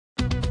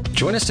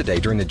Join us today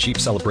during the Jeep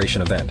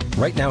Celebration event.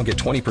 Right now, get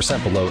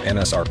 20% below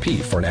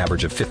MSRP for an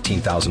average of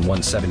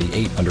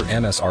 $15,178 under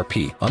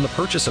MSRP on the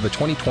purchase of a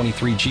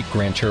 2023 Jeep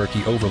Grand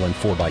Cherokee Overland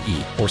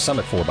 4xE or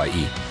Summit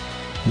 4xE.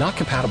 Not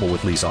compatible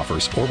with lease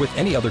offers or with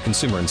any other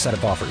consumer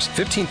incentive offers.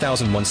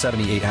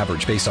 $15,178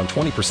 average based on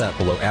 20%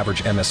 below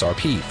average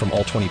MSRP from all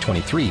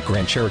 2023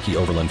 Grand Cherokee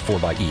Overland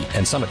 4xE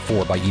and Summit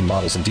 4xE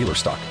models in dealer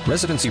stock.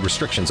 Residency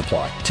restrictions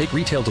apply. Take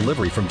retail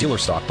delivery from dealer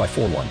stock by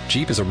 4/1.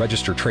 Jeep is a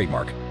registered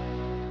trademark.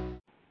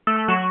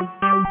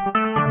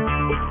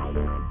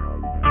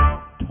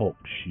 Talk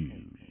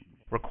shoes.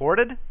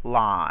 Recorded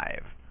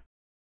live.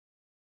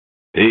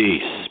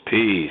 Peace,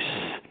 peace.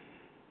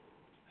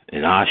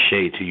 And ashe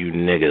to you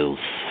niggas.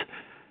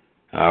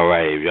 All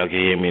right, if y'all can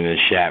hear me in the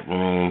chat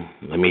room,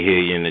 let me hear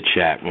you in the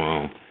chat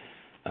room.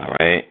 All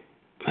right,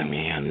 let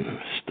me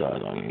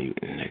start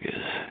unmuting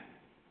niggas.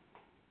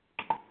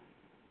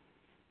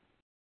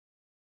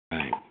 All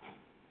right.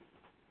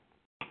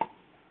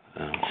 I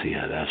don't see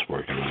how that's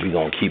working. We're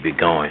going to keep it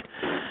going.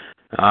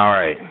 All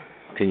right.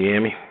 Can you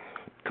hear me?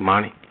 Come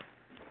on.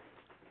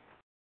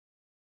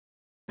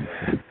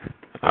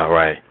 All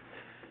right.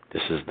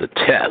 This is the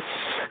test.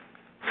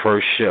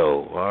 First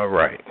show. All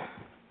right.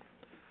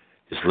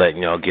 Just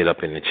letting y'all get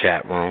up in the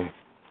chat room.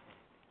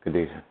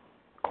 Good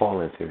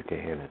call in so we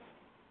can hear this.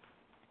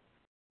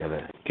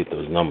 Gotta get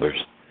those numbers.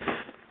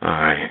 All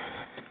right.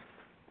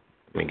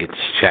 Let me get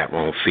this chat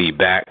room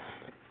feedback.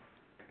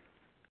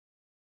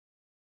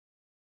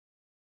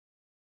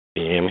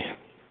 Can you hear me?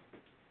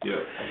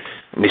 Yeah.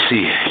 Let me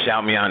see.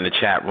 Shout me out in the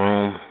chat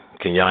room.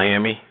 Can y'all hear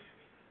me?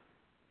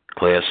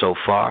 Clear so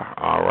far?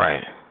 All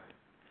right.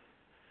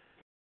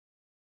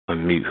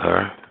 Unmute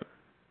her.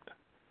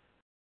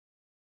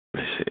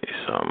 Let me see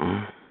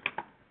something.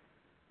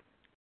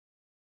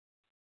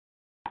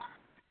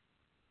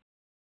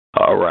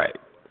 All right.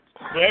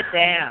 Get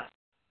down.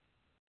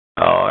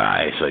 All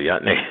right. So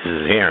y'all niggas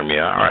is hearing me.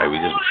 All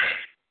right.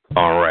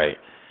 All right.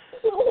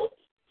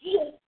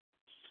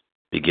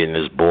 Be getting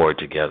this board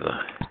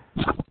together.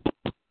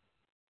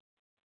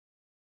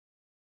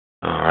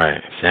 All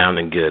right.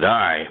 Sounding good. All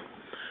right.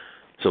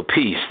 So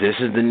peace. This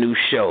is the new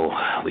show.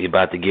 We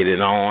about to get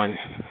it on.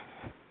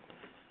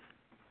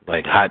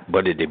 Like hot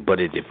butter, they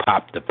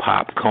pop the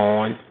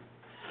popcorn.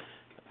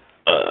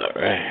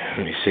 Right.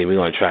 Let me see. We're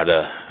going to try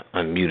to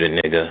unmute a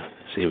nigga.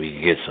 See if we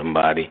can get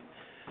somebody.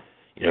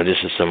 You know,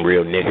 this is some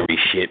real niggery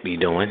shit we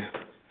doing.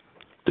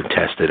 To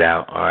test it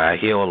out. All right. I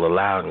hear all the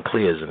loud and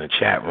clears in the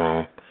chat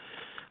room.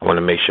 I want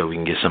to make sure we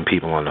can get some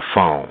people on the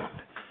phone.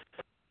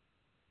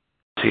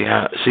 See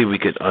if we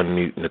could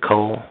unmute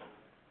Nicole.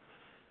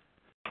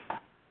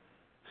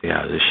 See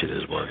how this shit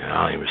is working.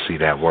 I don't even see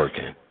that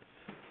working.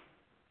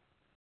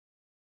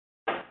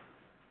 So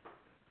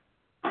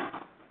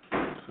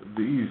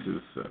these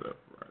is set up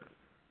right.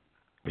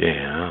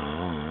 Yeah, I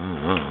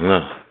don't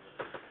know.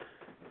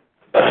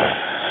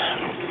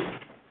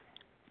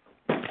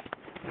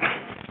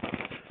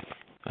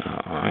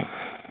 All right.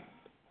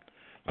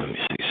 Let me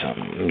see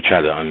something. Let me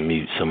try to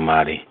unmute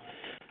somebody.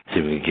 See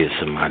if we can get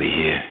somebody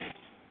here.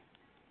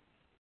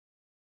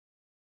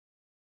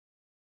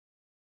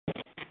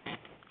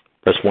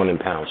 Press 1 in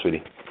pound,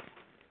 sweetie.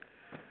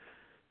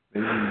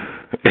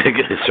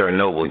 Sir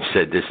Noble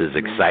said this is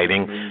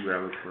exciting.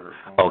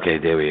 Okay,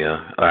 there we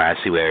are. All right, I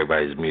see where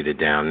everybody's muted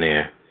down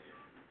there.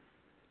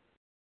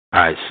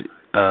 All right,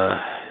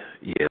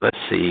 yeah, let's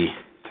see.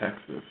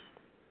 Texas.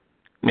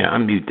 Yeah,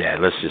 unmute that.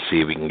 Let's just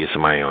see if we can get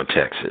somebody on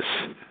Texas.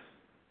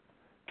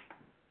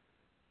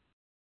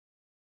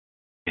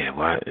 Yeah,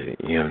 why? You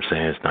know what I'm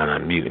saying? It's not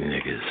unmuting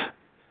niggas.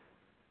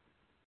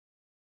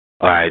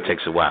 All right, it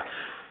takes a while.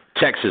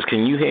 Texas,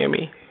 can you hear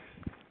me?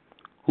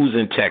 Who's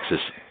in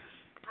Texas?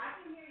 I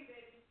can hear you,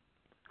 baby.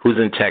 Who's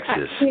in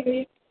Texas? I can hear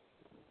you.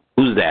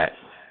 Who's that?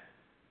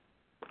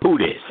 Who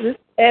this? This is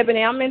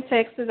Ebony. I'm in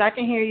Texas. I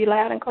can hear you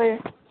loud and clear.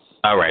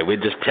 All right,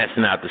 we're just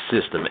testing out the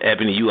system.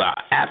 Ebony, you are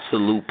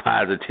absolute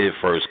positive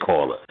first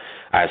caller.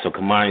 All right, so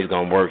Kamani's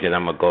going to work it.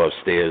 I'm going to go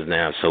upstairs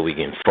now so we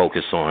can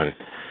focus on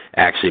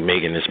actually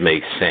making this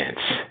make sense.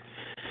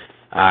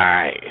 All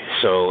right,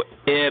 so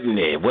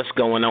Ebony, what's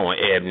going on,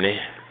 Ebony?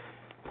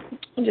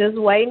 Just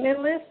waiting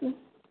and listening.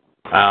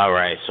 All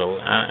right, so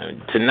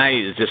tonight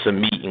is just a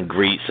meet and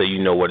greet so you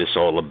know what it's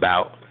all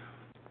about.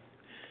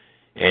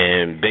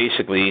 And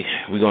basically,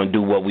 we're going to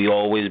do what we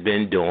always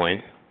been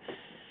doing,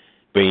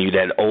 bring you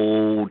that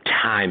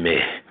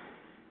old-timey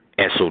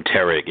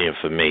esoteric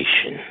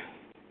information.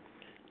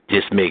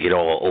 Just make it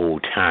all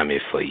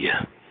old-timey for you.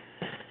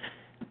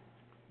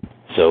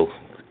 So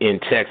in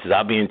Texas,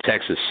 I'll be in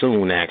Texas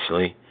soon,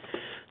 actually,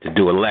 to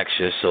do a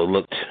lecture, so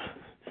look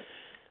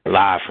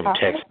live from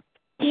Texas.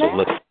 So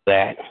look at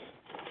that.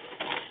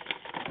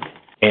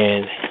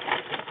 And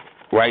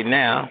right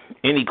now,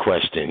 any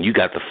question, you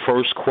got the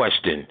first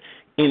question,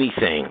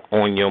 anything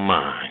on your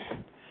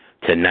mind.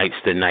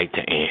 Tonight's the night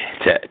to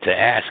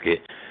ask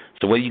it.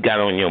 So what you got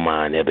on your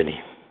mind,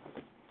 Ebony?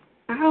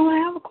 I don't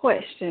have a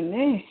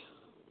question.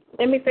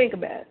 Let me think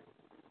about it.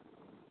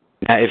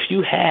 Now, if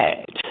you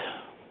had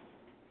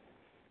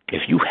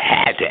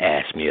to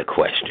ask me a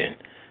question,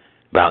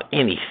 about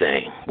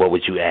anything, what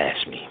would you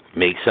ask me?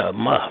 Make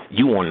something up.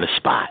 You on the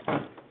spot.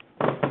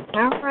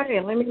 All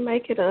right, let me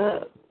make it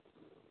up.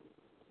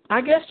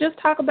 I guess just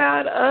talk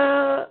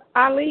about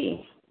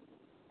Ali.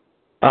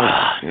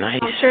 Ah, nice.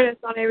 I'm sure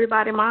that's on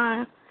everybody's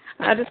mind.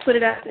 I just put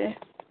it out there.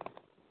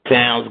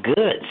 Sounds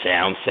good.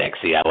 Sounds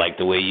sexy. I like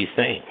the way you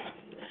think.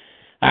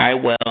 All right,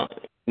 well,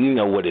 you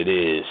know what it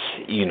is.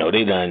 You know,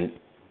 they done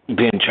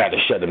been trying to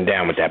shut him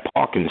down with that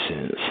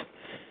Parkinson's.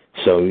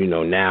 So, you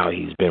know, now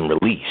he's been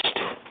released,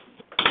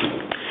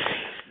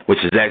 which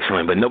is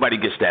excellent. But nobody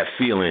gets that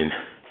feeling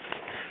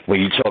when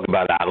you talk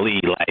about Ali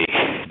like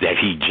that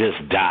he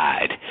just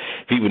died.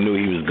 People knew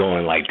he was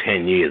going like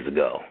 10 years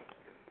ago.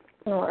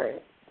 All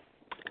right.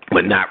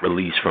 But not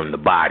released from the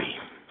body.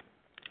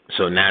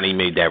 So now they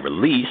made that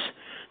release,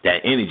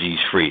 that energy's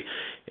free.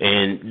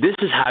 And this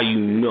is how you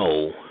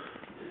know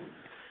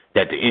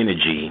that the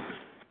energy,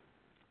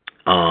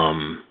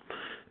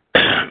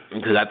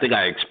 because I think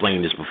I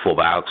explained this before,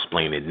 but I'll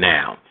explain it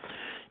now.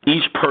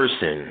 Each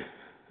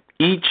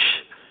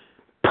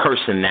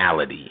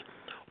personality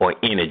or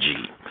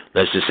energy,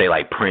 let's just say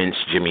like Prince,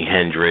 Jimi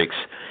Hendrix,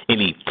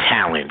 any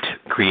talent,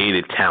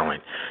 creative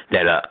talent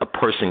that a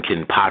person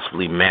can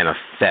possibly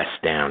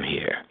manifest down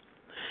here,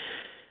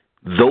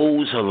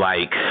 those are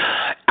like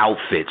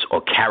outfits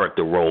or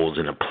character roles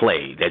in a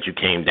play that you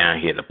came down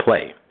here to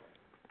play.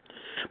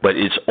 But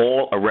it's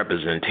all a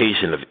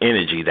representation of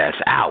energy that's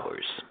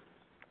ours.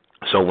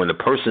 So when a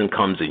person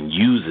comes and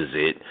uses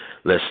it,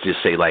 let's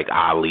just say like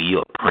Ali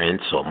or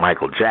Prince or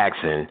Michael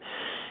Jackson,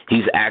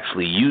 he's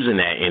actually using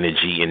that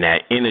energy, and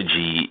that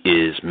energy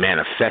is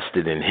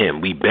manifested in him.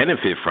 We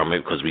benefit from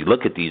it because we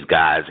look at these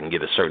guys and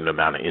get a certain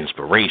amount of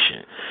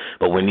inspiration.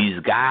 But when these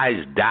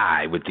guys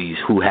die with these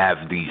who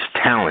have these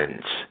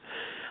talents,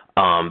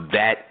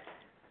 that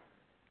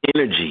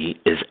energy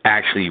is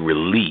actually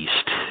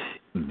released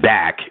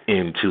back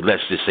into,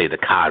 let's just say, the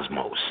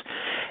cosmos,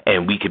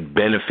 and we could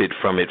benefit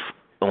from it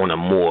on a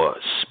more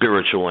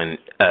spiritual and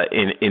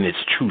in its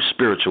true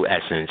spiritual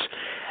essence,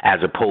 as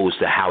opposed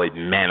to how it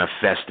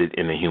manifested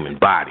in the human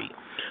body.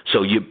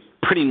 So you're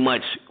pretty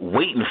much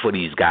waiting for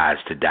these guys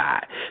to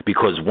die,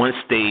 because once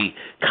they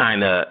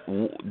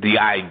the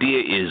idea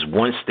is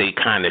once they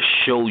kind of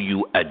show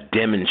you a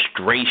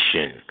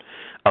demonstration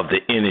of the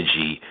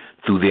energy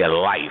through their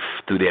life,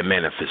 through their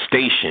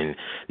manifestation,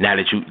 now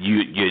that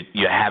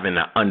you're having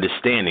an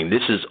understanding,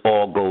 this is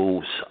all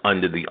goes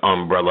under the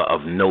umbrella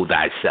of know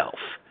thyself.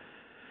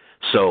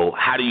 So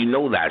how do you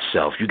know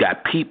thyself? You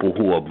got people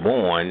who are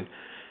born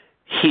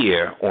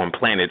here on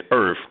planet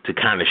Earth to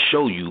kind of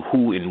show you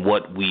who and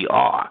what we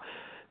are.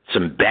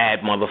 Some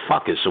bad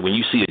motherfuckers. So when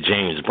you see a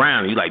James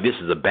Brown, you're like, this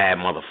is a bad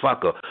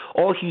motherfucker.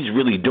 All he's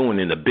really doing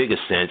in the bigger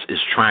sense is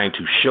trying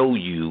to show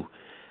you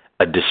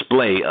a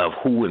display of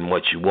who and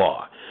what you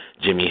are.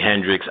 Jimi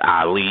Hendrix,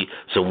 Ali.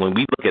 So when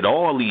we look at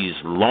all these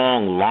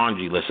long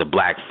laundry lists of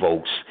black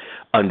folks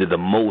under the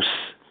most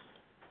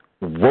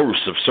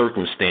worst of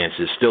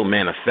circumstances, still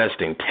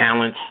manifesting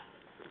talent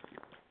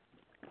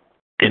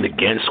and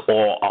against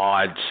all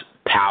odds,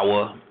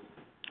 power,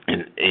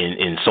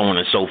 and so on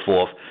and so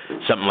forth,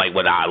 something like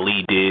what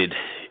Ali did,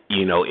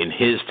 you know, in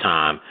his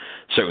time,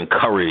 certain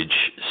courage,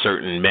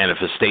 certain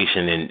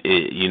manifestation, and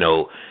you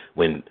know,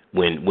 when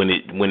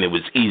it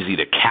was easy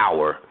to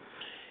cower.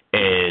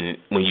 And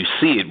when you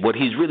see it, what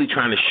he's really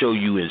trying to show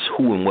you is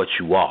who and what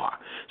you are.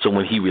 So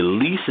when he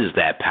releases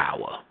that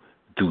power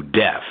through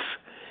death,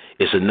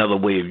 it's another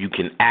way of you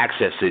can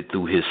access it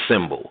through his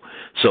symbol.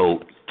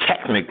 So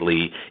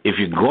technically, if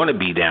you're going to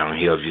be down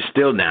here, if you're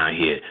still down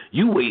here,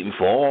 you waiting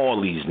for all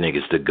these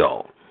niggas to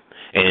go.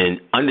 And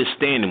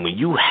understanding when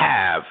you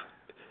have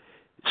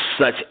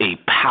such a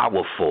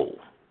powerful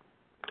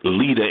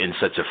leader in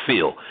such a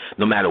field,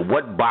 no matter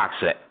what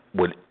boxer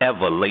would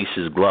ever lace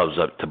his gloves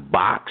up to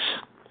box,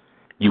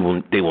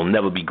 they will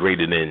never be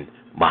greater than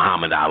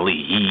Muhammad Ali.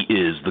 He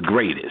is the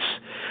greatest.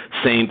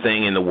 Same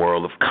thing in the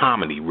world of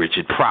comedy,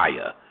 Richard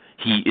Pryor.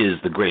 He is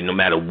the great. No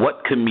matter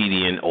what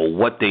comedian or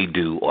what they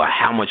do or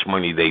how much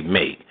money they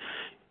make,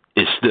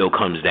 it still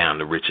comes down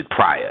to Richard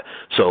Pryor.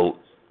 So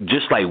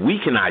just like we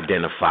can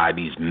identify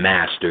these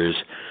masters,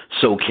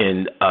 so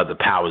can the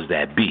powers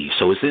that be.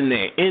 So it's in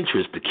their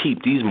interest to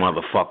keep these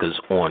motherfuckers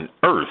on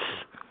earth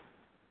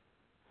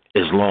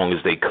as long as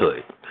they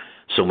could.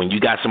 So when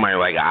you got somebody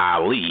like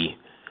Ali,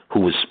 who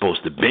was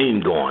supposed to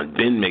been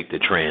make the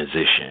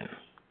transition,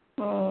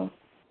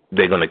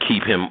 they're going to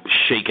keep him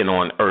shaken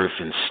on earth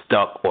and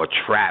stuck or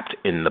trapped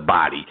in the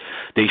body.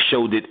 They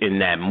showed it in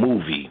that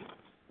movie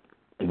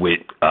with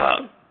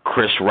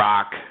Chris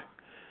Rock,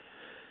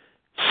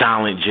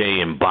 Silent J,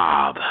 and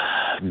Bob.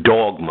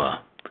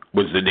 Dogma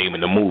was the name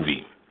of the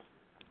movie.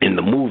 In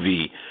the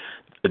movie,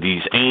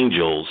 these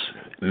angels,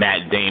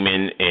 Matt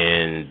Damon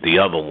and the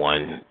other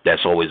one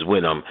that's always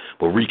with him,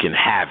 were wreaking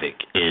havoc,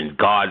 and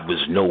God was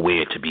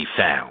nowhere to be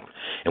found.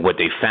 And what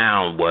they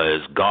found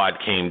was God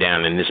came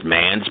down in this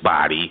man's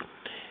body,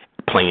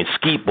 playing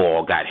skeet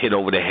ball, got hit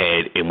over the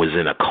head, and was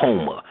in a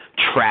coma,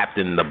 trapped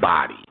in the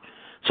body.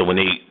 So when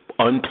they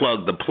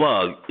unplugged the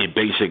plug, it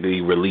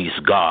basically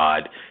released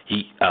God.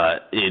 They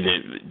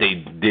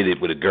did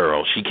it with a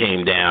girl. She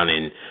came down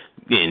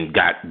and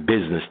got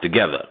business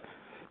together.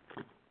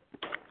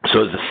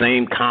 So it's the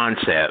same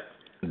concept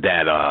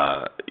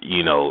that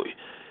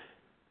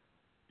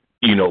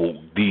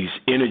these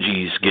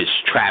energies gets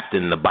trapped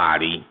in the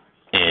body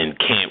and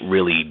can't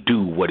really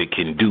do what it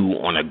can do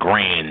on a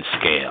grand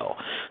scale.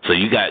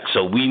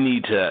 So we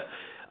need to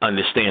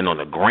understand on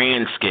a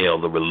grand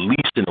scale the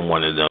releasing of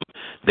one of them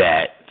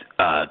that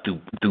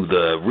through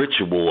the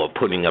ritual of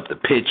putting up the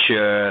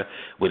picture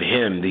with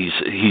him,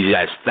 he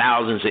has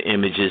thousands of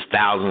images,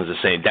 thousands of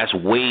saying that's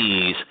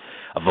ways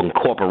of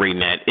incorporating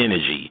that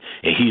energy,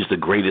 and he's the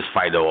greatest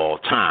fighter of all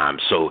time.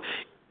 So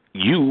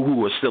you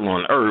who are still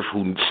on Earth,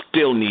 who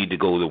still need to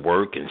go to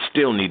work and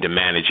still need to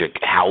manage your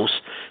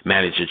house,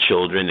 manage your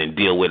children, and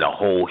deal with a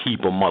whole heap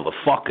of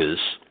motherfuckers,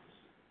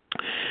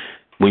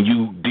 when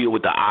you deal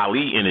with the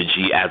Ali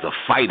energy as a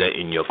fighter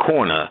in your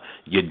corner,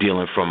 you're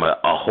dealing from a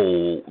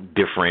whole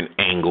different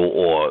angle,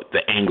 or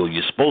the angle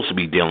you're supposed to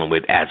be dealing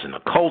with as an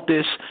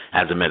occultist,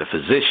 as a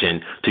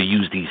metaphysician, to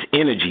use these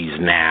energies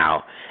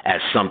now as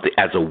something,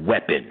 as a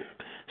weapon.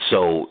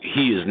 So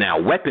he is now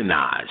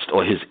weaponized,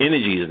 or his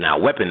energy is now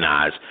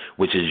weaponized,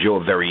 which is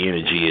your very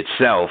energy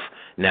itself,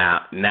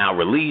 now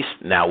released,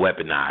 now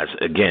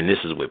weaponized. Again, this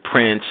is with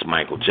Prince,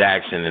 Michael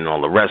Jackson, and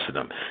all the rest of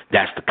them.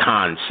 That's the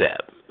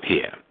concept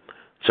here.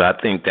 So I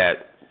think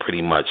that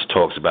pretty much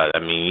talks about it.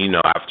 I mean,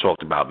 I've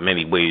talked about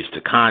many ways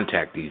to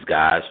contact these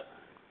guys,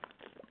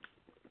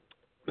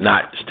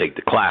 not just take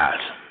the class.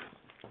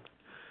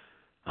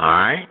 All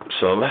right,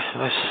 so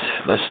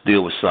let's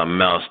deal with something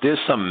else. There's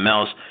something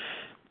else.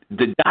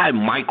 The guy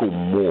Michael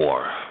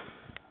Moore.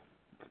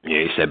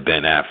 Yeah, he said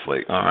Ben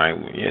Affleck. All right,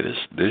 yeah,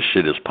 this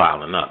shit is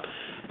piling up.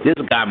 There's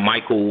a guy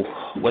Michael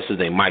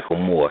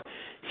Moore.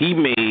 He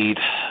made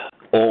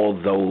all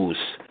those,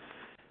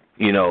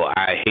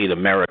 I Hate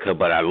America,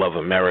 but I Love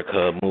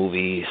America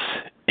movies,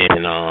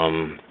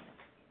 and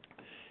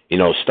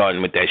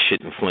starting with that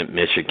shit in Flint,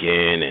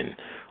 Michigan, and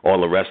all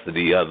the rest of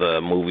the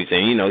other movies.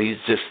 And he's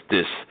just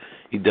this.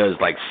 He does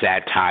like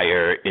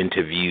satire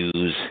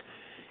interviews.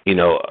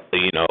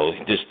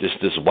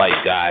 This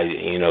white guy,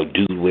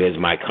 dude, where's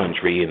my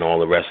country, and all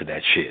the rest of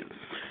that shit.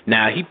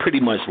 Now, he pretty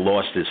much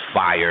lost his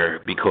fire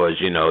because,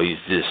 he's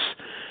just,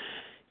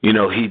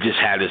 he just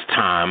had his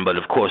time, but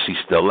of course he's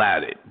still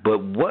at it.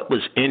 But what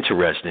was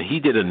interesting, he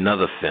did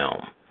another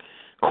film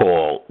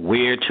called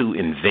Where to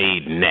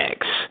Invade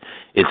Next.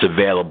 It's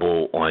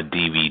available on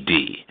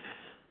DVD.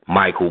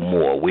 Michael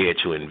Moore, Where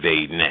to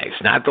Invade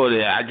Next. Now,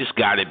 I just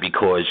got it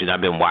because,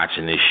 I've been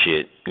watching this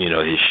shit,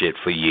 his shit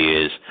for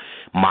years,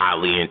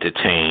 mildly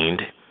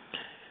entertained.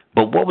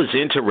 But what was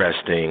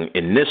interesting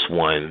in this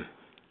one,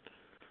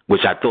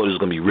 which I thought was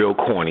going to be real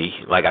corny,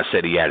 like I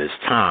said, he had his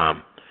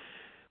time.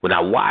 When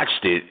I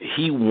watched it,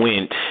 he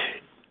went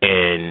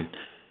and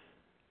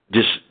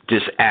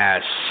just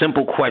asked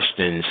simple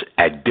questions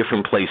at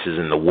different places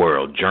in the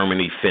world,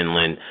 Germany,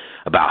 Finland,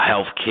 about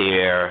health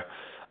care,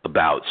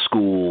 about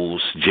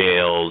schools,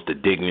 jails, the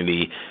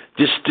dignity,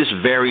 just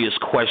various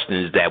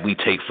questions that we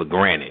take for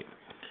granted.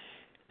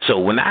 So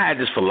when I had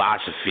this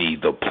philosophy,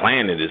 the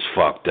planet is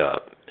fucked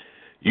up,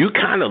 you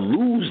kind of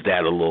lose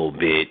that a little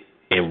bit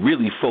and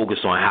really focus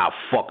on how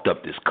fucked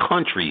up this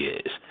country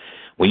is.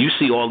 When you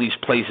see all these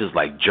places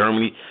like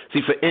Germany,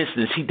 see, for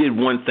instance, he did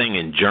one thing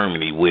in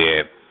Germany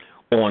where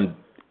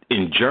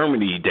in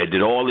Germany they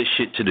did all this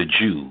shit to the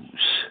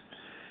Jews.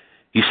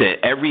 He said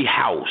every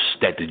house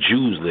that the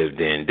Jews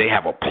lived in, they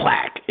have a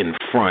plaque in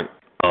front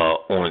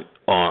on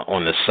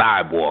the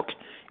sidewalk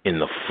in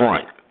the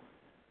front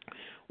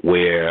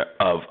where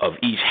of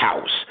each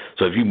house.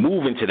 So if you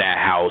move into that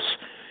house,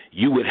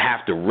 you would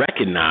have to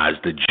recognize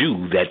the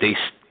Jew that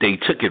they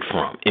took it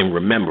from in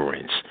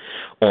remembrance.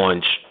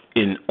 On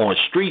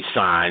street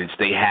signs,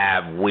 they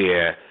have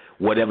where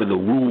whatever the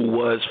rule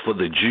was for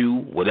the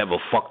Jew, whatever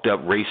fucked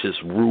up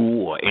racist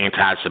rule or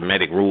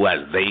anti-Semitic rule, as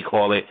they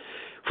call it,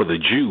 for the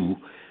Jew,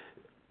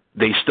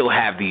 they still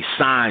have these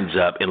signs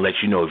up and let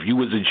you know if you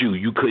was a Jew,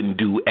 you couldn't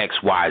do X,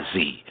 Y,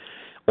 Z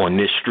on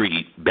this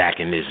street back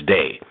in this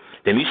day.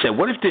 Then he said,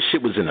 what if this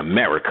shit was in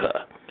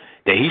America?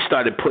 Then he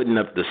started putting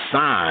up the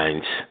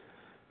signs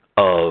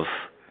of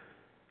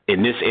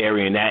in this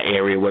area, in that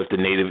area, what if the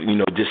native,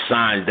 just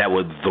signs that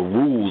were the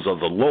rules of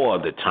the law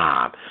of the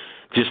time,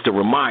 just to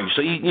remind you.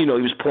 So, he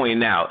was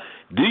pointing out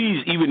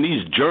even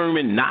these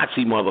German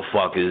Nazi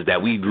motherfuckers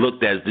that we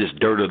looked at as this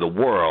dirt of the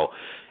world,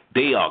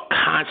 they are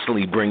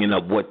constantly bringing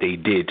up what they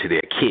did to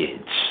their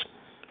kids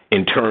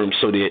in terms,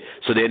 so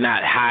they're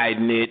not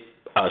hiding it,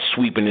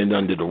 sweeping it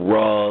under the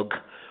rug,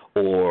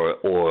 or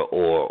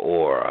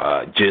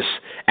just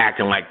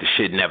acting like the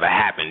shit never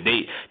happened.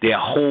 Their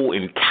whole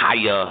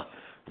entire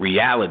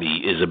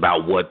reality is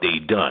about what they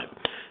done,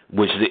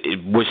 which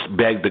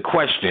begs the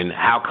question: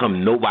 how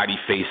come nobody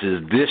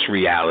faces this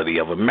reality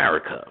of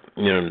America?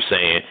 You know what I'm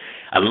saying?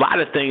 A lot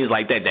of things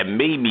like that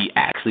made me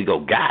actually go,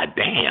 God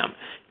damn,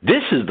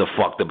 this is the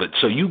fucked up.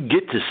 So you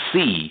get to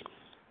see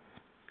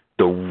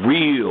the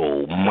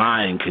real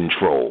mind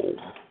control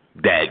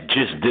that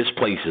just this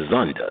place is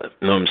under.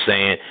 You know what I'm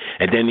saying?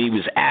 And then he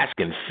was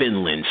asking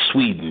Finland,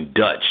 Sweden,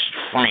 Dutch,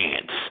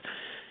 France.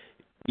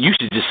 You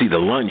should just see the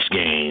lunch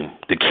game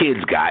the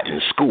kids got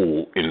in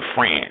school in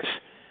France.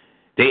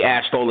 They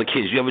asked all the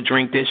kids, you ever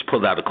drink this?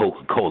 Pulled out a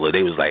Coca-Cola.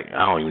 They was like,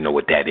 I don't even know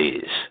what that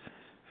is.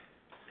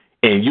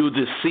 And you'll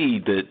just see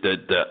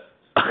the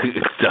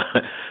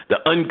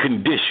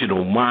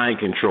unconditional mind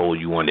control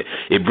you want.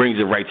 It brings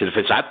it right to the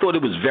face. I thought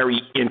it was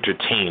very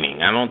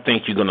entertaining. I don't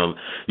think you're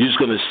just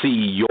gonna see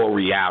your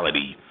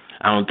reality.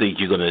 I don't think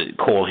you're gonna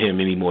call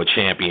him any more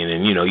champion.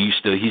 And he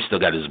still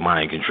got his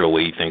mind control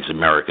where he thinks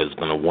America is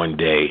gonna one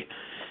day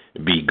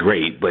be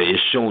great. But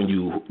it's showing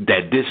you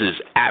that this is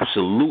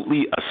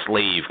absolutely a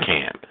slave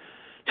camp.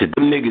 So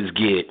them niggas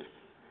get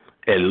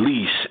at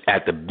least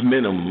at the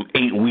minimum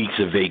 8 weeks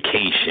of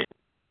vacation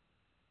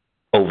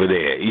over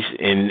there.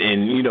 And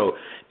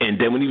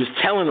then when he was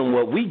telling them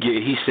what we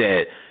get, he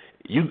said,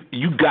 he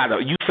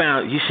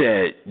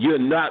said, you're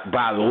not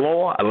by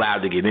law allowed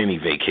to get any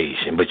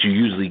vacation, but you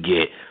usually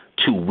get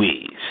 2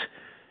 weeks.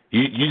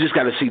 You just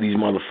got to see these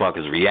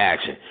motherfuckers'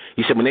 reaction.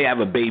 He said when they have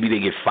a baby, they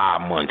get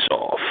 5 months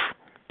off,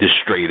 just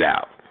straight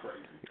out.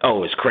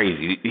 Oh, it's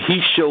crazy.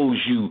 He shows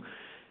you.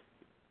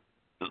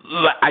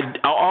 I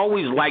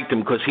always liked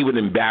him because he would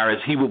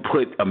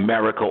put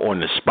America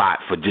on the spot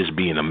for just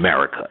being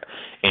America.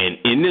 And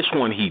in this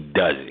one, he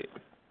does it.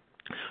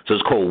 So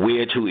it's called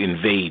Where to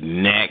Invade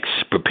Next,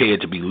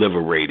 Prepared to be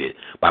Liberated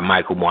by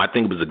Michael Moore. I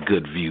think it was a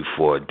good view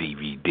for a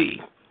DVD.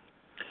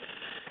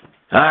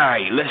 All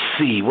right, let's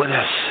see. What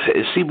else?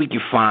 Let's see if we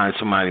can find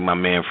somebody, my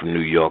man from New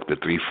York, the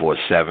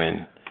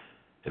 347.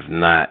 If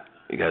not,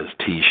 he got his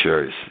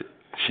T-shirts.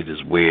 Shit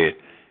is weird.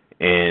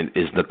 And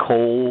is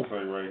Nicole...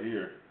 Right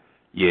here.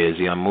 Yeah, is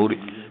he unmuted?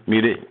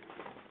 Muted?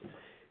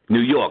 New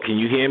York, can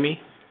you hear me?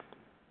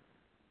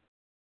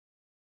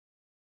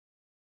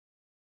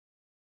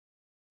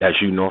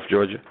 That's you, North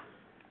Georgia?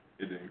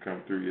 It didn't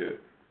come through yet.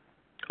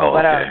 Oh,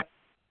 okay.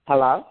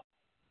 Hello?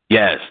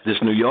 Yes, this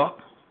New York?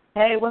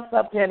 Hey, what's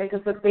up, Jenny?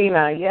 It's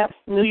Athena. Yep,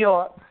 New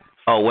York.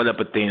 Oh, what up,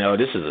 Athena? Oh,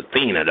 this is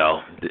Athena,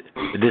 though.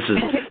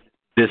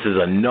 This is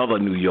another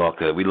New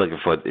Yorker we looking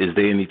for. Is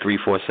there any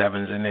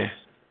 347s in there?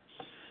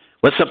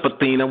 What's up,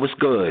 Athena? What's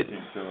good?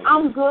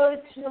 I'm good,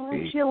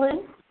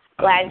 chilling.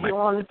 Glad you're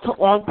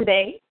on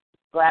today.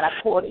 Glad I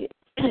caught it.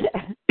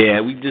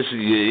 Yeah,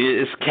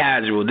 it's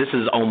casual. This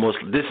is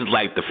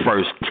like the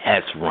first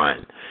test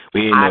run.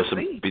 We didn't know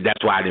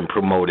that's why I didn't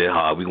promote it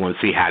hard. We want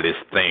to see how this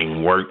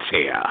thing works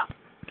here.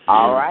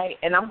 All right,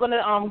 and I'm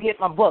gonna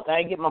get my book. I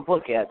ain't get my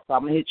book yet, so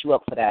I'm gonna hit you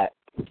up for that.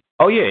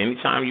 Oh yeah,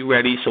 anytime you're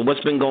ready. So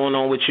what's been going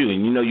on with you?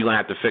 And you're gonna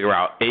have to figure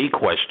out a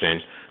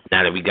question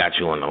now that we got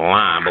you on the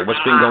line. But what's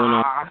been going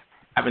on?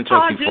 I haven't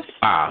talked to you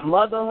for a while.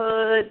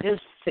 Motherhood,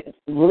 just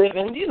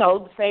living,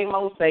 same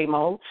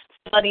old.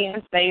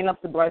 Studying, staying up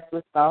to breast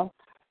with stuff.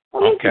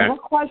 Okay.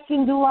 What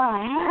question do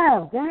I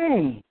have?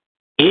 Dang.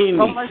 Anything.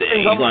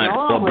 You're going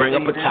to bring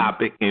up a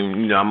topic,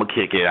 and, I'm going to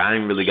kick it. I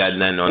ain't really got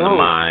nothing on the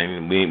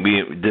mind.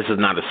 This is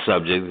not a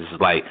subject. This is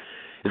like,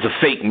 it's a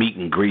fake meet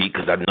and greet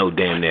because I know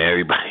damn near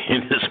everybody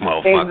in this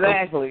motherfucker.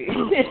 Exactly.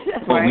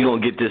 But right. we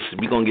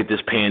gonna get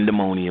this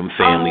pandemonium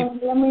family.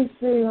 Let me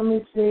see.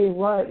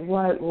 What?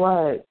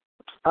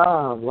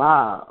 Oh,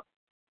 wow.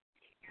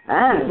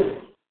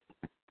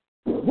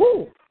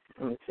 Woo.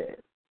 Let me see.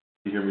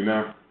 You hear me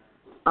now?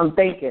 I'm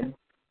thinking.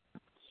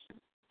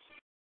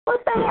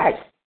 What the heck?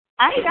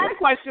 I ain't got a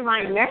question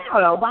right now,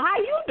 though, but how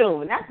you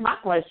doing? That's my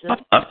question.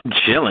 I'm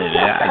chilling.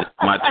 I had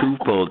my tooth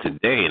pulled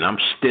today, and I'm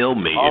still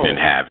making it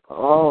happen.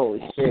 Oh,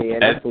 shit. Yeah,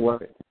 that's the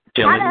word.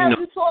 Chilling, how the hell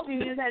you told me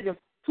you just had your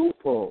tooth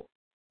pulled?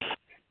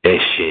 That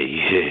shit,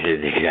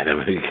 you gotta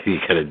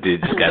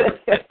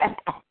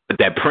put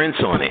that Prince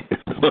on it.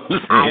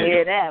 I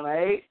hear that,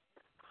 right?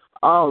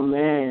 Oh,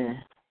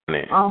 man.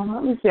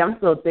 Let me see. I'm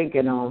still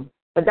thinking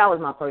but that was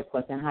my first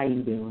question. How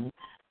you doing?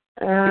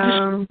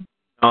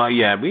 Oh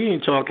yeah, we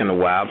ain't talking a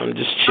while. I'm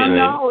just chilling. I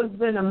know it's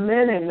been a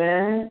minute,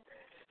 man.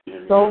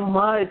 So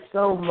much.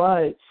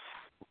 But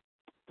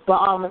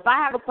if I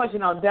have a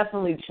question, I'll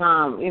definitely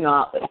chime.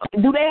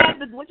 Do they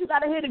have what you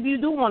gotta hit if you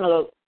do want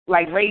to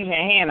raise your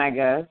hand? I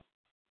guess.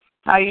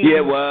 How you?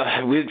 Yeah,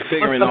 well, we're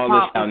figuring all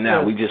this out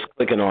now. We just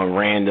clicking on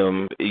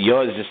random.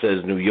 Yours just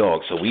says New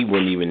York, so we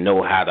wouldn't even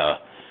know how to.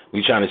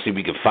 We trying to see if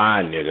we can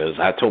find niggas.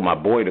 I told my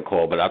boy to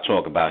call, but I'll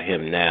talk about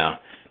him now.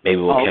 Maybe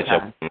we'll catch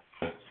up.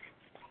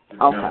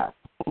 Okay.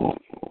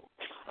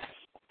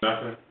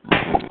 Nothing.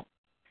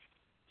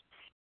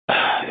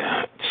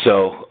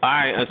 So, all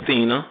right,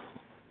 Athena.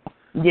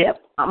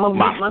 Yep, I'm gonna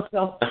mute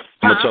myself. I'm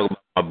gonna talk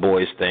about my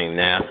boy's thing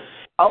now.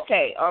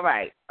 Okay, all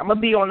right. I'm gonna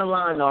be on the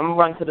line though. I'm gonna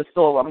run to the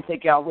store. I'm gonna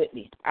take y'all with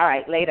me. All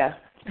right, later.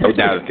 No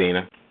doubt,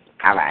 Athena.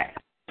 All right.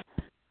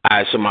 All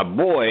right, so my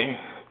boy.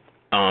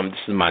 This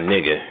is my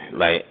nigga.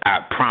 I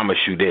promise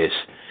you this.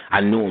 I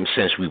knew him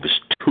since we was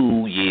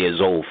 2 years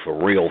old, for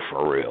real.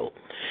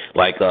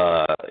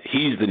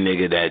 He's the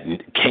nigga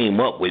that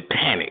came up with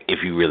Panic,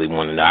 if you really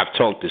want to know. I've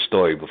talked this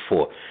story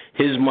before.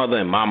 His mother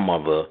and my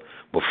mother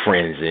were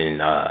friends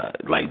in,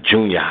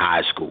 junior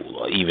high school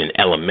or even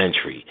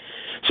elementary.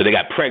 So they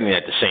got pregnant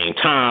at the same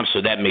time,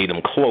 so that made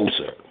them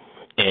closer.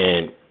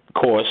 And, of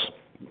course,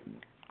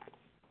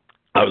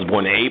 I was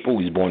born in April,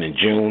 he was born in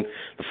June.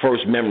 The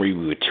first memory,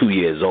 we were 2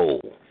 years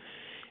old.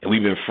 And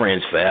we've been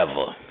friends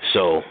forever.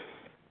 So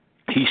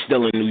he's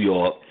still in New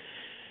York.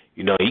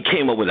 You know, he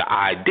came up with an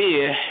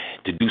idea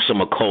to do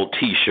some occult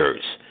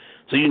T-shirts.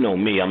 So you know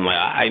me, I'm like,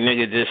 all right,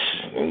 nigga, this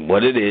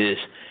what it is.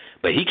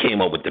 But he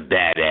came up with the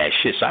badass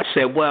shit. So I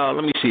said, well,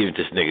 let me see if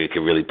this nigga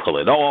can really pull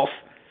it off.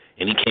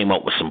 And he came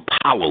up with some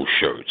polo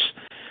shirts.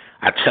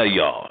 I tell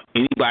y'all,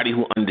 anybody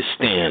who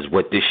understands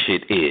what this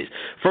shit is,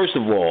 first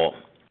of all,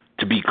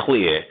 to be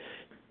clear,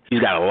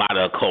 he's got a lot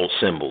of occult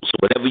symbols. So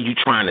whatever you're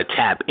trying to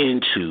tap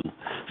into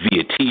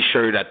via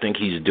T-shirt, I think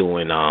he's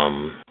doing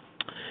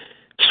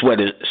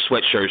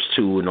sweatshirts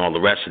too and all the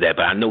rest of that.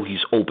 But I know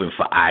he's open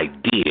for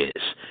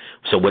ideas.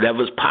 So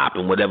whatever's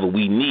popping, whatever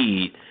we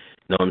need,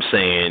 you know what I'm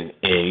saying?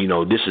 And, you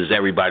know, this is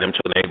everybody. I'm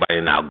talking to everybody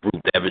in our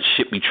group. Whatever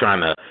shit we trying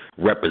to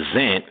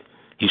represent,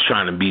 he's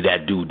trying to be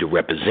that dude to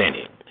represent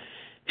it.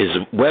 His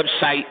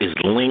website is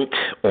linked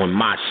on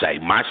my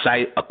site,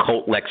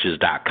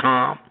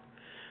 occultlectures.com.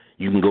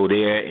 You can go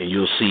there and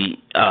you'll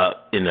see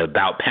in the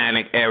About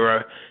Panic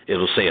era,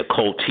 it'll say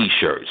occult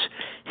T-shirts.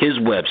 His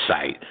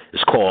website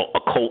is called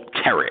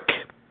Occulteric.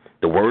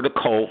 The word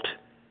occult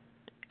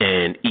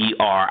and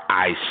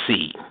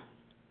ERIC.com.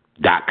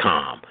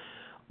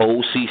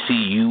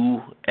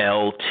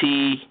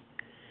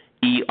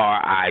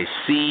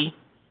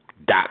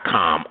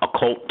 OCCULTERIC.com.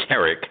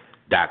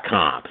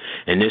 Occulteric.com.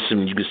 And this,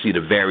 you can see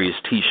the various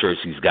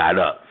T-shirts he's got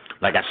up.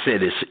 Like I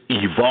said, it's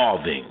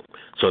evolving.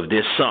 So if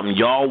there's something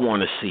y'all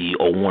want to see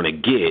or want to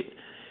get,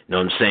 you know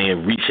what I'm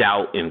saying, reach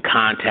out in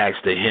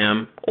contacts to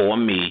him or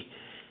me,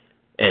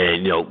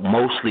 and, you know,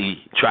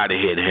 mostly try to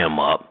hit him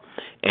up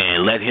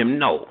and let him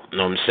know. You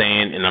know what I'm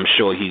saying? And I'm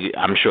sure he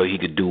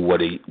could do what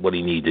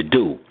he need to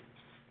do.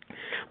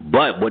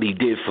 But what he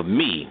did for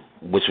me,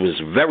 which was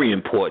very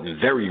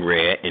important, very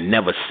rare, and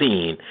never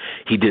seen,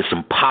 he did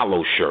some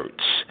polo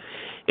shirts.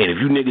 And if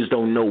you niggas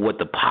don't know what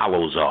the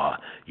polos are,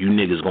 you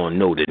niggas gonna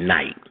know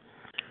tonight.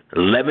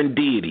 11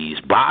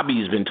 deities.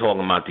 Bobby's been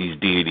talking about these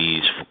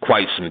deities for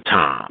quite some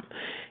time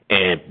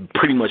and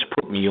pretty much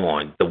put me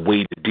on the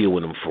way to deal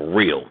with them for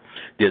real.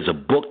 There's a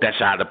book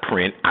that's out of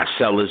print. I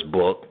sell this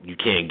book. You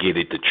can't get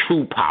it. The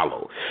True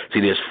Palo.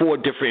 See, there's 4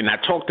 different, and I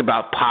talked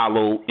about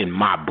Palo in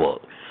my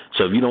book.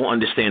 So if you don't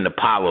understand the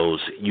Palos,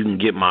 you can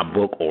get my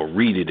book or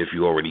read it if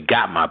you already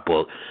got my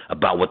book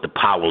about what the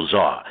Palos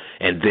are.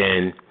 And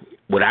then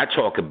what I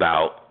talk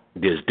about,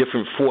 there's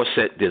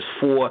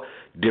 4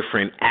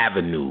 different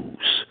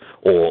avenues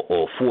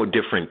or 4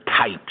 different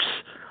types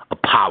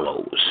of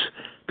Palos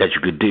that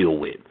you could deal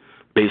with.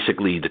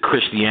 Basically, the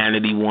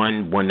Christianity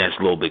one that's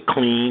a little bit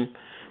clean.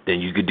 Then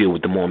you could deal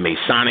with the more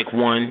Masonic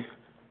one.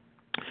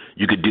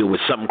 You could deal with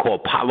something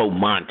called Palo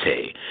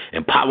Monte.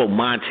 And Palo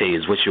Monte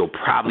is what you'll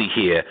probably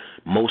hear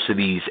most of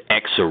these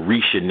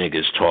ex-Orisha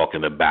niggas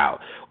talking about,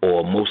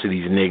 or most of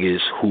these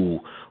niggas who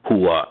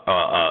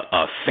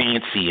are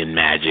fancy in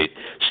magic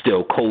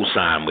still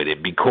co-sign with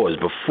it. Because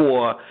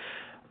before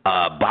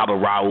Baba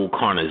Raul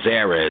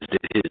Carnazares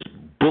did his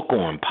book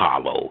on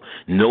Palo,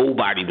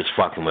 nobody was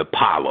fucking with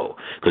Palo,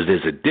 because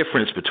there's a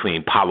difference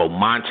between Palo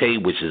Monte,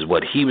 which is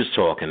what he was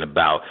talking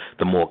about,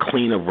 the more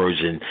cleaner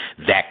version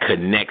that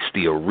connects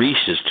the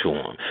Orishas to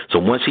him. So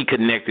once he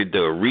connected the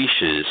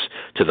Orishas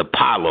to the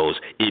Palos,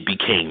 it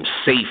became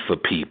safe for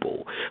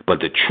people. But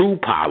the true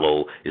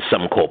Palo is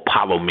something called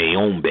Palo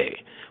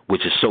Mayombe,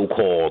 which is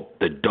so-called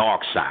the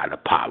dark side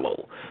of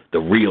Palo, the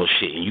real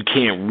shit. And you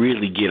can't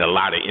really get a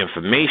lot of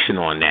information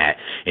on that.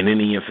 And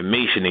any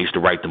information, they used to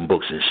write them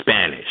books in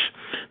Spanish.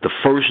 The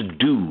first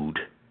dude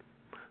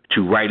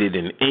to write it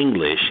in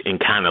English and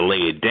kind of lay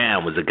it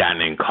down was a guy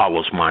named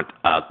Carlos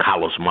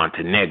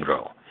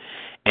Montenegro.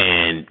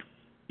 And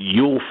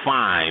you'll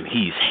find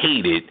he's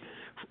hated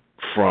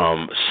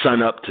from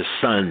sun up to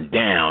sun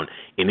down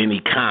in any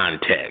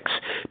context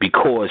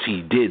because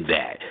he did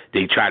that.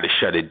 They tried to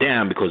shut it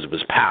down because it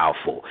was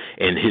powerful.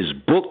 And his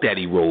book that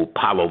he wrote,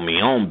 Palo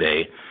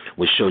Mayombe,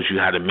 which shows you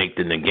how to make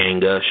the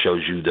Nganga,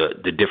 shows you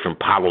the different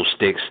palo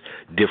sticks,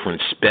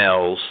 different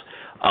spells.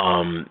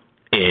 And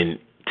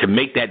to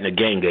make that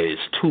Nganga is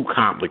too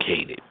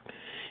complicated.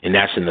 And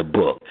that's in the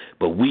book.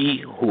 But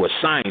we who are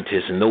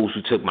scientists and those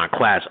who took my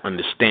class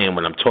understand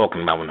what I'm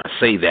talking about when I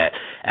say that,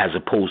 as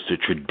opposed to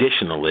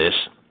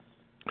traditionalists.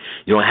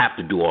 You don't have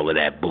to do all of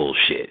that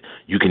bullshit.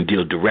 You can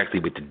deal directly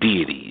with the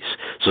deities.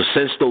 So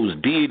since those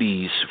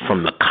deities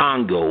from the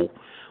Congo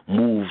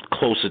moved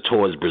closer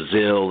towards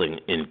Brazil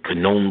and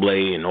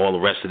Candomblé and all the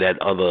rest of that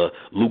other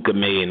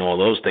Lucame and all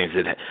those things,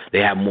 that they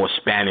have more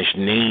Spanish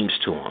names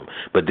to them.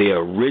 But they're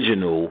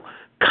original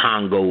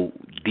Congo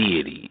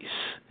deities,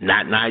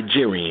 not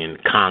Nigerian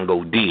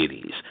Congo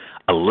deities.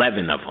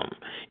 11 of them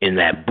in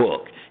that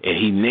book. And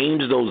he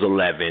names those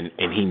 11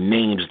 and he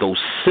names those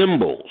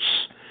symbols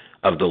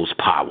of those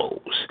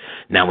Palos.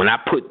 Now, when I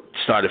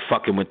started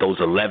fucking with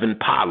those 11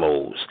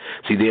 Palos,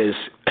 see, there's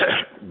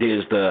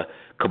the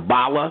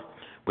Kabbalah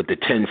with the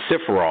 10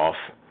 Sephiroth,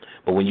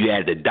 But when you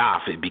add the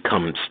Daf, it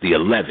becomes the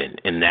 11,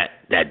 and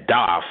that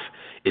Daf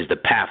is the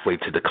pathway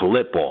to the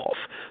Kalipov.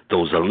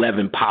 Those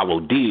 11 Palo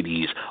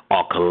deities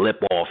are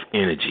Kalipov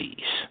energies.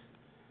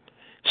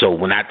 So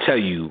when I tell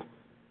you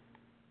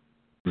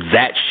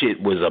that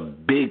shit was a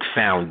big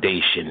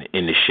foundation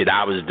in the shit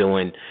I was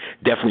doing,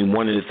 definitely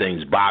one of the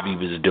things Bobby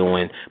was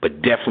doing,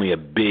 but definitely a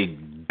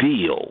big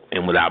deal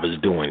in what I was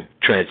doing.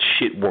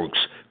 Shit works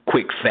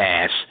quick,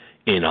 fast,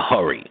 in a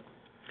hurry.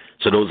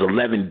 So those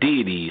 11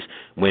 deities,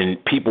 when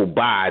people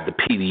buy the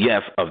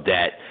PDF of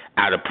that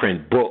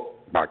out-of-print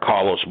book by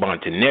Carlos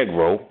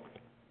Montenegro,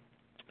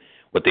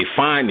 what they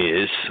find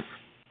is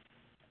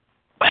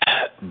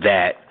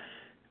that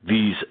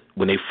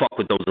when they fuck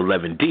with those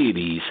 11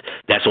 deities,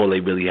 that's all they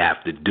really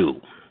have to do.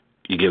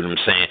 You get what I'm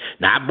saying?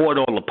 Now, I bought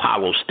all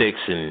Apollo sticks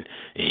and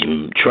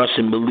trust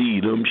and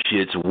believe them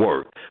shits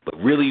work. But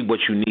really what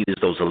you need is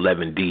those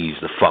 11 Ds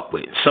to fuck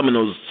with. Some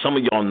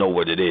of y'all know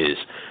what it is.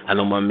 I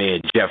know my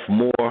man Jeff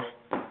Moore,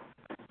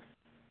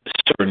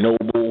 Sir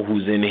Noble,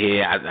 who's in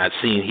here. I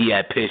seen he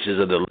had pictures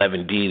of the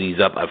 11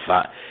 deities up,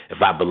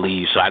 if I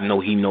believe. So I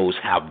know he knows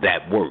how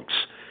that works.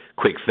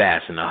 Quick,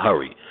 fast, in a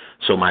hurry.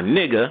 So my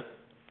nigga,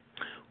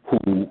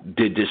 who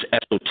did this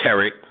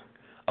esoteric,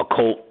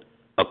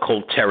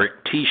 occulteric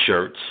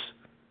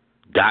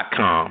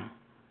t-shirts.com,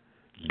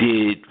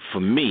 did for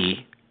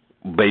me,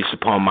 based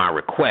upon my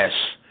request,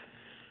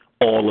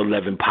 all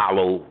 11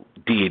 Palo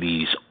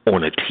deities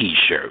on a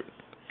t-shirt.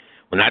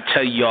 When I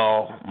tell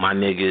y'all, my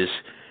niggas,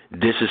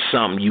 this is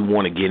something you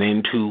want to get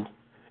into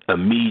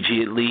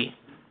immediately,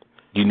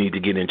 you need to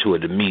get into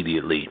it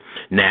immediately.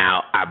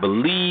 Now, I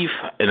believe,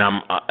 and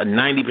I'm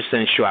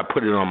 90% sure I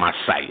put it on my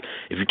site.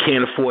 If you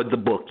can't afford the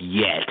book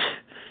yet,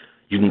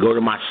 you can go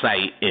to my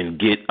site and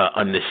get an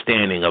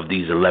understanding of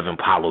these 11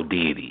 Palo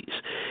deities.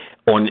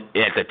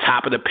 At the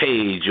top of the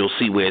page, you'll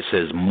see where it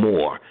says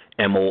More,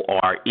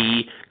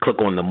 M-O-R-E. Click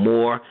on the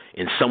More,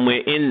 and somewhere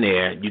in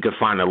there, you can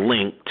find a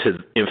link to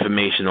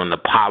information on the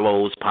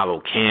Palos,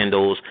 Palo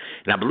candles,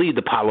 and I believe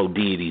the Palo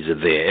deities are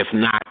there. If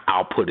not,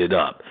 I'll put it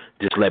up.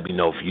 Just let me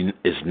know if you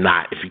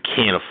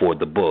can't afford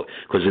the book,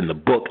 because in the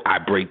book I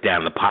break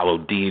down the Palo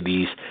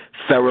deities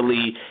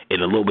thoroughly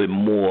in a little bit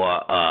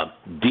more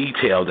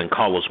detail than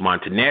Carlos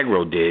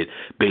Montenegro did,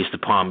 based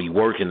upon me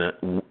working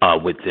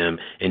with them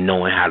and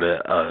knowing how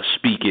to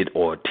speak it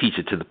or teach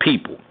it to the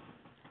people.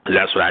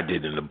 That's what I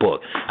did in the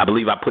book. I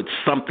believe I put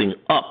something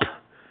up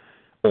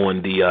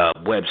on the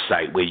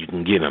website where you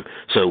can get them.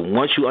 So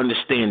once you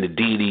understand the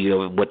deity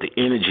of what the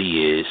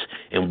energy is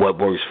and what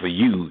works for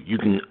you, you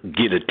can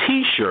get a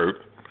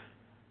T-shirt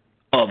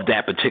of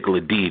that particular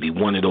deity,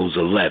 one of those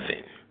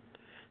 11.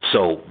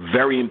 So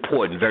very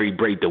important, very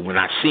great. That when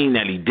I seen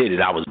that he did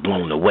it, I was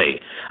blown away.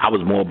 I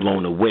was more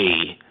blown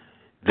away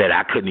that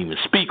I couldn't even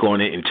speak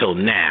on it until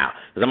now.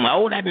 Because I'm like,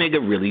 oh, that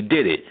nigga really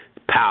did it.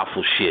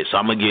 Powerful shit. So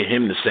I'm going to get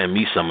him to send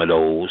me some of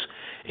those.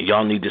 And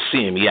y'all need to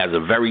see him. He has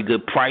a very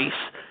good price.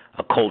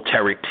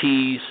 Occulteric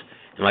teas,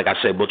 and like I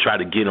said, we'll try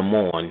to get them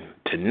on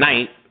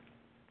tonight,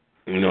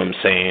 you know what I'm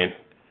saying,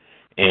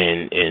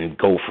 and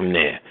go from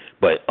there.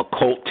 But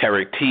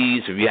occulteric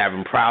teas, if you're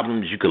having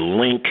problems, you can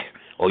link,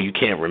 or you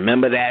can't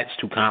remember that, it's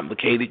too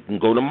complicated, you can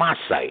go to my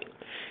site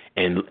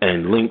and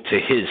link to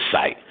his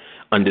site.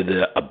 Under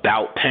the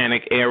About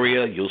Panic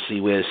area, you'll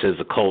see where it says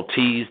Occult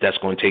Teas. That's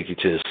going to take you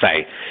to the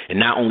site. And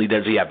not only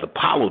does he have the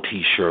Apollo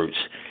T-shirts,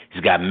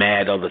 he's got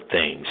mad other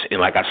things. And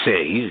like I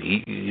said,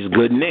 he's a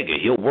good nigga.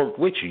 He'll work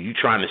with you. You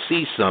trying to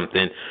see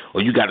something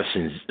or you got a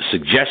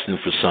suggestion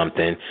for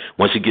something.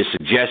 Once he gets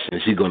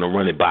suggestions, he's going to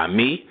run it by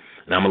me,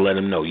 and I'm going to let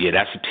him know, yeah,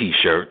 that's a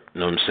T-shirt. You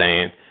know what I'm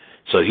saying?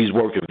 So he's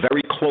working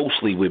very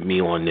closely with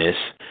me on this,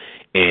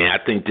 and I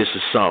think this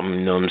is something,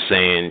 you know what I'm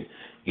saying,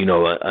 you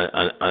know,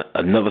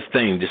 another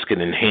thing this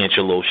can enhance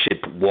your little shit,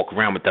 walk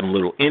around with them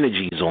little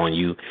energies on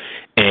you.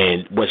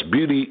 And what's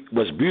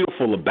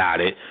beautiful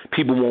about it,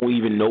 people won't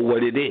even know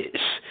what it is.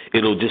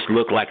 It'll just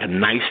look like a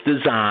nice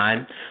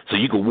design, so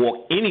you can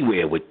walk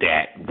anywhere with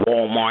that,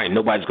 Walmart, and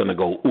nobody's going to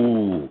go,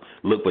 ooh,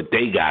 look what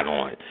they got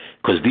on.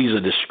 Because these are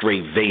the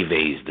straight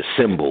veves, the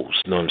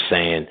symbols, you know what I'm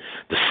saying,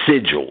 the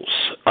sigils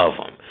of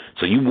them.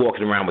 So you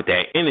walking around with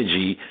that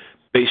energy,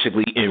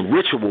 basically in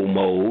ritual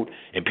mode,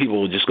 and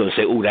people are just going to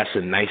say, oh, that's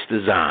a nice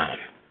design.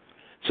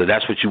 So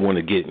that's what you want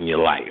to get in your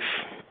life.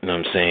 You know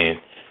what I'm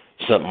saying?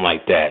 Something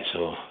like that.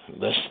 So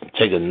let's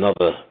take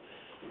another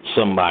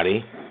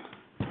somebody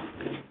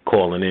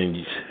calling in.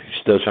 You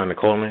still trying to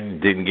call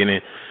in? Didn't get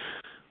in.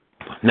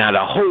 Now,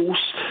 the host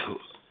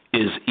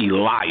is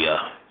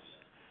Elia.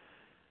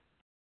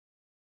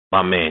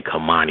 My man,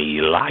 Kamani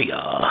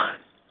Elia.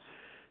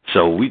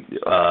 So we...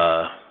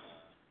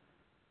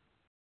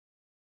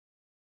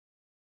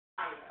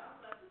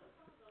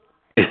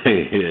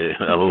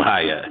 a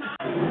liar.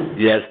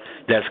 Yes,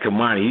 that's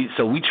Kamani.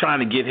 So we trying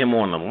to get him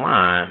on the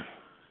line.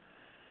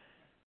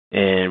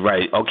 And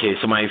right, okay,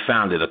 somebody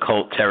found it.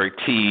 Occulteric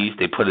Teas.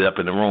 They put it up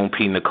in the room.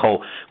 P.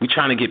 Nicole. We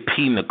trying to get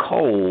P.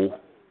 Nicole's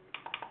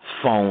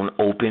phone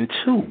open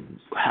too.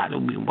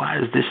 Why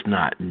is this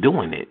not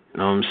doing it? You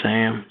know what I'm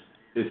saying?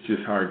 It's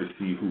just hard to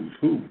see who's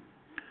who.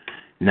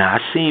 Now, I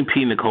seen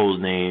P.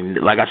 Nicole's name.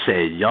 Like I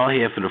said, y'all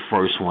here for the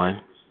first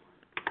one.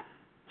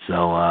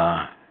 So,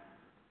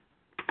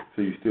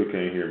 So you still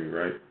can't hear me,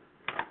 right?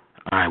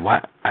 all right,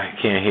 what? I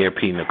can't hear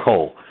P.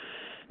 Nicole.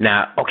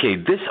 Now, okay,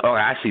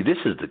 I see, this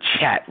is the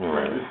chat room.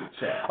 Right, this is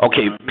the chat.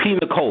 Okay, P.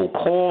 Nicole,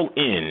 call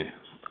in.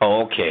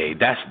 Oh, okay,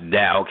 that's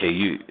that. Okay,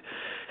 you.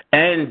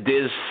 And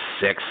there's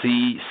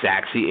Saxy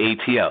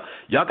ATL.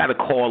 Y'all got to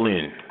call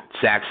in.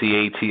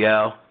 Saxy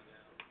ATL.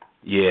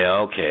 Yeah,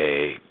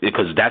 okay.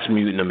 Because that's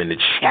muting them in the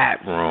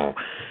chat room.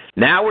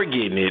 Now we're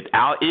getting it.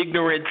 Our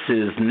ignorance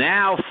is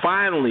now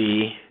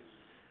finally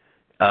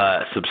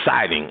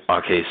subsiding.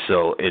 Okay,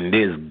 so in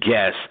this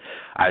guest,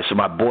 all right, so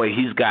my boy,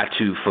 he's got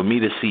to, for me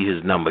to see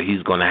his number,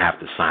 he's going to have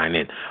to sign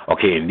in.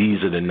 Okay, and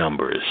these are the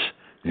numbers.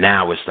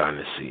 Now we're starting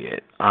to see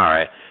it. All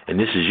right, and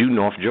this is you,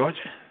 North Georgia?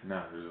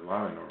 No, there's a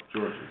lot of North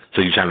Georgia.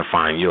 So you're trying to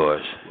find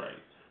yours? Right.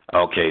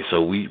 Okay,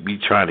 so we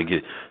trying to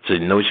get. So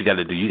you know what you got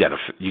to do? You got to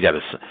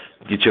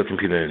get your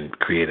computer and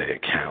create an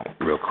account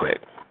real quick.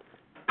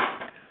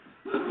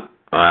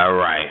 All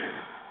right.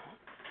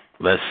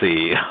 Let's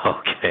see.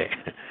 Okay.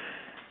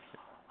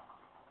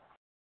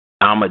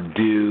 I'ma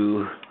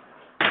do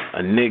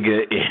a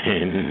nigga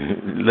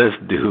in. Let's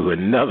do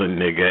another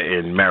nigga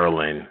in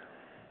Maryland.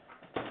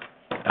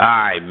 All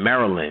right,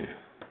 Maryland.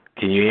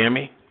 Can you hear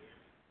me?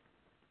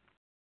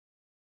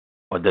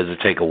 Or does it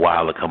take a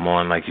while to come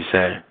on, like you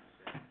said?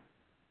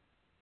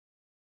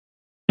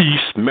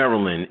 East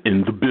Maryland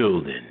in the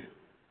building.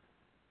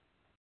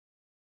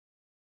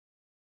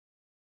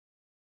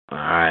 All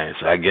right,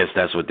 so I guess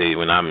that's what they,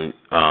 when I'm,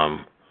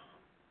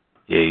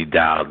 he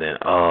dialed in.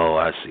 Oh,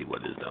 I see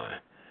what it's doing.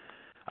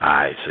 All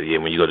right, so yeah,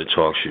 when you go to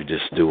talk show,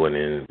 just do it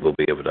and we'll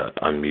be able to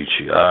unmute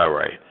you. All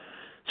right.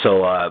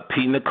 So,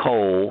 P.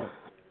 Nicole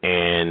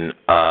and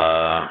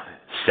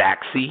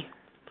Saxy,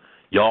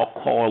 y'all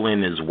call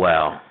in as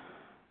well.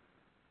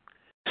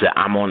 So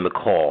I'm on the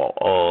call.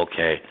 Oh,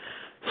 okay.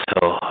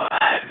 So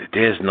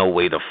there's no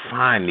way to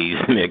find these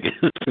niggas.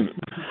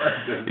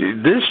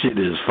 This shit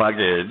is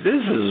fucking.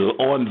 This is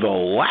on the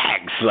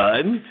wax,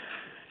 son.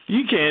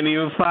 You can't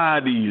even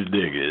find these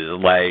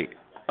niggas. Like,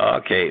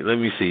 okay, let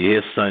me see.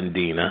 Here's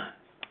Sundina.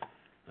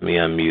 Let me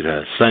unmute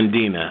her.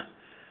 Sundina.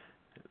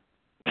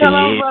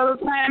 Hello, Brother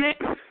Planet.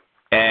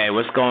 Hey,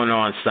 what's going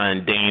on,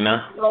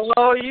 Sundina?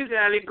 Hello, you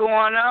got it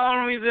going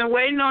on. We've been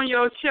waiting on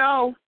your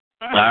show.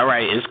 All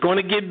right, it's going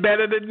to get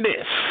better than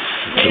this.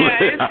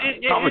 Yeah, I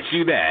promise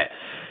you that.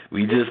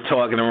 We just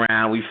talking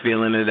around. We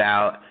feeling it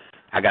out.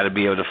 I got to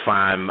be able to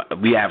find.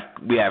 We have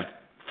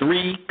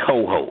 3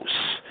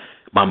 co-hosts.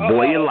 My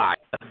boy Elijah,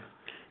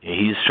 and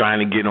he's trying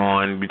to get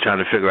on. We're trying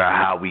to figure out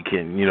how we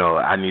can.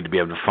 I need to be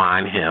able to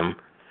find him.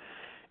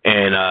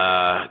 And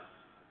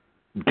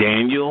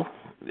Danielle,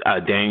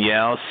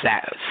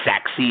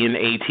 Saxy in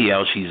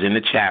ATL. She's in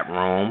the chat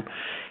room.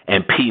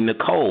 And P.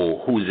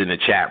 Nicole, who's in the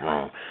chat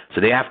room.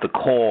 So they have to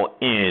call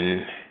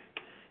in,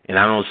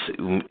 and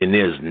and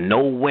there's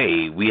no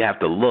way we have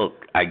to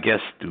look, I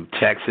guess, through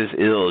Texas.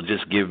 It'll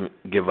just give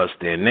us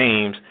their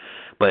names.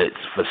 But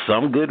for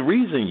some good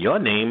reason, your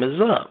name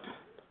is up.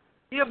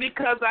 Yeah,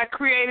 because I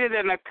created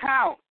an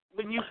account.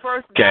 When you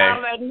first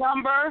dial that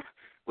number,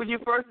 when you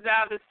first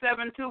dial the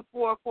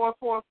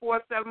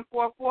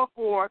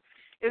 724-444-7444,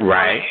 it's going to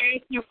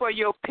ask you for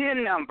your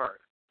PIN number.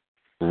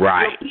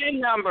 Right. Your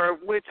PIN number,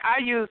 which I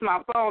use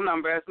my phone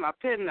number as my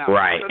PIN number.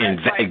 Right, so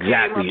and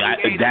exactly.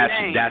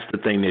 That's the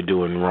thing they're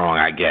doing wrong,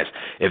 I guess.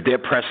 If they're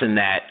pressing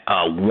that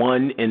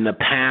 1 in the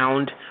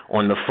pound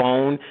on the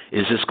phone,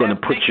 it's just going to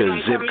put your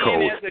zip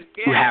code.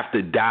 You have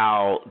to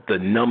dial the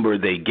number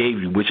they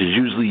gave you, which is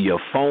usually your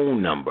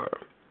phone number.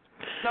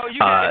 No, you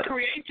got to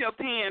create your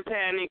PIN,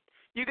 Panic.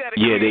 You got to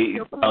create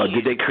your PIN.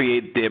 Did they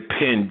create their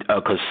PIN?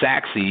 Because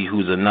Saxy,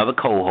 who's another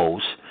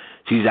co-host,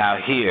 she's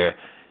out here.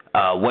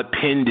 What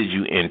PIN did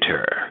you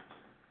enter,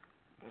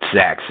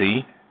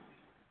 Saxy?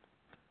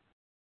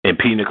 And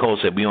P. Nicole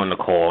said, we on the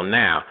call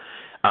now.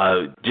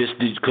 Just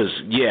because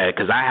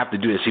I have to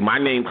do this. See, my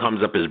name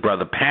comes up as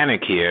Brother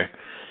Panic here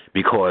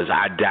because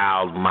I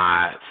dialed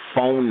my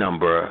phone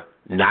number,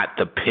 not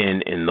the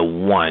PIN in the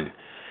 1.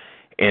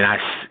 And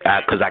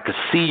because I could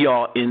see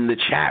y'all in the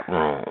chat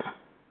room.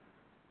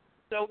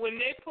 So when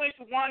they push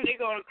 1, they're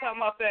going to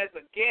come up as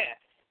a guest.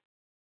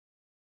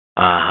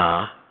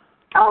 Uh-huh.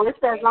 Oh, it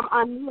says I'm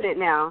unmuted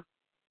now.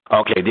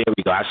 Okay, there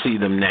we go. I see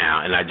them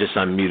now, and I just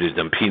unmuted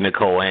them, P.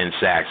 Nicole and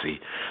Saxy.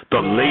 The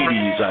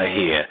ladies are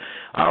here.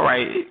 All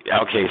right.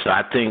 Okay, so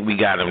I think we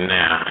got them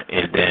now.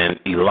 And then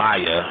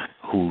Elijah,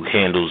 who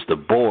handles the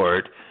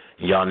board,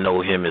 y'all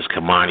know him as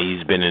Kamani.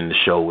 He's been in the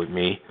show with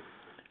me.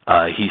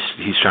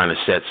 He's trying to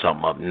set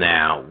something up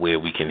now where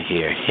we can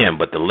hear him,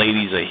 but the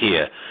ladies are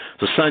here.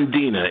 So,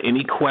 Sundina,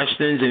 any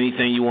questions,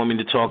 anything you want me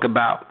to talk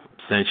about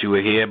since you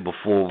were here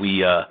before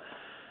we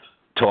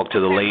talk to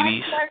the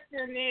ladies? My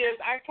question is,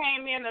 I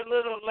came in a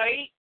little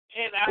late,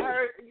 and I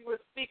heard you were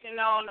speaking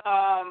on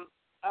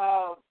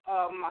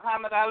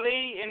Muhammad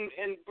Ali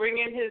and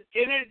bringing his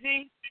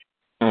energy.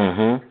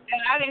 Mm-hmm.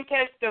 And I didn't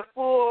catch the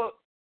full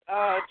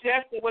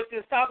gist of what you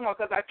were talking about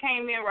because I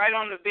came in right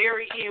on the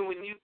very end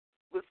when you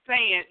was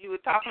saying, you were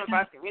talking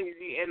about the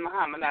energy in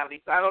Muhammad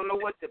Ali. So I don't know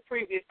what the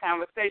previous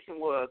conversation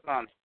was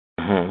on it.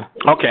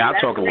 Mm-hmm. Okay, I'll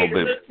talk a little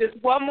bit. Just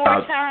one more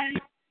time.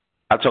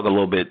 I'll talk a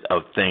little bit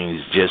of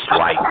things just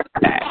like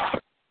that.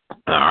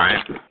 All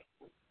right.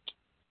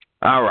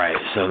 All right,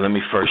 so let me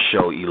first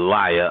show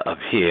Elijah up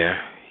here.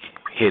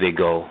 Here they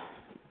go.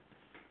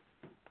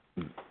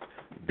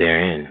 They're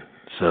in.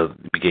 So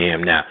we can hear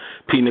him now.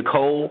 P.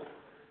 Nicole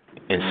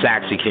and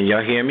Saxy, can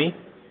y'all hear me?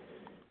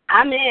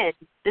 I'm in.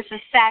 This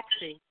is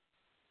Saxy.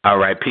 All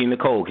right, P.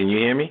 Nicole, can you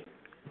hear me?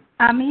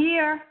 I'm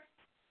here.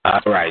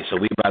 All right, so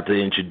we're about to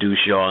introduce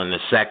y'all in a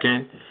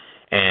second.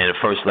 And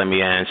first, let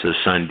me answer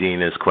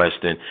Sundina's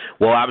question.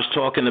 Well, I was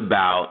talking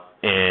about,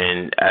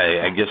 and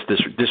I guess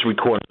this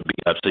recording will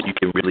be up so you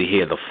can really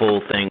hear the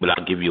full thing, but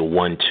I'll give you a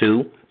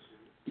 1-2,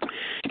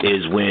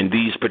 is when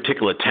these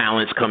particular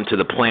talents come to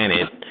the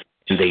planet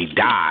and they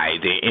die,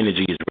 their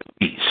energy is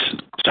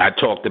released. So I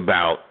talked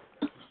about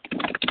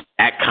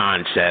that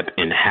concept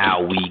and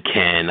how we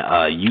can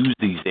use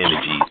these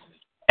energies.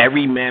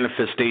 Every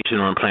manifestation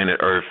on planet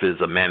Earth is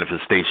a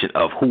manifestation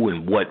of who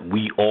and what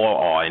we all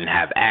are and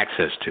have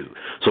access to.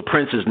 So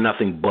Prince is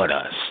nothing but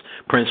us.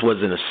 Prince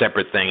wasn't a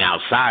separate thing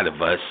outside of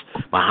us.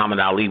 Muhammad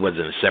Ali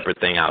wasn't a separate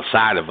thing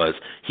outside of us.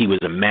 He was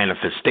a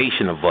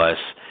manifestation of us,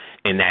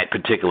 and that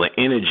particular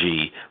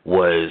energy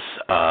was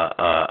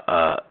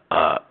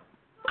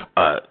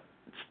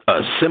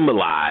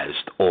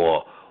symbolized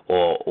or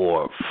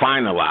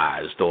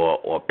finalized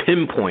or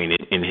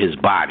pinpointed in his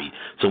body.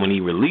 So when he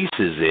releases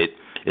it,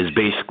 is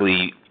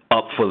basically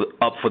up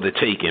for the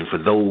taking for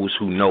those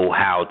who know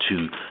how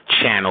to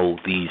channel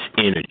these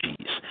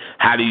energies.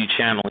 How do you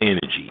channel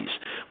energies?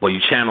 Well, you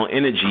channel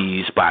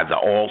energies by the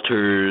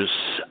altars,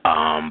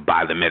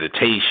 by the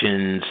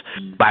meditations,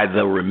 by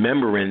the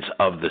remembrance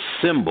of the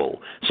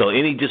symbol. So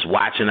just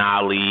watching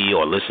Ali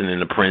or listening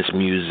to Prince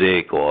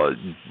music or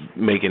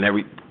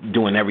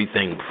doing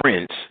everything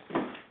Prince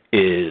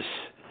is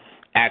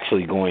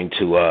actually going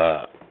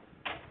to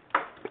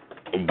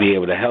be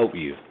able to help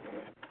you.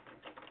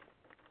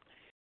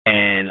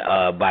 And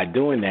by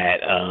doing that,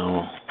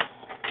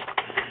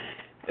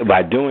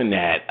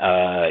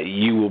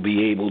 you will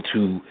be able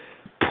to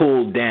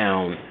pull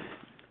down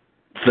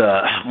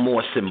the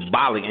more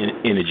symbolic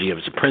energy of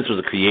it. So Prince was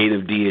a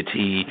creative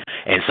deity,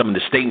 and some of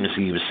the statements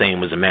he was saying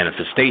was a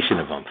manifestation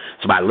of him.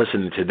 So by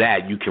listening to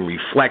that, you can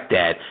reflect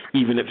that,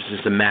 even if it's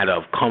just a matter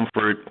of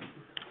comfort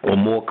or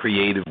more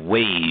creative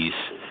ways,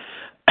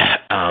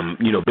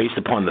 based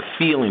upon the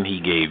feeling he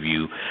gave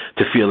you,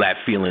 to feel that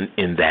feeling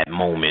in that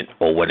moment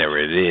or whatever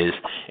it is.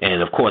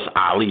 And, of course,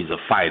 Ali's a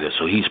fighter,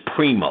 so he's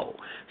primo.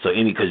 So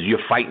because you're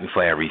fighting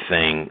for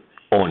everything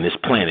on this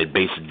planet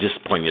based just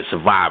upon your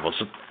survival.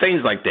 So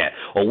things like that.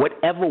 Or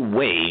whatever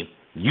way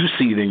you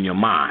see it in your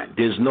mind.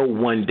 There's no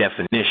one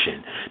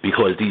definition,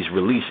 because these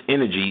release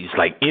energies,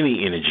 like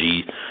any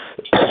energy,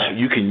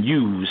 you can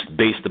use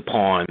based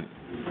upon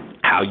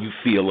how you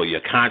feel or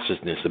your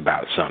consciousness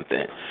about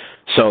something.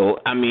 So,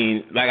 I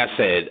mean, like I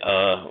said,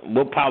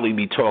 we'll probably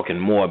be talking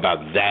more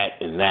about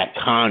that and that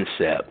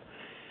concept,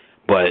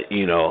 but,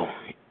 in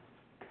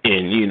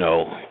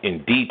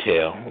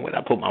detail. Where'd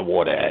I put my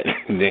water at?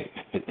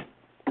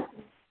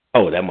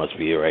 Oh, that must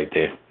be it right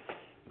there.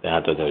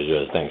 I thought that was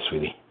yours. Thanks,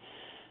 sweetie.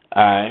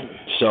 All right,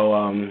 so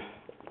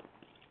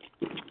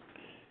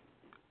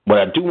what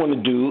I do want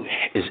to do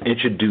is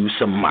introduce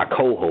some of my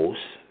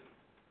co-hosts.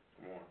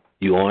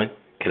 You on?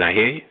 Can I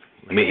hear you?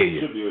 Let me hear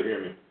you. You should be able to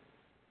hear me.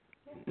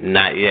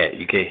 Not yet.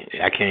 You can't.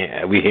 I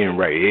can't. We hear him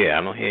right here.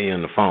 I don't hear you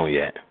on the phone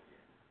yet.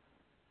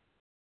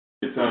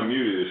 It's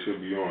unmuted. It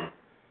should be on.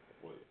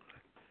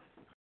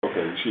 Okay,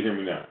 you should hear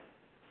me now.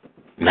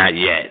 Not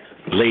yet.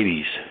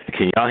 Ladies,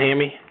 can y'all hear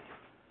me?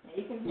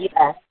 Yes.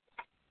 All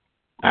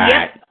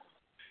right.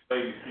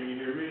 Ladies, can you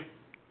hear me?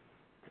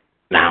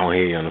 Now I don't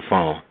hear you on the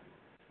phone.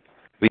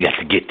 We got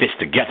to get this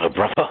together,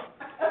 brother.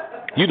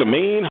 You the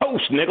main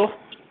host, nigga.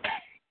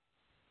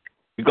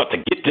 We got to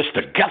get this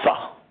together.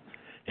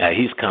 Yeah,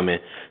 he's coming.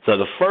 So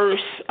the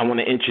first, I want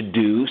to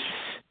introduce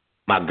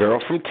my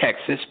girl from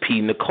Texas, P.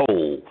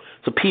 Nicole.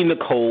 So, P.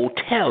 Nicole,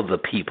 tell the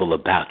people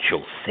about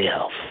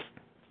yourself.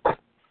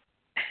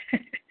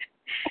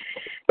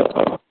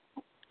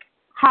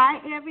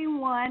 Hi,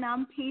 everyone.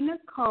 I'm P.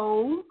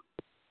 Nicole.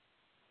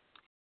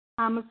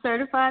 I'm a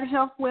certified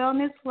health,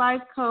 wellness,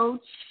 life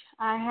coach.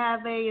 I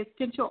have a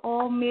essential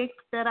oil mix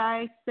that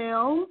I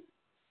sell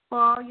for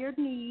all your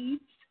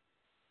needs.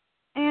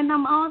 And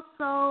I'm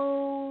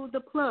also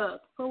the plug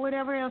for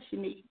whatever else you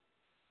need.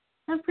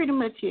 That's pretty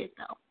much it,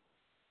 though.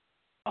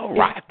 All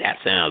right, that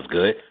sounds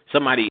good.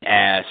 Somebody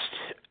asked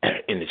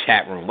in the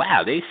chat room,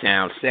 wow, they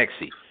sound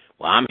sexy.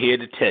 Well, I'm here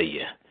to tell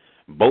you,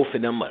 both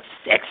of them are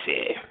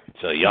sexy.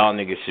 So y'all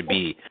niggas should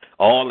be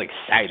all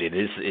excited.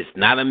 It's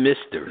not a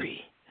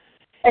mystery.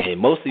 And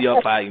most of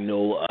y'all probably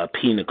know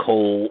P.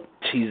 Nicole.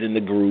 She's in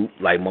the group,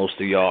 like most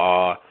of y'all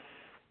are.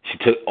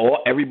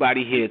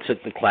 Everybody here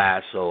took the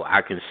class, so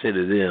I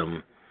consider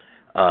them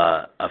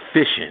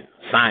efficient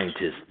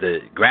scientists.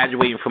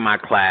 Graduating from my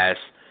class,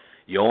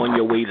 you're on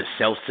your way to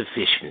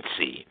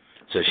self-sufficiency.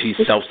 So she's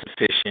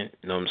self-sufficient.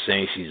 You know what I'm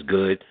saying? She's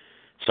good.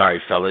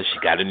 Sorry, fellas, she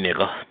got a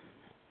nigga.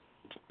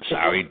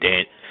 Sorry,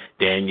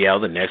 Danielle,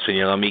 the next one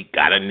you're going to meet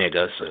got a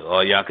nigga. So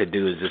all y'all could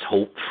do is just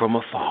hope from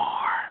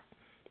afar.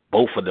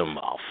 Both of them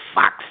are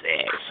fox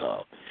eggs.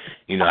 So,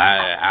 you know,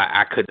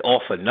 I could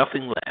offer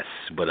nothing less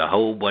but a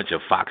whole bunch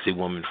of foxy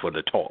women for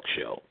the talk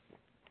show.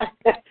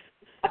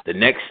 The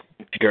next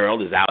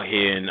girl is out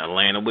here in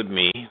Atlanta with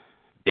me.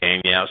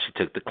 Danielle,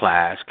 she took the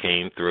class,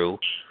 came through.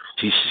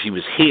 She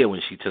was here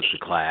when she took the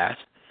class.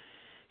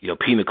 You know,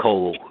 P.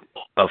 Nicole,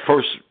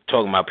 first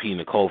talking about P.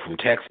 Nicole from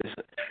Texas,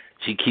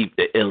 she keep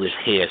the illest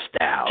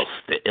hairstyles,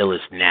 the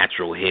illest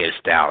natural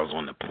hairstyles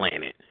on the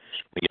planet.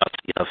 When y'all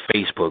see her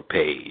Facebook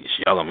page,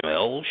 y'all gonna be like,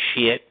 oh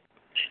shit.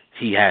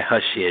 She had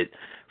her shit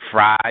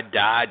fried,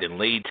 dyed, and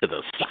laid to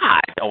the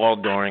side all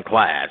during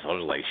class. I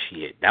was like,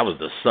 shit, that was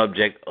the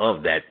subject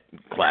of that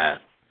class.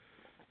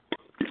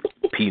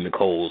 P.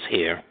 Nicole's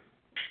hair.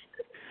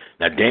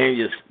 Now,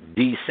 Daniel's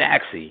D.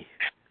 Saxy,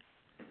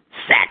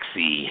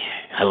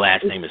 her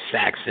last name is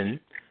Saxon,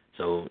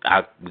 so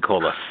we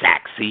call her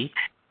Saxy.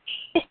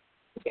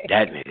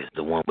 That nigga's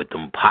the one with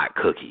them pot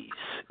cookies.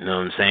 You know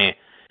what I'm saying?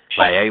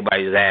 Like,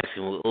 everybody's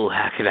asking, well, oh,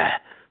 how could I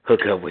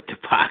hook up with the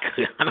pot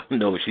cookies? I don't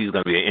know if she's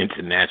going to be an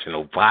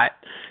international pot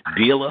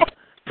dealer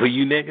for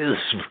you niggas.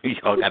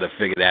 Y'all got to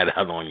figure that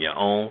out on your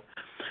own.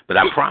 But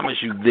I promise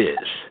you this.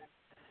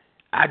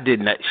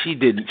 She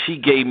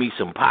gave me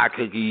some pot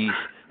cookies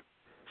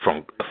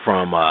from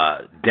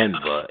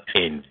Denver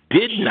and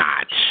did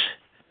not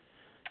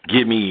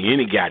give me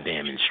any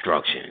goddamn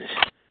instructions.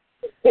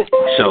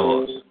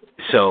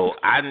 So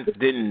I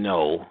didn't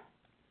know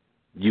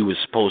you were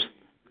supposed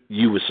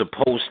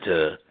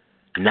to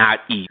not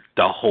eat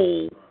the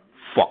whole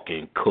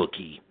fucking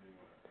cookie.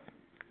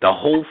 The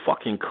whole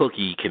fucking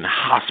cookie can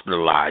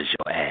hospitalize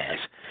your ass.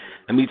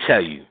 Let me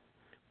tell you,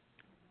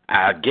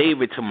 I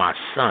gave it to my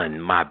son,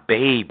 my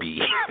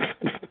baby.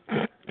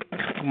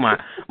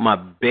 my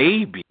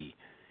baby,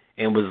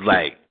 and was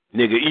like,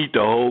 nigga, eat the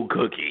whole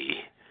cookie.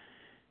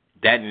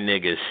 That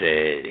nigga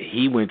said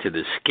he went to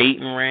the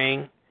skating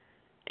ring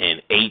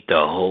and ate the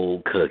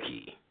whole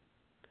cookie.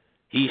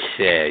 He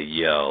said,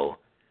 yo,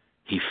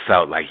 he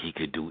felt like he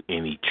could do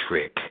any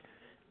trick.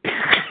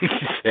 He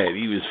said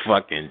he was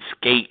fucking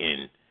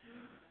skating,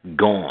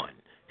 gone.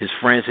 His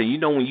friend said, you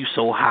know when you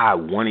so high,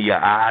 one of your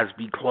eyes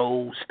be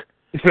closed?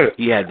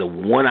 He had the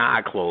one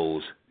eye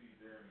closed.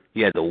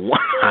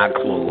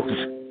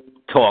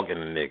 Talking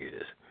to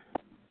niggas.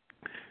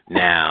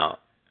 Now,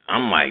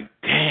 I'm like,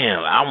 damn,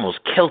 I almost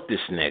killed this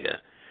nigga.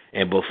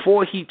 And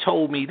before he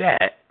told me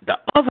that, the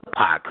other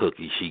pie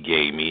cookie she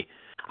gave me,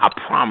 I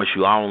promise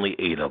you, I only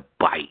ate a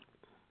bite.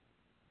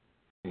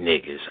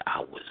 Niggas, I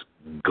was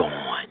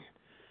gone.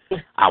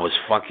 I was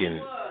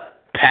fucking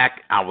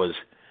pack. I was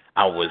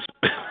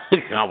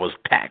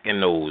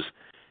packing those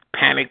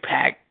panic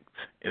packs,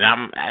 and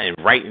I'm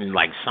writing,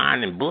 like,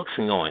 signing books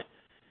and going,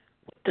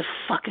 what the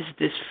fuck is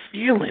this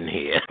feeling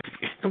here?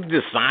 I'm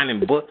just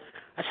signing books.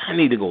 I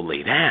need to go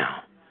lay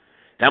down.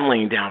 I'm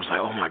laying down. I was like,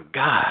 oh, my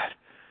God.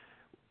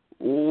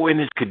 When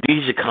is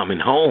Khadijah coming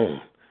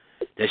home?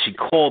 Then she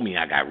called me.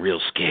 I got real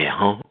scared.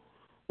 Huh?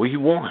 What you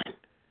want?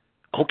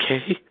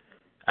 Okay.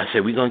 I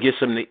said, we're going to get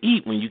something to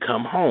eat when you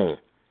come home.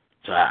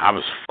 So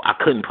I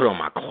couldn't put on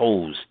my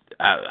clothes.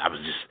 I was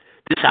just,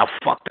 this is how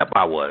fucked up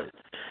I was.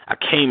 I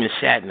came and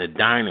sat in the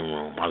dining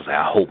room. I was like,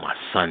 I hope my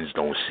sons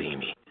don't see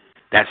me.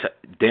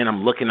 Then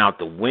I'm looking out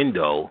the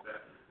window,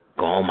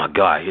 going, oh, my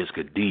God, here's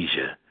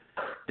Khadijah.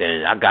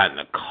 Then I got in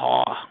the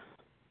car,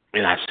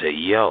 and I said,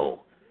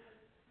 yo,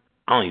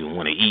 I don't even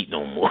want to eat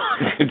no more.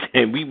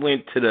 Then we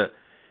went she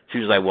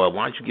was like, well,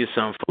 why don't you get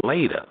something for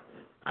later?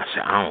 I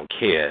said, I don't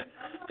care.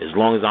 As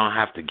long as I don't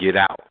have to get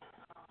out.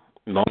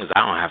 As long as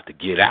I don't have to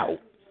get out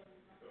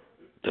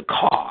the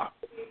car.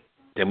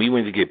 Then we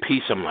went to get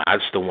pizza. I'm like, I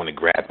just don't want to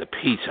grab the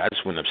pizza. I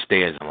just went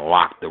upstairs and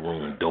locked the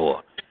room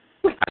door.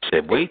 I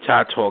said, wait till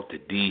I talk to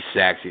D.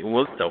 Saxy.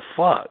 What the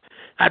fuck?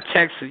 I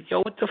texted, yo,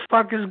 what the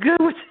fuck is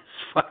good with this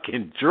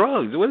fucking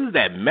drugs? What is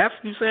that, meth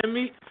you sent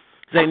me?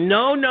 He's like,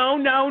 no,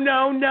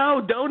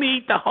 don't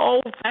eat the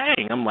whole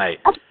thing. I'm like,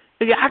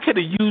 I could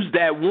have used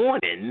that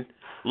warning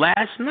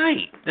last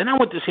night. Then I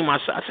went to see my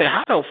son. I said,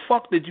 how the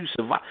fuck did you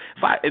survive?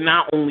 And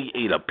I only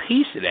ate a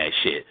piece of that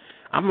shit.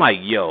 I'm like,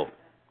 yo,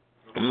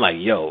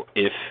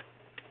 if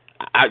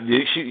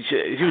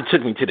she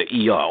took me to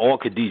the ER. All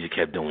Khadijah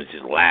kept doing was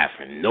just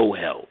laughing. No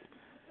help.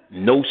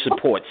 No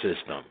support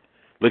system.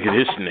 Look at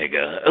this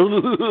nigga.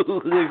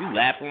 He's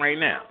laughing right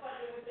now.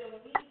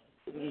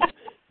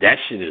 That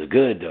shit is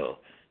good, though.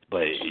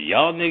 But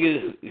y'all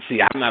niggas,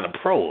 see, I'm not a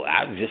pro.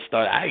 I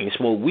ain't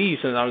smoked weed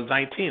since I was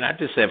 19. I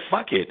just said,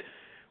 fuck it.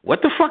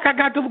 What the fuck I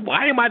got to,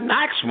 why am I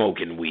not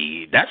smoking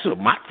weed? That's what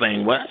my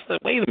thing was. I said,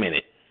 wait a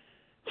minute.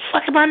 What the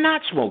fuck am I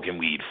not smoking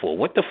weed for?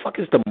 What the fuck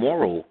is the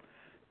moral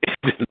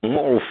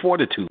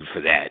fortitude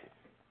for that?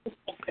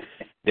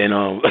 Then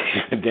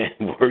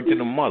word to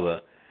the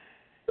mother.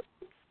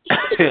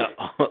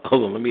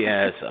 Hold on, let me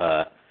ask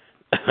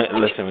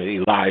listen,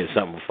 Elijah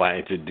something before I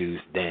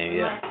introduce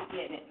Danielle.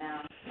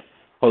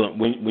 Hold on.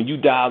 When you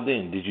dialed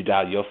in, did you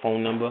dial your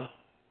phone number?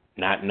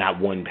 Not £1.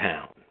 When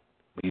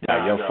you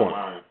dial your phone.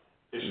 Mine.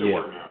 It should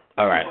work now.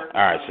 All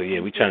right. So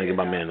yeah, we trying to get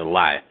my man to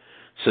lie.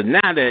 So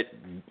now that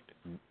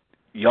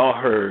y'all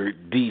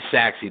heard D.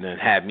 Saxy done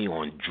had me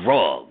on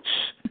drugs,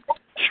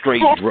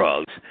 straight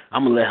drugs,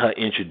 I'm gonna let her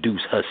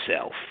introduce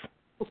herself.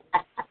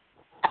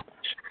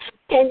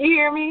 Can you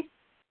hear me?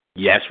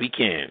 Yes, we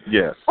can.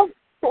 Yes.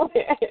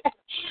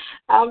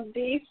 I'm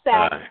D.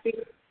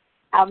 Saxy.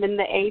 I'm in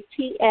the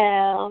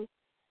ATL.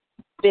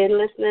 Been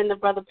listening to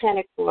Brother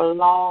Panic for a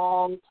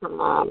long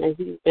time, and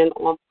he's been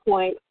on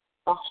point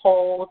the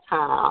whole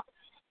time.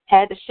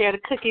 Had to share the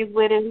cookies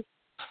with him,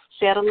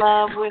 share the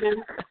love with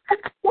him.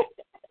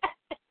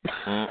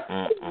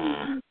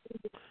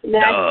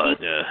 Now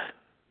he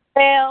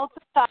failed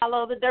to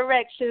follow the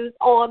directions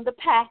on the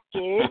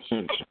package.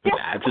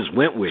 I just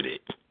went with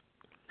it.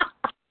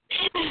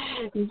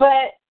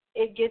 But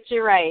it gets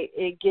you right.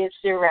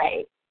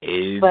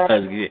 And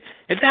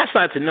that's what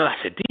I had to know. I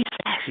said, these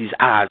Saxy's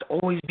eyes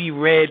always be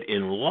red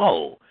and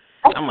low.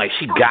 I'm like,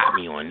 she got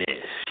me on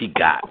this. She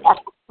got me.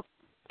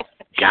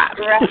 Got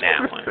me on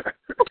that one.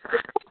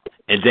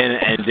 And then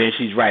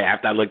she's right.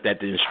 After I looked at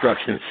the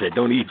instructions, said,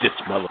 don't eat this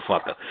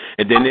motherfucker.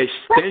 And then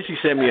she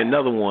sent me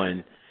another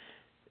one.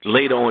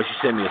 Later on, she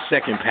sent me a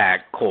second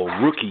pack called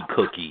Rookie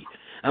Cookie.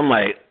 I'm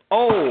like,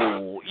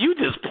 oh, you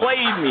just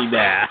played me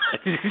now.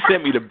 She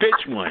sent me the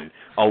bitch one,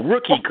 a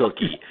Rookie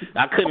Cookie.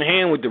 I couldn't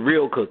hang with the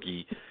real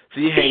cookie.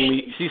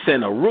 She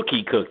sent a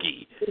Rookie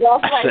Cookie.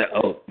 I said,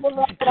 oh,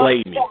 you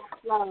played me.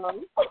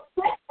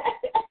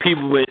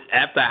 People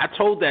after I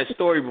told that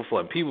story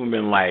before, people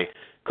been like,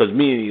 because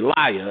me and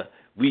Elijah,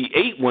 we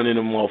ate one of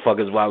them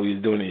motherfuckers while we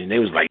was doing it, and they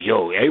was like,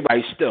 yo,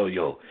 everybody still,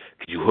 could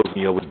you hook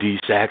me up with D.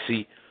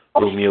 Saxy?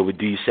 Hook me up with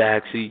D.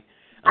 Saxy?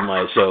 I'm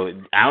like, so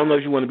I don't know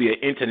if you want to be an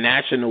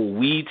international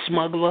weed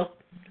smuggler,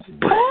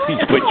 but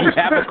you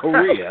have a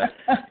career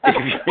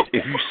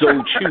if you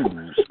so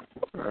choose.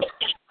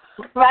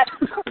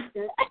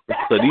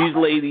 So these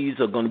ladies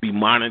are going to be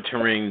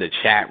monitoring the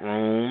chat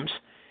rooms,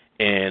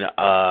 and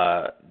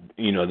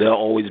they'll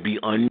always be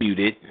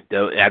unmuted.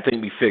 I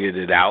think we figured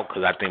it out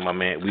because I think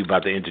we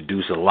about to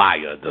introduce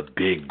Elijah, the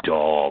big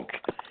dog,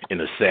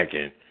 in a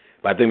second.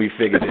 But I think we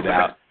figured it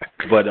out.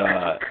 But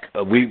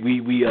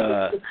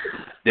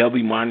they'll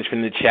be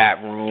monitoring the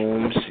chat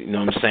rooms. You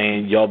know what I'm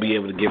saying? Y'all be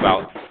able to give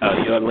out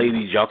your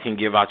ladies. Y'all can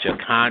give out your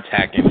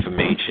contact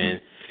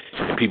information.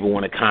 If people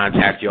want to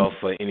contact y'all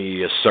for any of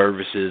your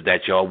services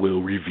that y'all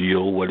will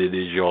reveal what it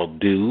is y'all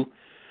do,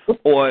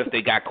 or if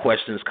they got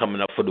questions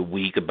coming up for the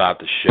week about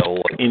the show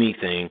or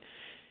anything,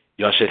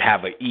 y'all should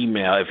have an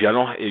email. If y'all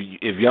don't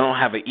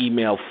have an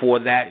email for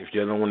that, if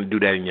you don't want to do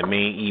that in your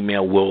main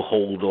email, we'll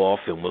hold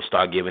off and we'll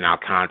start giving out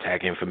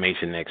contact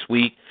information next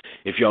week.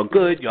 If y'all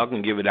good, y'all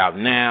can give it out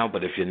now,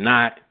 but if you're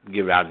not,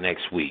 give it out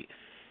next week.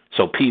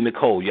 So, P.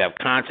 Nicole, you have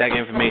contact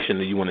information,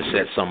 or you want to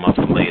set something up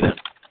for later?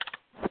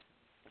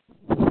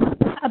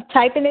 I'm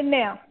typing it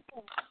now.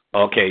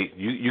 Okay,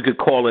 you could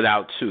call it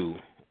out too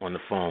on the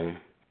phone.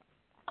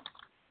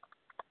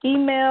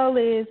 Email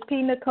is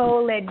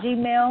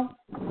pnicole@gmail.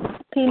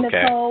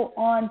 Pnicole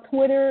on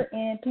Twitter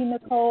and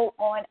Pnicole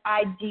on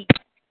IG.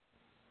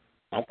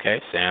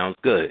 Okay, sounds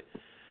good.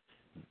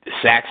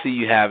 Saxy,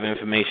 you have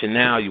information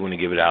now. You want to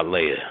give it out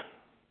later?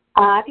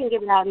 I can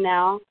give it out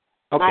now.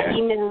 Okay. My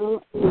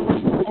email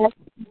is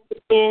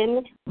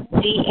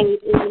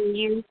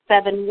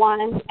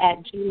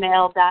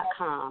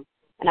ndanu71@gmail.com,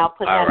 and I'll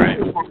put that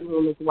in the chat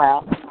room as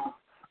well.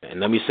 And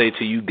let me say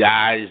to you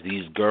guys,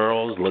 these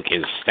girls look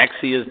as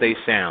sexy as they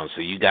sound,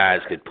 so you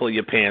guys could pull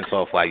your pants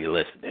off while you're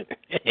listening.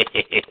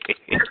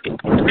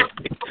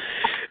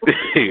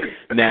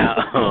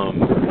 Now,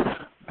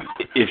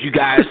 if you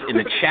guys in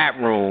the chat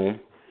room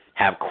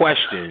have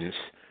questions,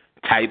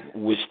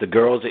 which the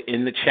girls are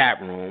in the chat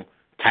room,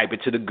 type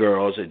it to the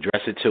girls,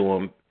 address it to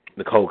them.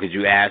 Nicole, could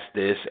you ask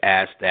this,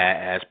 ask that,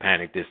 ask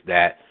Panic this,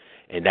 that,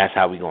 and that's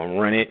how we're going to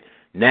run it.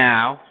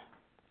 Now,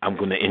 I'm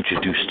going to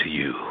introduce to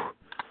you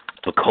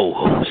the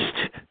co-host.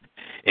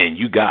 And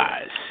you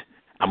guys,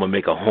 I'm going to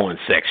make a horn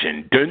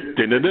section.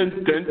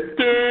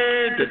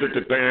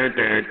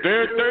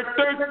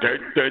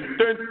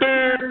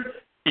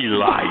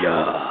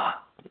 Elijah.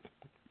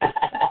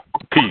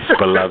 Peace,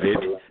 beloved.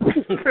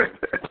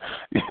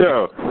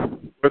 Yo,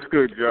 what's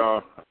good,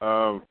 y'all?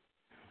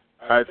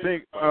 I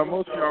think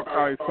most of y'all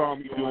probably saw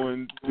me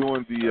doing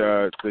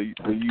the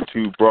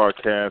YouTube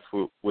broadcast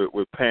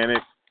with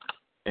Panic.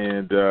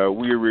 And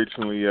we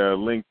originally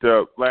linked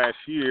up last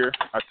year.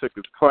 I took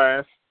his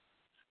class,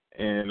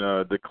 and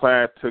the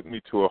class took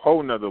me to a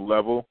whole nother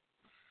level.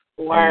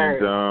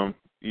 Word. And,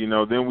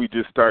 then we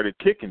just started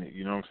kicking it,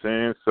 you know what I'm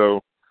saying?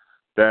 So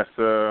that's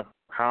how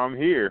I'm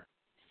here.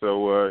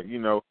 So,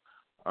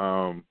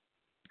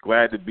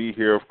 glad to be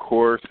here, of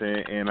course.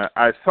 And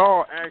I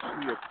saw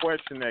actually a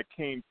question that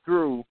came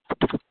through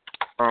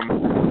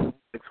from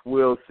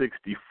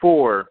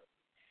Will64,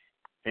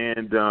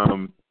 and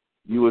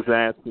you was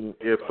asking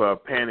if,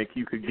 Panic,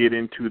 you could get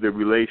into the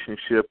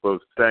relationship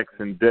of sex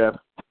and death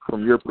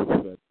from your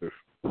perspective.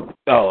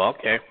 Oh,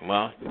 okay.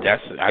 Well,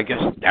 I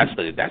guess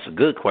that's a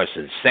good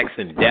question. Sex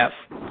and death.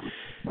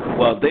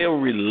 Well, they'll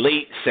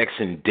relate sex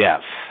and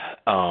death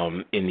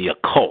in the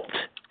occult,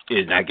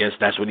 and I guess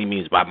that's what he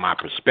means by my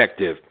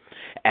perspective,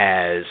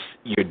 as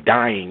you're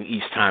dying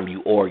each time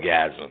you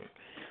orgasm.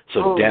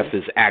 So death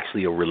is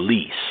actually a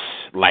release,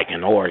 like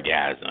an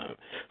orgasm.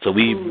 So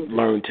we've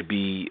learned to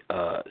be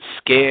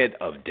scared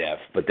of death,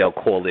 but they'll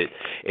call it,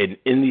 and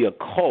in the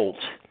occult,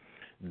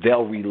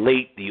 they'll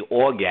relate the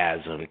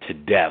orgasm to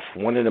death.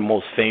 One of the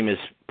most famous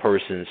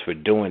persons for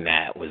doing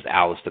that was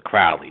Aleister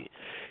Crowley.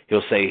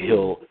 He'll say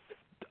he'll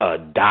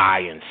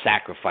die and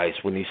sacrifice.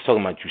 When he's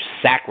talking about you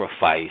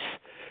sacrifice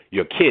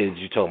your kids,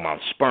 you're talking about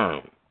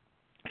sperm.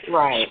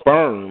 Right.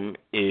 Sperm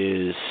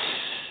is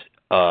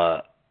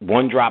 1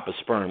 drop of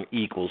sperm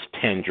equals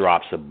 10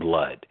 drops of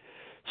blood.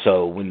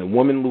 So when the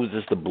woman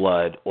loses the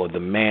blood or the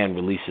man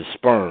releases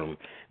sperm,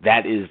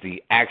 that is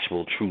the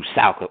actual true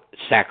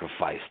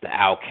sacrifice.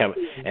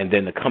 And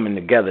then the coming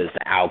together is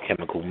the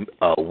alchemical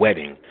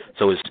wedding.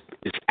 So it's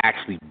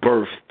actually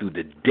birthed through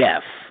the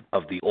death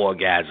of the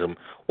orgasm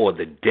or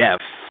the death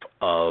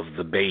of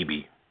the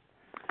baby.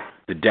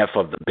 The death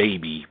of the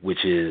baby,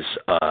 which is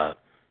her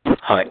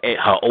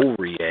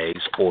ovary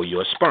eggs or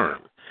your sperm.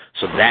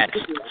 So that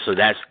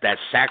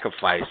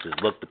sacrifice is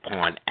looked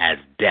upon as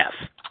death.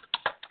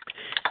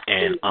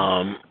 And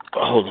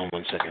hold on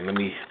one second.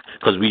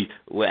 Because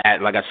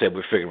like I said,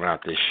 we're figuring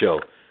out this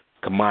show.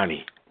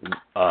 Kamani,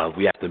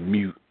 we have to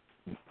mute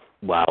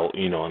while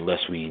unless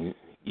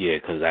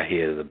because I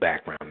hear the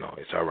background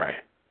noise. All right.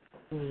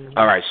 Mm-hmm.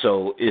 All right.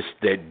 So it's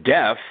the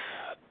death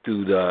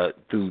through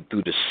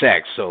the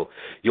sex. So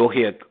you'll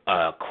hear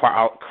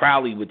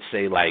Crowley would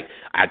say like,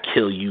 "I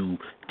kill you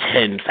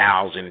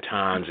 10,000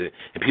 times," and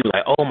people are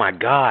like, "Oh my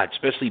God!"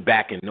 Especially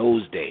back in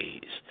those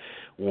days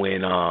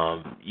when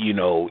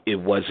it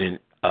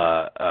wasn't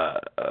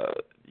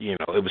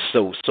it was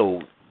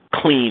so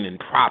clean and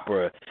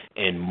proper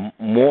and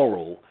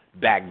moral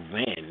back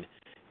then.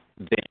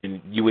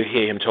 Then you would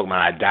hear him talking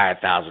about "I die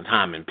 1,000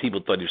 times," and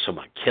people thought he was talking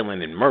about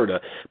killing and murder,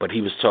 but he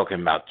was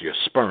talking about your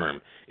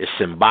sperm. It's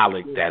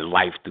symbolic that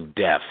life through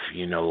death,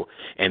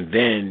 and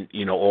then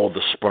all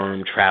the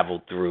sperm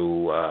travel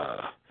through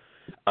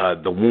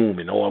the womb,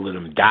 and all of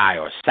them die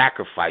or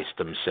sacrifice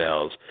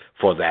themselves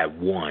for that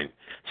one.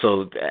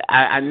 So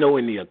I know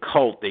in the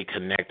occult they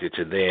connected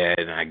to there,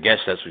 and I guess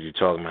that's what you're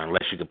talking about,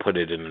 unless you could put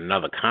it in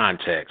another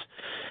context.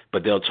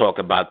 But they'll talk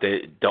about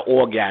the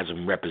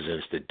orgasm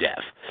represents the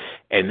death.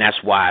 And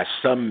that's why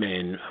some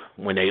men,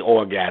 when they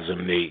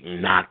orgasm, they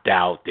knocked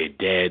out, they're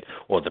dead,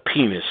 or the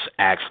penis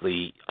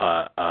actually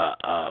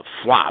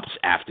flops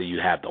after you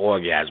have the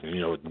orgasm.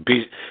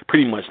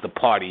 Pretty much the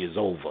party is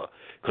over,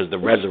 because the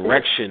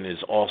resurrection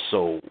is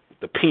also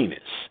the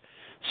penis.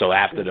 So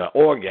after the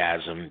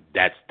orgasm,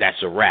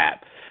 that's a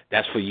wrap.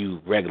 That's for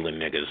you regular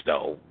niggas,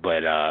 though.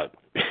 But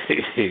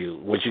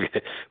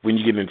when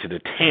you get into the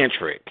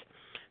tantric,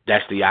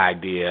 that's the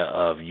idea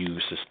of you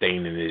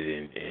sustaining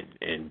it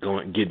and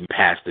getting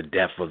past the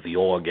death of the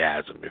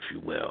orgasm, if you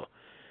will.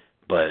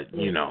 But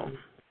I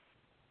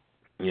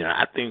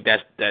think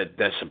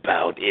that's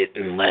about it.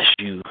 Unless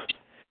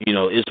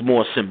it's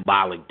more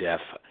symbolic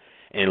death.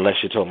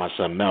 Unless you're talking about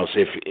something else.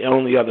 If the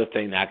only other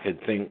thing that I could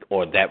think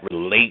or that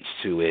relates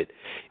to it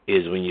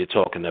is when you're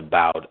talking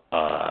about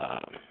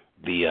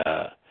the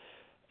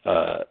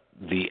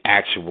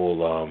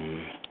actual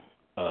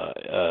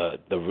I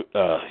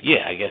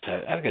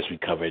guess we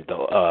covered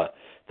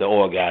the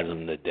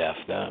orgasm, the death.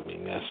 I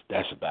mean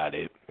that's about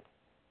it.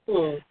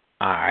 All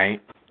right.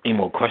 Any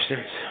more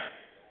questions?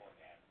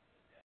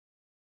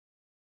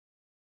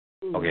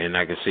 Okay, and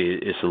I can see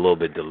it's a little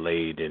bit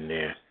delayed in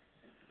there.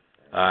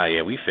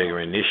 Yeah, we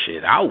figuring this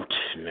shit out,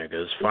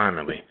 niggas,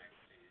 finally.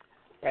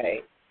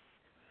 Right.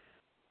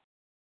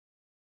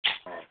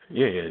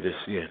 Yeah,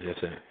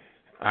 that's it.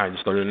 All right,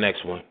 let's go to the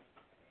next one.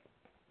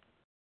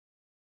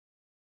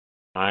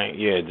 All right,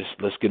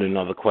 let's get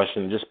another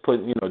question. Just put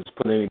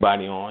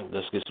anybody on.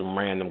 Let's get some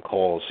random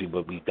calls, see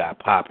what we got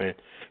popping.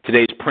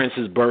 Today's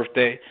Prince's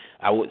birthday.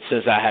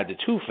 Since I had the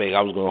toothache,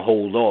 I was gonna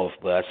hold off,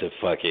 but I said,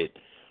 fuck it.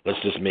 Let's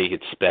just make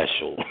it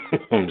special. You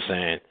know what I'm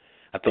saying?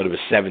 I thought it was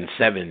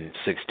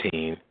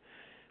 7/7/16,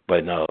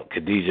 but no,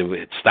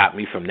 Khadijah stopped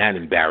me from that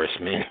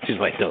embarrassment. She's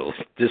like, no,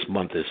 this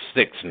month is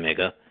 6,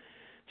 nigga.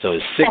 So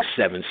it's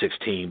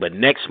 6/7/16, but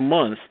next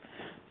month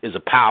is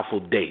a powerful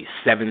day,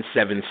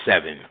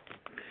 7/7/7.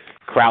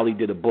 Crowley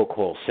did a book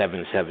called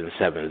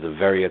 7/7/7. It's a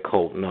very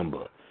occult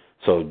number.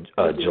 So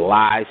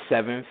July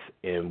 7th,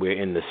 and we're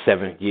in the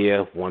 7th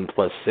year, 1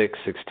 + 6,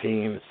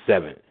 16,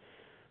 7.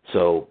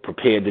 So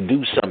prepare to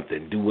do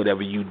something. Do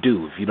whatever you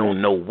do. If you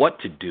don't know what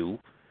to do,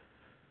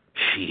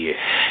 shit,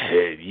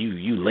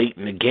 you late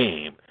in the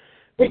game.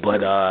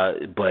 But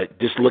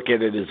just look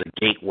at it as a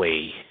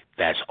gateway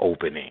that's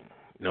opening.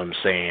 You know what I'm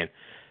saying?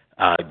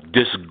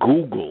 Just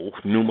Google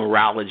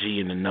numerology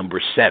and the number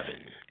 7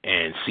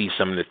 and see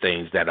some of the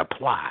things that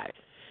apply.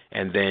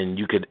 And then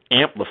you could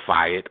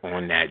amplify it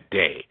on that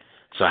day.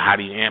 So how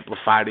do you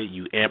amplify it?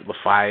 You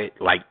amplify it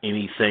like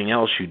anything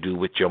else you do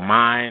with your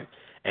mind,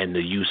 and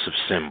the use of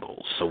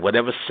symbols. So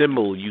whatever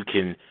symbol you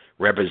can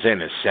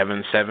represent as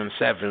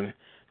 777,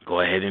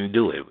 go ahead and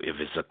do it. If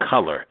it's a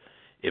color,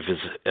 if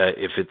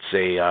it's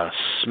a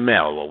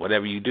smell or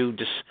whatever you do,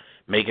 just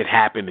make it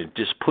happen and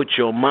just put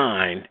your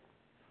mind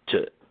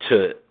to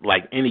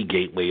like any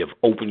gateway of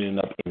opening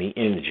up any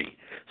energy.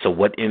 So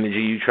what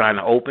energy you trying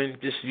to open,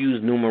 just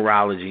use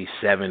numerology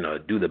 7 or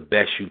do the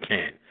best you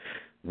can.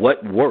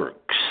 What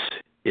works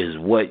is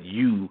what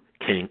you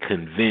can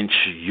convince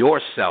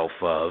yourself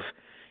of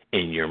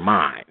in your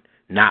mind,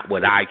 not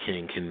what I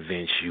can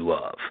convince you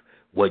of,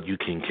 what you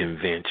can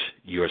convince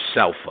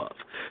yourself of.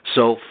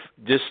 So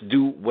just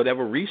do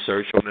whatever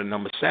research on the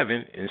number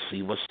 7 and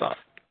see what's up.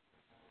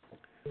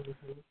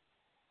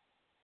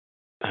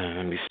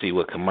 Let me see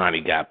what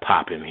Kamani got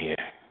popping here.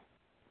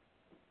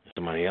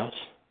 Somebody else?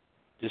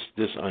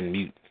 Just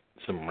unmute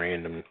some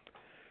random.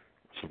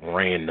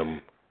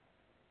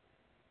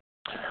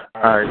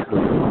 All right,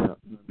 so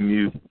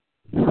mute.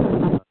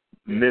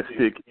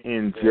 Mystic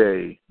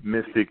NJ,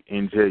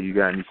 you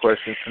got any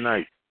questions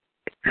tonight?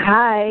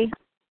 Hi.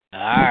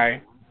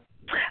 Hi.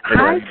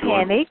 Hi,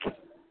 Panic.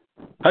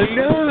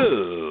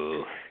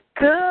 Hello.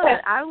 Good.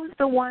 I was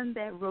the one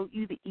that wrote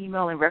you the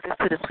email in reference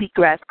to the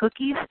sweetgrass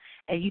cookies,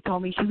 and you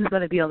told me she was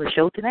going to be on the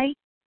show tonight.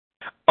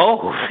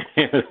 Oh,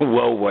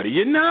 well, what do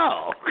you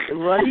know?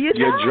 What do you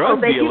Your know?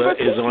 drug dealer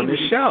is on the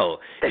show.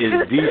 Is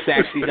D.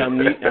 Saxy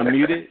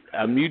unmuted?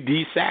 Unmute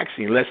D.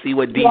 Saxy. Let's see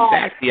what D.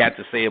 Saxy has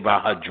to say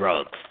about her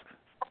drugs.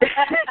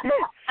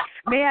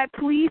 May I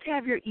please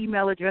have your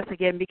email address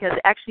again? Because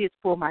actually it's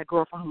for my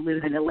girlfriend who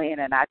lives in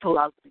Atlanta, and I told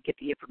her I was going to get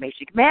the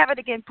information. May I have it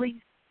again,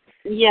 please?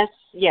 Yes.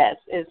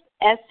 It's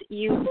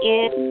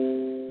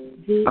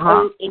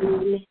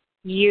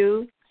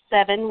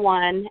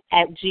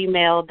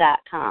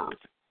SUNDANU71@gmail.com.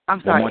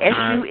 I'm sorry,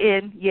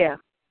 SUN, yeah.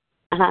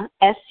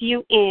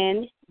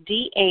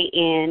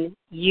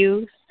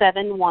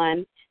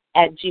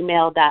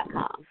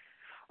 SUNDANU71@gmail.com.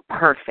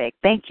 Perfect.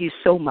 Thank you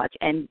so much.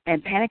 And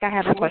Panic, I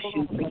have a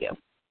question for you.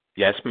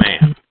 Yes,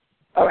 ma'am.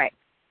 All right.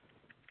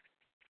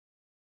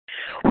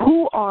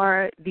 Who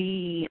are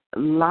the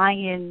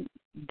lion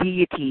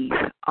deities?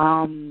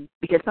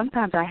 Because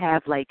sometimes I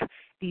have like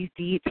these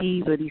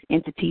deities or these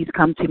entities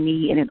come to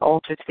me in an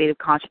altered state of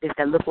consciousness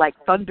that look like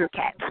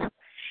thundercats.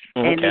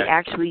 Okay. And they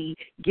actually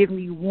give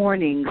me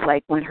warnings,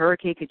 like when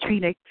Hurricane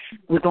Katrina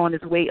was on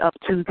its way up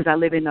to, because I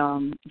live in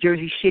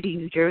Jersey City,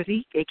 New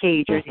Jersey,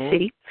 a.k.a. Jersey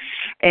City.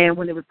 And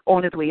when it was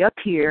on its way up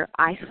here,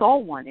 I saw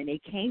one, and they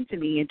came to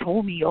me and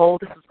told me, oh,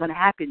 this is going to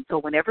happen. So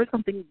whenever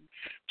something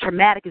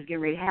traumatic is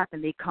getting ready to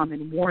happen, they come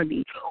and warn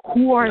me.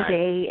 Who are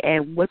they,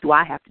 and what do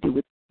I have to do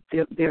with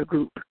their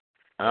group?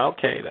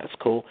 Okay, that's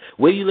cool.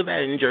 Where do you live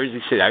at in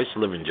Jersey City? I used to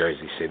live in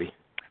Jersey City.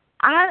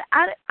 I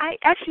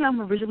actually,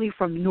 I'm originally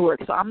from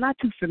Newark, so I'm not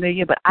too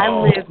familiar, but I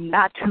live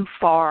not too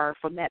far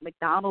from that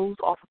McDonald's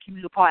off of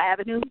Communal Park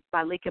Avenue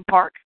by Lincoln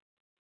Park.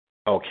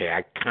 Okay,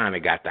 I kind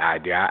of got the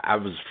idea. I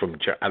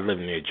live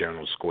near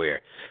Journal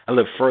Square. I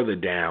live further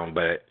down,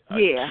 but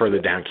further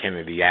down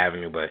Kennedy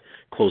Avenue, but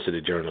closer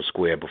to Journal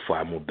Square before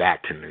I moved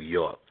back to New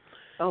York.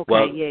 Okay,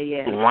 well,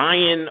 yeah.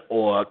 Lion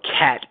or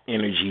cat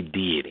energy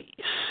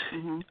deities.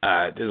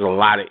 There's a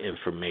lot of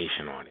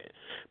information on it,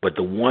 but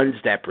the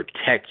ones that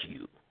protect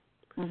you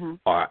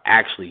are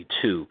actually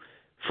two.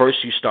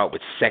 First, you start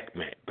with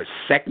Sekhmet, but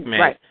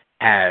Sekhmet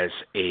has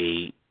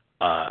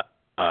her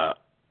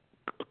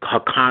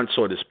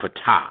consort is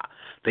Ptah.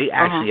 They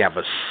actually have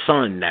a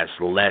son that's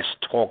less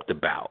talked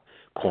about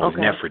called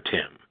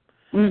Nefertim.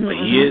 But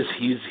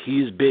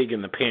he's big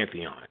in the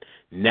pantheon.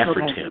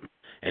 Nefertim.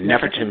 And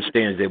Nefertim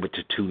stands there with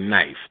the two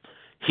knives.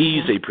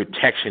 He's a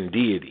protection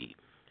deity.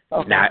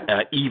 Now,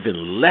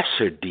 even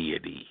lesser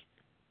deity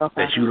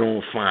that you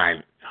don't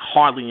find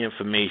hardly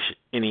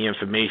any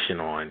information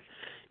on is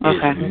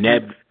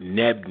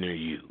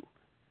Nebneru,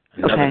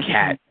 another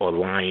cat or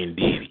lion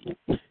deity.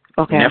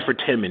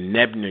 Nefertim and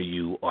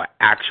Nebneru are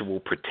actual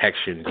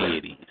protection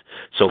deities.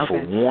 So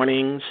for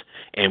warnings,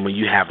 and when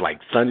you have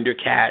like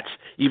thundercats,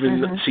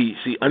 even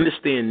see,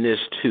 understand this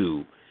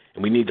too,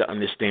 and we need to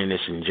understand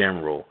this in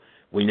general.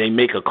 When they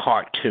make a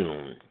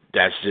cartoon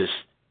that's just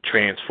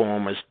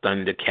Transformers,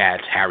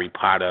 Thundercats, Harry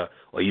Potter,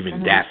 or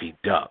even Daffy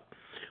Duck,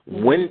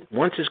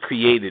 once it's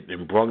created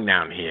and brought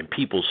down here, and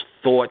people's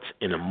thoughts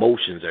and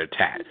emotions are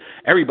attached,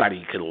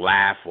 everybody could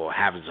laugh or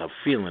have a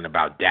feeling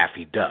about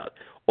Daffy Duck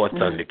or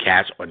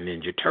Thundercats or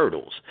Ninja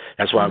Turtles.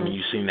 That's why when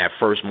you seen that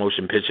first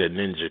motion picture of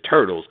Ninja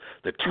Turtles,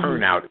 the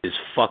turnout is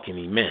fucking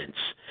immense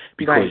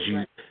because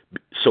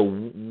So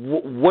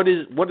what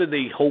are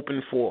they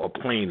hoping for or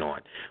playing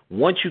on?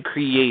 Once you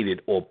create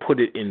it or put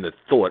it in the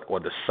thought or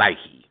the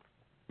psyche,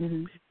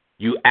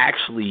 you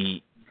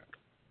actually,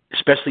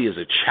 especially as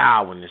a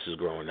child when this is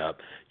growing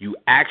up, you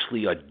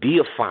actually are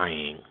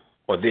deifying,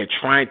 or they're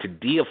trying to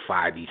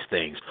deify these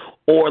things.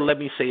 Or let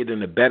me say it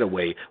in a better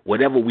way,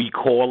 whatever we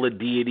call a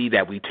deity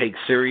that we take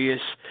serious,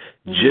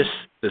 just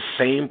the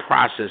same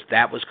process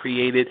that was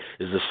created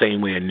is the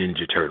same way a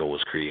Ninja Turtle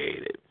was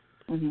created.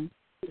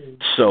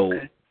 So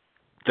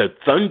the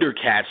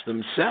Thundercats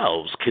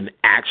themselves can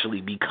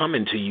actually be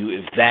coming to you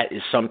if that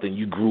is something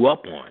you grew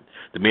up on.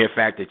 The mere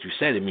fact that you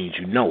said it means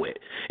you know it.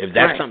 If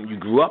that's something you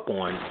grew up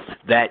on,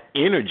 that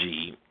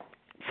energy,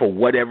 for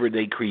whatever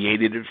they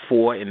created it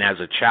for, and as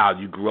a child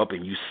you grew up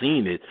and you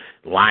seen it,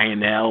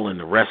 Lionel and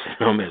the rest of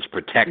them as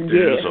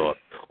protectors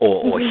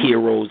or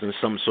heroes in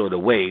some sort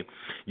of way,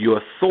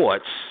 your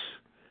thoughts,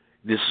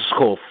 this is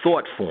called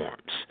thought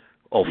forms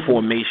or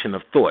formation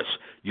of thoughts.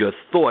 Your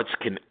thoughts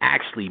can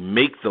actually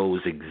make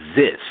those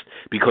exist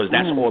because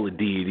that's all a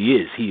deity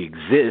is. He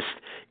exists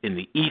in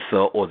the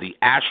ether or the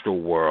astral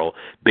world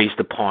based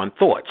upon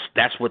thoughts.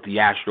 That's what the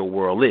astral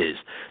world is,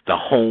 the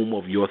home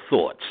of your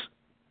thoughts.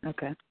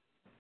 Okay.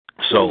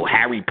 So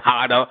Harry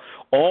Potter,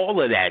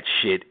 all of that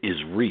shit is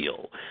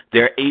real.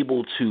 They're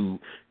able to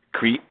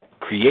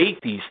create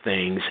these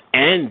things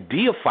and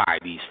deify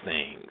these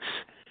things,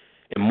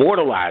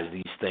 immortalize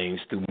these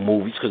things through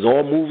movies, because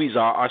all movies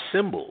are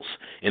symbols,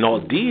 and all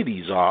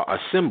deities are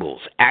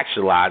symbols,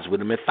 actualized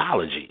with a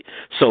mythology.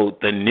 So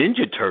the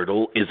Ninja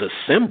Turtle is a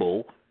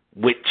symbol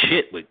with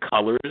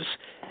colors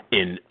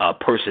and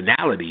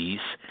personalities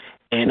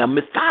and a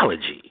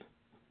mythology.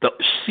 The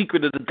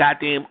secret of the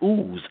goddamn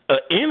ooze, an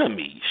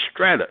enemy,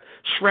 Shredder,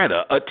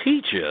 a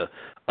teacher,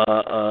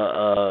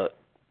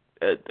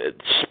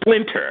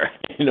 Splinter.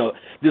 You know,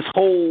 this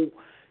whole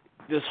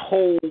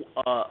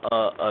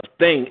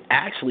thing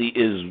actually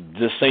is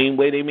the same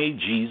way they made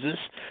Jesus,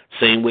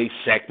 same way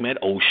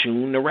Sekhmet,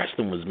 Oshun, the rest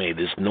of them was made.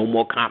 It's no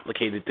more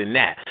complicated than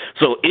that.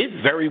 So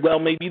it very well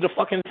may be the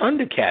fucking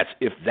Thundercats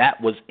if that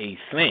was a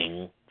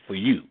thing for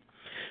you.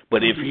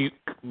 But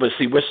but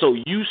see, we're so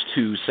used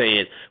to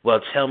saying,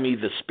 well, tell me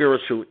the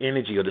spiritual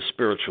energy or the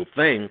spiritual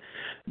thing.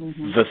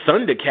 The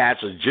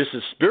Thundercats are just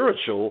as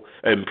spiritual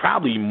and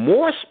probably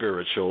more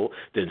spiritual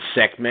than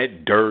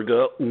Sekhmet,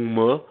 Durga,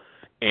 Uma,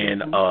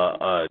 and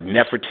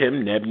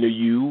Nefertim,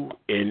 Nebnu,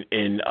 and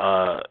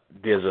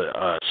there's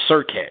a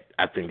Serket,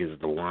 I think is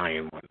the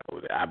lion one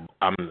over there.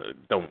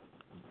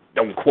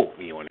 Don't quote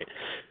me on it.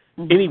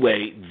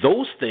 Anyway,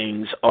 those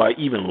things are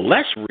even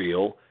less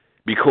real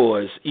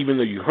because even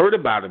though you heard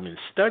about them and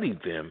studied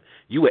them,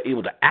 you were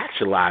able to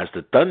actualize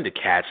the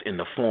Thundercats in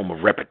the form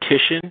of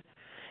repetition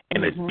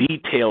and a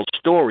detailed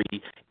story,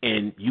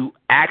 and you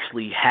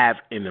actually have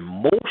an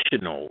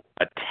emotional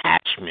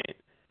attachment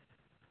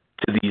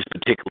to these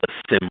particular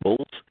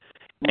symbols,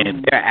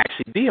 and they're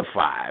actually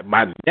deified.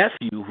 My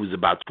nephew, who's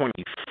about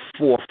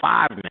 24,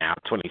 5 now,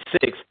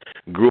 26,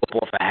 grew up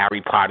off of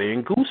Harry Potter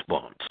and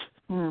Goosebumps.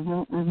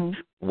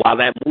 While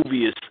that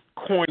movie is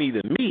corny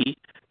to me,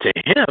 to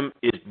him,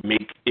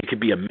 it could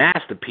be a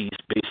masterpiece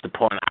based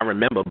upon, I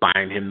remember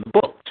buying him the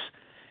books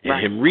and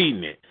him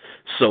reading it.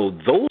 So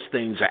those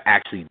things are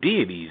actually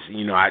deities.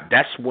 You know,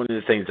 that's one of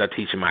the things I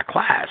teach in my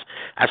class.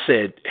 I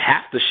said,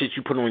 half the shit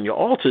you put on your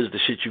altar is the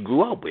shit you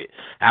grew up with.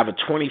 I have a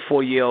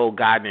 24-year-old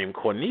guy named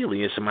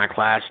Cornelius in my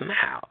class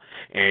now.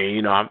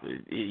 And,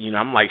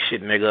 I'm like,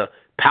 shit, nigga,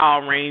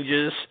 Power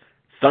Rangers,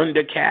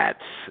 Thundercats,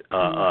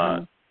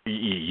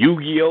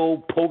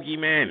 Yu-Gi-Oh!,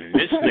 Pokemon, and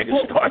this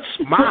nigga starts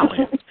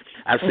smiling.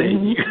 I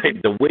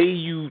said, the way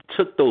you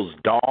took those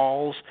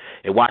dolls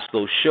and watched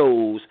those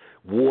shows,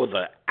 wore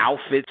the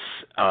outfits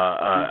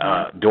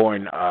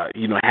during,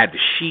 had the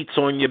sheets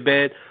on your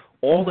bed,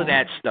 all of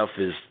that stuff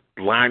is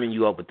lining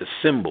you up with the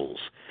symbols.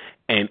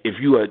 And if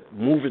you are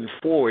moving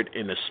forward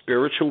in a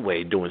spiritual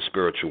way, doing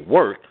spiritual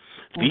work,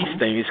 these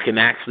things can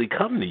actually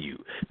come to you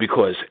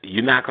because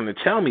you're not going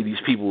to tell me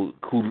these people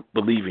who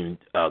believe in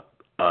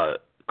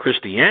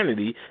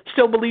Christianity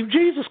still believe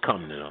Jesus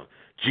come to them.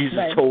 Jesus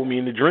told me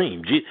in the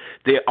dream.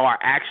 They are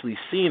actually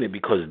seeing it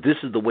because this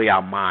is the way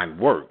our mind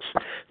works.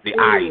 The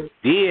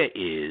idea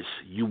is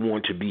you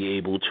want to be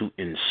able to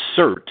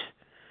insert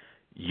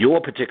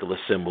your particular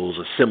symbols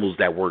or symbols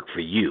that work for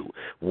you.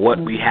 What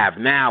we have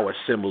now are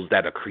symbols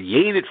that are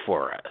created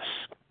for us,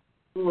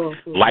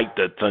 like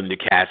the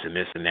Thundercats and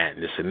this and that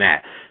and this and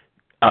that.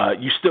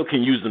 You still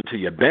can use them to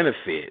your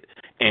benefit.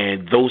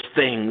 And those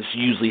things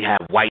usually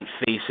have white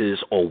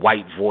faces or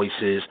white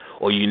voices,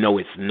 or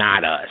it's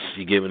not us.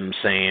 You get what I'm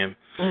saying?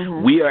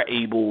 We are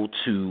able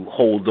to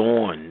hold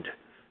on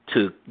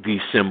to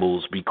these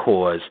symbols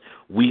because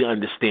we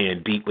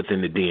understand deep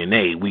within the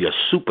DNA we are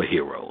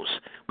superheroes.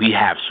 We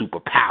have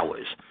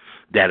superpowers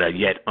that are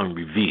yet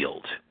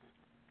unrevealed.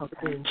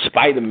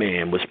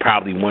 Spider-Man was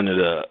probably one of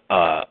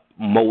the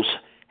most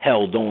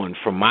held on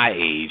from my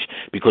age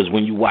because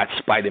when you watch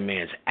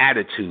Spider-Man's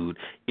attitude,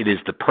 it is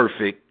the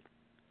perfect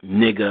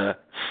nigga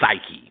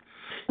psyche.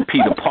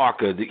 Peter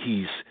Parker,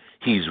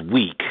 he's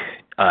weak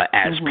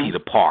as Peter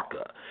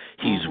Parker.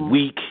 He's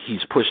weak. He's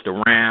pushed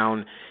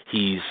around.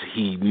 He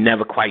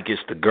never quite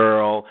gets the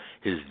girl.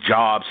 His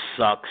job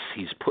sucks.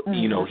 He's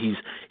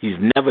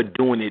never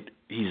doing it.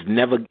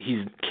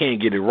 He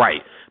can't get it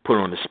right. Put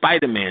on the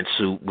Spider-Man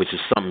suit, which is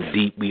something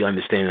deep we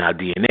understand in our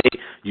DNA.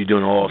 You're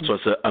doing all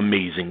sorts of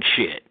amazing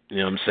shit. You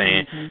know what I'm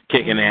saying?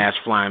 Kicking ass,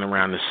 flying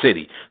around the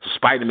city. So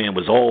Spider-Man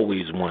was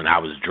always one I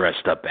was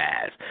dressed up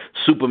as.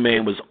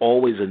 Superman was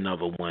always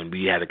another one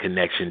we had a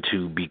connection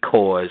to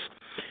because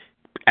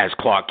as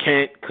Clark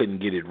Kent,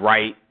 couldn't get it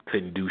right,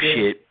 couldn't do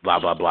shit, blah,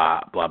 blah,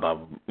 blah, blah, blah,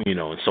 you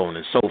know, and so on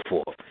and so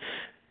forth.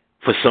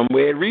 For some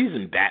weird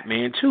reason,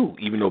 Batman, too,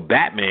 even though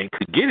Batman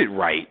could get it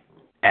right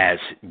as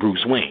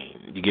Bruce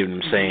Wayne. You get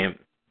what I'm saying?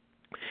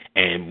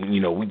 And,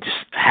 you know, we just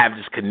have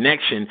this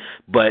connection,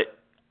 but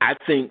I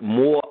think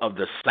more of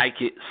the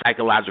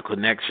psychological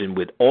connection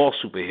with all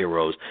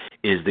superheroes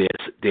is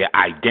their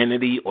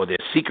identity or their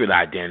secret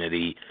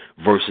identity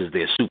versus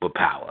their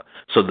superpower.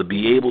 So to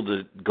be able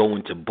to go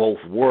into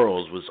both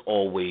worlds was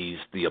always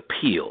the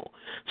appeal.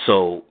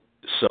 So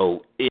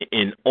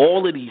in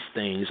all of these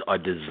things are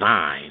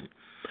designed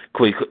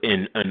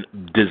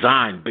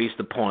based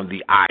upon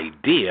the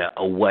idea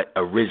of what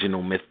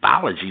original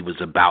mythology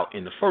was about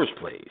in the first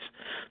place.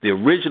 The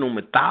original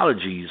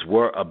mythologies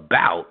were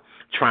about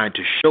trying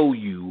to show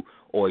you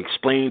or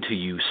explain to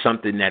you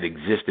something that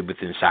existed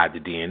within inside the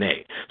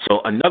DNA.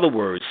 So in other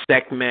words,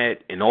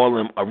 Sekhmet and all of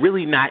them are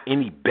really not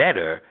any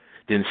better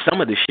than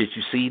some of the shit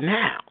you see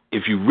now,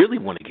 if you really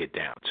want to get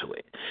down to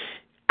it.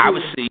 I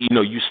would say, you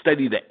know, you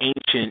study the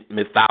ancient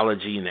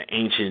mythology and the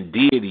ancient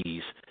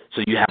deities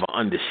so you have an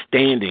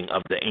understanding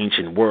of the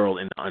ancient world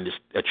and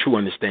a true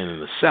understanding of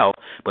the self,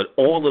 but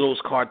all of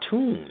those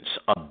cartoons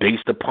are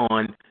based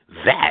upon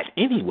that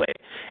anyway.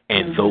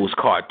 And those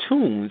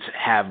cartoons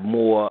have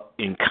more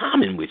in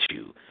common with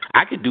you.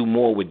 I could do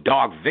more with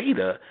Darth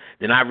Vader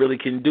than I really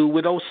can do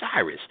with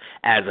Osiris.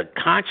 As a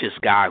conscious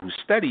guy who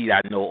studied,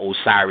 I know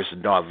Osiris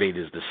and Darth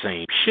Vader is the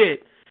same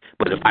shit,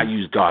 but if I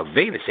use Darth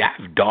Vader, see, I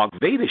have Darth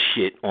Vader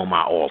shit on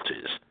my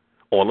altars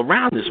all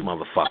around this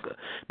motherfucker,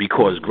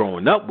 because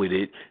growing up with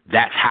it,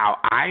 that's how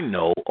I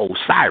know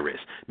Osiris.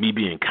 Me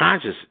being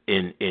conscious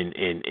in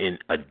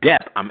a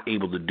depth, I'm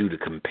able to do the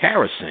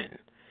comparison,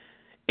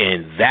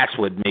 and that's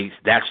what makes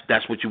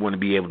that's what you want to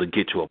be able to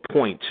get to a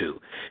point to.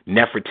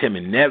 Nefertim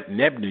and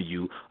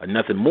Nebnu are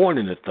nothing more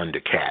than the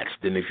Thundercats.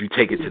 Then if you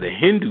take it to the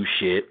Hindu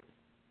shit,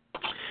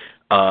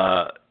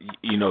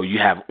 you know, you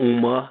have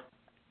Uma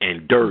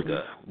and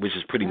Durga, which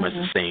is pretty much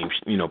the same,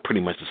 you know,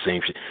 pretty much the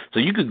same shit. So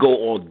you could go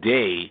all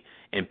day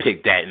and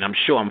pick that, and I'm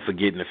sure I'm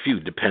forgetting a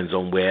few. Depends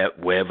on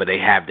wherever they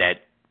have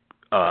that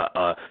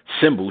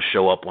symbol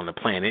show up on the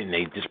planet, and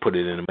they just put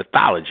it in the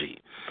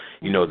mythology.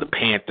 You know, the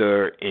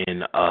panther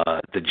in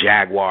the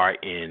jaguar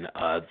in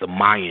the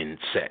Mayan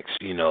sects.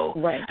 You know,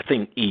 right. I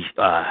think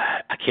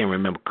I can't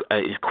remember.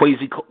 It's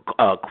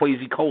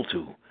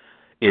Quetzalcoatl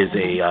is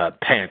a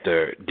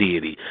panther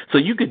deity. So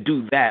you could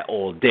do that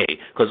all day,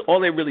 because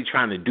all they're really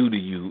trying to do to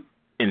you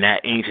in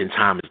that ancient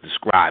time is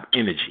describe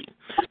energy.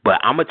 But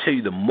I'm going to tell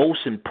you the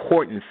most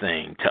important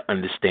thing to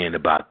understand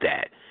about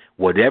that.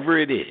 Whatever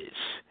it is,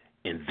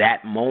 in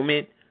that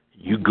moment,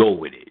 you go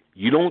with it.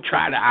 You don't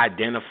try to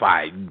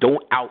identify it.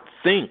 Don't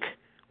outthink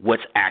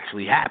what's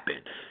actually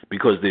happened.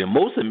 Because the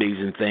most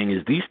amazing thing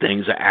is these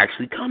things are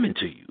actually coming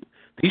to you.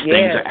 These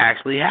things are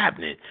actually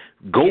happening.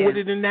 Go with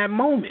it in that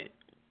moment.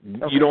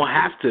 Okay. You don't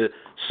have to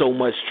so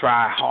much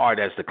try hard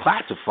as to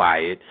classify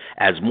it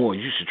as more.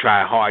 You should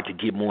try hard to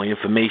get more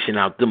information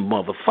out them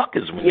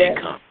motherfuckers when they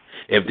come.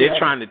 If they're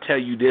trying to tell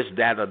you this,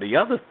 that, or the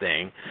other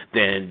thing,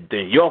 then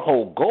your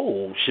whole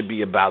goal should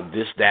be about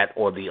this, that,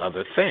 or the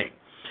other thing.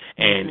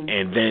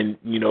 And then,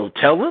 you know,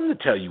 tell them to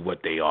tell you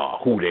what they are,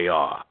 who they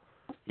are.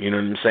 You know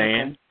what I'm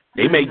saying?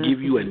 They may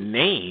give you a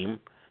name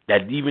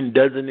that even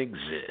doesn't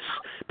exist,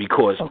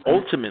 because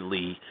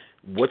ultimately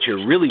what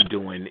you're really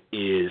doing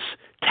is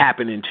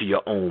tapping into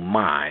your own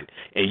mind,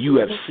 and you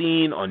have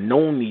seen or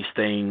known these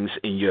things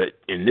in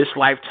this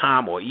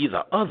lifetime or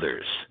either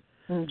others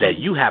that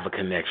you have a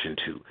connection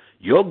to.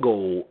 Your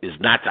goal is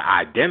not to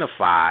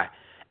identify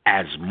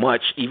as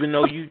much, even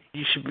though you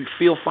should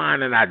feel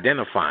fine in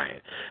identifying,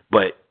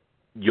 but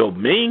your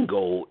main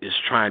goal is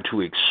trying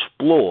to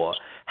explore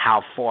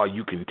how far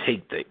you can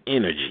take the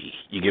energy.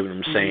 You get what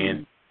I'm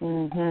saying?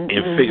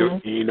 And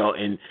figure, you know,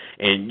 and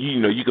you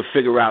know, you can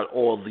figure out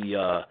all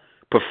the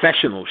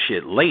professional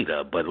shit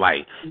later. But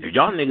like, if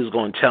y'all niggas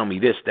gonna tell me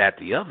this, that,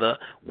 the other,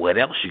 what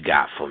else you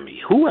got for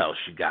me? Who else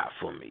you got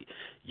for me?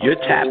 You're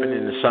tapping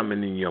into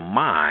something in your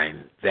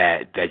mind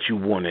that you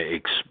want to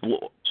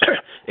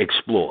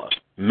explore.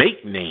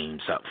 Make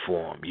names up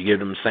for them. You get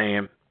what I'm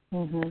saying?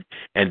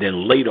 And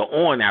then later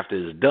on, after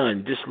it's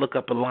done, just look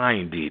up a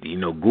lion deity. You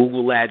know,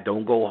 Google that.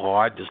 Don't go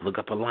hard. Just look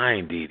up a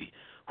lion deity.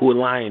 Who are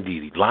lion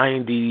deities?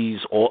 Lion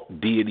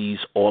deities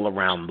all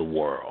around the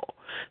world.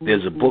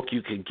 There's a book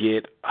you could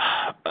get.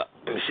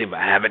 Let me see if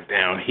I have it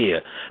down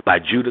here, by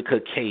Judica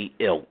K.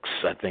 Ilks.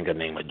 I think her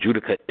name is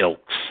Judica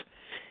Ilks,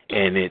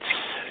 and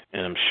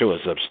I'm sure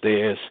it's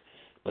upstairs.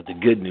 But the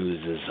good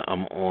news is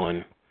I'm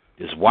on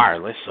this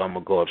wireless, so I'm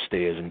gonna go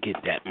upstairs and get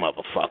that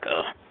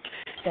motherfucker.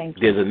 Thank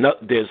you.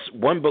 There's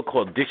one book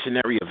called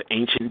Dictionary of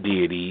Ancient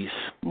Deities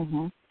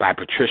by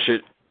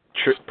Patricia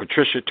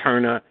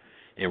Turner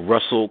and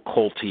Russell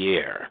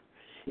Coultier,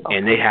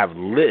 and they have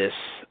lists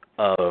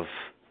of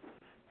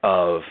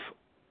a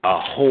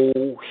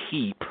whole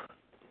heap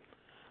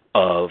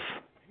of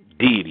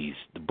deities.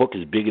 The book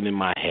is bigger than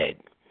my head.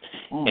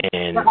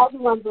 And the other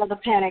one, Brother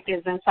Panic,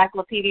 is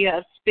Encyclopedia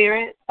of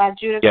Spirit by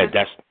Judith. Yeah,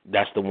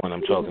 that's the one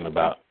I'm talking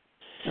about.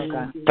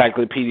 Okay.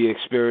 Encyclopedic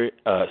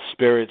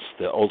spirits,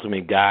 the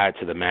ultimate guide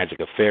to the magic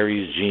of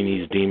fairies,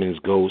 genies, demons,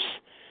 ghosts,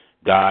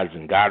 gods,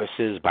 and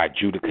goddesses by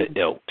Judica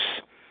Ilks.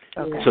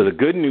 Okay. So the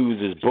good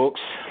news is books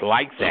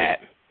like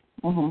that,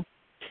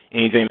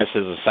 anything that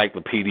says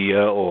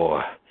encyclopedia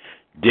or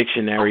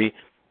dictionary,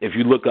 if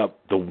you look up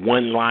the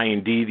one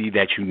lion deity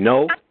that you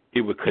know,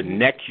 it would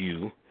connect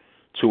you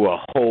to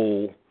a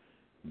whole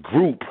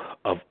group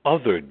of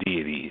other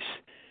deities,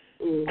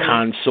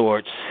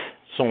 consorts,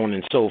 so on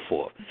and so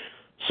forth.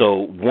 So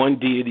one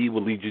deity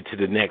will lead you to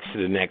the next,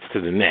 to the next,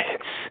 to the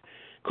next.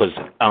 Because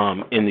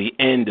in the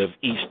end of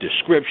each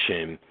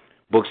description,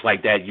 books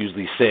like that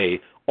usually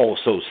say,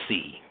 also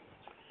see.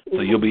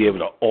 So you'll be able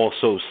to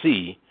also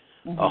see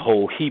a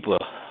whole heap of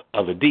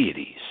other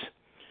deities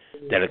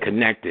that are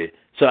connected.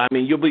 So, I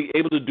mean, you'll be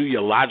able to do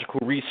your logical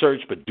research,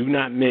 but do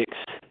not mix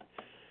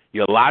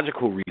your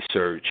logical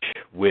research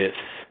with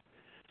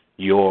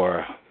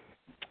your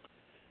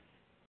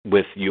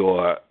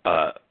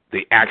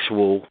the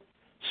actual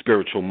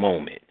spiritual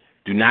moment.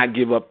 Do not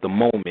give up the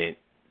moment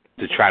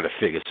to try to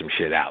figure some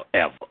shit out,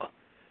 ever.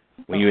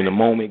 When you're in the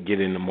moment, get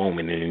in the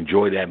moment and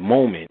enjoy that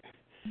moment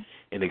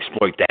and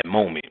exploit that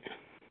moment.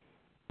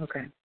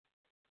 Okay.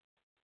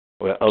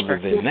 Well, other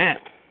than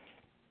that.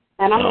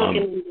 And I'm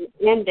looking at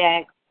the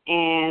index,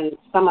 and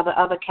some of the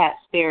other cat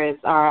spirits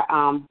are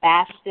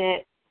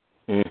Bastet,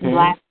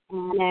 Black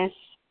Spanish,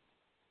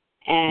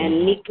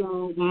 and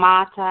Nico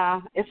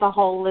Mata. It's a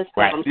whole list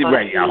of them.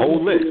 Right, a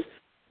whole list.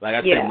 Like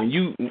I said, when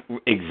you,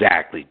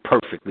 exactly,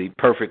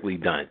 perfectly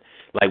done.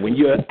 Like when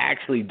you're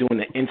actually doing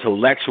the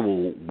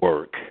intellectual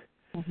work,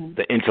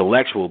 but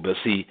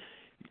see,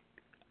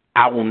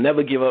 I will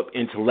never give up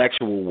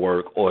intellectual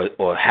work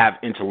or have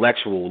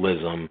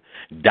intellectualism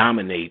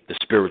dominate the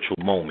spiritual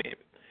moment.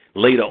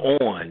 Later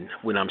on,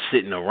 when I'm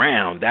sitting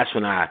around, that's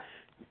when I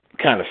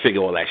kind of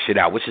figure all that shit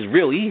out, which is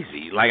real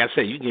easy. Like I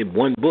said, you can get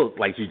one book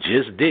like you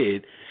just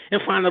did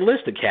and find a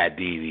list of cat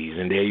deities,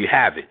 and there you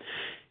have it.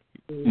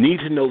 Need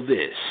to know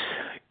this,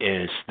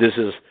 and this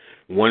is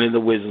one of the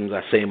wisdoms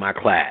I say in my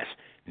class.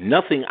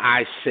 Nothing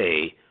I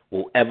say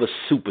will ever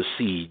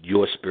supersede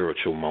your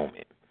spiritual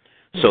moment.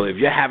 So if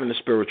you're having a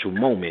spiritual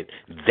moment,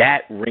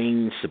 that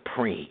reigns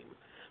supreme.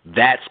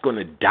 That's going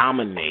to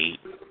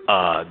dominate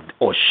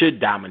or should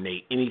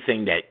dominate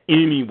anything that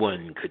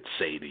anyone could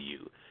say to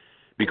you,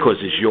 because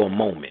it's your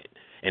moment,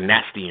 and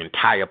that's the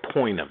entire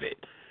point of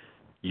it,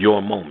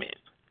 your moment.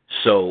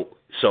 So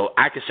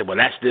I can say, well,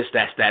 that's this,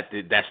 that's that,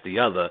 that's the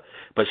other,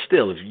 but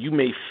still, if you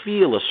may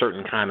feel a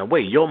certain kind of way,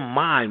 your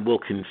mind will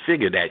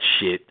configure that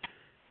shit.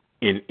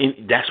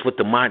 That's what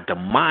the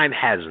mind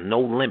has no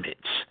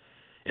limits,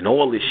 and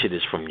all this shit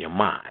is from your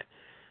mind.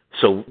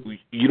 So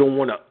you don't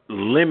want to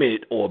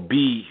limit or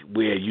be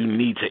where you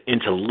need to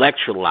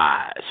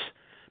intellectualize,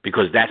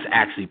 because that's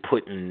actually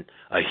putting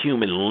a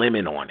human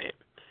limit on it.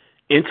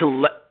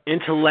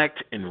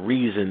 Intellect and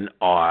reason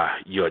are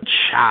your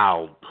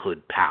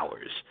childhood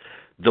powers.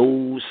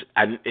 Those,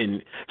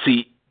 and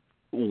see,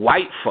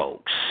 white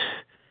folks,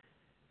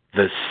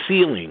 the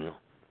ceiling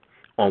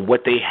on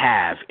what they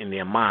have in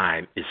their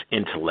mind is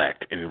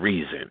intellect and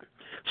reason.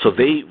 So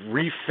they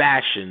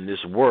refashion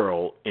this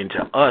world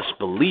into us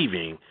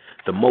believing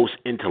the most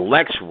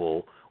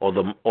intellectual or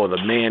the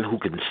man who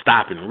can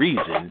stop and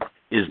reason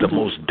is the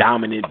most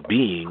dominant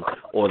being,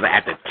 or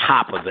at the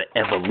top of the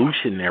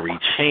evolutionary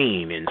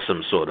chain in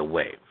some sort of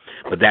way.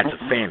 But that's a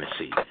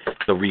fantasy.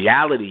 The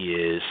reality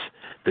is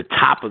the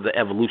top of the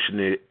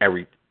evolutionary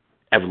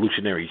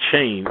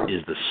chain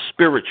is the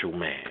spiritual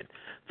man,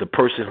 the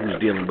person who's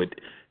dealing with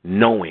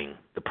knowing,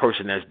 the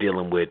person that's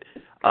dealing with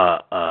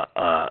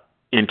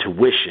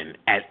intuition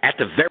at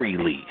the very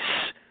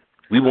least.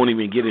 We won't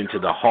even get into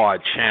the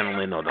hard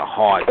channeling or the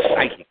hard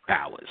psychic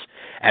powers.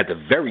 At the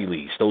very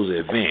least, those are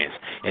advanced.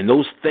 And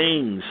those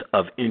things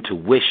of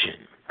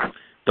intuition,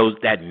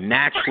 that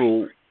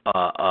natural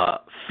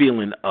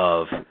feeling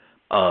of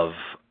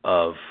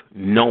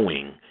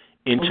knowing,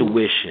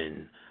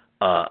 intuition,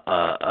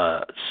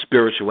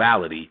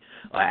 spirituality,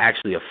 are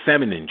actually a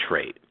feminine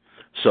trait.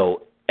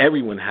 So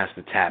everyone has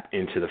to tap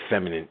into the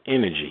feminine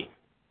energy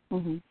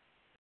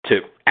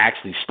to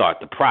actually start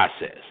the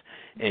process.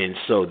 And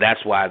so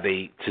that's why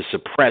to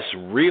suppress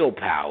real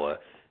power,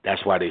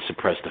 that's why they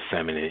suppress the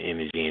feminine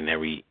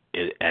energy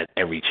at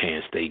every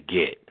chance they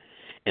get.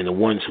 And the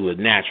ones who are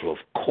natural, of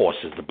course,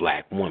 is the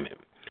black woman.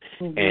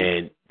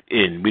 And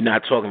we're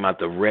not talking about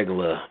the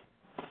regular,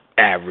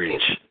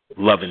 average,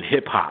 loving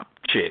hip-hop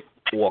chick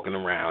walking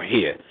around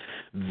here.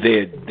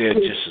 They're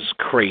just as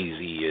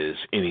crazy as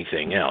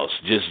anything else.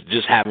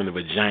 Just having a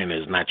vagina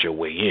is not your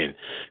way in,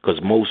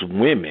 because most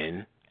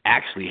women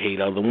actually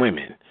hate other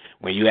women.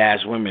 When you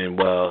ask women,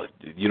 well,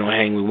 you don't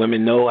hang with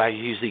women? No, I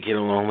usually get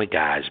along with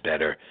guys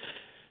better.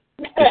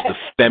 It's the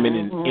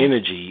feminine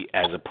energy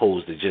as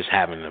opposed to just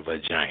having a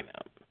vagina.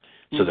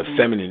 So the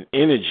feminine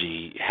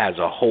energy has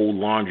a whole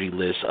laundry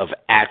list of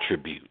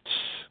attributes.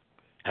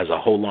 I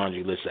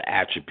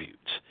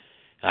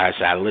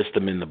list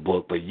them in the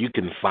book, but you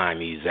can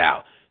find these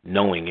out.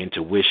 Knowing,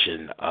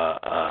 intuition,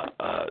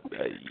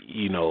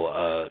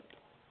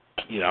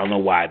 I don't know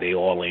why they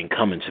all ain't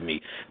coming to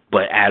me.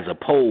 But as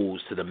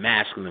opposed to the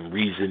masculine,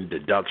 reason,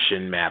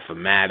 deduction,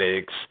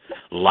 mathematics,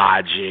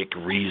 logic,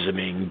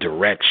 reasoning,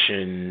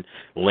 direction,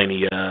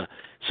 linear.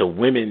 So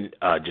women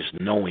just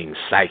knowing,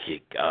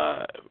 psychic,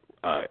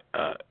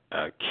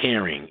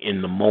 caring,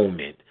 in the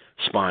moment,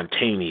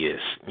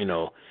 spontaneous,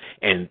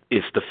 and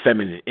it's the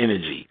feminine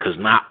energy, because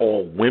not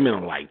all women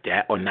are like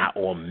that, or not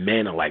all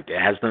men are like that.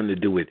 It has nothing to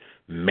do with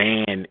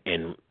man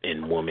and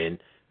woman,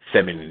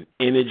 feminine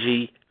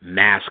energy,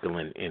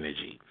 masculine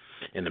energy.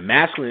 And the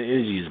masculine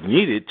energy is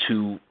needed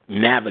to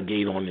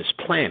navigate on this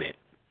planet.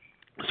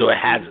 So it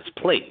has its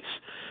place.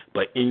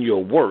 But in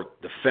your work,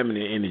 the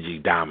feminine energy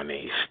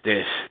dominates.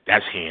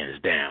 That's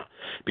hands down.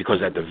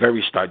 Because at the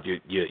very start,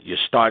 you're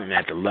starting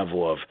at the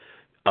level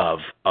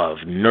of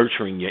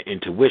nurturing your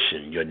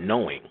intuition, your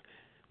knowing,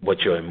 what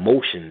your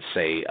emotions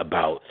say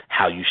about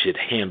how you should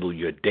handle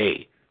your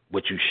day,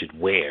 what you should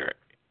wear,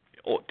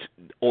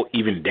 or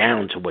even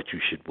down to what you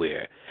should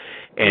wear.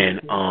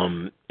 And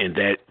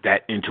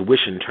that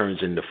intuition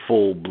turns into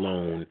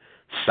full-blown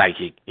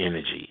psychic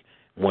energy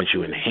once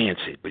you enhance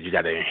it. But you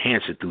got to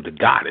enhance it through the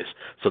goddess.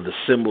 So the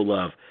symbol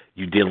of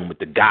you dealing with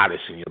the goddess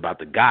and you're about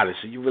the goddess,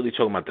 so you're really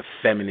talking about the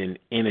feminine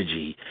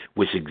energy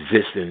which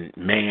exists in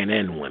man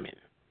and women.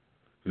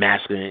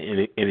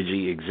 Masculine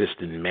energy exists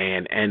in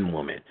man and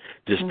woman.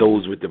 Just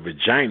those with the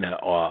vagina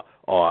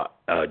are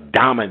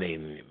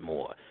dominating it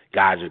more.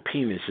 Guys with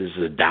penises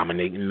are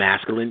dominating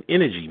masculine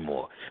energy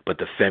more, but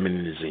the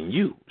feminine is in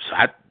you. So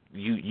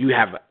you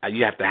have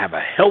to have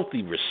a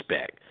healthy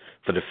respect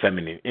for the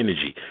feminine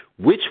energy,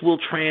 which will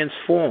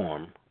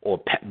transform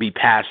or be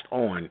passed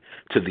on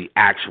to the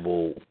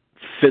actual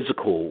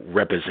physical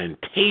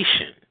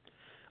representation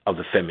of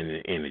the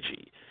feminine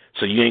energy.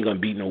 So you ain't going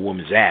to beat no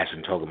woman's ass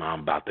and talk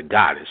about the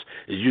goddess.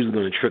 It's usually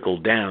going to trickle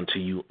down to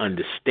you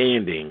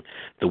understanding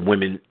the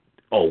women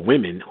or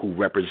women who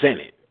represent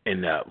it,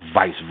 and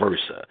vice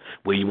versa,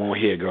 where you won't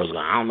hear girls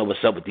going, I don't know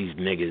what's up with these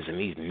niggas, and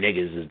these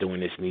niggas is doing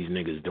this and these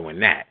niggas is doing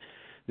that.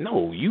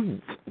 No, you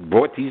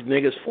brought these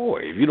niggas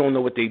forward. If you don't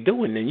know what they're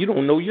doing, then you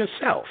don't know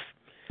yourself.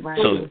 Right.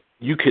 So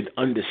you could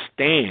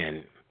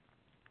understand,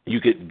 you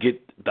could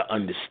get the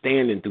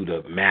understanding through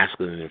the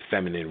masculine and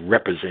feminine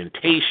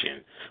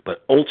representation,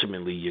 but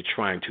ultimately you're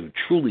trying to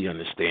truly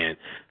understand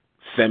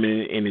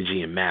feminine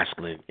energy and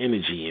masculine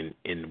energy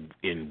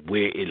in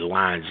where it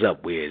lines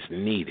up, where it's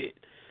needed.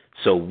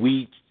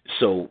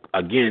 So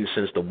again,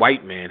 since the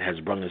white man has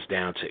brought us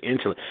down to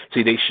intellect,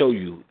 see, they show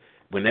you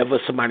whenever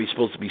somebody's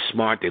supposed to be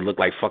smart, they look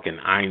like fucking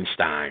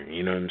Einstein,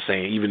 you know what I'm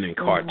saying, even in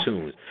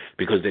cartoons,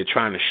 because they're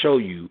trying to show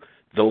you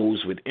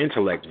those with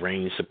intellect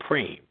reign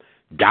supreme.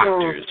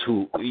 Doctors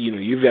who,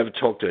 you've ever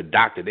talked to a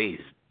doctor, they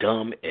as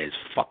dumb as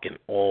fucking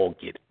all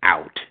get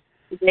out.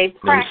 They you know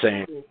what I'm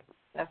saying?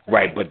 That's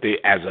right, but they,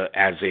 as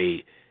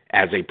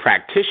a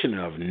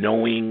practitioner of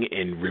knowing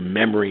and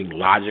remembering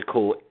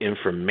logical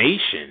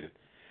information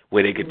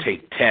where they could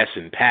take tests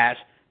and pass,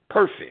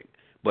 perfect.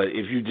 But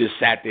if you just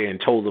sat there and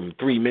told them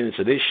 3 minutes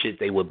of this shit,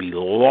 they would be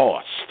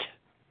lost.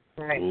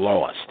 Right.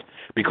 Lost.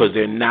 Because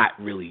they're not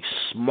really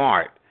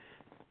smart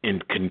in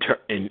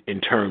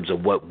terms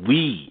of what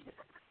we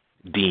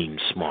deem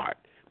smart.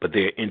 But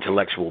they're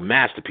intellectual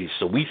masterpieces.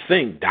 So we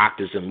think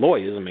doctors and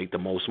lawyers make the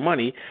most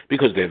money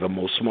because they're the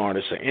most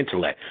smartest in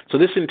intellect. So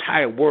this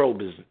entire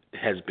world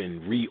has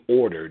been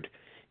reordered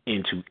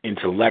into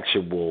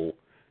intellectual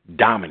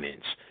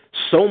dominance,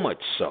 so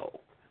much so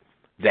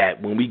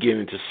that when we get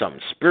into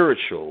something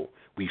spiritual,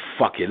 we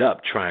fuck it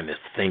up trying to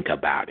think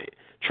about it,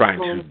 trying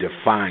to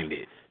define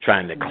it,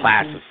 trying to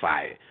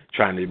classify it,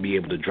 trying to be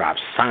able to drop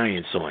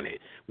science on it.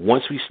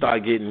 Once we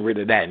start getting rid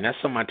of that, and that's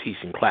something I teach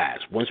in class,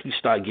 once we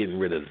start getting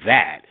rid of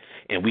that,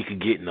 and we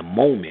could get in the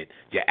moment,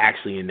 you're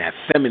actually in that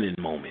feminine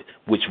moment,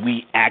 which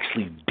we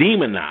actually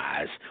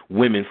demonize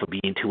women for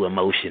being too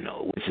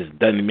emotional, which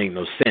doesn't make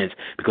no sense,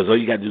 because all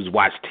you got to do is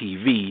watch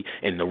TV,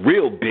 and the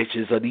real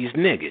bitches are these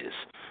niggas.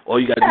 All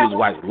you got to do is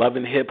watch Love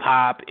and Hip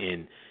Hop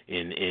and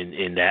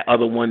that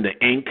other one, the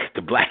Ink,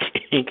 the Black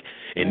Ink,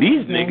 and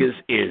these niggas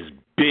is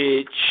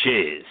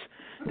bitches.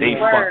 They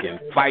fucking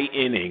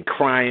fighting and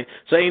crying.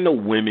 So ain't no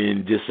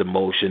women just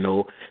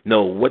emotional.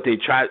 No, what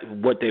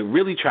they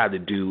really try to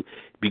do,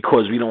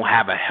 because we don't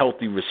have a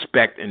healthy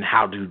respect in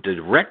how to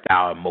direct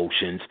our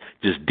emotions,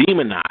 just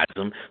demonize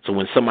them. So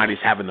when somebody's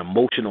having an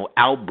emotional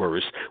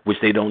outburst, which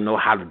they don't know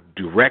how to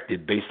direct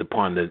it based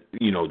upon the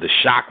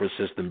chakra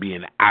system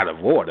being out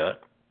of order,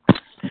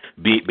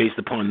 based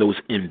upon those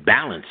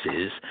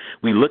imbalances,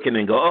 we look at it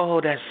and go, oh,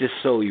 that's just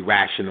so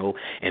irrational,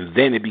 and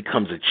then it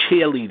becomes a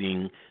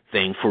cheerleading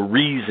thing for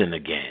reason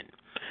again.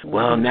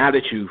 Well, now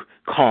that you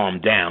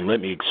calmed down, let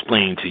me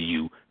explain to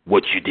you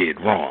what you did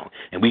wrong.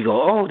 And we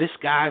go, oh, this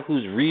guy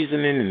who's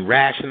reasoning and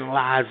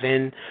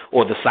rationalizing,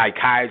 or the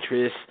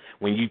psychiatrist,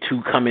 when you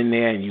two come in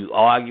there and you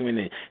arguing,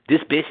 and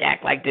this bitch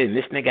act like this and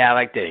this nigga act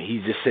like that, and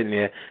he's just sitting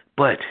there,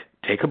 but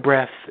take a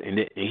breath, and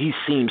he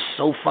seems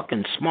so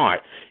fucking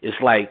smart. It's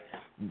like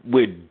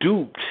we're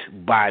duped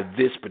by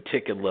this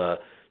particular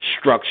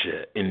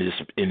structure in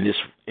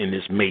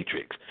this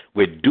matrix.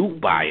 We're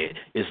duped by it.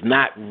 It's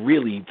not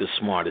really the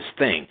smartest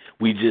thing.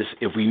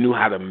 If we knew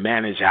how to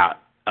manage our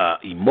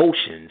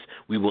emotions,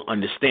 we will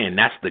understand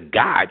that's the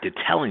guide to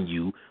telling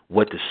you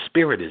what the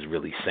spirit is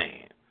really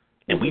saying.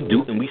 And we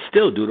do, and we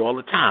still do it all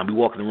the time. We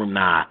walk in the room,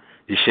 nah,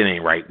 this shit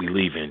ain't right, we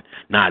leaving.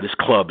 Nah, this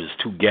club is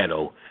too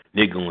ghetto,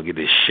 nigga gonna get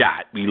this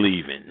shot, we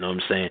leaving. You know what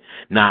I'm saying?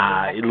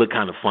 Nah, it look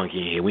kind of funky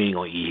in here, we ain't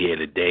gonna eat here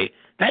today.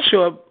 That's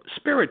your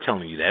spirit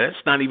telling you that.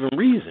 That's not even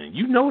reason.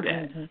 You know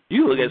that.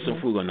 You look at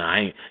some food and go, nah, I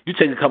ain't. You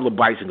take a couple of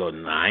bites and go,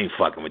 nah, I ain't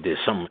fucking with this.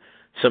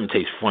 Something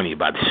tastes funny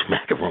about this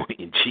macaroni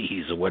and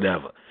cheese or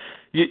whatever.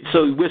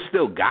 So we're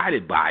still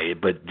guided by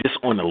it, but just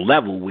on a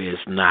level where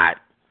it's not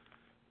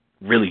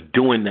really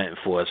doing nothing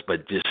for us,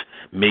 but just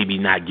maybe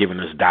not giving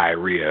us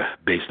diarrhea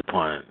based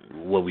upon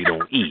what we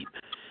don't eat.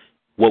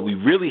 What we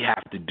really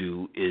have to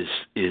do is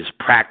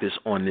practice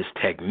on this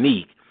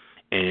technique,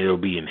 and it'll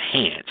be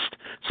enhanced.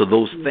 So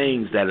those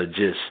things that are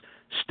just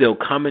still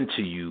coming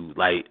to you,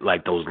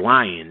 like those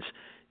lions,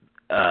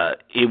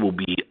 it will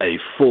be a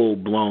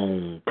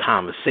full-blown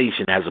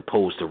conversation as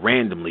opposed to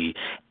randomly,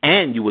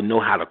 and you will know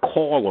how to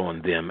call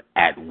on them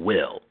at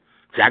will.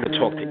 See, I can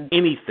talk to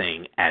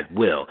anything at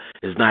will.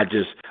 It's not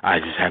just, I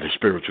just had a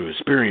spiritual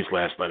experience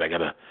last night, I got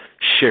to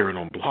share it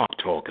on Blog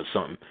Talk or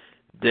something.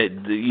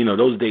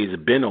 Those days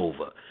have been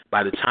over.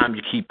 By the time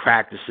you keep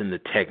practicing the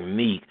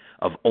technique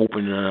of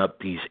opening up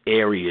these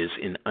areas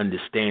and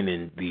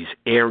understanding these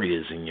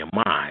areas in your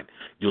mind,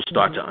 you'll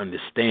start to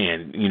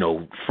understand,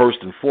 first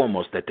and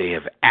foremost, that they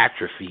have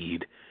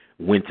atrophied,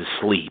 went to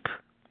sleep.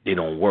 They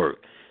don't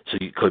work. So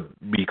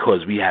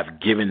because we have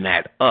given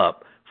that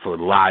up for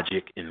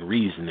logic and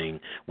reasoning,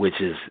 which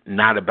is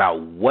not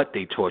about what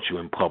they taught you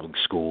in public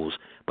schools,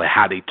 but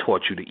how they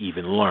taught you to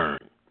even learn.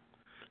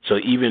 So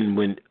even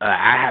when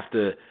I have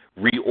to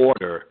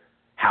reorder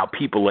how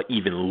people are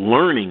even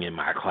learning in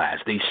my class,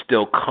 they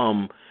still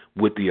come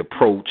with the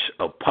approach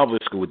of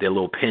public school with their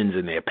little pens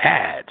and their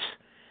pads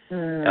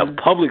of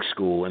public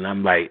school. And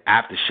I'm like, I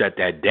have to shut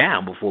that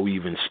down before we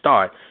even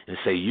start and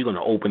say, you're going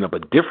to open up a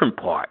different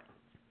part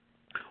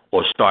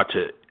or start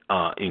to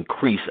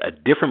increase a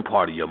different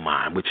part of your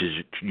mind, which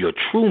is your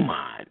true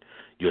mind,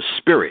 your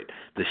spirit,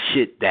 the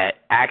shit that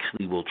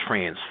actually will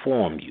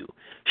transform you,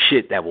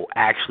 shit that will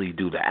actually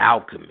do the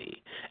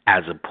alchemy,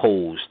 as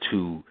opposed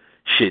to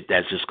shit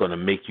that's just going to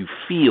make you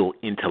feel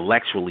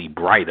intellectually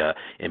brighter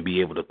and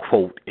be able to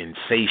quote and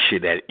say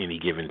shit at any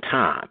given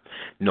time.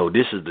 No,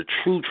 this is the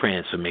true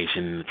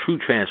transformation, and the true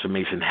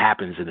transformation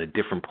happens in a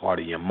different part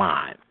of your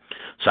mind.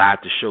 So I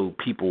have to show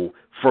people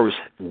first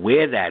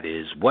where that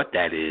is, what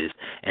that is,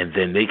 and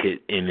then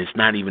and it's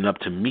not even up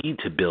to me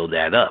to build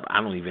that up.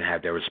 I don't even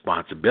have that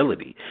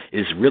responsibility.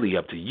 It's really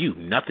up to you.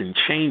 Nothing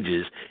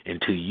changes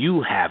until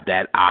you have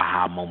that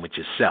aha moment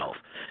yourself.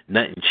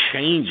 Nothing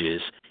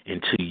changes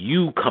until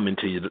you come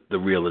into the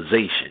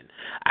realization.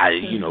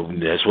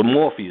 That's what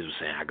Morpheus was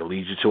saying. I can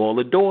lead you to all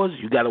the doors.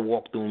 You got to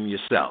walk through them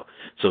yourself.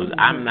 So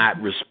I'm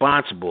not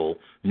responsible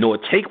nor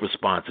take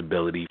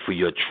responsibility for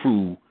your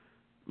true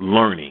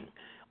learning.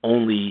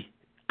 Only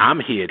I'm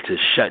here to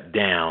shut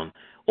down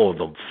all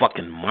the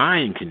fucking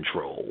mind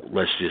control,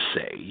 let's just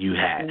say, you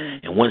had.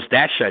 And once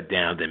that shut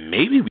down, then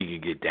maybe we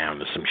could get down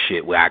to some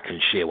shit where I can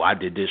share, well, I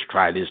did this,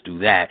 try this, do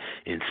that,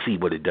 and see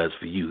what it does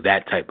for you,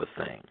 that type of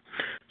thing.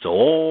 So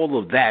all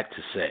of that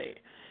to say,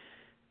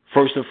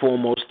 first and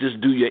foremost, just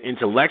do your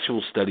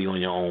intellectual study on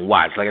your own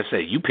watch. Like I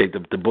said, you picked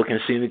up the book and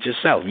seen it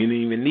yourself. You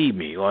didn't even need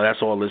me. Well,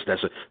 that's all this.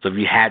 So if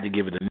you had to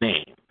give it a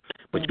name.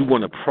 But you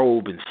want to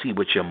probe and see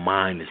what your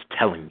mind is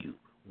telling you.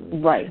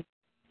 Right.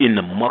 In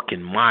the muck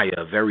and mire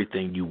of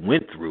everything you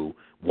went through,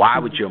 why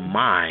would your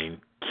mind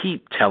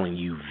keep telling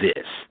you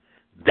this?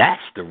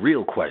 That's the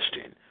real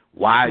question.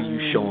 Why are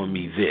you showing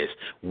me this?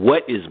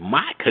 What is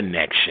my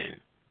connection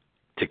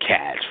to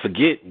cats?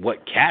 Forget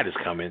what cat is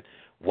coming.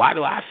 Why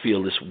do I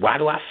feel this? Why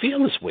do I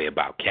feel this way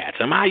about cats?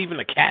 Am I even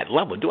a cat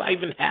lover? Do I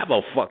even have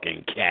a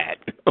fucking cat?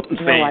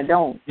 No, I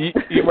don't.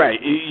 You're right.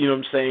 You know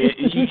what I'm saying?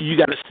 You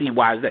got to see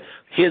why is that.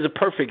 Here's a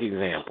perfect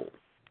example,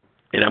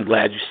 and I'm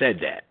glad you said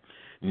that.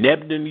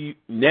 Nebner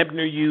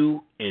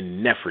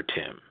and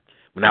Nefertim.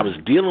 When I was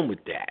dealing with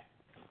that,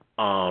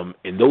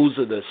 and those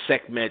are the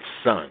Sekhmet's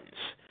sons.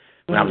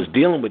 When I was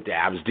dealing with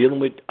that, I was dealing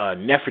with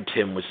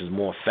Nefertim, which is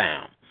more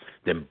found.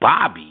 Then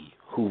Bobby,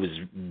 who was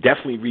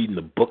definitely reading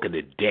the Book of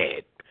the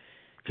Dead,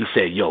 he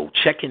said, yo,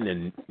 check in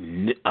the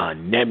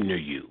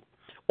Nebner.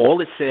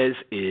 All it says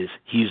is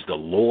he's the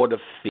Lord of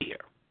Fear.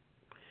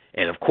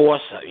 And, of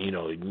course,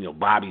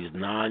 Bobby's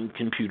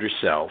non-computer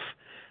self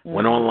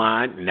went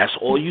online, and that's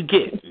all you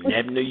get,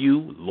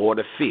 Nebner, Lord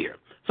of Fear.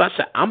 So I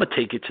said, I'm going to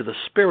take it to the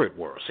spirit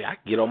world. See, I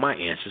can get all my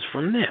answers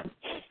from them.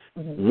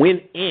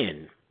 Went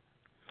in,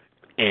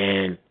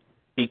 and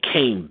it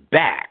came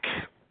back.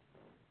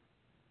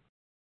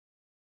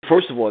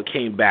 First of all, it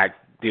came back,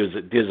 there's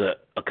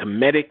a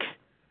Kemetic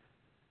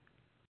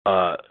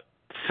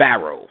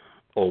pharaoh,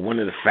 or one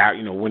of the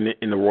pharaoh,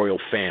 in the royal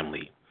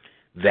family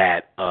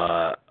that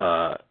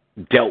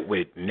dealt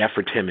with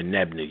Nefertim and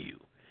Nebner.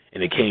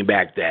 and it came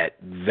back that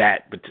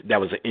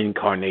was an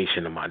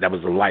incarnation of mine. That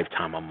was a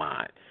lifetime of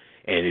mine,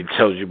 and it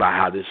tells you about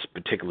how this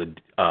particular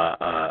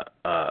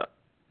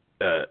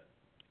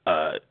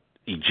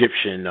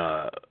Egyptian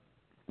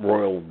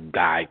royal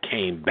guy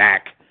came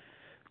back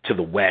to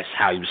the West,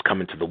 how he was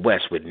coming to the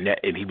West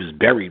and he was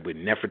buried with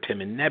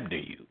Nefertim and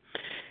Nebnu.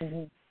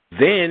 Mm-hmm.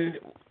 Then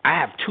I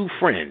have two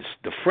friends.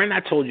 The friend I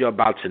told you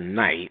about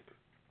tonight,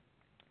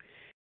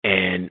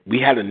 and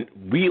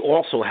we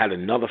also had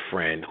another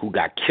friend who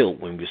got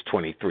killed when he was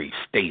 23,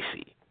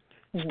 Stacy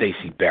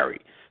Berry.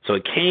 So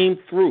it came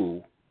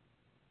through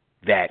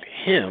that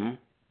him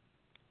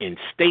and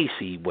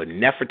Stacy were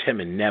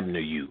Nefertim and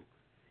Nebnu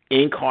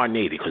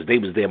incarnated, because they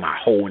was there my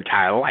whole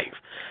entire life.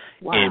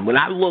 Wow. And when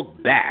I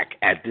look back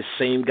at this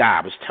same guy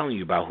I was telling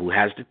you about who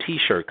has the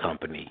T-shirt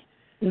company,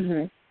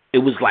 mm-hmm. It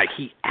was like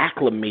he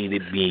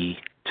acclimated me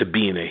to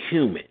being a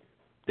human.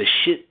 The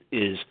shit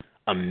is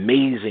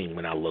amazing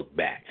when I look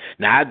back.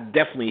 Now, I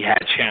definitely had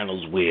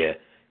channels where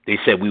they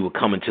said we were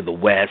coming to the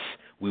West,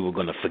 we were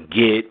going to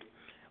forget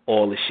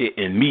all the shit,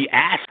 and me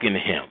asking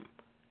him,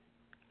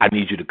 I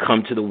need you to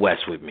come to the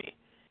West with me.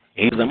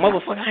 And he was like,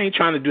 motherfucker, I ain't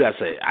trying to do that. I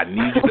said, I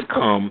need you to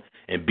come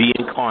and be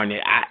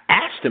incarnate. I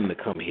asked him to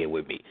come here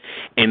with me.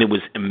 And it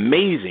was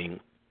amazing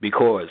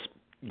because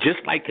just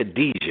like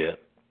Khadijah,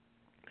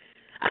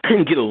 I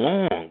couldn't get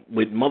along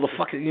with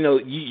motherfuckers. You know,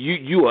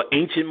 you are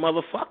ancient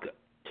motherfucker.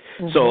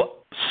 Mm-hmm. So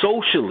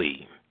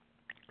socially,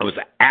 I was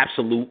an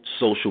absolute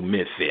social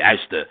misfit. I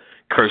used to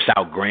curse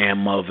out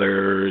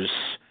grandmothers.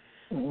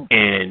 Mm-hmm.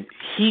 And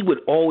he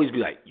would always be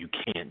like, you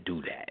can't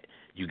do that.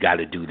 You got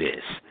to do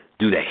this.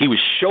 Do that. He would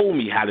show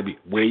me how to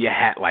wear your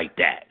hat like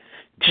that.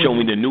 Show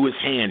me the newest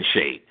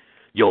handshake.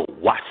 Yo,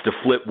 watch the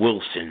Flip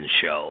Wilson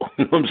show.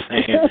 You know what I'm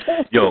saying?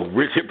 Yo,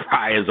 Richard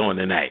Pryor's on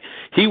tonight.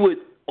 He would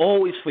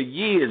always for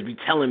years be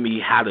telling me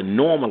how to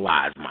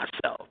normalize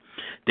myself.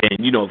 Then,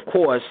 you know, of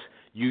course,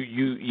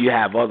 you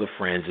have other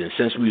friends, and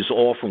since we was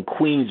all from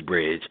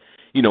Queensbridge,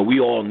 you know, we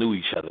all knew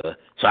each other.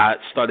 So I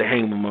started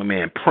hanging with my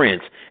man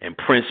Prince, and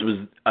Prince was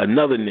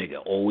another nigga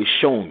always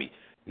showing me,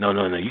 no,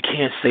 you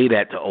can't say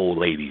that to old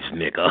ladies,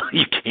 nigga.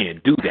 You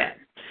can't do that.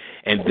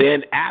 And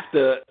then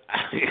after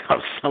I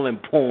was selling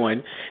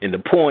porn, and the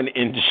porn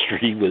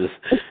industry was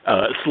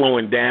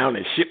slowing down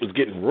and shit was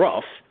getting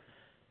rough,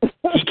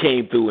 he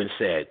came through and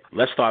said,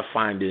 let's start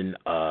finding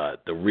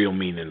the real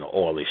meaning of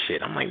all this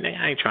shit. I'm like, nah,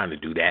 I ain't trying to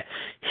do that.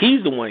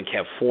 He's the one who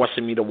kept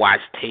forcing me to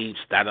watch tapes,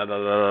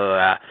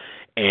 da-da-da-da-da-da.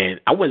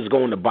 And I was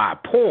going to buy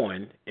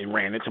porn and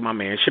ran into my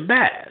man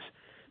Shabazz.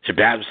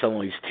 Shabazz was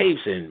selling these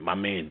tapes, and my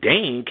man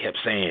Dane kept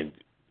saying,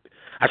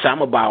 I said, I'm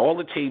going to buy all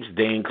the tapes,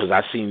 Dane, because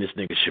I seen this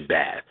nigga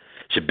Shabazz.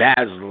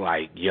 Shabazz was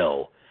like,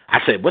 yo. I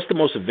said, what's the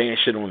most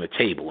advanced shit on the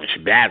table? And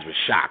Shabazz was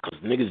shocked,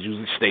 because niggas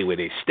usually stay where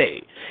they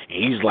stay.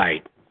 And he's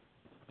like,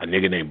 a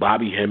nigga named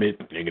Bobby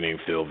Hemmett, a nigga named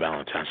Phil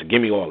Valentine. So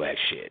give me all that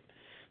shit.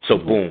 So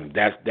boom,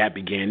 that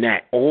began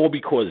that. All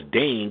because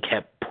Dane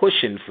kept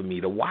pushing for me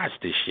to watch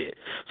this shit.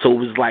 So it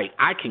was like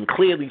I can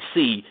clearly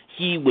see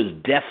he was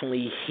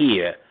definitely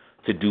here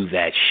to do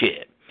that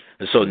shit.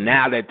 And so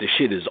now that the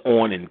shit is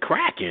on and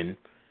cracking,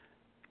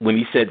 when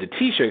he said the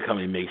T-shirt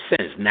company makes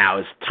sense, now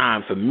it's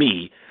time for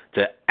me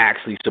to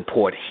actually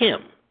support him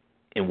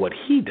in what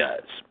he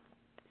does.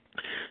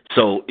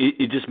 So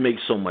it just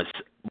makes so much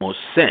more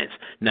sense.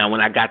 Now,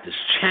 when I got this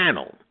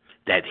channel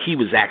that he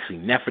was actually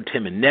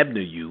Nefertim and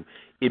Nebnu,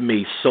 it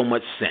made so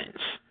much sense.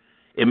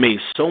 It made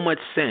so much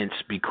sense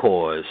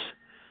because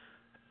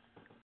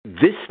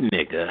this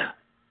nigga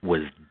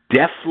was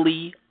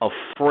deathly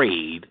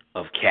afraid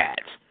of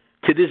cats.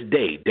 To this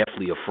day,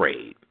 deathly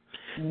afraid.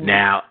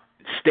 Now,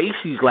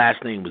 Stacy's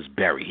last name was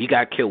Berry. He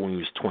got killed when he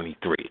was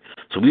 23.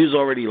 So he was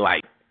already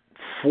like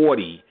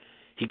 40.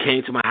 He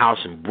came to my house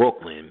in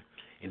Brooklyn,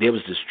 and there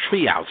was this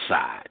tree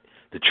outside.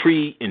 The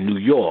tree in New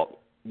York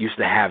used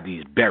to have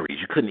these berries.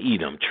 You couldn't eat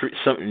them.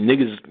 Some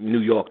niggas in New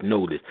York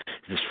know this.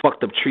 This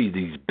fucked up trees,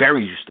 these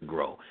berries used to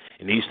grow.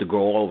 And they used to grow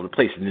all over the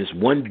place. And this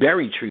one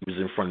berry tree was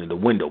in front of the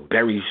window.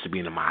 Berry used to be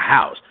in my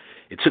house.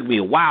 It took me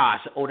a while. I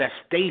said, oh, that's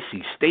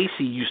Stacy.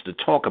 Stacy used to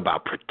talk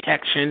about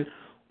protection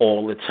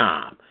all the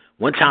time.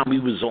 One time we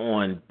was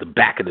on the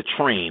back of the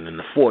train, in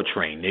the 4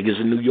 train. Niggas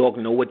in New York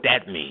know what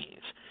that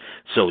means.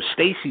 So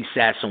Stacy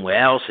sat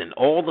somewhere else, and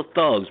all the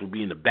thugs would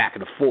be in the back of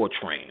the 4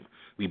 train.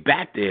 We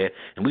back there,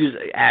 and we was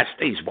asked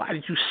Stace, why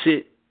did you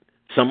sit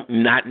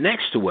not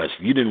next to us?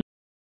 You didn't.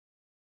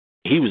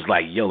 He was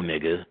like, yo,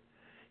 nigga.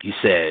 He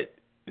said,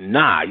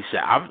 nah. He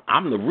said,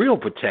 I'm the real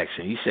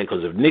protection. He said,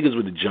 because if niggas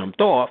would have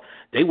jumped off,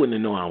 they wouldn't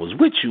have known I was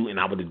with you, and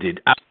I would have did,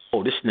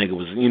 oh, this nigga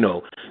was, you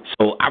know.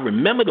 So I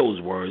remember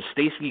those words.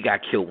 Stacy got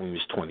killed when he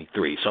was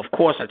 23. So, of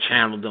course, I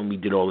channeled him. We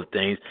did all the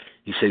things.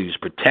 He said he was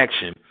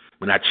protection.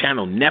 When I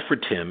channeled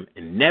Nefertim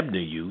and Nebnu,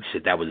 he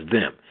said that was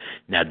them.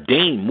 Now,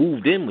 Dane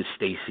moved in with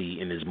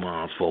Stacy and his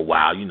mom for a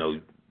while, you know,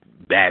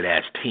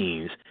 badass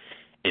teens.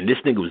 And this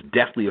nigga was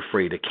definitely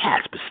afraid of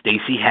cats. But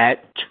Stacy had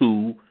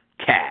 2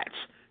 cats,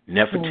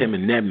 Nefertim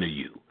and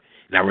Nebnu.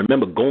 And I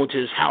remember going to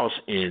his house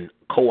in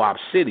Co-op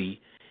City,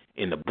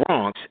 in the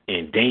Bronx,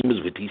 and Dame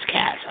was with these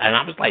cats. And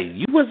I was like,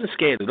 you wasn't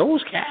scared of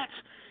those cats?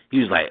 He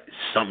was like,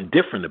 something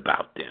different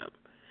about them.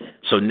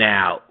 So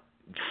now,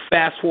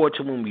 fast forward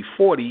to when we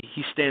 40,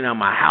 he's standing at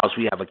my house.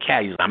 We have a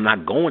cat. He's like, I'm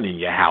not going in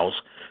your house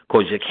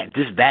because your cat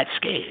just that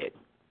scared.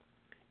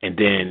 And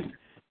then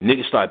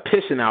niggas started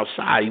pissing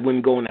outside. He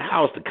wouldn't go in the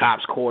house. The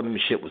cops called him. The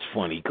shit was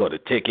funny. He got a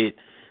ticket.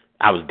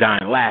 I was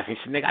dying laughing.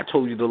 He said, nigga, I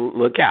told you to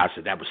look out. I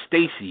said, that was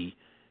Stacy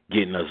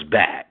getting us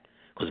back.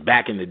 Because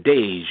back in the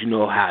days, you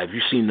know how, if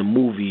you've seen the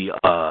movie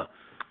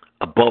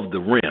Above the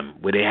Rim,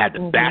 where they had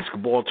the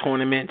basketball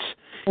tournaments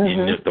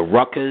and the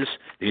ruckers,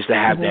 they used to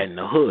have that in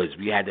the hoods.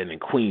 We had that in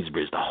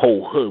Queensbridge. The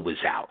whole hood was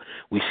out.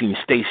 We seen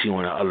Stacy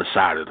on the other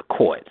side of the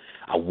court.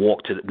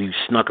 We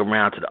snuck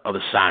around to the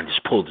other side and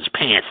just pulled his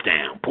pants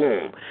down.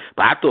 Boom.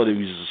 But I thought it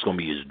was just going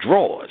to be his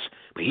drawers.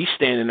 But he's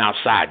standing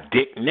outside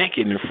dick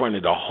naked in front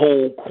of the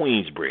whole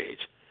Queensbridge.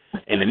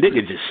 And the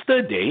nigga just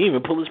stood there. He didn't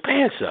even pull his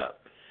pants up.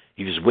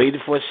 He just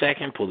waited for a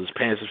second, pulled his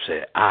pants up,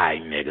 said, all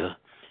right, nigga,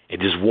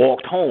 and just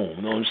walked home.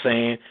 You know what I'm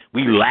saying?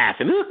 We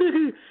laughing.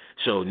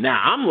 So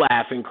now I'm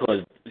laughing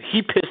because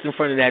he pissed in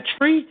front of that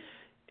tree,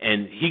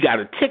 and he got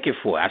a ticket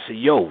for it. I said,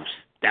 yo,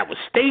 that was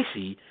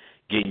Stacy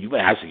getting you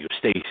back. I said, yo,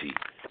 Stacy,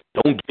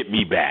 don't get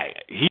me back.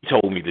 He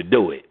told me to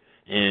do it,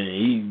 and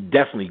he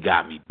definitely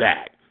got me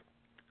back.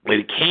 When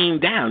it came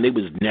down,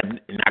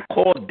 and I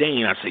called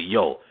Dane. I said,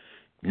 yo,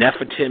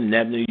 Nefertim,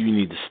 Nebna, you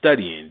need to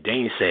study. And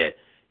Dane said,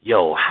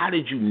 yo, how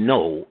did you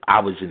know I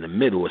was in the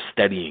middle of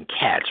studying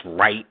cats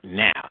right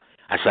now?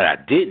 I said, I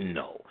didn't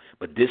know,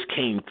 but this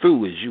came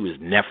through as you as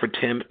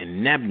Nefertim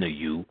and Nebna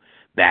you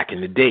back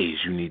in the days.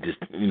 You need to,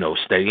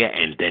 study it,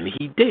 and then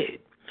he did.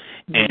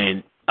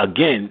 And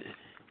again,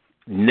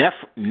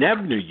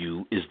 Nebna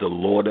you is the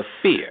Lord of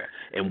Fear.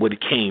 And what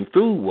it came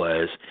through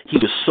was he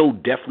was so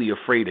deathly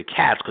afraid of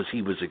cats because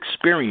he was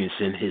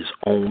experiencing his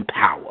own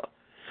power.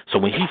 So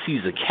when he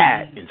sees a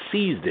cat and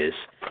sees this,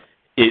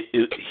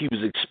 he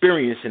was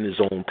experiencing his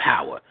own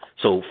power.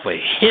 So for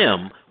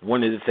him,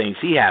 one of the things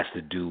he has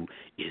to do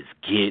is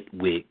get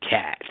with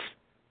cats,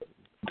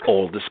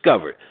 all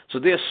discovered. So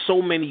there's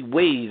so many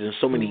ways and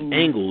so many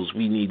angles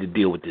we need to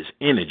deal with this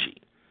energy.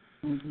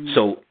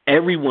 So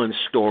everyone's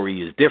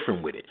story is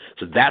different with it.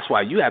 So that's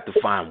why you have to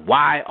find,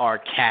 why are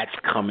cats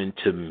coming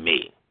to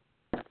me?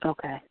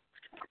 Okay.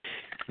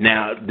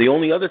 Now, the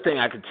only other thing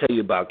I can tell you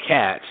about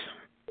cats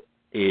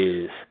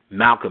is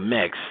Malcolm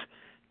X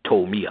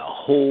told me a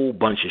whole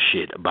bunch of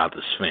shit about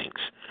the Sphinx.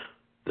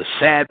 The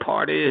sad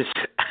part is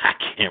I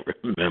can't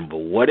remember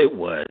what it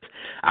was.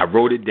 I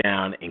wrote it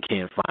down and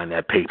can't find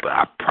that paper.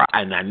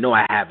 And I know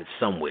I have it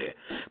somewhere,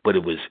 but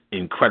it was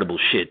incredible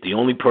shit. The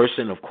only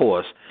person, of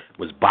course,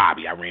 was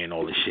Bobby. I ran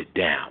all this shit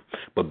down.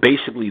 But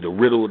basically, the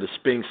riddle of the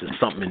Sphinx is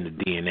something in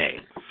the DNA.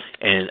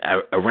 And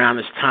around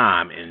this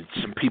time, and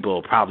some people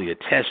will probably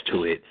attest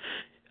to it,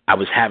 I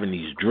was having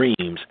these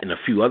dreams, and a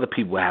few other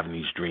people were having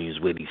these dreams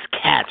where these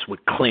cats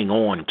would cling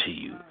on to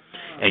you.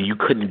 And you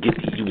couldn't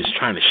you was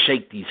trying to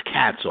shake these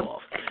cats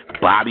off.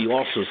 Bobby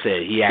also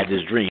said he had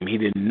this dream. He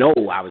didn't know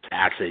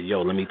I said,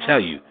 yo, let me tell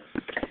you.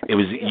 It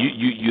was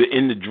you're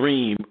in the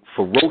dream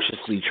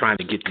ferociously trying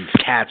to get these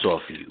cats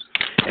off of you.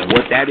 And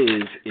what that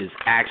is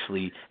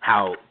actually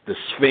how the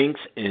Sphinx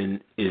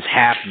is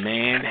half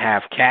man,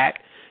 half cat,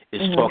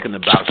 is talking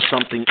about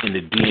something in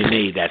the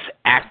DNA that's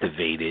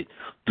activated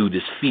through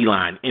this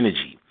feline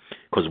energy.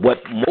 Because what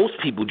most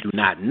people do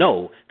not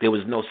know, there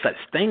was no such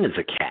thing as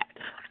a cat.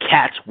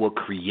 Cats were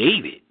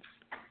created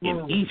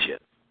in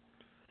Egypt.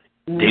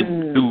 They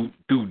through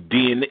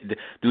DNA,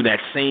 through that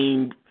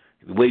same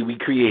way we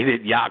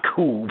created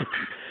Yakub.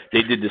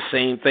 They did the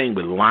same thing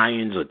with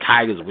lions or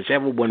tigers, or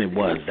whichever one it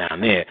was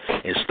down there,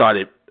 and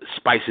started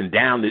spicing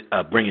down,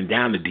 bringing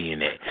down the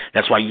DNA.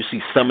 That's why you see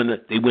some of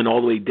they went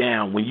all the way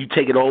down. When you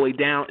take it all the way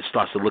down, it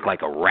starts to look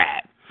like a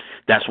rat.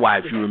 That's why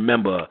if you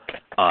remember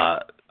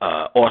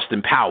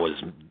Austin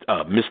Powers,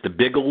 Mr.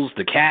 Biggles,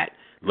 the cat,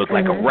 looked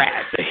like a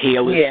rat, the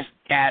hairless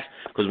cat,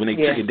 because when they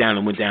took it down,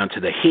 it went down to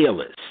the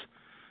hairless.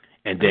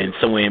 And then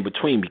somewhere in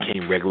between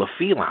became regular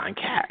feline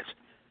cats.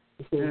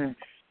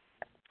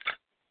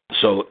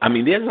 So, I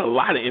mean, there's a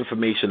lot of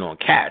information on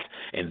cats,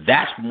 and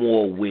that's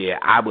more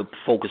where I would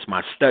focus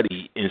my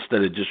study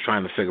instead of just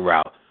trying to figure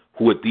out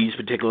what these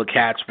particular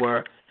cats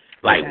were.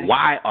 Like,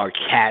 why are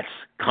cats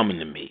coming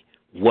to me?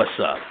 What's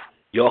up?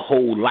 Your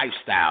whole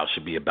lifestyle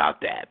should be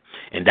about that.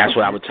 And that's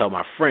what I would tell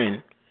my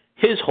friend.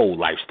 His whole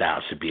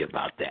lifestyle should be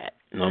about that.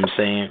 You know what I'm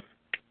saying?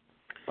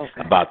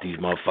 About these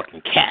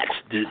motherfucking cats,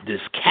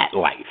 this cat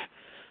life.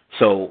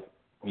 So,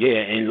 yeah,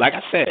 and like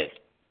I said,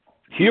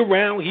 he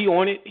around, he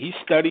on it, he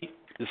studied.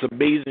 It's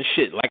amazing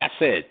shit. Like I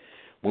said,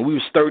 when we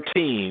was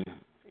 13,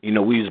 we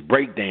was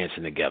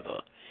breakdancing together.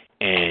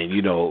 And,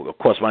 of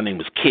course, my name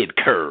was Kid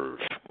Curve.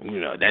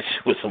 That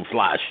shit was some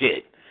fly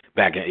shit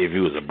back if he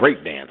was a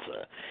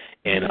breakdancer.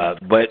 And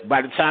but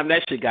by the time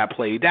that shit got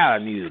played out,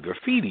 I needed a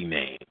graffiti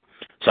name.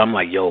 So I'm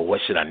like, yo,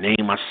 what should I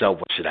name myself?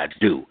 What should I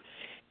do?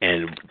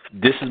 And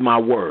this is my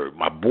word.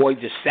 My boy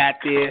just sat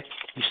there.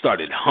 He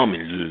started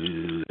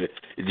humming.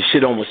 The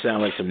shit almost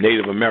sounded like some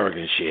Native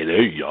American shit.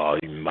 Hey, y'all.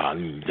 And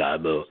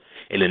the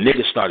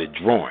nigga started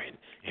drawing,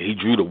 and he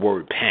drew the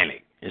word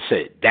panic and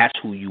said, "That's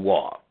who you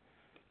are."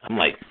 I'm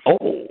like,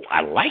 "Oh,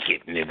 I like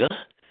it, nigga."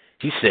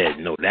 He said,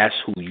 "No, that's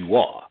who you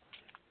are."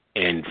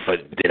 And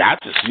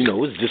it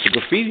was just a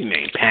graffiti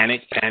name,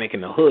 Panic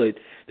in the Hood.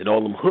 That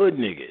all them hood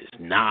niggas,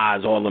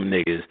 Nas, all them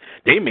niggas,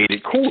 they made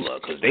it cooler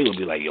because they would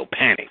be like, yo,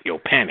 Panic.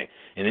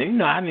 And then,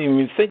 I didn't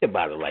even think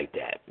about it like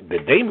that.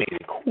 But they made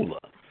it cooler.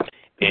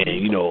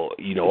 And, all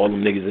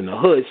them niggas in the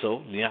hood,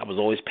 so, I was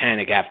always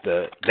Panic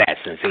after that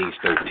since age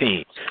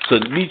 13. So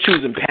me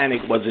choosing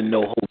Panic wasn't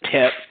no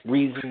hotep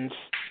reasons.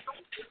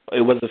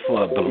 It wasn't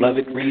for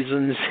beloved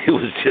reasons. It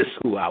was just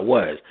who I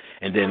was.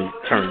 And then it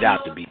turned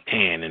out to be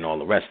Pan and all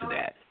the rest of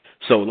that.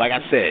 So, like I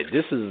said,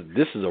 this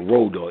is a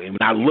road dog. And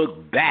when I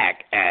look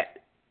back at,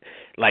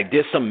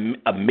 there's some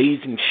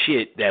amazing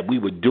shit that we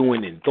were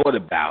doing and thought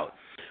about,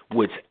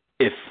 which,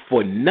 if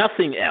for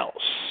nothing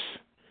else,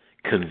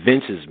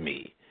 convinces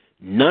me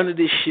none of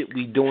this shit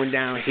we doing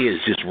down here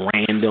is just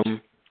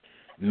random,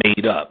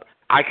 made up.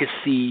 I could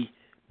see,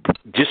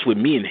 just with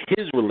me and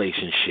his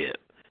relationship,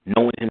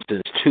 knowing him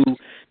since 2,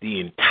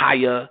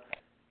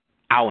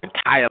 our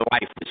entire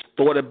life was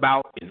thought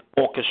about and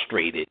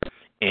orchestrated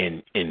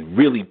and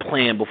really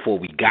planned before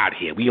we got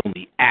here. We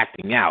only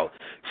acting out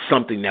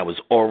something that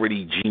was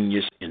already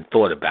genius and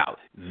thought about.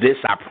 This,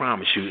 I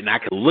promise you, and I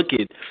can look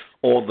at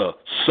all the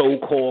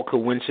so-called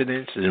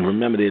coincidence, and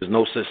remember there's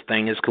no such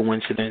thing as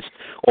coincidence,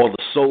 all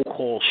the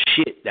so-called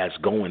shit that's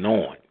going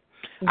on.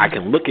 Mm-hmm. I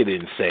can look at it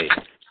and say,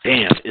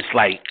 damn, it's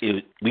like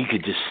we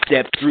could just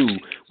step through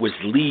which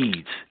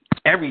leads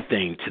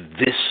everything to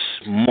this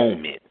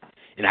moment.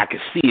 And I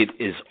could see it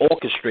is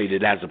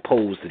orchestrated as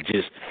opposed to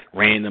just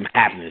random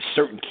happenings.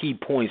 Certain key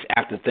points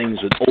after things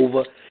were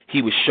over,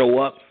 he would show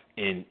up,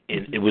 and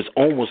it was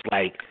almost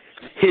like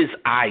his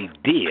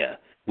idea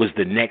was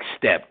the next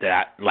step.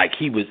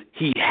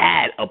 He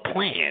had a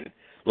plan.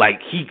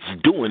 Like he's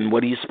doing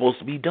what he's supposed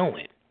to be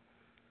doing.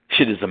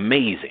 Shit is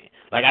amazing.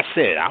 Like I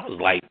said, I was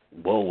like,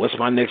 well, what's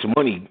my next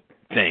money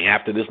thing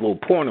after this little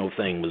porno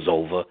thing was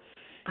over?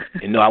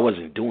 And no, I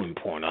wasn't doing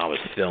porno. I was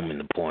filming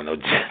the porno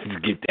just to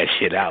get that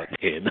shit out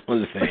there. You know what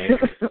I'm saying?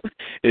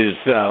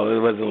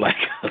 It wasn't like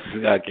a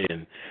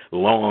fucking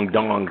long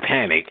dong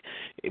Panic.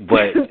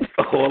 But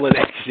all of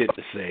that shit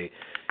to say,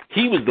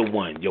 he was the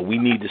one, we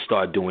need to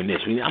start doing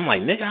this. I'm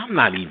like, nigga, I'm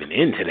not even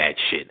into that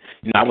shit.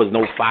 I was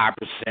no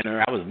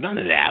 5%er. I was none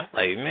of that.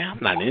 Like, man, I'm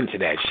not into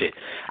that shit.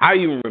 I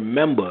even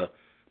remember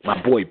my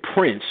boy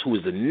Prince, who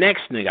was the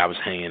next nigga I was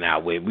hanging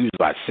out with. We was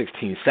about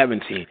 16,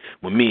 17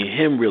 when me and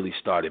him really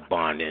started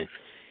bonding.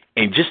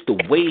 And just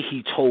the way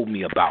he told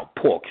me about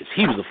pork, because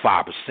he was a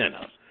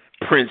 5%er.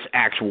 Prince,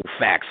 actual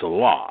facts of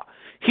law.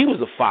 He was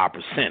a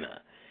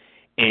 5%er.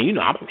 And,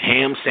 I'm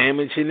ham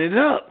sandwiching it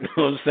up. You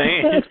know what I'm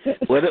saying?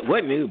 what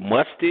nigga?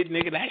 Mustard,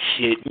 nigga, that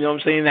shit. You know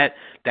what I'm saying?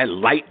 That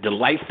light,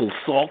 delightful,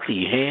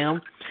 salty ham.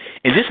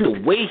 And just the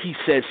way he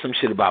said some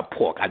shit about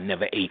pork, I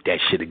never ate that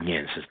shit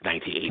again since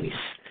 1986.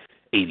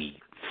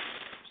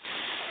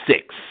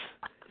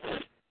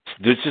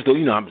 It's just, I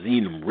was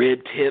eating them rib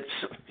tips,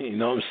 you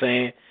know what I'm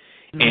saying?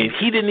 Mm-hmm. And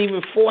he didn't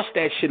even force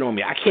that shit on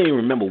me. I can't even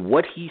remember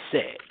what he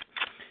said.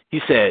 He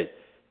said,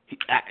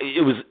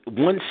 it was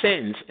one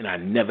sentence, and I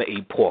never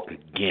ate pork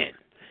again.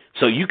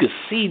 So you could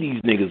see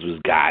these niggas was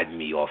guiding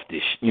me off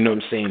this, you know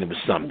what I'm saying? It was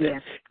something. Yeah.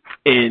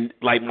 And,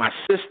 like, my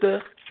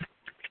sister,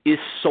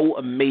 it's so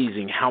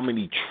amazing how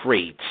many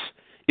traits.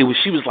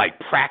 She was like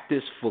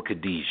practice for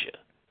Khadijah.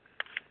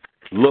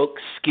 Look,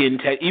 skin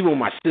tech. Even when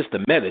my sister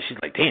met her, she's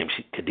like, damn,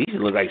 Khadijah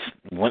look like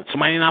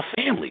somebody in our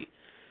family.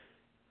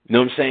 You know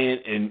what I'm saying?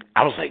 And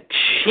I was like,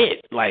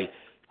 shit. Like,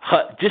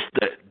 just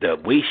the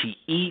way she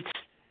eats,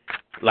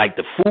 like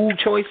the food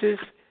choices,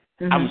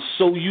 mm-hmm. I'm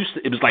so used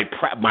to it. Was like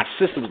my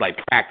sister was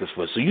like practice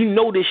for her. So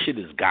this shit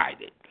is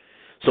guided.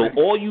 So right.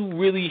 All you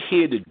really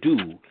here to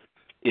do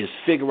is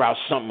figure out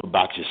something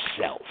about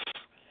yourself.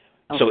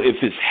 Okay. So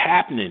if it's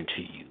happening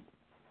to you,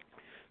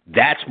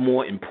 that's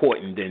more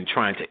important than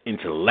trying to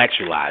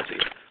intellectualize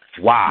it.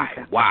 Why?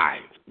 Okay. Why?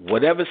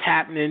 Whatever's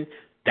happening,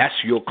 that's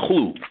your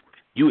clue.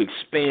 You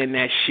expand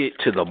that shit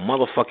to the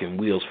motherfucking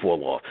wheels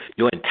fall off.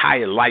 Your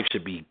entire life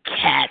should be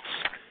cats,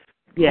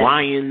 yes.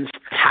 Lions,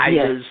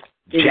 tigers,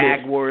 yes.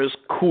 Jaguars,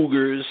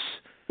 cougars.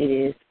 It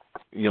is.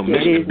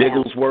 Mr.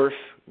 Bigglesworth.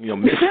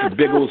 Mr.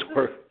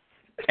 Bigglesworth.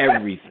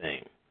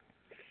 Everything.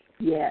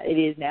 Yeah, it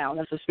is now.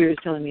 That's what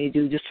Spirit's telling me to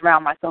do. Just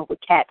surround myself with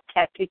cat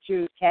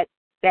pictures, cat.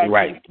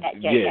 Right. Cat.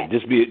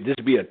 Just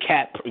be a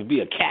cat. Be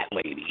a cat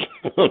lady.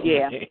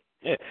 Yeah.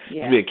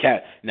 Yeah. Be a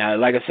cat. Now,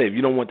 like I said, if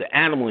you don't want the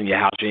animal in your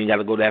house, you ain't got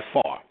to go that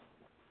far.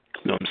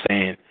 You know what I'm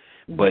saying?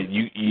 Mm-hmm. But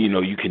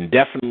you can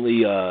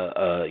definitely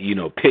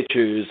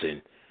pictures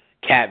and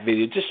cat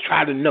videos. Just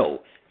try to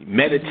know.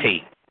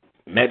 Meditate.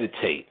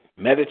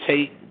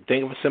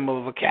 Think of a symbol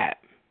of a cat.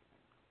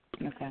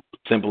 Okay.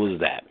 Simple as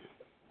that.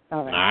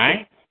 All right. All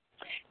right.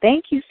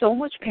 Thank you so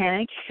much,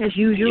 Panic. As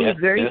usual, yep,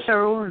 very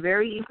thorough and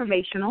very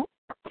informational.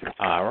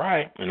 All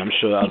right. And I'm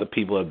sure other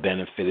people have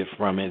benefited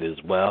from it as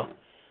well.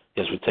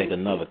 Guess we'll take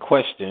another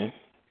question.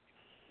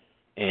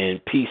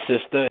 And peace,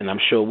 sister, and I'm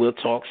sure we'll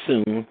talk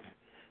soon.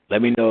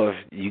 Let me know if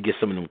you get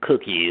some of them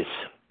cookies.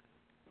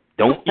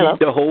 Don't eat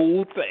the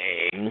whole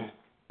thing.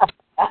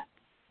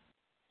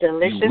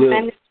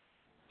 Delicious.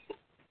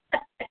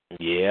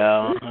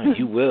 Yeah,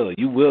 you will.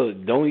 You will.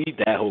 Don't eat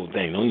that whole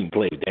thing. Don't even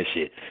play with that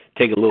shit.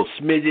 Take a little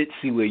smidget,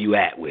 see where you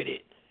at with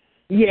it.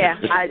 Yeah,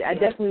 I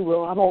definitely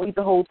will. I won't eat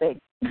the whole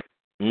thing.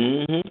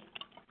 Mm-hmm.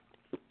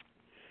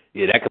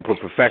 Yeah, that could put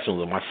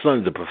professionals on. My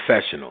son's a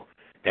professional.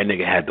 That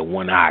nigga had the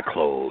one eye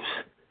closed.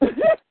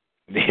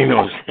 You know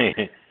what I'm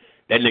saying?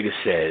 That nigga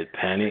said,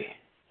 Panic,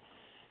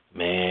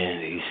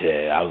 man, he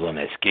said, I was on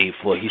that skate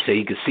floor. He said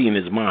he could see in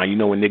his mind. You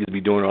know when niggas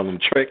be doing all them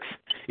tricks?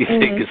 He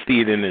said he could see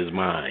it in his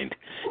mind.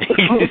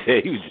 He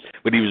said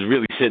but he was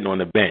really sitting on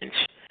the bench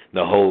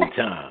the whole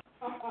time.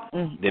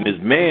 Then his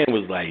man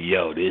was like,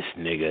 yo, this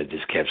nigga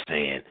just kept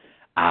saying,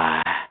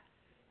 I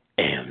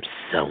am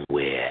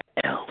somewhere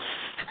else.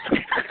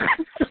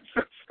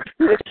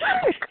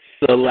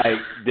 So, like,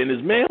 then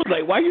his man was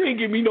like, why you ain't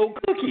give me no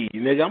cookie,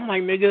 nigga? I'm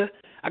like, nigga,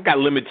 I got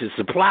limited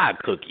supply of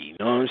cookie. You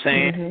know what I'm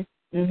saying?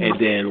 And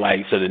then,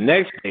 like, so the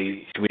next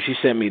day, when she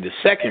sent me the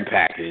second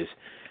package,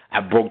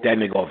 I broke that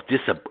nigga off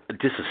just a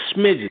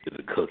smidget of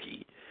the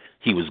cookie.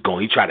 He was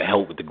going. He tried to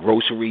help with the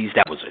groceries.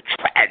 That was a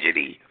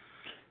tragedy.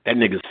 That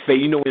nigga's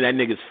face, you know when that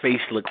nigga's face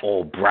looked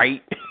all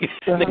bright?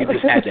 Nigga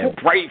just had that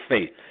bright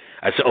face.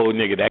 I said, oh,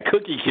 nigga, that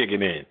cookie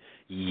kicking in.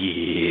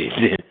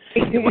 Yeah.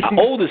 And my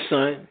oldest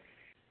son,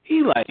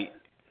 he like,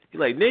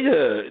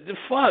 nigga, the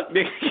fuck,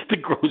 nigga, get the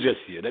groceries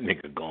here. That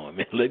nigga gone,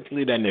 man.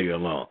 Leave that nigga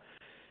alone.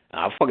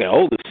 Our fucking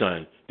oldest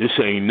son, this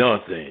ain't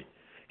nothing.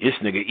 This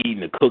nigga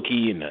eating a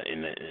cookie and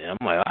I'm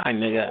like, all right,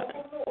 nigga,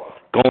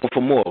 going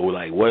for more. We're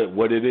like,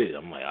 what it is?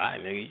 I'm like, all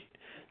right, nigga,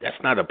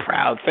 that's not a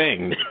proud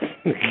thing.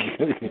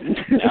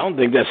 I don't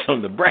think that's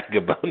something to brag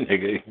about,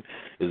 nigga.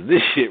 Is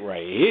this shit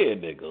right here,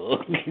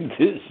 nigga?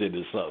 This shit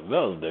is something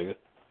else, nigga.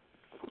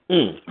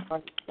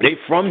 They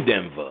from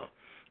Denver.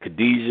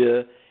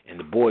 Khadijah and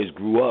the boys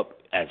grew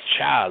up as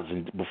childs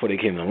before they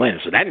came to Atlanta.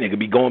 So that nigga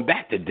be going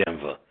back to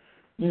Denver.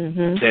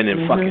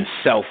 Sending fucking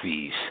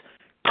selfies.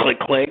 Click,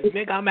 click.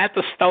 Nigga, I'm at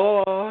the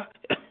store.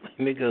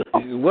 Nigga,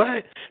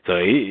 what? So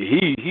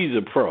he's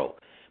a pro.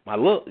 My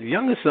little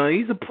youngest son,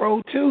 he's a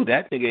pro too.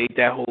 That nigga ate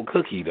that whole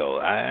cookie though.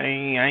 I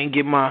ain't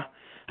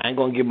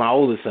gonna give my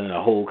oldest son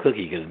a whole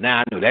cookie because now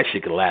I know that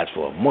shit could last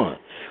for a month.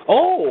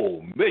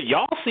 Oh, man,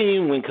 y'all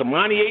seen when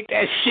Kamani ate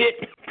that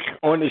shit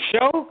on the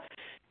show?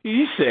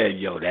 He said,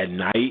 yo, that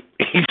night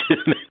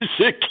that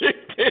shit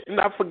kicked in.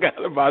 I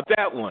forgot about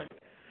that one.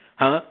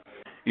 Huh?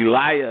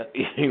 Elijah,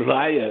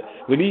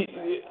 when he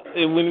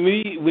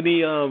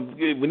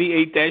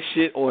ate that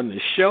shit on the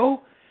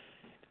show,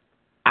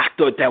 I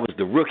thought that was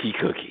the rookie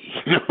cookie.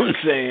 You know what I'm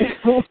saying?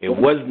 It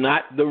was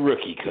not the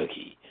rookie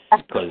cookie.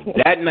 Because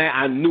that night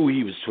I knew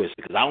he was twisted.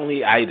 Because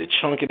I ate a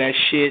chunk of that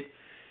shit.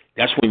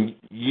 That's when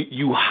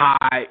you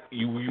high.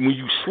 When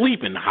you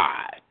sleeping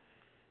high,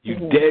 you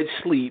dead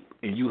sleep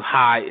and you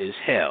high as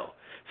hell.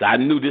 So I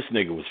knew this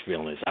nigga was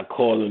feeling this. I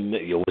called him,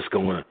 yo, what's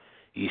going on?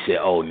 He said,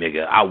 oh,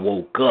 nigga, I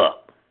woke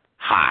up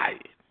high.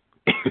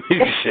 He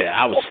said,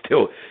 I was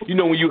still, you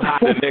know, when you high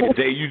the next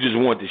day, you just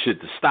want the shit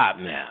to stop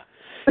now.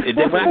 And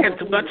then when I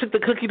took the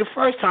cookie the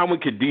first time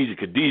with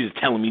Khadijah's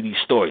telling me these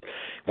stories.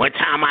 One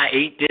time I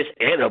ate this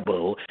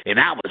edible, and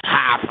I was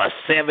high for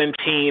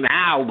 17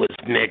 hours,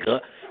 nigga.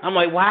 I'm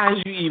like, why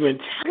is you even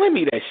telling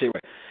me that shit?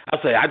 I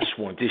said, I just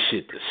want this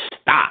shit to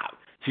stop.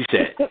 She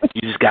said,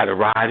 you just got to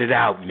ride it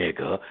out,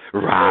 nigga.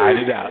 Ride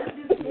it out.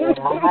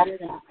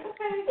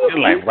 You're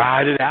like,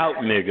 ride it out,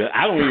 nigga.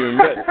 I don't even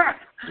remember.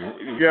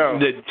 Yo.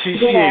 She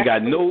ain't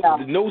got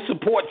no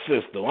support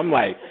system. I'm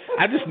like,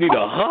 I just need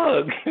a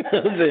hug.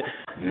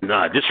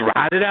 Nah, just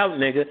ride it out,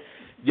 nigga.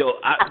 Yo,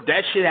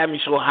 that shit had me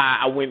so high,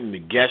 I went in the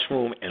guest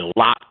room and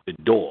locked the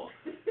door.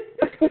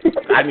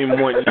 I didn't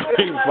want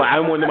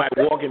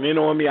nobody walking in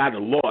on me. I'd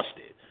have lost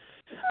it.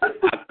 I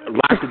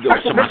locked the door.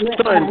 So my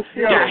son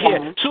got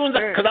here. Soon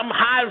as because I'm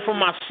hiding from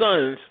my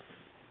sons.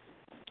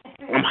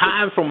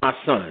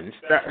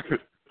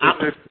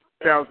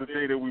 That was the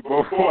day that we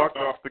both walked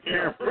off the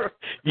camera.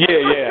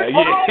 Yeah.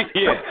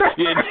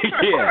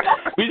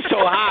 We so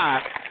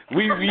high.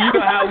 You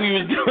know how we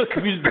was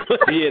doing.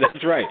 Yeah,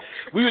 that's right.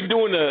 We were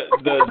doing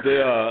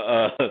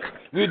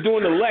we were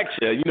doing the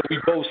lecture. You know, we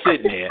both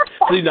sitting there.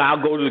 So you know,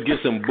 I'll go to get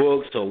some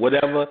books or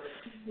whatever.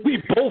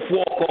 We both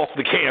walk off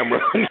the camera.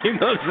 You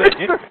know what I'm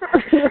saying?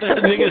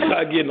 Niggas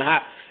start getting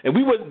hot, and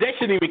that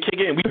shouldn't even kick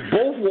in. We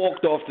both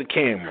walked off the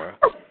camera.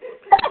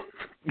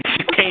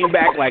 She came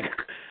back like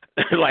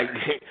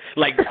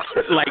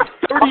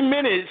 30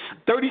 minutes,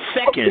 30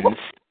 seconds.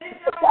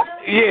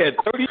 Yeah,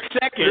 30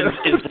 seconds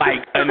is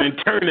like an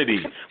eternity.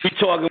 We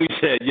talking,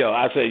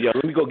 I said,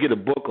 let me go get a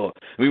book. Or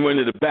we went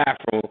to the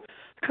bathroom.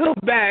 Come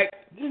back,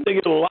 this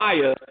nigga's a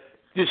liar.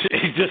 Just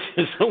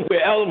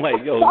somewhere else. I'm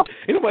like, yo,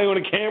 ain't nobody on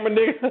the camera,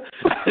 nigga?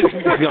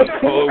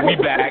 Oh, we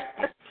back.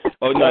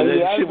 Oh, no,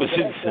 that shit was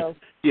just,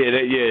 yeah,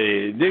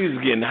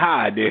 niggas getting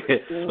high there.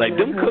 Like,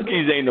 them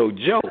cookies ain't no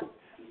joke.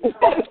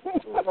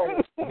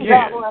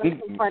 Yeah.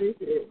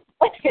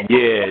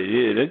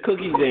 Yeah, the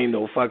cookies ain't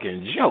no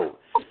fucking joke.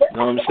 You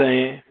know what I'm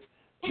saying?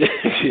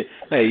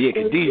 Hey, yeah,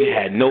 Khadijah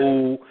had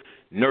no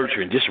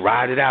nurturing. Just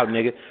ride it out,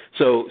 nigga.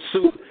 So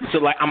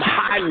like, I'm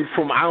hiding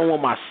from, I don't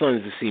want my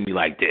sons to see me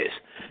like this.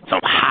 So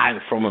I'm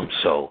hiding from them.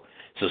 So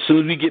as soon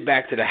as we get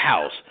back to the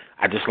house,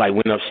 I just like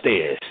went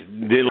upstairs.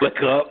 Didn't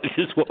look up,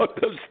 just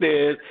walked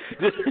upstairs.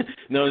 You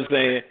know what I'm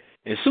saying?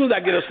 As soon as I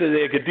get upstairs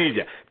there,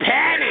 Khadijah,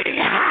 panic!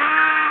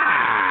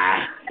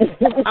 Ah!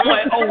 I'm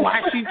like, oh,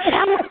 why she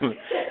telling me?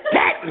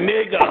 That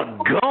nigga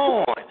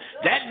gone.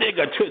 That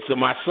nigga Twister,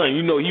 my son,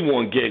 you know he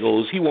want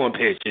giggles, he want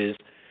pictures.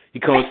 He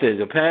comes and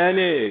says,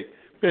 panic,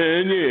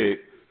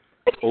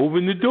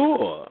 open the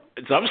door.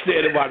 So I'm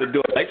standing by the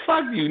door like,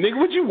 fuck you, nigga,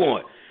 what you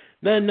want?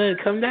 Nothing,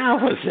 come down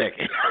for a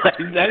second. Like,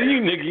 now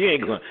you nigga, you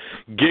ain't gonna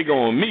giggle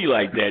on me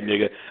like that,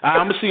 nigga.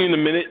 I'm gonna see you in a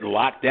minute,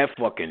 lock that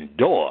fucking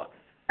door.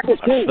 My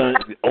son,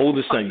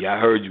 older son, yeah, I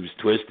heard you was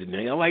twisted,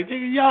 nigga. I'm like,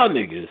 nigga, y'all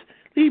niggas,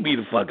 leave me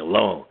the fuck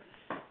alone.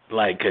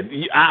 Like,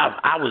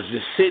 I was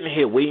just sitting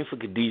here waiting for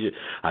Khadijah.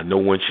 I know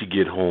when she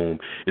get home,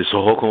 it's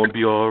all gonna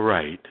be all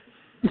right.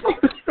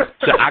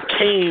 So I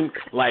came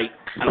like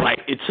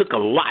it took a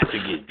lot to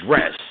get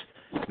dressed.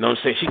 You know what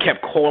I'm saying? She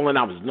kept calling.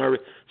 I was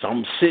nervous, so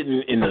I'm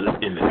sitting in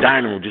the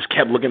dining room, just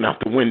kept looking out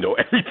the window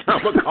every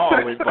time a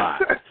car went by.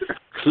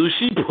 So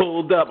she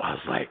pulled up. I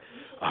was like,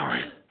 all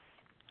right.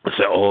 I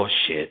said, oh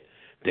shit.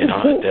 Then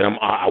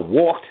I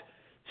walked,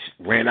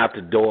 ran out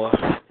the door,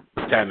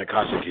 sat in the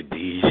car, said,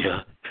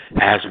 Khadijah,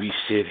 as we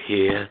sit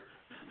here,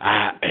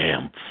 I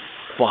am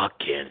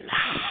fucking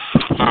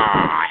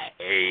high.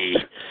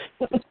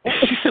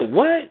 She said,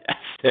 what? I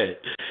said,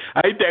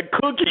 I ate that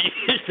cookie.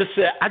 She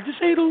said, I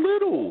just ate a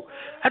little.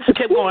 I just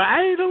kept going,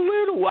 I ate a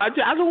little. I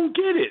don't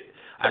get it.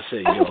 I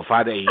said, yo, if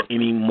I'd ate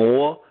any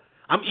more,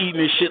 I'm eating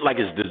this shit like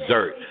it's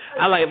dessert.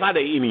 If I'd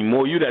ate any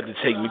more, you'd have to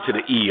take me to the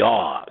ER. You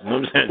know what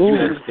I'm saying?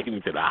 You'd have to take me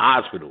to the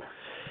hospital.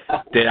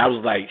 Then I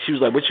was like, she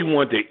was like, what you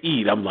want to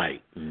eat? I'm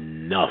like,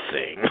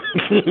 nothing.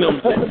 You know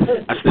what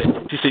I'm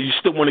saying? She said, you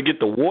still want to get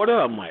the water?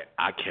 I'm like,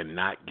 I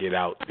cannot get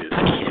out this.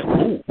 I can't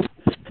move.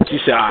 She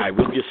said, all right,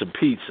 we'll get some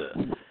pizza.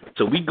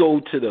 So we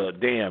go to the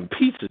damn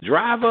pizza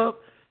drive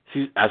up.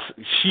 She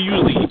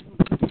usually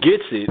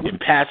gets it and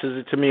passes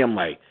it to me. I'm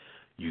like,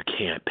 you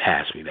can't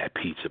pass me that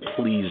pizza.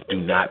 Please do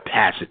not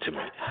pass it to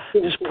me.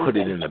 Just put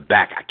it in the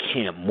back. I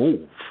can't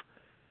move.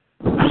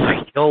 I was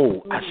like,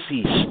 yo, I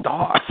see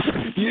stars.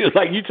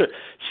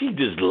 She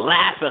just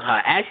laughing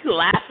her. Actually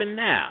laughing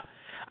now.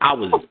 I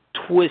was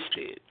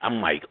twisted. I'm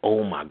like,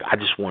 oh my God. I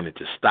just wanted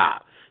to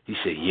stop. He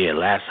said, yeah,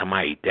 last time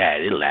I ate that,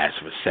 it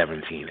lasted for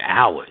 17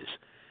 hours.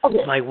 Okay.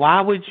 I'm like,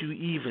 why would you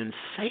even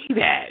say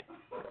that?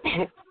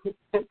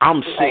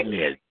 I'm sitting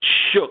there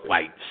shook,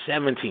 like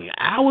 17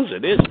 hours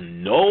of this?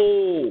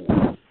 No.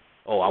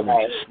 Oh, I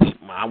went to sleep.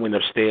 I went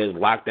upstairs,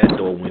 locked that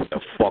door, went the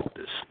fuck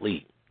to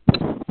sleep.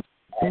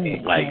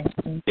 Like,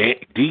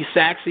 D.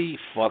 Saxy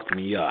fucked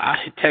me up. I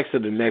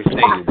texted the next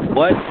day,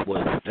 what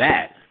was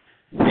that?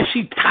 And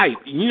she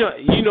typed, you know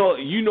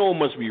it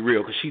must be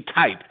real, because she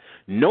typed,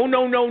 no.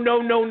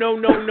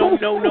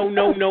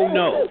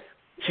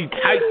 She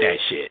typed that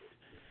shit.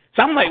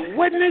 So I'm like,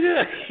 what,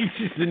 nigga? She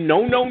said,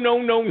 no.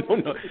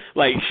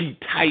 Like, she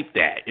typed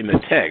that in the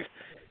text.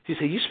 She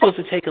said, you're supposed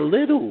to take a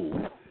little.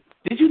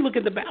 Did you look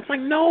at the bag? I'm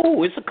like,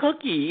 no, it's a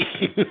cookie.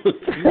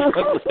 Look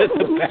at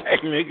the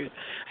bag, nigga.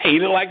 I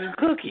ate it like a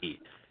cookie.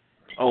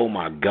 Oh,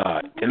 my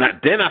God. And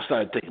then I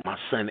started thinking, my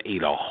son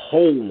ate a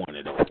whole one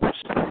of those.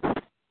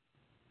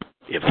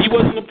 If he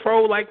wasn't a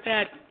pro like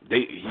that,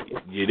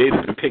 they'd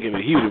have been picking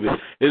it.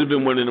 It'd have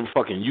been one of them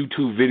fucking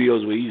YouTube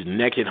videos where he's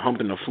naked,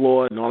 humping the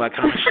floor and all that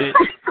kind of shit.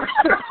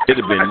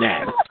 It'd have been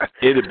that.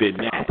 You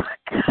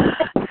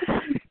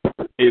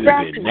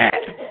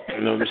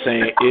know what I'm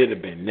saying? It'd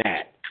have been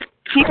that.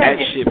 That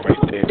shit right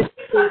there.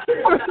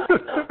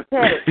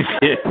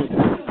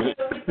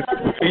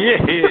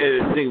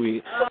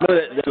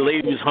 The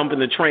lady was humping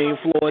the train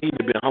floor. He'd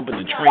have been humping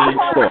the train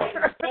floor.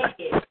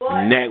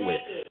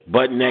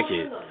 Butt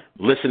naked.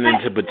 Listening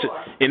to,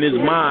 in his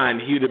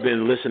mind, he would have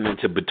been listening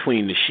to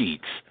Between the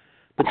Sheets.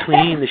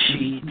 Between the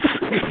Sheets.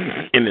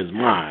 In his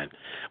mind.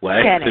 Well,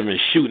 I had been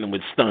shooting him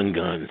with stun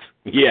guns.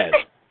 Yes.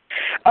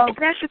 Can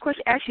I ask you a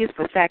question? Actually, it's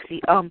for Saxy.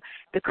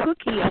 The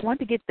cookie, I want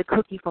to get the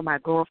cookie for my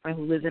girlfriend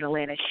who lives in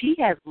Atlanta. She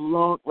has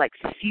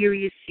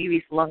serious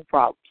lung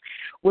problems.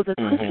 Will the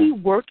cookie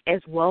work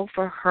as well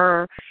for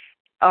her?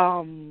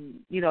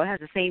 It has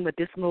the same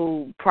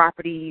medicinal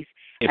properties.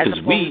 If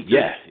it's weed,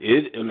 yeah.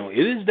 It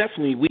is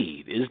definitely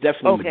weed. It is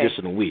definitely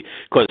medicinal weed.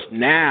 Because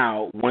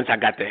now, once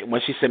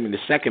she sent me the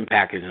second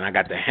package and I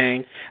got the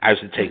hang, I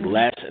used to take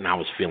less and I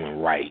was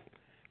feeling right.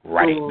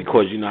 Ooh.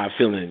 Because, I'm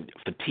feeling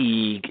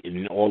fatigue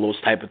and all those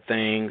type of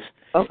things.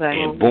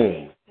 Okay. And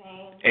boom.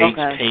 Aches,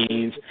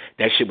 pains.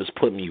 That shit was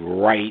putting me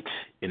right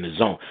in the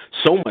zone.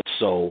 So much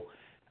so,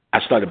 I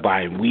started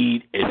buying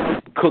weed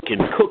and cooking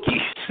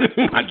cookies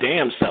my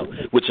damn self,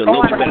 which are a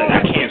little better.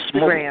 I can't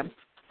smoke.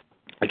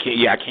 I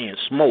can't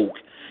smoke.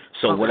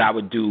 So what I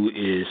would do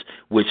is,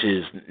 which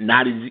is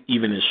not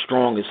even as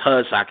strong as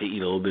hers, so I can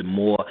eat a little bit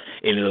more,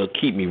 and it'll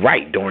keep me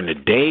right during the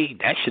day.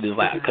 That shit is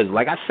like, because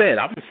like I said,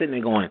 I'm sitting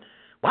there going,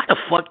 why the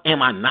fuck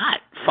am I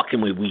not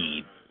fucking with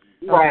weed?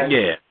 Right.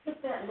 Yeah.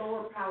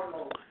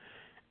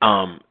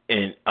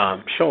 And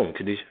show him,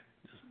 Khadijah.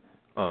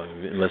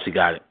 Unless he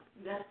got it.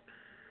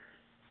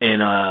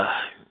 And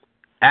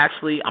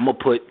actually, I'm gonna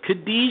put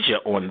Khadijah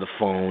on the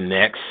phone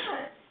next,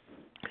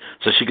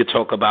 so she could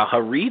talk about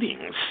her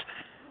readings.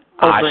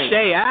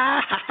 Shay,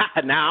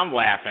 now I'm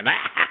laughing.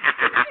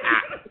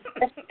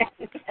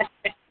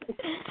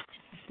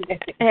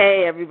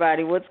 Hey,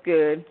 everybody, what's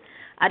good?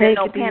 I didn't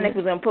know Panic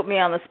was going to put me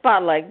on the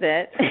spot like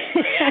that.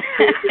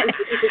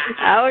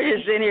 I was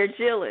just in here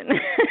chilling.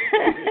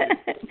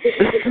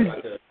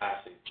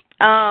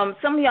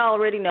 Some of y'all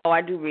already know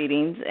I do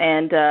readings,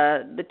 and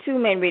the two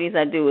main readings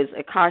I do is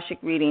Akashic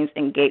readings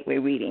and gateway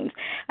readings.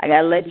 I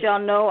got to let y'all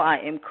know I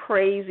am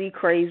crazy,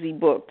 crazy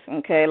booked,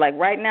 okay? Like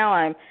right now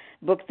I'm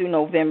booked through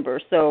November.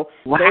 So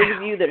those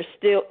of you that are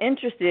still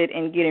interested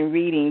in getting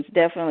readings,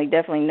 definitely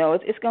know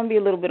it's going to be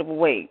a little bit of a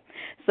wait.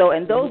 So,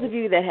 and those of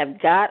you that have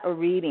got a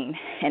reading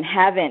and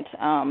haven't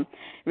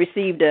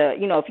received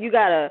if you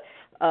got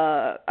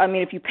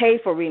if you paid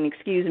for a reading,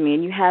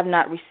 and you have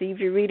not received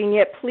your reading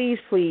yet, please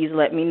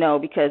let me know,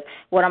 because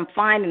what I'm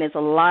finding is a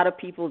lot of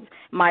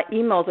my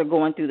emails are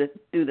going through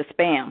the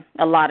spam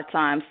a lot of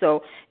times.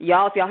 So,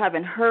 y'all, if y'all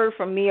haven't heard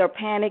from me or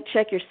Panic,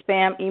 check your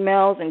spam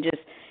emails and just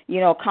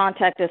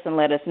contact us and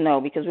let us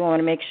know, because we want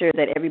to make sure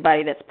that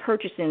everybody that's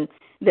purchasing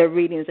their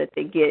readings, that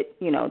they get,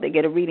 they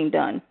get a reading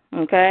done.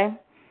 Okay?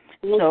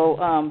 So,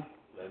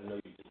 let them know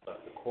you just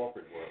left the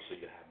corporate world, so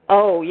you have.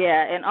 Oh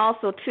yeah, and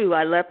also too,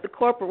 I left the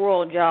corporate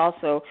world, y'all.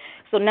 So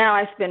now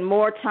I spend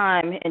more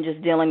time in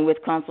just dealing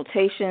with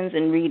consultations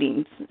and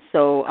readings.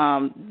 So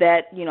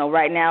that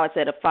right now it's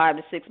at a 5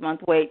 to 6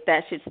 month wait.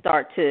 That should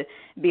start to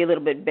be a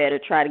little bit better.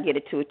 Try to get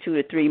it to a 2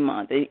 to 3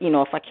 month,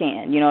 if I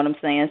can. You know what I'm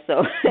saying?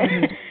 So.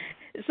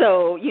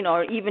 So,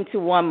 even to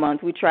 1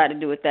 month, we try to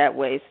do it that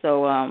way.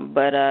 So,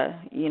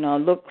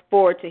 look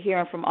forward to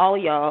hearing from all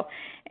of y'all.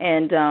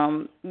 And,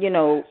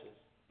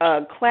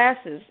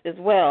 classes as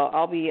well.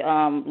 I'll be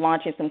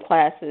launching some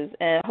classes,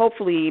 and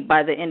hopefully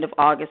by the end of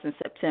August and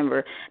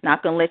September.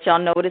 Not going to let y'all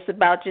know what it's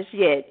about just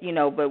yet,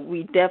 but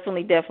we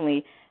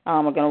definitely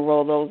are going to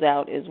roll those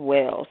out as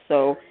well.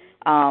 So,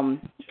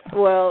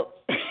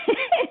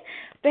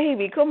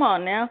 baby, come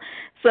on now.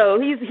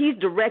 So he's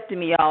directing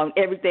me on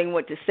everything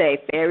what to say,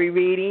 fairy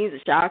readings,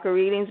 chakra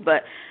readings,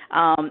 but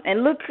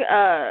and look,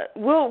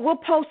 we'll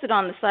post it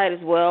on the site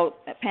as well.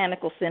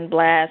 Panic will send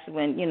blasts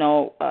when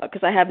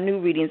because I have new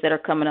readings that are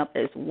coming up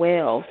as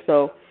well.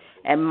 So,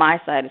 and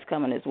my site is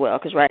coming as well,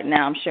 because right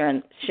now I'm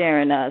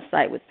sharing a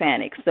site with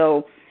Panic.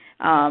 So.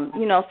 So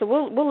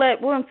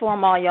we'll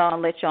inform all y'all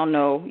and let y'all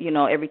know,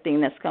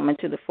 everything that's coming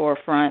to the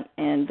forefront.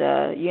 And,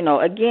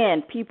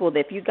 again, people,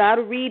 if you got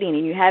a reading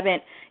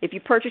and if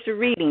you purchased a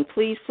reading,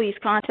 please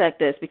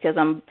contact us, because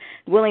I'm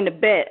willing to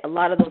bet a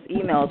lot of those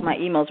my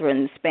emails were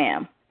in the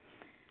spam.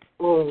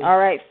 All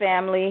right,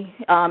 family.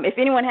 If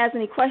anyone has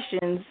any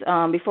questions,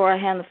 before I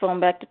hand the phone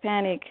back to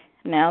Panic,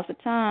 now's the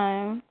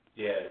time.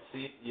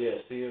 See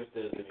if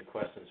there's any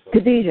questions for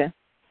Khadijah.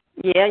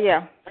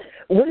 Yeah.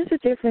 What is the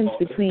difference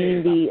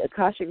between the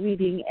Akashic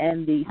reading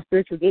and the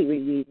spiritual gateway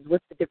readings?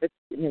 What's the difference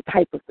in the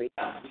type of reading?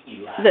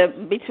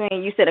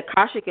 You said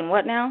Akashic and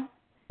what now?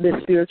 The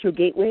spiritual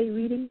gateway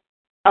reading?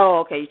 Oh,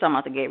 okay. You're talking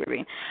about the gateway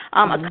reading.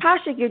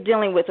 Akashic, you're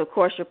dealing with, of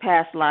course, your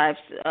past lives,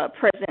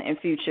 present and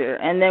future.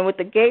 And then with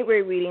the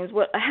gateway readings,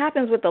 what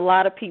happens with a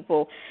lot of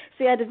people,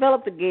 I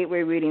developed the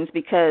gateway readings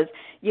because,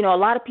 a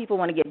lot of people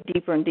want to get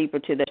deeper and deeper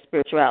to their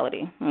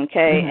spirituality,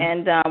 okay?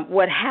 And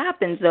what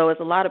happens, though, is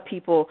a lot of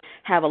people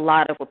have a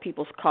lot of what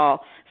people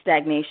call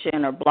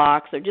stagnation or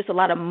blocks, or just a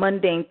lot of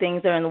mundane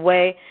things that are in the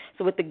way.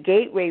 So with the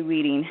gateway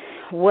reading,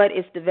 what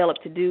it's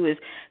developed to do is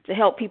to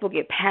help people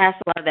get past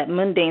a lot of that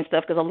mundane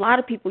stuff, because a lot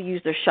of people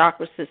use their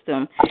chakra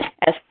system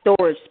as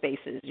storage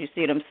spaces. You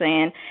see what I'm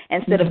saying?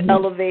 Instead of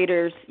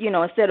elevators,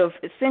 instead of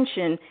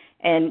ascension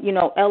and,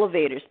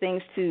 elevators,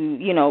 things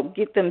to,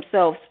 get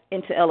themselves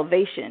into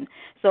elevation.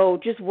 So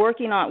just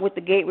working on with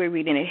the gateway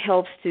reading, it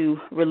helps to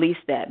release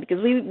that,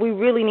 because we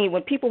really need,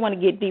 when people want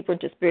to get deeper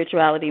into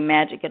spirituality,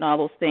 magic, and all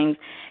those things,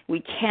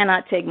 we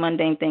cannot take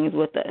mundane things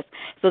with us.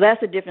 So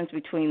that's the difference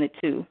between the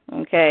two,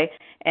 okay?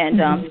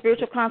 And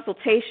spiritual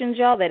consultations,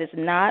 y'all, that is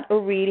not a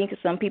reading,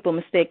 because some people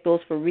mistake those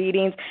for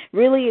readings.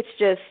 Really, it's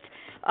just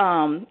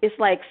it's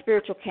like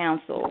spiritual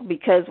counsel,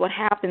 because what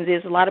happens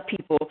is a lot of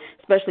people,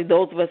 especially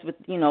those of us with,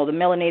 the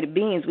melanated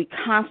beings, we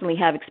constantly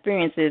have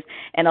experiences,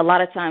 and a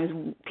lot of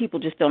times people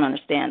just don't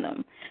understand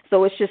them.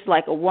 So it's just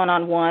like a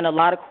one-on-one, a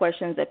lot of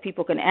questions that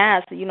people can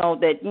ask,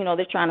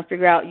 they're trying to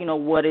figure out,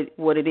 what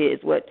it is,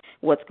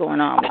 what's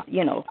going on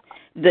with,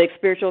 the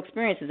spiritual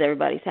experiences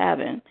everybody's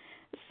having.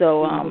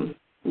 So,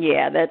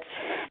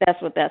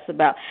 that's what that's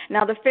about.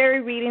 Now, the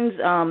fairy readings,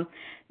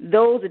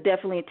 those are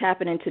definitely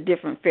tapping into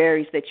different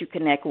fairies that you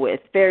connect with,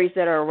 fairies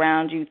that are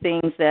around you,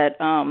 things that,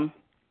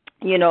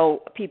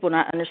 people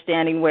not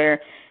understanding where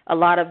a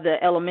lot of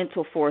the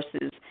elemental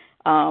forces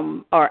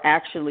are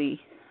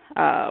actually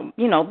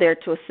there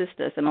to assist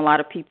us. And a lot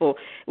of people,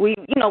 we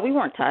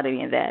weren't taught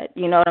any of that.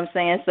 You know what I'm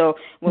saying? So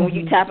when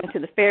you tap into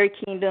the fairy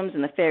kingdoms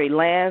and the fairy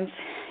lands,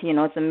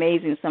 it's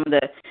amazing some of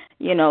the,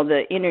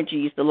 the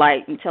energies, the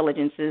light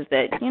intelligences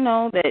that,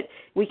 that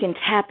we can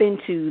tap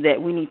into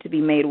that we need to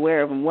be made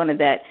aware of. And one of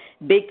that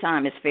big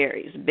time is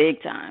fairies,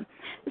 big time.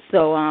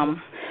 So,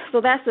 so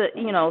that's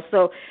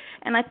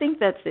and I think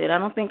that's it. I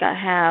don't think I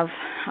have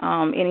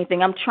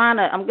anything. I'm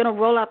going to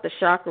roll out the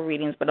chakra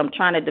readings, but I'm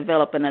trying to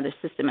develop another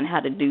system and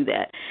how to do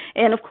that.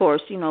 And, of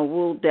course,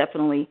 we'll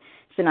definitely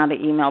send out an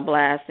email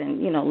blast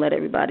and, let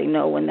everybody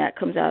know when that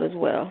comes out as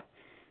well.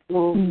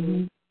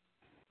 Mm-hmm.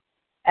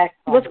 Excellent.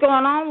 What's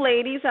going on,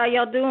 ladies? How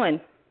y'all doing?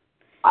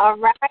 All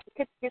right. How you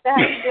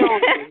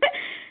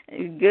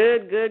doing?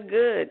 Good.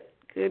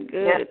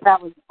 Yes,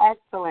 that was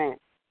excellent.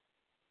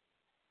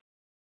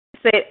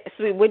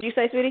 What'd you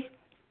say, sweetie?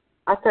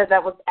 I said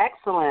that was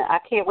excellent. I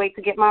can't wait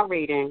to get my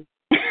reading.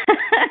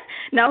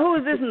 Now, who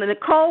is this?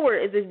 Nicole or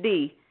is this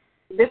D?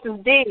 This is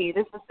D.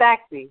 This is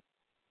Saxy.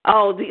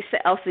 Oh,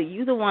 so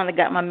you the one that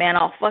got my man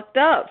all fucked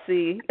up,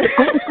 see? You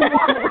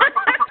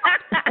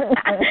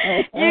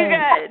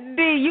got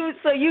D.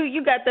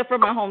 You got that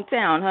from my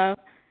hometown, huh?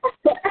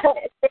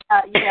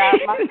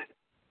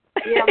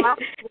 My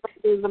sister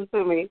gives them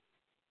to me.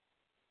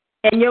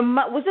 And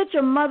was it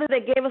your mother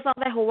that gave us all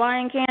that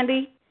Hawaiian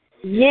candy?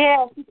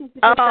 Yeah.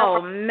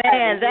 Oh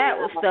man, that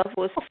stuff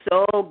was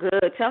so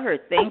good. Tell her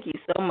thank you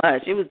so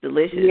much. It was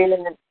delicious. Yeah.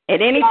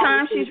 At any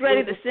time she's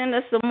ready to send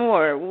us some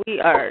more,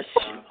 we are.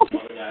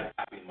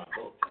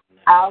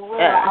 I will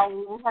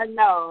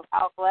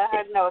let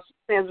her know. She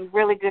sends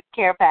really good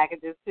care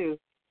packages too.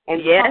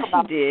 And yes,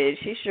 she did.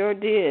 She sure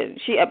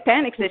did.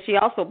 Panic said she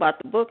also bought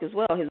the book as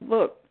well. His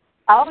book.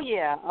 Oh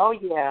yeah.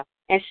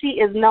 And she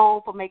is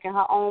known for making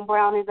her own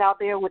brownies out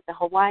there with the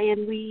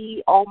Hawaiian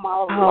weed. Oh, my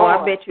Lord. Oh,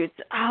 I bet you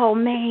oh,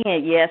 man.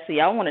 Yeah, see,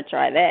 I want to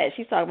try that.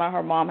 She's talking about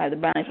her mom had the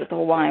brownies with the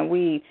Hawaiian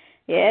weed.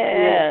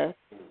 Yeah.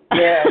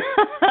 Yeah.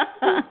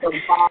 The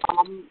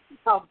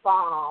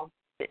bomb.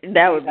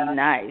 That would be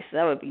nice.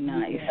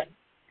 Yeah.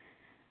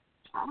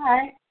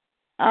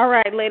 All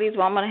right, ladies.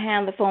 Well, I'm going to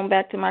hand the phone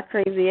back to my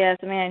crazy-ass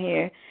man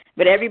here.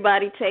 But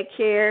everybody take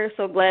care.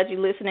 So glad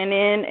you're listening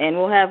in, and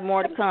we'll have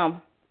more to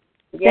come.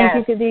 Yes.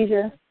 Thank you,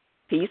 Khadijah.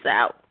 Peace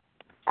out.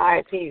 All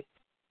right, peace.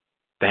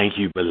 Thank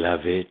you,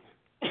 beloved.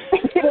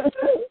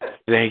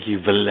 Thank you,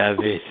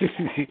 beloved.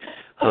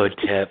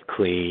 Hotep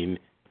Queen.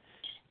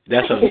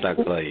 That's what I'm start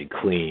calling you,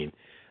 Queen.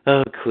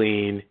 Oh,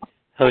 Queen.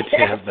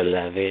 Hotep,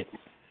 beloved.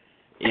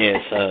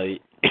 Yes,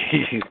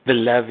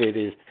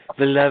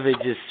 beloved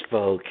just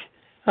spoke.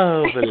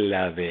 Oh,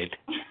 beloved.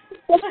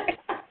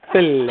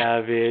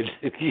 Beloved.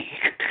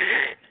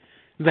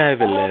 My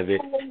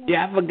beloved.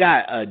 Yeah, I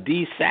forgot.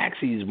 D.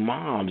 Saxy's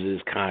mom's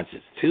is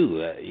conscious too.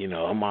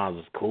 Her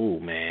mom's is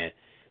cool, man.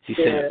 She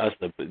sent us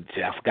I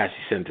forgot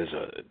she sent us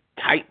a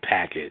tight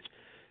package.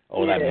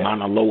 That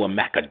Mauna Loa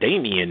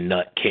macadamia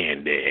nut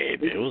candy.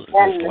 It was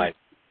just like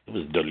it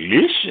was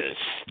delicious.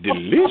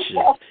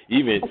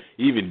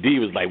 Even D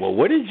was like, well,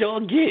 what did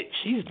y'all get?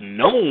 She's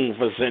known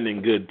for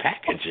sending good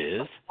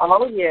packages.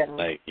 Oh yeah.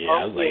 I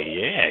was like,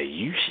 yeah,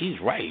 she's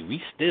right.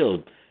 We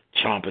still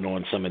chomping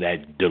on some of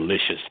that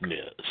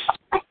deliciousness.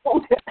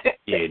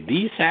 Yeah,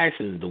 D.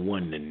 Saxon's the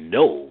one to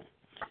know.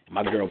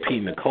 My girl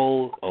P.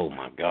 Nicole, oh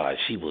my God,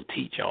 she will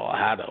teach y'all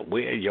how to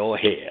wear your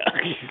hair.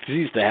 She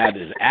used to have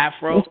this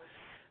afro.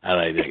 I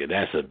like, nigga,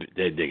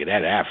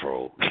 that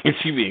afro.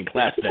 She be in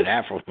class with that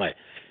afro. I'm like,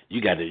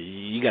 you gotta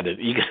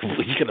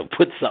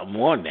put something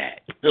on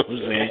that. You know what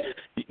I'm saying?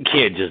 You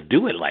can't just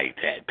do it like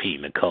that, P.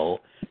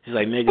 Nicole. She's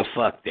like, nigga,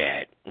 fuck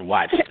that.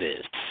 Watch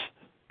this.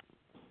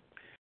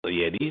 So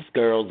yeah, these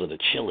girls are the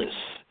chillest,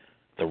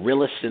 the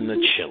realest and the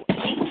chillest.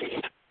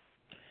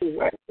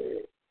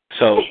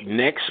 So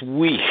next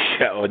week,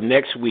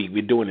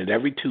 we're doing it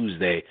every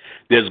Tuesday.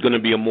 There's going to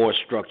be a more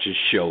structured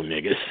show,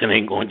 niggas. It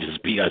ain't going to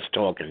just be us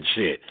talking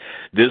shit.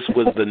 This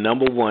was the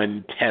number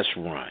one test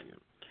run.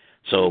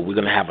 So we're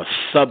going to have a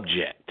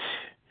subject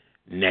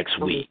next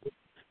week.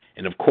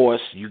 And, of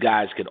course, you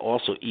guys could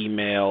also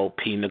email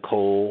P.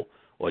 Nicole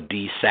or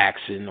D.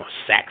 Saxon or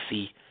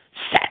Saxy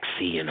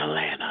in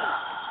Atlanta.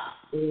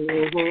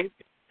 Mm-hmm.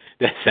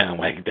 That sound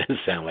like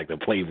the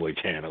Playboy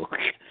Channel.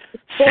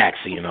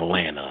 Saxy in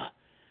Atlanta.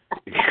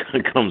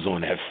 It comes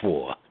on at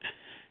 4.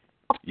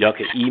 Y'all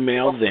can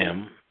email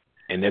them,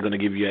 and they're going to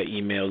give you your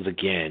emails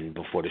again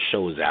before the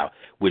show's out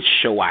with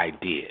show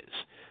ideas.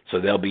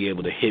 So they'll be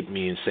able to hit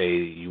me and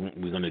say,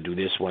 we're going to do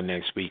this one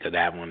next week or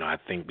that one, or I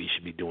think we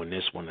should be doing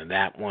this one or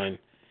that one.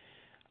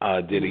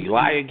 Did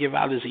Elijah give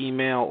out his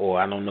email, or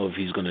I don't know if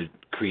he's going to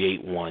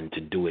create one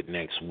to do it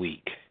next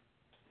week?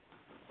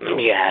 Let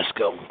me ask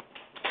him.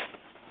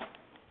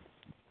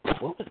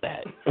 What was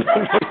that?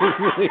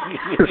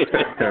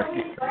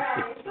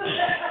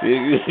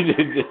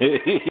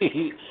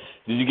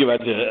 Did you give out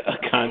the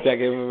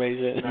contact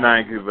information? No, I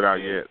ain't give it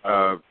out yet.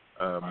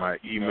 My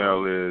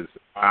email is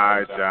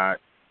i.eliawells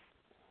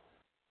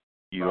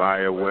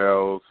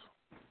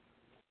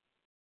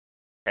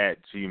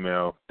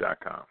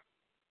 @gmail.com.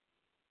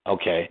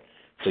 Okay.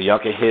 So y'all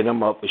can hit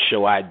him up with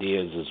show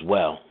ideas as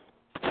well.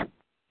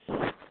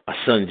 My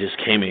son just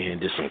came in here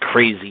and did some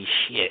crazy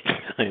shit.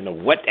 I don't know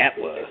what that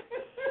was.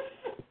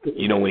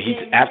 You know, when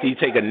after he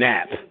take a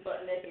nap.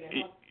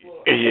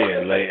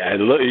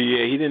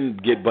 He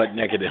didn't get butt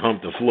naked and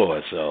hump the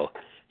floor, so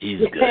he's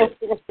good.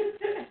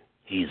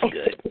 He's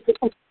good.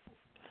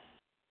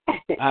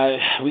 I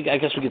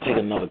guess we could take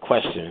another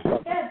question.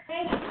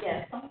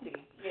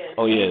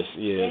 Oh yes,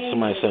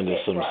 somebody sent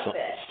us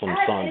some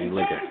zombie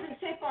liquor.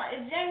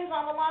 Is James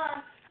on the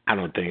line? I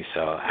don't think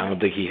so. I don't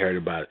think he heard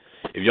about it.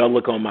 If y'all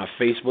look on my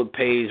Facebook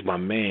page, my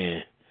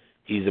man,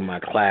 he's in my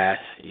class.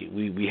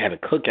 We had a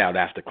cookout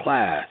after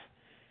class,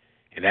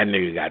 and that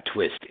nigga got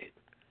twisted,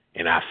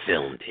 and I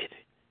filmed it,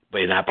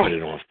 and I put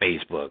it on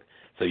Facebook.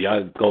 So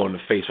y'all go on the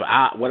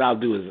Facebook. What I'll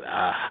do is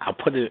I'll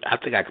put it. I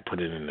think I could put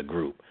it in the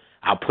group.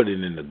 I'll put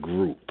it in the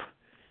group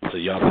so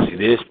y'all can see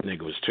this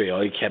nigga was straight.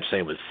 All he kept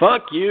saying was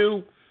 "fuck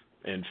you"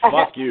 and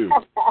 "fuck you."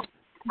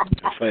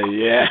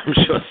 Yeah, I'm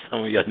sure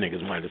some of y'all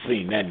niggas might have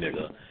seen that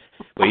nigga.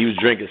 But he was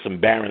drinking some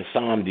Baron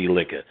Samedi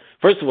liquor.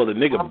 First of all, the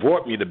nigga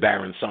brought me the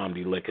Baron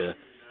Samedi liquor.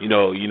 You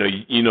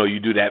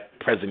do that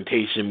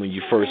presentation when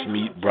you first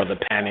meet Brother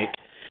Panic,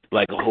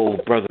 like, oh,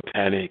 Brother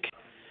Panic,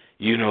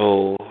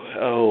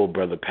 oh,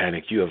 Brother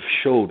Panic, you have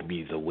showed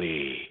me the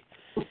way.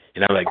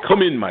 And I'm like,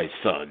 come in, my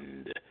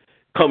son,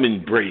 come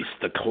embrace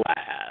the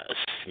class.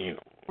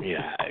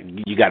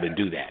 You got to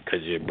do that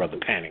because you're Brother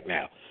Panic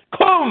now.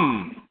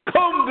 Come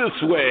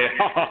this way.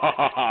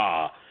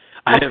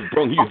 I have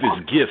brought you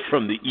this gift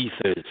from the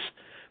ethers,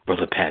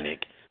 Brother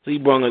Panic. So he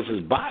brought us this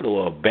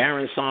bottle of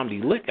Baron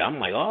Samedi liquor. I'm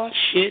like, oh,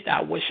 shit,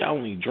 I wish I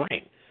only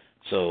drank.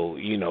 So,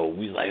 we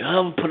like,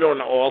 oh, put it on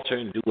the altar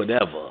and do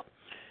whatever.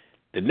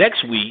 The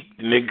next week,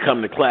 the nigga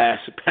come to class,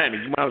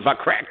 Panic, you mind if I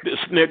crack this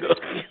nigga?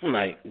 I'm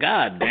like,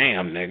 God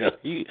damn, nigga.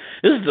 This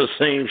is the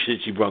same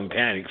shit you brought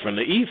Panic from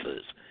the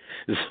ethers.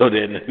 So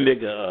then the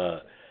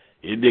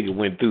nigga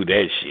went through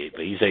that shit,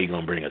 but he said he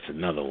going to bring us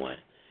another one.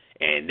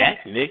 And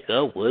that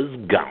nigga was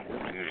gone.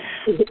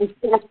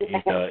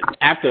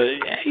 After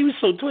he was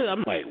so twisted,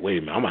 I'm like, wait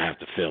a minute, I'm gonna have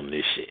to film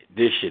this shit.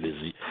 This is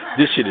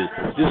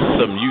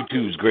some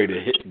YouTube's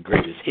greatest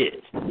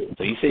hits.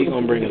 So he said he's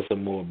gonna bring us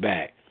some more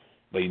back.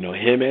 But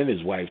him and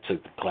his wife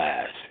took the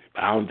class.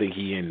 I don't think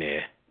he in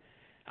there.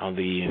 I don't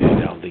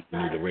think he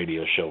knew the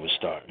radio show was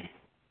starting.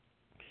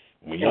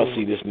 When y'all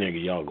see this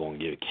nigga, y'all gonna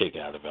get a kick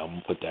out of it. I'm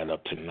gonna put that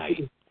up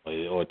tonight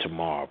or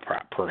tomorrow,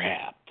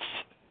 perhaps.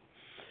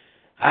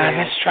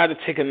 Let's try to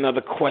take another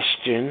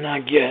question,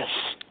 I guess.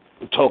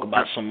 We'll talk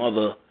about some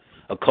other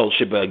occult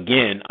shit. But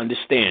again,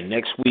 understand,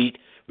 next week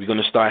we're going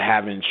to start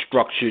having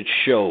structured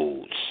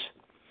shows.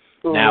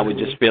 Mm-hmm. Now we're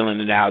just filling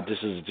it out.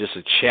 This is just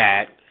a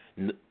chat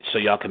so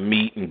y'all can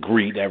meet and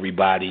greet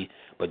everybody.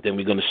 But then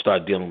we're going to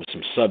start dealing with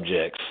some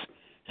subjects.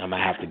 I'm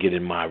going to have to get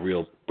in my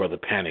real Brother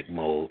Panic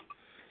mode.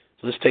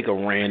 So let's take a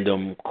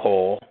random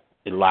call.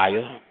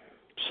 Elijah,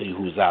 see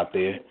who's out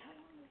there.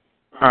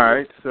 All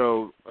right,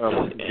 so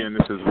again,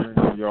 this is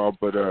random, y'all,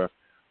 but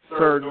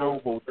Sir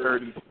Noble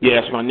 30. Yeah,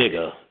 that's my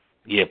nigga.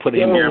 Yeah, put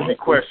him on. Any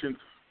questions?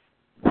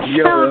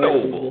 Sir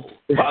Noble,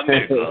 my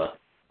nigga.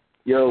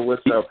 Yo,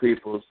 what's up,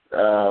 peoples?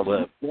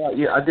 I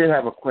did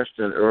have a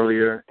question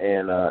earlier,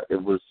 and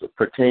it was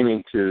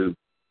pertaining to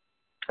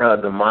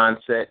the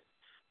mindset.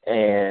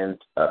 And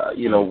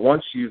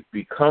once you've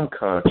become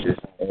conscious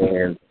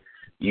and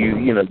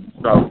you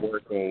start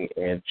working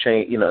and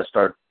change,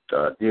 start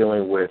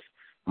dealing with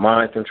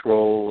mind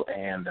control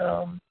and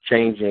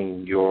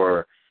changing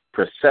your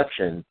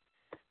perception.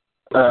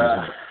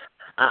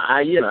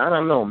 I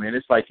don't know, man.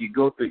 It's like you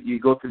go through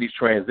these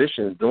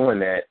transitions doing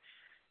that.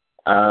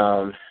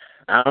 I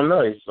don't know.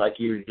 It's like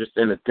you're just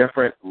in a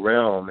different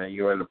realm, and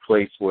you're in a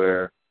place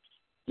where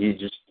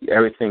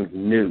everything's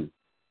new.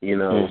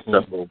 Mm-hmm.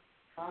 So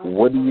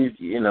what do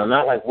you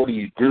not like what do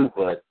you do,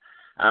 but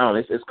I don't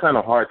know. It's kind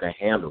of hard to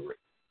handle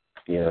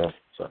it.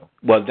 So.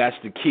 Well, that's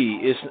the key.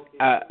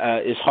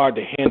 It's hard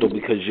to handle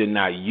because you're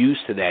not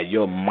used to that.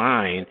 Your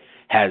mind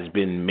has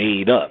been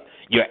made up.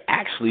 You're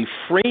actually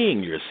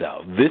freeing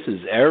yourself. This is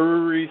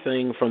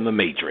everything from the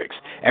Matrix.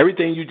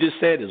 Everything you just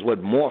said is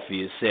what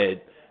Morpheus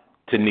said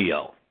to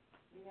Neo.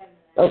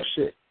 Oh,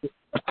 shit.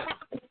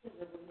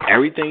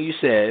 Everything you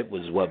said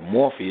was what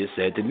Morpheus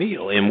said to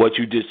Neo. And what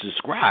you just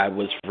described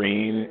was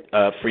freeing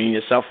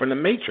yourself from the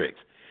Matrix.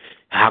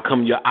 How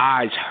come your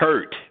eyes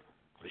hurt?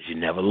 You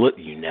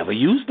never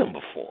used them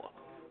before.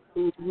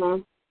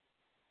 Mm-hmm.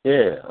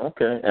 Yeah,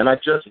 okay. And I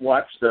just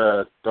watched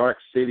Dark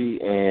City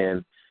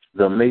and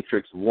The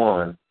Matrix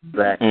 1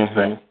 back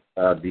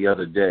the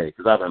other day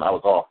because I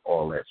was off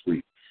all last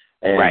week,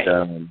 and right.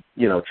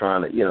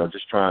 trying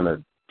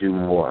to do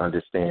more,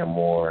 understand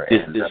more,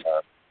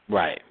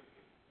 right,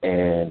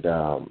 and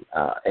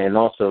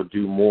also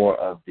do more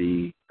of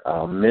the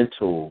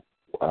mental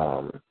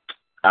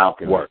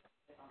alchemy work,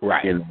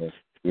 right.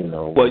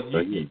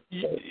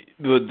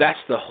 Well, that's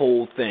the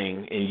whole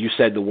thing. And you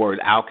said the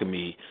word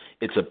alchemy.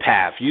 It's a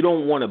path. You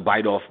don't want to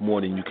bite off more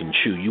than you can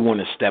chew. You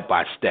want to step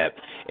by step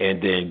and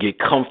then get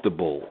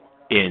comfortable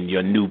in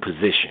your new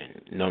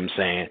position. You know what I'm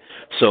saying?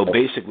 So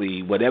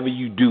basically, whatever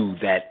you do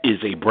that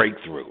is a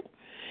breakthrough,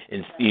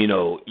 and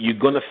you're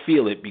gonna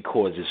feel it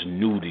because it's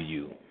new to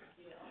you.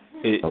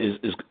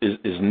 It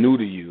is new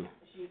to you.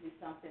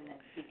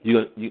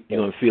 You're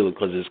gonna feel it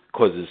because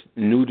it's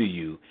new to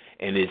you,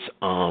 and it's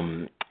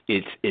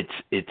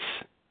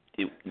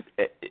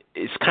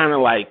kind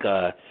of like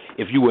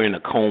if you were in a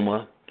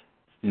coma.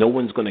 No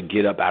one's gonna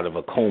get up out of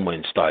a coma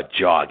and start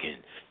jogging.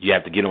 You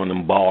have to get on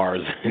them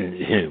bars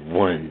and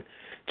 1,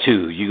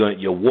 2.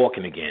 You're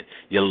walking again.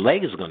 Your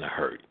legs are gonna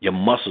hurt. Your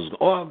muscles.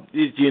 Or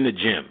if you're in the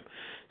gym,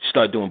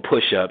 start doing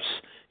push-ups.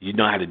 You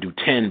know how to do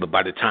 10, but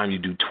by the time you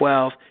do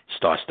 12, it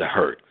starts to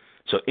hurt.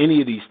 So any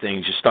of these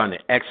things, you're starting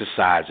to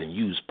exercise and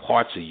use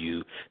parts of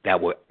you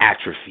that were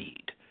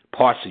atrophied,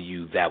 parts of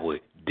you that were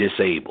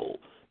disabled,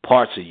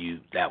 parts of you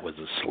that was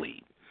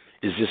asleep.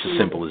 It's just as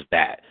simple as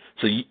that.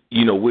 So,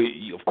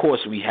 of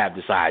course, we have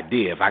this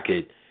idea. If I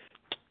could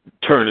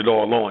turn it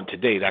all on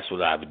today, that's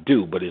what I would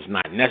do, but it's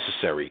not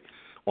necessary.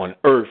 On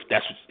earth,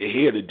 that's what you're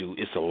here to do.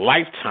 It's a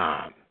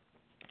lifetime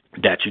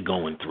that you're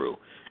going through.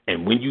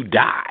 And when you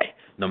die,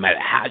 no matter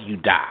how you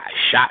die,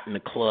 shot in the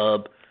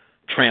club,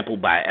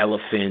 trampled by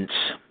elephants,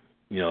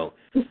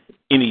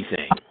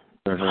 anything,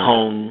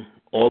 hung,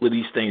 all of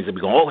these things that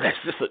we go, that's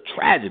just a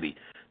tragedy.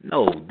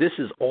 No, this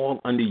is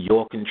all under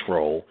your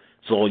control.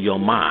 It's all your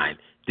mind.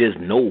 There's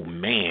no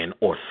man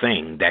or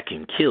thing that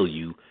can kill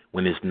you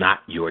when it's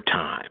not your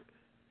time.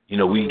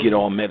 We get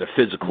all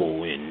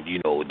metaphysical and,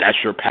 that's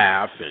your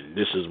path and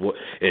this is what,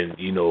 and,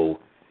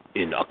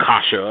 in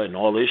Akasha and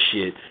all this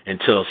shit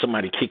until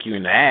somebody kick you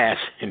in the ass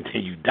and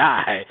then you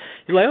die.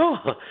 You're like,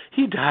 oh,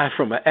 he died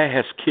from an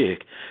ass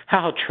kick.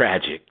 How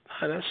tragic.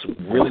 That's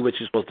really what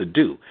you're supposed to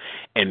do.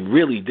 And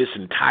really, this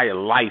entire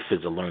life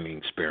is a learning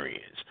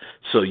experience.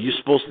 So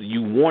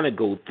you want to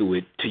go through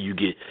it till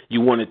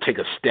you want to take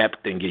a step,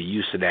 then get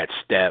used to that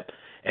step,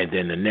 and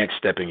then the next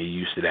step and get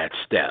used to that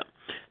step.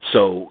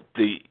 So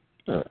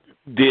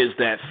there's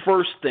that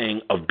first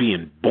thing of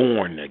being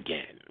born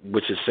again,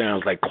 which it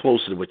sounds like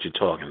closer to what you're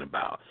talking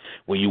about.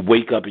 When you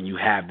wake up and you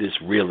have this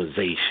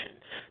realization,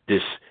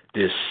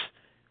 this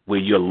where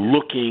you're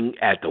looking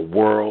at the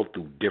world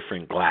through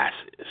different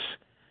glasses.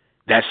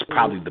 That's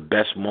probably the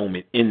best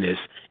moment in this,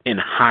 in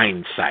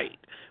hindsight.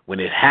 When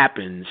it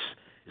happens,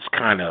 it's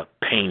kind of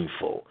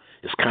painful.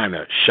 It's kind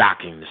of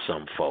shocking to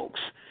some folks.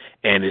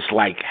 And it's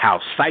like how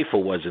Cypher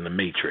was in The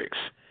Matrix.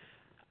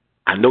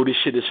 I know this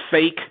shit is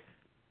fake.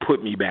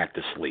 Put me back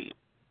to sleep.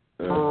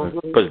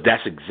 Because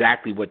that's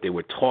exactly what they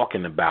were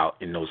talking about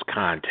in those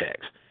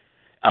contexts.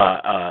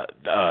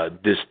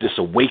 This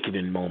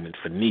awakening moment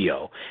for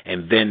Neo,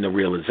 and then the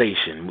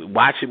realization.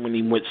 Watch it when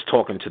he was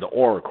talking to the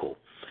Oracle.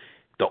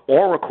 The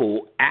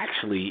Oracle,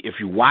 actually, if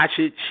you watch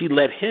it, she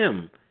let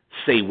him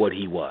say what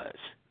he was.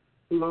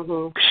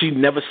 She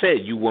never said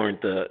you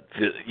weren't the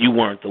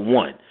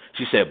one.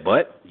 She said,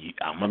 but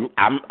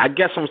I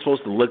guess I'm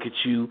supposed to look at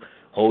you,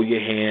 hold your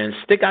hand,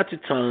 stick out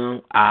your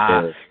tongue.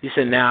 He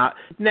said, now,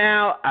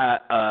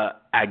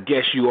 I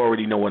guess you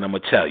already know what I'm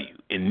gonna tell you.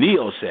 And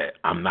Neo said,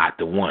 I'm not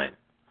the one.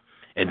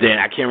 And then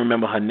I can't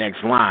remember her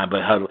next line,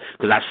 but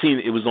because I seen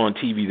it was on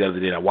TV the other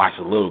day. I watched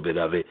a little bit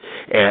of it,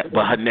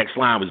 but her next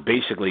line was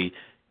basically,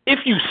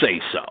 "If you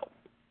say so."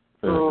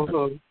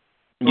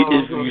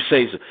 If you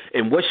say so,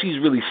 and what she's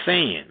really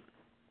saying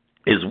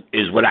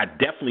is what I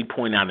definitely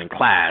point out in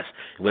class.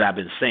 What I've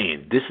been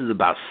saying. This is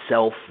about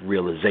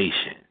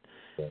self-realization,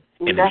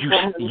 and that's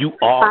if you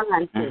are,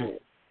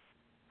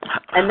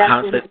 and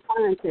that's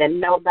what he's said,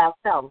 know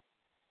thyself.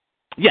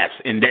 Yes,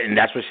 and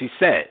that's what she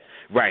said.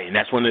 Right, and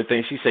that's one of the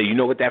things she said. You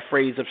know what that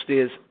phrase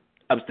upstairs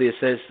says?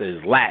 It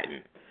says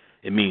Latin.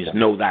 It means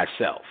know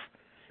thyself,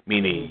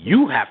 meaning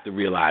you have to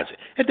realize it.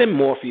 And then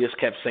Morpheus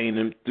kept saying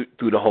them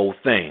through the whole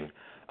thing,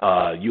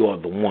 you are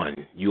the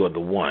one, you are the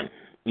one.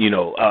 He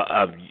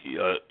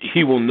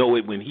will know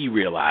it when he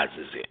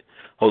realizes it.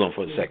 Hold on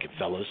for a second,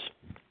 fellas.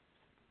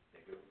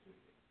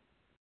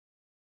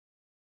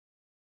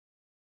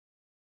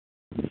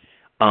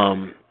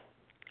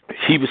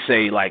 He would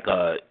say like,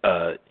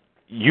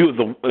 you're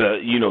the,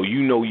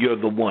 you're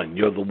the one,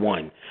 you're the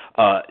one.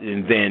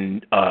 And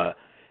then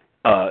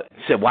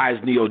said, why is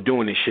Neo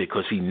doing this shit?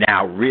 Because he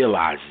now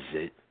realizes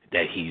it,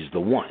 that he's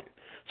the one.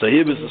 So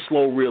it was a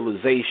slow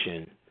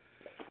realization.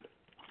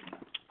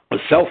 A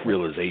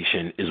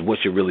self-realization is what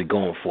you're really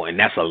going for, and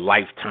that's a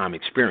lifetime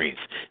experience.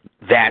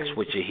 That's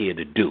what you're here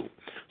to do.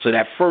 So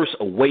that first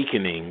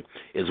awakening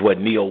is what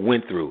Neo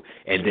went through.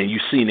 And then you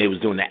seen they was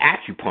doing the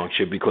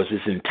acupuncture because his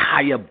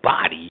entire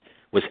body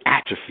was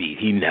atrophied.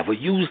 He never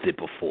used it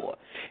before.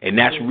 And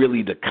that's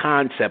really the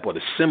concept or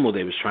the symbol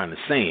they was trying to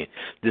say.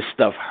 This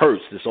stuff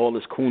hurts. All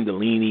this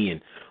kundalini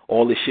and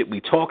all this shit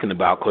we talking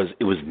about because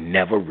it was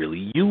never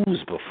really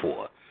used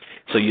before.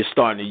 So you're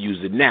starting to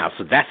use it now.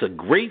 So that's a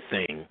great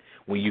thing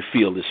when you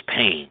feel this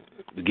pain.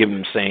 You get what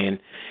I'm saying?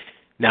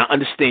 Now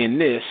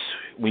understand this,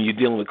 when you're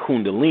dealing with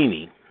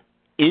kundalini,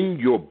 in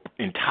your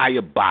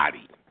entire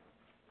body,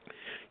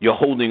 you're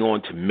holding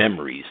on to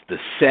memories. The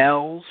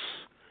cells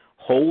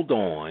hold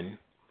on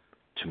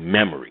to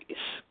memories.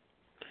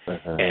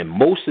 And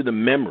most of the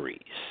memories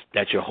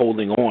that you're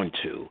holding on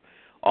to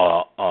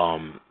are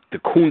the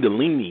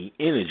Kundalini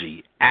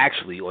energy,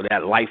 actually, or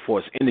that life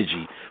force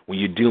energy, when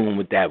you're dealing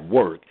with that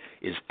work,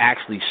 is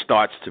actually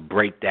starts to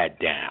break that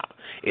down.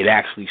 It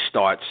actually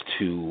starts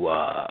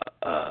to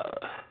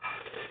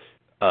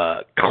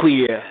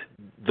clear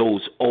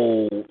those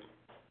old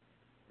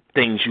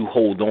things you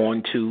hold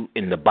on to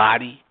in the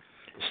body.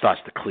 It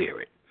starts to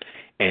clear it.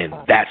 And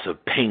that's a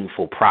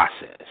painful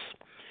process.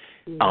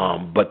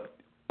 But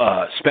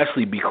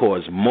especially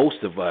because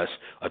most of us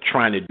are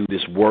trying to do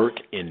this work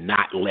and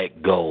not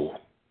let go.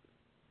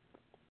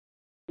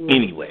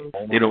 Anyway,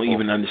 they don't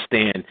even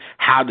understand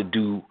how to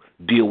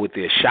deal with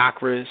their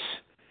chakras,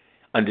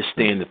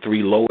 understand the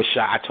 3 lower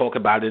chakras. I talk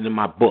about it in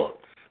my book,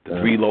 the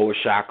 3 lower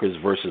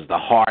chakras versus the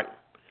heart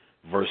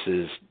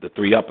versus the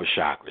 3 upper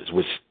chakras,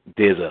 which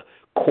there's a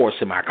course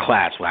in my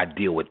class where I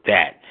deal with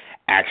that,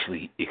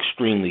 actually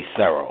extremely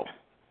thorough.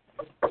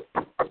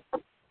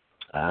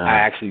 I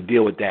actually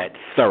deal with that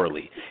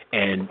thoroughly.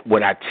 And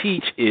what I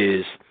teach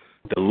is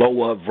the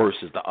lower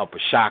versus the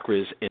upper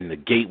chakras and the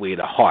gateway of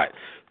the heart.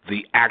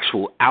 The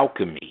actual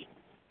alchemy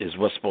is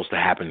what's supposed to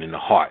happen in the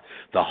heart.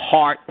 The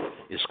heart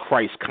is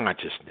Christ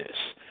consciousness.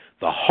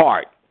 The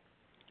heart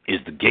is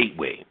the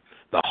gateway.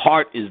 The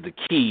heart is the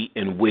key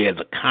in where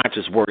the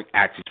conscious work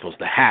actually supposed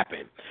to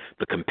happen.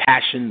 The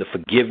compassion, the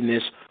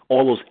forgiveness,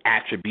 all those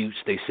attributes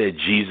they said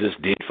Jesus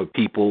did for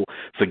people,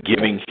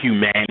 forgiving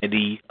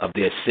humanity of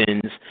their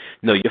sins.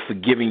 No, you're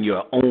forgiving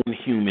your own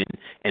human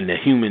and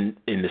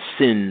the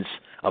sins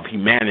of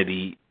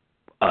humanity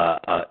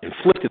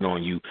inflicted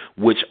on you,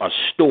 which are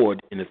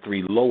stored in the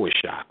 3 lower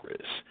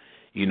chakras.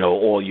 You know,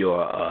 all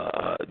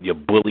your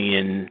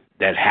bullying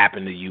that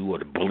happened to you, or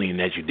the bullying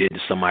that you did to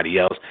somebody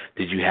else.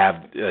 Did you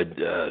have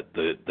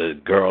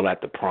the girl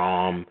at the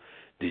prom?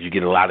 Did you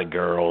get a lot of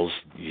girls?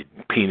 Your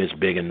penis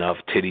big enough?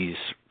 Titties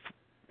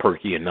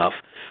perky enough?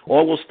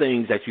 All those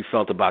things that you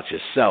felt about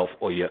yourself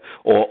or your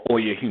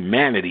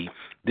humanity.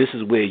 This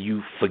is where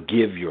you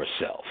forgive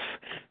yourself.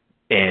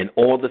 And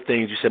all the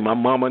things you said, my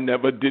mama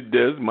never did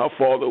this, my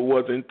father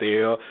wasn't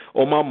there,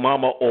 or my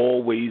mama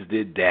always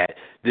did that.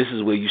 This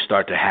is where you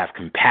start to have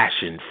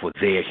compassion for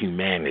their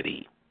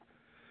humanity.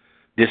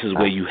 This is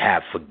where you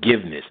have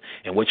forgiveness.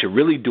 And what you're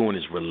really doing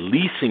is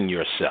releasing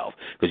yourself.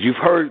 Because you've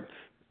heard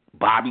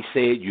Bobby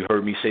say it, you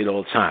heard me say it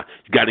all the time.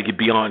 You got to get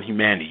beyond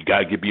humanity. You got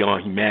to get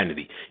beyond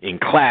humanity. In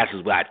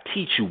classes where I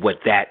teach you what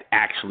that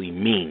actually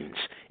means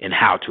and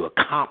how to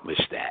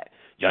accomplish that.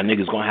 Y'all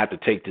niggas going to have to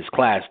take this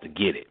class to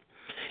get it.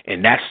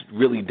 And that's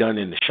really done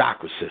in the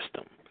chakra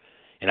system.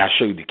 And I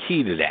show you the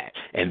key to that.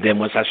 And then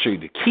once I show you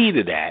the key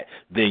to that,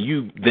 then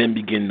you then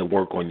begin to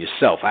work on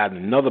yourself. I had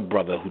another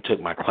brother who took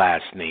my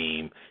class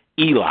named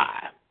Eli.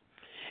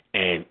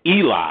 And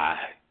Eli,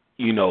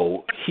 you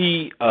know,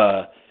 he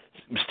was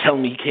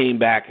telling me, he came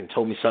back and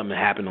told me something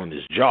happened on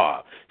his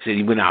job. He said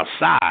he went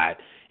outside,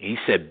 and he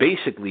said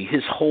basically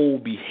his whole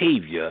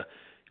behavior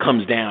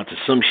comes down to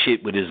some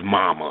shit with his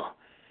mama.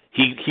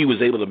 He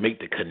was able to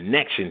make the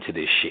connection to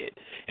this shit.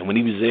 And when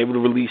he was able to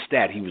release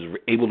that, he was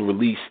able to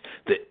release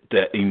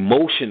the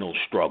emotional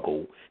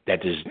struggle that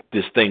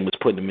this thing was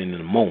putting him in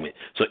the moment.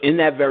 So in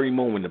that very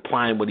moment,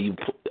 applying what he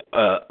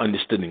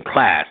understood in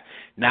class,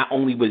 not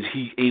only was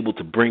he able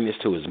to bring this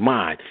to his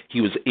mind,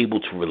 he was able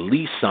to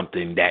release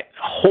something that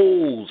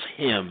holds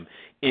him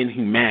in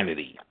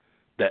humanity,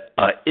 the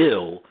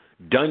ill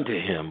done to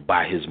him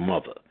by his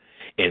mother.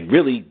 And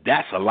really,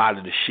 that's a lot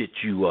of the shit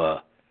you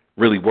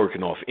really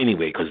working off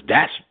anyway, because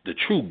that's the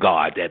true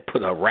God that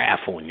put a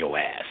wrath on your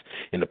ass.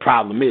 And the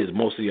problem is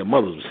most of your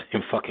mothers was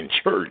in fucking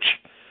church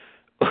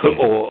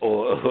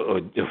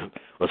or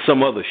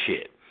some other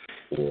shit.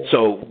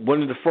 So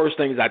one of the first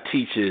things I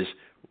teach is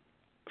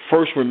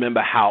first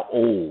remember how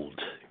old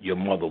your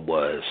mother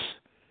was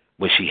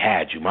when she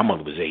had you. My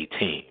mother was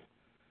 18.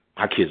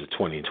 My kids are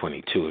 20 and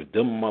 22. If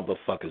them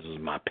motherfuckers was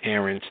my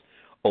parents,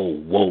 oh,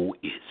 woe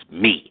is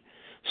me.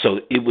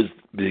 So it was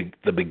the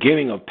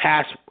beginning of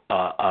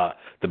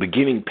the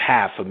beginning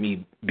path for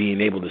me being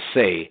able to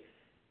say,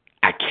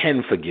 I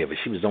can forgive her.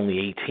 She was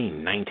only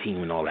 18, 19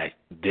 when all that,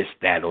 this,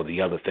 that, or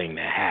the other thing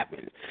that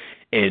happened.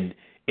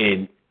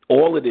 And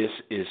all of this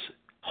is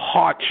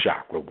heart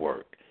chakra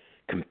work,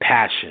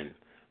 compassion,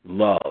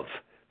 love,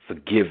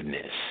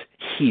 forgiveness,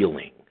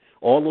 healing,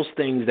 all those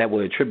things that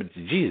were attributed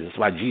to Jesus. That's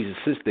why Jesus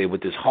sits there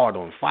with his heart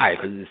on fire,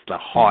 because it's the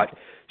heart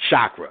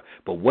chakra.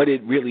 But what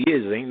it really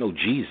is, it ain't no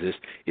Jesus,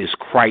 is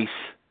Christ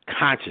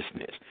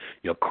consciousness.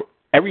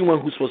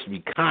 Everyone who's supposed to be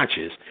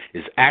conscious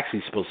is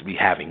actually supposed to be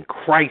having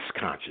Christ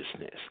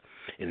consciousness.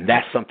 And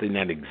that's something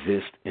that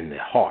exists in the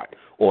heart,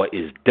 or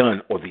is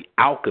done, or the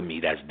alchemy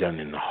that's done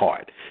in the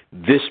heart.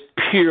 This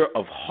pure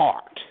of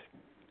heart,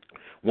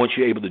 once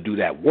you're able to do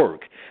that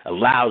work,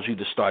 allows you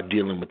to start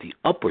dealing with the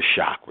upper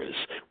chakras,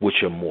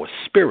 which are more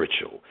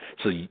spiritual.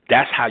 So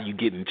that's how you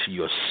get into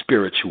your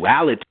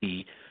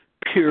spirituality,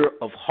 pure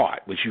of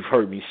heart, which you've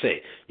heard me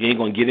say. You ain't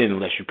going to get in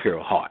unless you're pure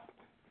of heart.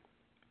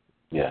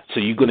 Yeah. So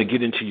you're going to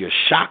get into your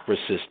chakra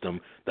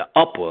system, the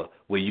upper,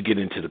 where you get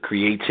into the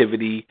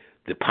creativity,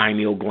 the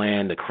pineal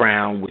gland, the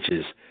crown, which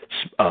is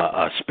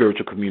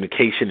spiritual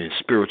communication and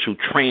spiritual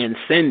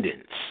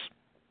transcendence.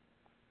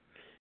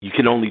 You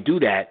can only do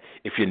that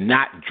if you're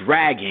not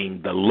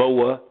dragging the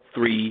lower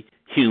 3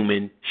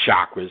 human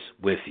chakras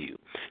with you.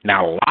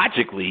 Now,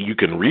 logically, you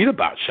can read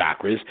about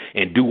chakras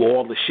and do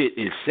all the shit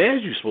it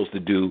says you're supposed to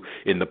do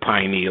in the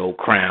pineal,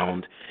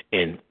 crown,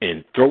 and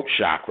throat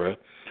chakra.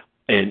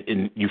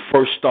 And you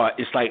first start,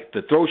 it's like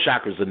the throat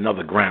chakra is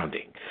another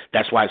grounding.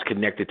 That's why it's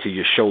connected to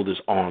your shoulders,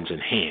 arms,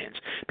 and hands,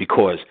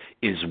 because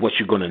it's what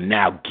you're going to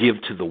now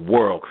give to the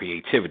world,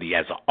 creativity,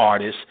 as an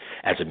artist,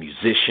 as a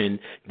musician,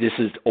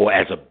 or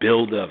as a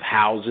builder of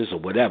houses or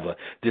whatever.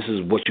 This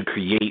is what you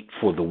create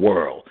for the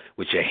world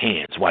with your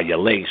hands, while your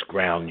legs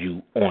ground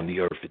you on the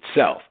earth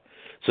itself.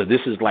 So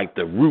this is like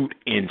the root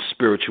in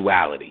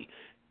spirituality,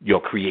 your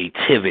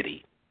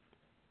creativity.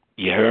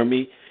 You hear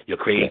me? Your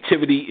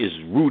creativity is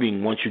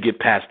rooting once you get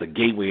past the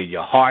gateway of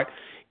your heart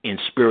in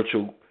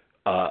spiritual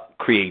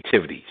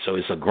creativity. So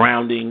it's a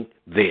grounding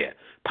there.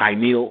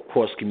 Pineal, of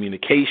course,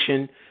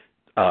 communication,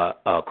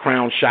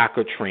 crown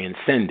chakra,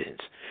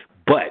 transcendence.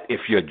 But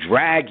if you're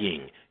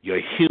dragging your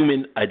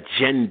human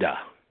agenda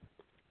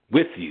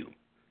with you,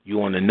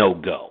 you're on a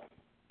no-go.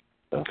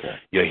 Okay.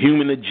 Your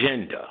human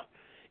agenda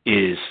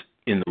is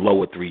in the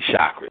lower 3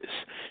 chakras.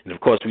 And, of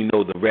course, we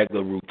know the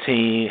regular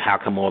routine. How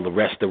come all the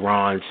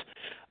restaurants,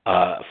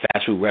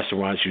 fast food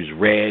restaurants, use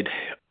red,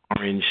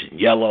 orange, and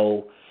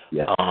yellow?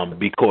 Yeah.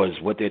 Because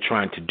what they're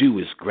trying to do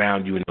is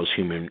ground you in those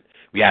human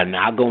reality.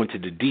 Now, I'll go into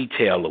the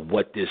detail of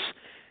what this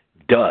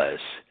does,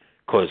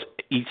 because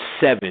each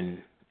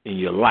 7 in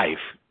your life,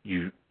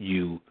 you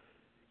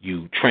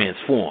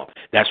transform.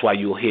 That's why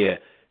you'll hear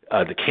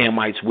the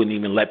Kamites wouldn't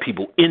even let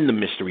people in the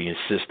mystery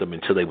system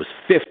until they was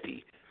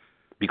 50,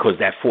 because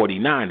that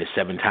 49 is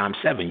 7 times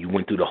 7. You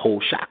went through the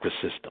whole chakra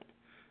system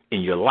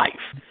in your life,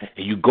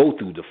 and you go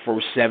through the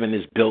first 7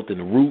 is built in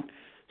the root,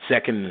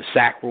 second in the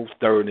sacral,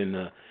 third in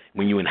the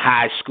when you're in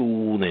high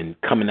school and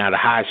coming out of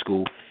high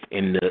school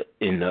in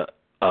the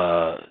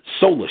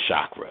solar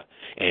chakra.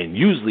 And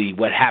usually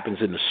what happens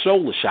in the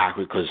solar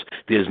chakra, because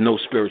there's no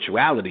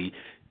spirituality,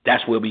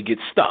 that's where we get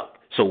stuck.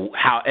 So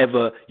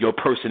however your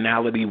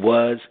personality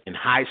was in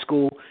high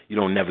school, you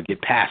don't never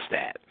get past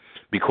that,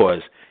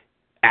 because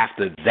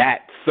after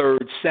that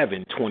third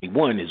 7,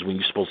 21, is when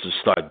you're supposed to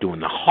start doing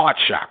the heart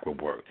chakra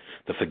work,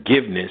 the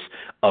forgiveness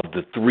of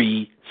the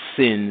 3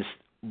 sins,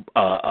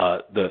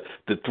 the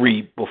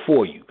 3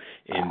 before you,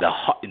 and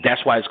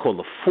that's why it's called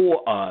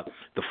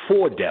the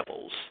 4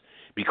 devils,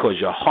 because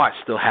your heart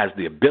still has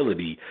the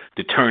ability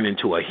to turn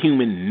into a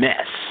human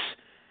mess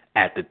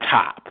at the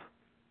top,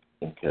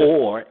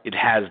 or it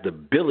has the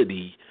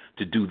ability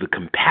to do the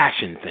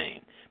compassion thing,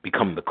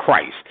 become the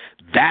Christ.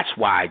 That's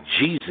why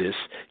Jesus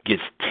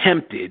gets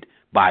tempted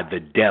by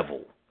the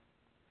devil.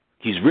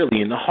 He's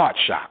really in the heart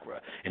chakra,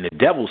 and the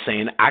devil's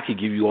saying, I could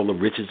give you all the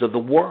riches of the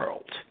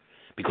world,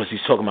 because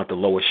he's talking about the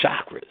lower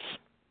chakras.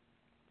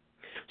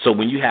 So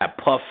when you have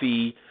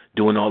Puffy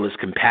doing all this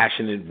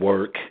compassionate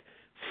work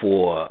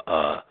for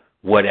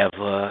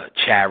whatever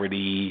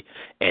charity,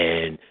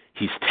 and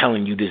he's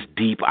telling you this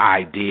deep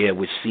idea,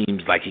 which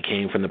seems like it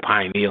came from the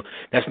pineal,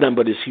 that's nothing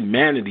but his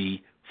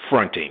humanity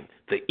fronting.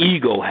 The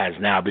ego has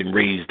now been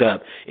raised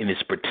up in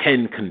its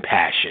pretend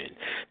compassion.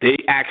 They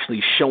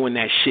actually showing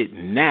that shit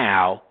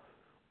now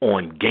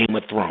on Game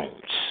of Thrones.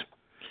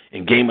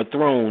 In Game of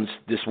Thrones,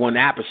 this one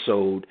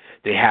episode,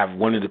 they have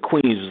one of the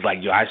queens was like,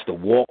 yo, I used to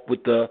walk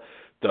with the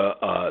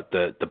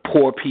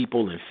poor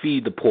people and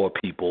feed the poor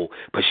people,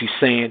 but she's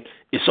saying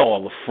it's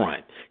all a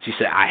front. She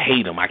said, I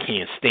hate them. I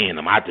can't stand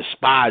them. I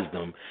despise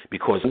them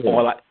because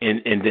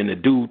and then the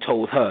dude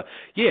told her,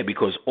 yeah,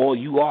 because all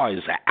you are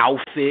is an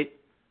outfit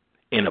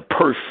and a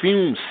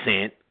perfume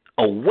scent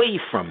away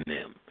from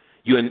them.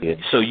 She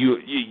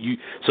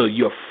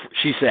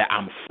said,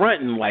 I'm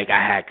fronting like I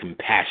had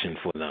compassion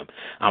for them.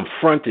 I'm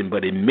fronting,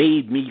 but it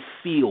made me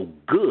feel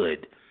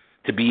good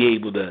to be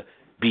able to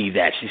be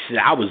that. She said,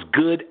 I was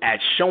good at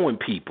showing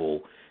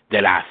people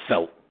that I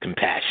felt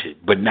compassion,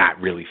 but not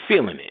really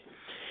feeling it.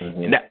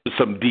 Mm-hmm. And that was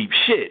some deep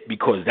shit,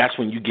 because that's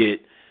when you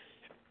get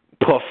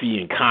Puffy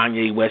and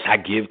Kanye West, I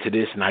give to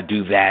this and I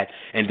do that.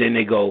 And then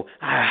they go,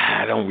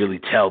 I don't really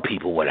tell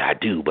people what I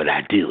do, but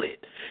I do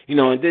it. You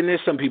know, and then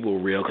there's some people who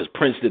are real, because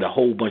Prince did a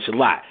whole bunch of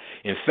lot.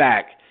 In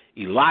fact,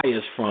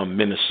 Elias from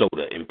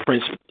Minnesota, and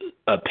Prince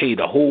paid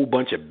a whole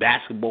bunch of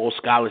basketball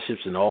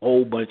scholarships and a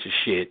whole bunch of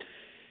shit.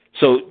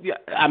 So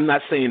I'm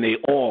not saying they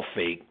all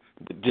fake,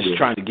 but just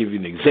trying to give you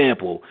an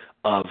example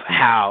of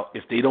how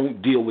if they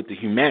don't deal with the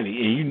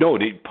humanity, and you know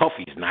that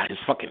Puffy's not, his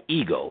fucking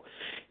ego,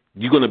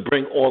 you're going to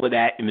bring all of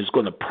that and it's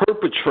going to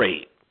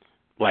perpetrate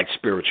like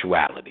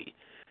spirituality.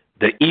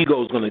 The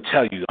ego is going to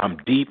tell you, I'm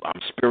deep,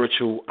 I'm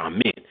spiritual, I'm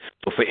in.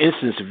 So, for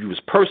instance, if you was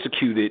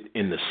persecuted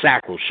in the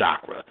sacral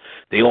chakra,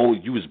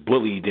 you was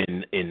bullied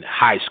in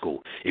high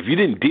school. If you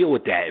didn't deal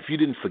with that, if you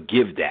didn't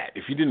forgive that,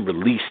 if you didn't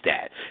release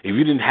that, if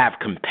you didn't have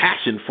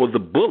compassion for the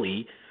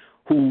bully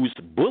who's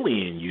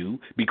bullying you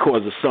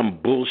because of some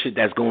bullshit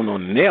that's going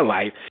on in their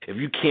life, if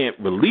you can't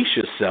release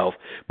yourself,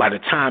 by the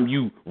time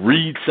you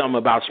read something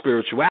about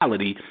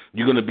spirituality,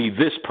 you're going to be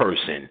this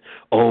person.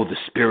 Oh, the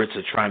spirits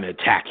are trying to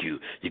attack you.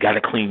 You got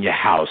to clean your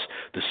house.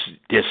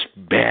 There's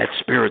bad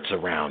spirits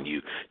around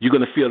you. You're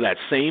going to feel that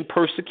same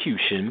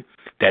persecution,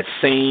 that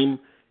same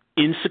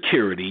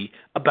insecurity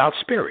about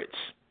spirits.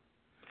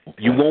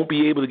 You won't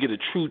be able to get a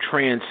true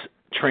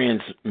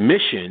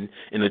transmission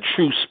and a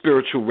true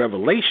spiritual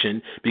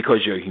revelation because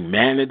your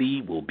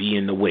humanity will be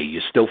in the way.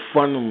 You're still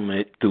funneling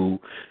it through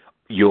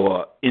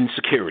your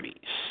insecurities,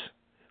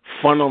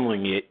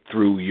 funneling it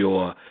through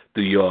your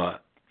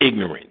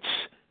ignorance,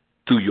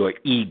 through your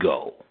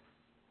ego,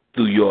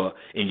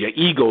 and your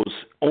ego's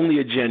only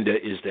agenda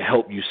is to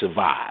help you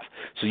survive.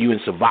 So you're in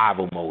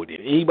survival mode.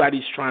 And anybody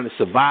who's trying to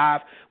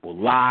survive will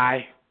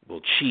lie,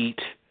 will cheat,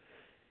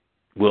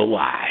 will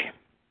lie.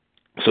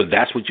 So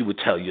that's what you would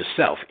tell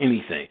yourself,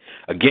 anything.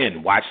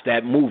 Again, watch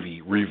that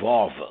movie,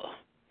 Revolver,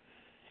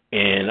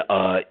 and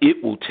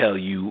it will tell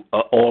you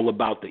all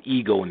about the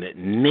ego and the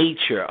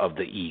nature of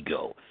the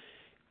ego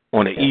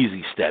on an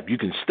easy step. You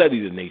can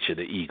study the nature of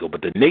the ego,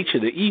 but the nature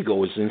of the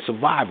ego is in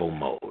survival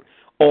mode,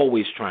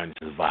 always trying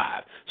to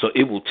survive. So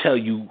it will tell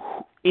you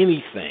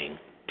anything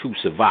to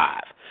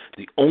survive.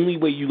 The only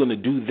way you're going to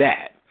do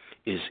that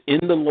is in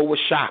the lower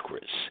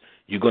chakras.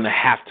 You're going to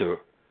have to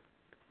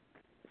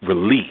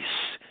release.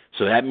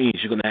 So that means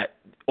you're going to have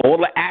all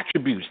the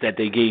attributes that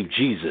they gave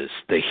Jesus,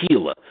 the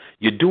healer.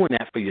 You're doing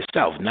that for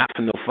yourself, not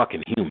for no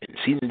fucking humans.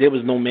 See, there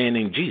was no man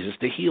named Jesus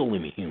to heal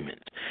any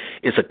humans.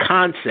 It's a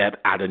concept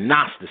out of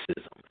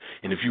Gnosticism.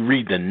 And if you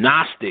read the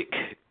Gnostic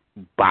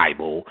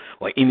Bible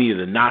or any of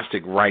the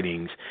Gnostic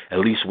writings, at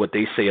least what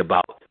they say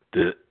about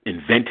the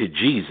invented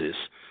Jesus,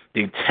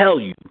 they tell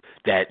you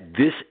that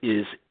this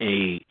is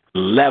a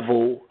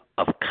level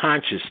of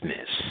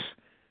consciousness.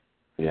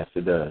 Yes,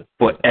 it does.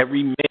 For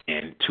every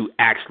man to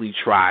actually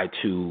try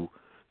to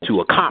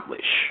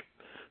accomplish.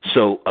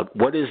 So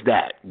what is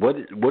that? What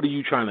are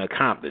you trying to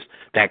accomplish?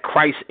 That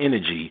Christ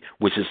energy,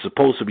 which is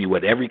supposed to be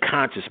what every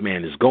conscious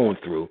man is going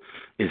through,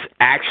 is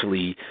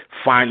actually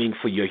fighting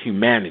for your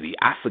humanity.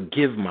 I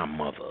forgive my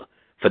mother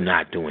for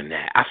not doing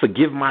that. I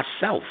forgive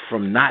myself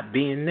from not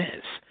being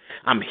this.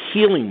 I'm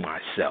healing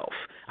myself.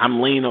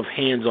 I'm laying off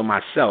hands on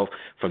myself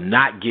from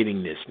not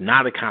getting this,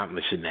 not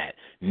accomplishing that,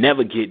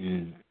 never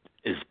getting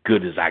as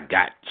good as I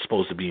got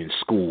supposed to be in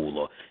school,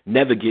 or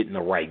never getting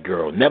the right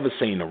girl, never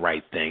saying the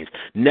right things,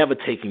 never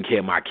taking care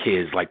of my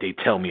kids like they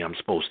tell me I'm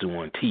supposed to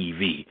on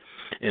TV,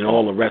 and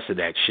all the rest of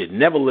that shit,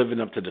 never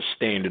living up to the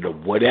standard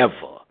of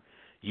whatever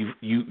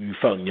you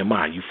felt in your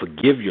mind. You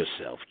forgive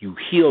yourself. You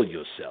heal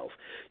yourself.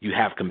 You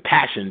have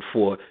compassion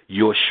for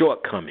your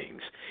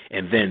shortcomings.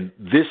 And then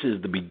this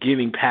is the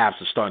beginning path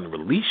to starting to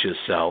release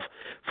yourself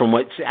from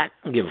what, see, I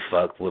don't give a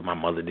fuck what my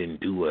mother didn't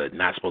do or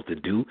not supposed to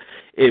do.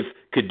 If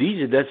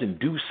Khadijah doesn't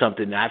do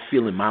something that I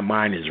feel in my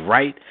mind is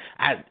right,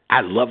 I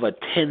love her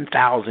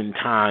 10,000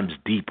 times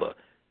deeper.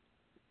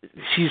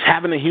 She's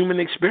having a human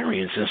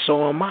experience, and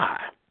so am I.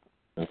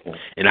 Okay.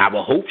 And I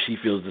will hope she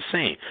feels the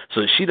same.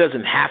 So she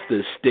doesn't have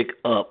to stick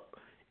up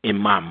in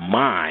my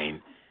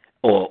mind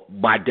or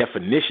by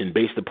definition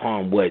based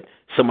upon what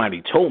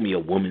somebody told me a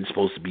woman's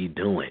supposed to be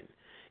doing.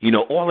 You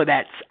know, all of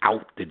that's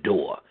out the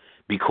door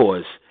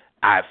because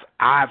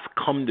I've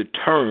come to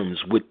terms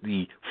with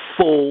the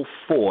full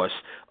force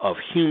of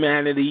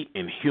humanity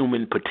and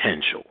human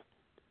potential.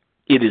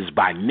 It is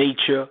by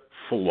nature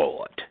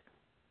flawed.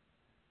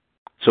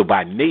 So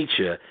by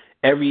nature,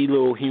 every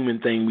little human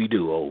thing we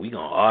do, we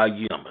going to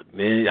argue, I'm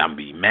going to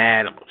be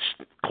mad, I'm going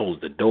to close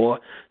the door.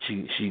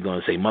 She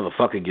going to say,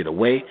 motherfucker, get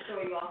away.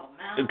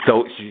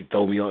 So she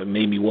told me, it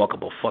made me walk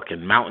up a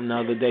fucking mountain the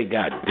other day.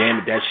 God damn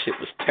it, that shit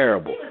was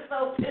terrible.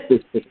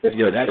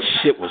 Yo, that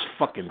shit was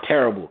fucking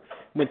terrible.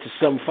 Went to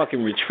some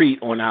fucking retreat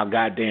on our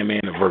goddamn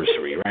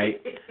anniversary, right?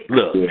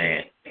 Look,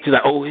 man. She's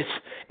like, it's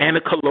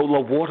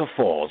Anacolola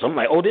Waterfalls. I'm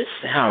like, this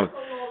sounds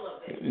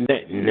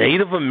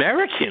Native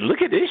American.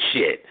 Look at this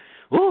shit.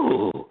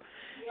 Ooh.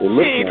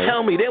 You ain't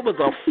tell me there was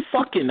a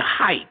fucking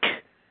hike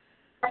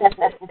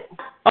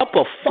up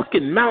a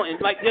fucking mountain.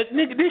 Like,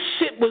 nigga, this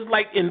shit was,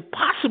 like,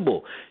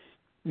 impossible.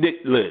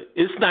 Look,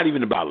 it's not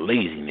even about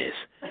laziness.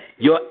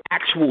 Your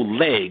actual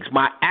legs,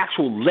 my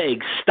actual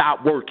legs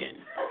stopped working.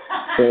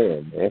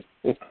 Oh, man.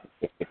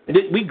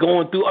 We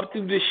going up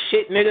through this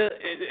shit, nigga.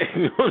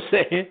 You know what I'm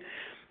saying?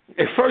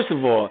 And first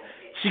of all,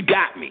 she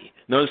got me.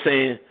 You know what I'm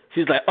saying?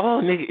 She's like,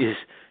 nigga, it's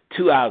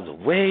 2 hours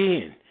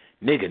away, and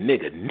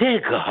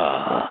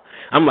nigga.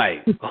 I'm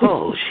like,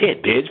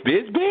 shit,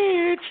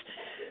 bitch.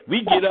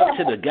 We get up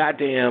to the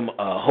goddamn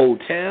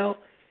hotel.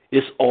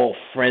 It's all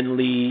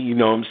friendly, you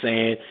know what I'm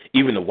saying?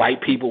 Even the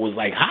white people was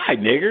like, hi,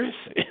 niggers.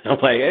 And I'm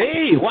like,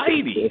 hey,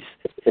 whiteys.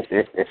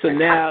 So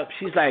now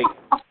she's like,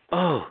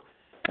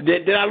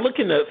 Did I look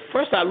in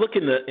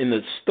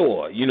the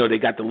store? You know, they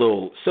got the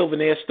little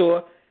souvenir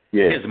store.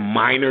 Yeah. There's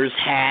miners'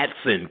 hats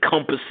and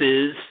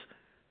compasses.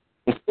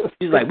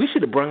 She's like, we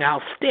should have brung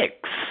out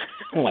sticks.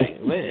 I'm like,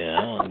 well,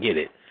 I don't get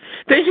it.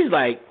 Then she's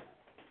like,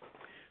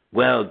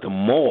 well, the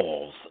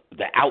malls,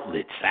 the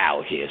outlets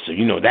out here, so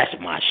that's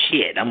my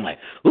shit. I'm like,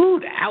 ooh,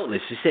 the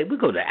outlets. She said, we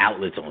go to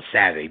outlets on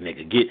Saturday,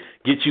 nigga.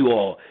 Get you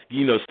all,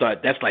 start.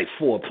 That's like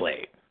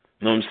foreplay.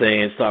 You know what I'm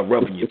saying? Start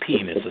rubbing your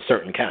penis a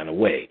certain kind of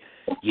way.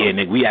 Yeah,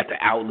 nigga, we at the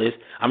outlets.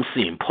 I'm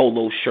seeing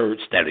polo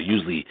shirts that are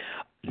usually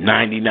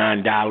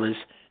 $99,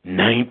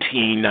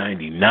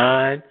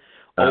 $19.99.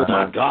 Oh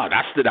my God!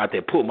 I stood out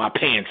there, pulled my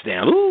pants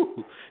down.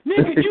 Ooh,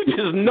 nigga, you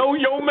just know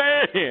your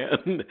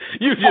man.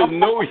 You just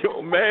know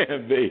your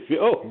man, baby.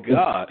 Oh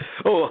God.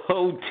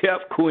 Oh,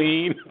 Tef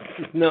Queen.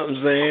 You know what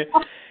I'm saying?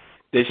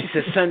 Then she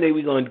said, Sunday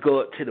we gonna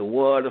go up to the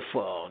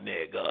waterfall,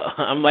 nigga.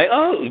 I'm like,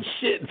 oh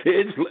shit,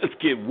 bitch, let's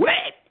get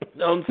wet. You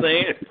know what I'm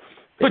saying?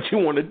 What you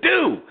want to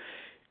do?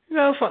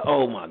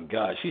 Oh my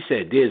God. She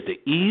said, there's the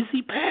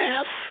easy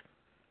path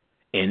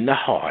and the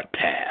hard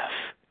path.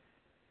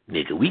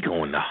 Nigga, we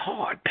going the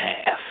hard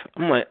path.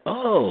 I'm like,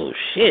 oh,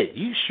 shit,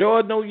 you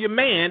sure know your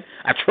man.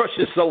 I trust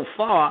you so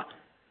far.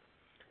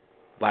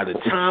 By the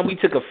time we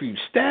took a few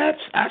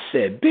steps, I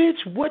said,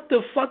 bitch, what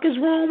the fuck is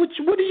wrong with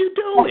you? What are you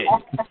doing?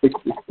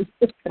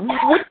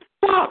 What the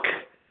fuck?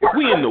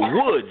 We in the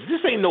woods.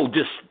 This ain't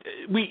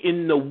we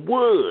in the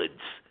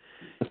woods.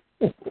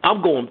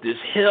 I'm going up this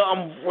hill.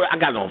 I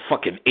got on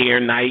fucking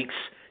Air Nikes.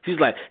 She's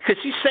like, because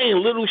she's saying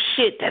little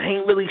shit that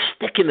ain't really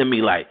sticking to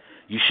me. Like,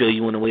 you sure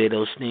you want to wear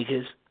those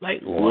sneakers?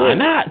 Like, why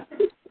not?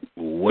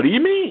 What do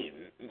you mean?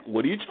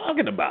 What are you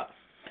talking about?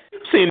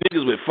 I'm seeing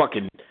niggas with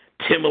fucking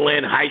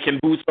Timberland hiking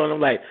boots on. I'm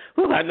like,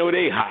 well, I know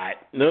they hot.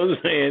 You know what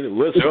I'm saying?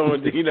 What's wrong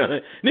with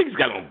niggas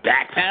got on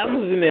back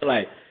paddles and they're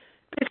like,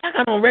 bitch, I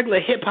got on regular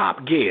hip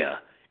hop gear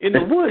in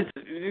the woods.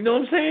 You know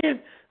what I'm saying?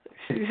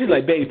 She's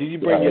like, babe, did you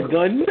bring your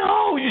gun?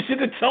 No, you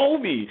should have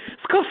told me.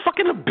 It's because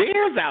fucking the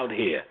bears out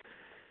here.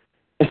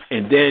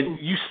 And then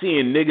you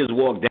seeing niggas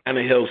walk down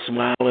the hill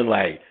smiling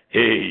like,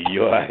 hey,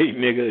 you all right,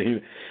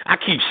 nigga? I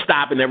keep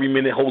stopping every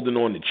minute, holding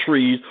on to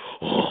trees.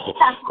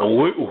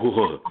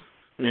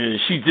 And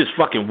she's just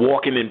fucking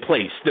walking in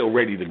place, still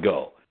ready to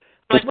go.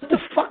 I'm like, what the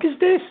fuck is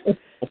this?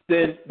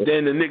 Then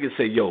the niggas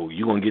say, yo,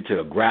 you going to get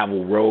to a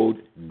gravel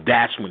road?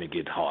 That's when it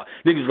gets hard.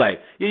 Niggas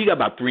like, yeah, you got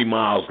about 3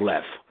 miles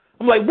left.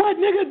 I'm like, what,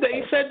 nigga?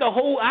 They said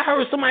I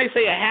heard somebody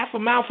say a half a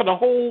mile for the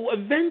whole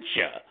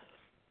adventure.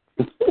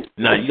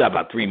 No, you got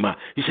about 3 miles.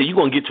 He said, you're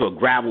going to get to a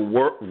gravel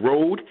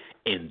road,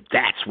 and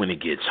that's when it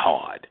gets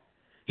hard.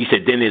 He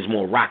said, then there's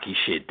more rocky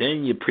shit.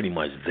 Then you're pretty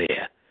much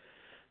there.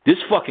 This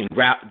fucking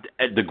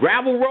the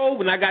gravel road,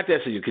 when I got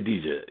there, I said,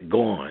 Khadijah,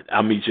 go on.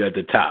 I'll meet you at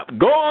the top.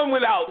 Go on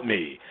without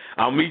me.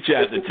 I'll meet you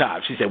at the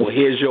top. She said, well,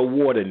 here's your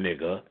water,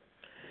 nigga.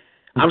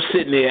 I'm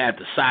sitting there at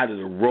the side of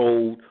the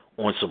road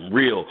on some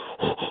real,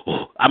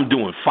 I'm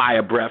doing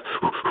fire breath,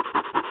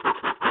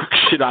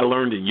 shit I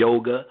learned in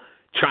yoga,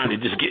 trying to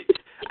just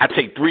I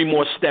take 3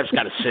 more steps,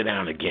 got to sit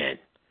down again.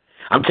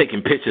 I'm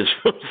taking pictures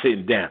from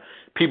sitting down.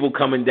 People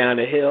coming down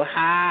the hill,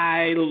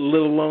 hi,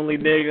 little lonely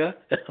nigga.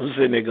 I'm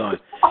sitting there going,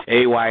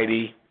 hey,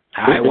 Whitey,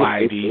 hi,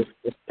 Whitey,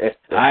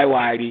 hi,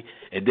 Whitey.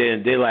 And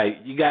then they're like,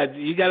 you got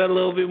a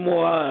little bit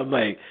more. I'm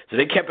like, so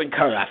they kept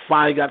encouraging. I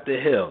finally got the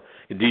hill.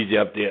 And DJ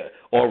up there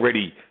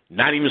already,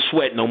 not even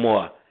sweating no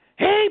more.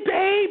 Hey,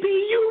 baby,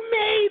 you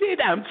made it.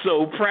 I'm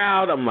so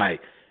proud. I'm like,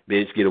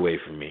 bitch, get away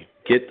from me.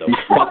 Get the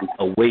fuck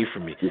away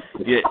from me.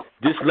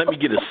 Just let me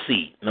get a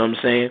seat. You know what I'm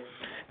saying?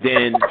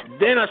 Then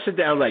I sit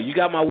down like, you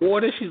got my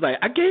water? She's like,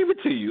 I gave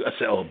it to you. I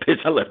said, oh,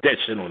 bitch, I left that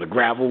shit on the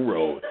gravel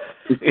road.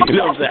 You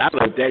know what I'm saying? I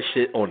left that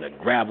shit on the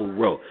gravel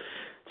road.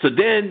 So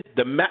then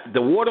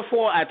the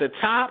waterfall at the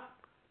top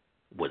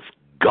was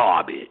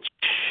garbage.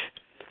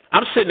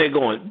 I'm sitting there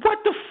going, what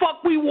the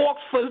fuck we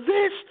walked for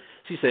this?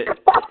 She said,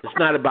 it's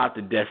not about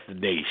the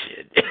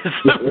destination. It's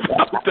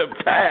about the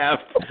path.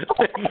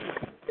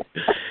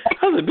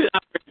 I was a bit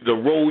ready to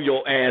roll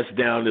your ass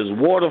down this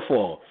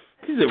waterfall.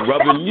 She said,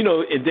 rubbing,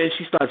 and then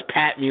she starts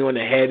patting me on the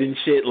head and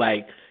shit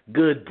like,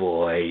 good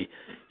boy,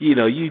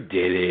 you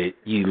did it,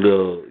 you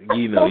little,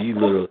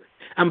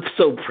 I'm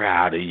so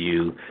proud of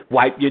you.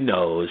 Wipe your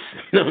nose.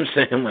 You know what I'm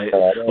saying? I'm like,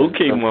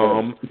 okay,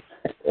 Mom.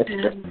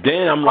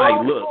 Then I'm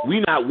like, look, we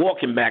not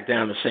walking back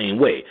down the same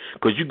way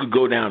because you could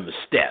go down the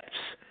steps.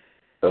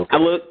 Okay. I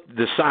looked,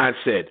 the sign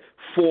said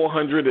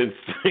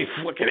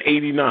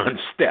 489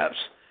 steps.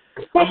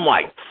 I'm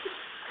like,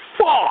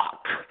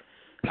 fuck.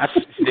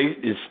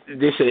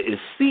 They said it's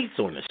seats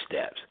on the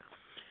steps.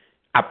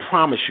 I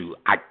promise you,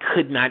 I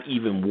could not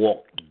even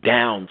walk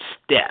down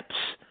steps.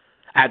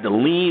 I had to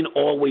lean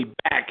all the way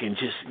back and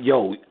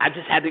I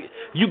just had to.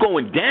 You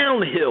going down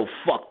the hill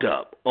fucked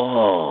up.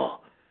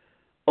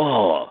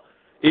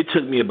 It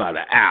took me about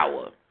an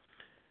hour.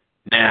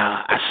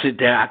 Now I sit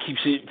down. I keep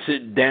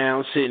sitting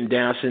down.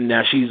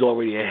 She's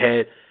already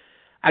ahead.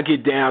 I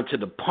get down to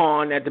the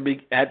pond she's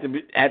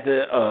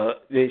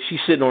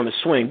sitting on the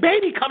swing.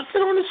 Baby, come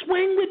sit on the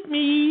swing with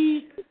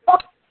me.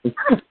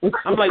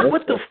 I'm like,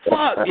 what the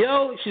fuck,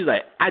 yo? She's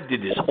like, I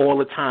did this all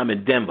the time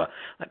in Denver.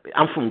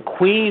 I'm from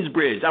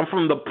Queensbridge. I'm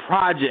from the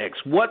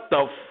projects. What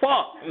the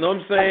fuck? You know what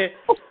I'm saying?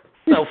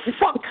 The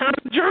fuck kind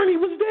of journey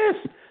was this?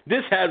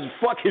 This has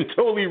fucking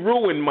totally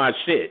ruined my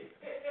shit.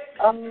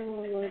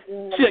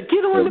 She said,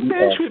 get on the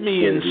bench with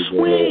me and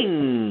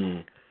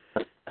swing.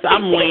 So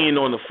I'm laying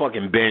on the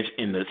fucking bench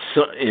in the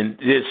sun, and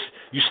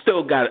you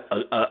still got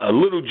a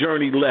little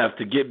journey left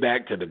to get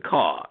back to the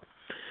car.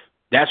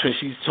 That's when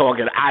she's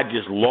talking. I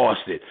just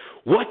lost it.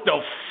 What the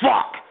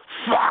fuck?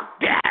 Fuck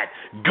that.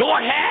 Go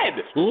ahead.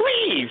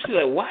 Leave. She's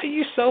like, why are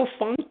you so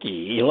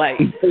funky? Like,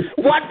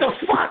 what the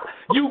fuck?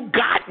 You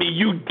got me.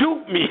 You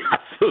duped me. I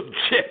feel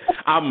shit.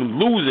 I'm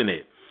losing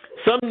it.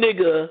 Some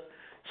nigga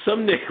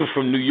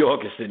from New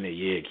York is sitting there,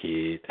 yeah,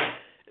 kid.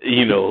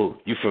 You know,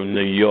 you from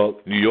New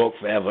York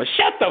forever.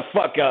 Shut the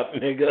fuck up,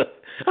 nigga.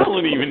 I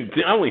don't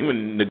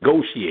even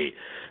negotiate.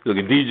 Look,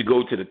 Khadijah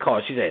go to the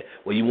car. She said,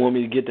 well, you want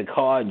me to get the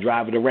car and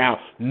drive it around?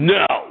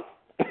 No.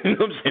 You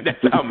know what I'm saying?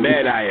 That's how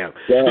mad I am.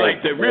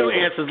 Like, the real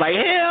answer is like,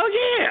 hell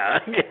yeah.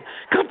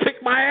 Come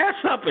pick my ass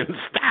up and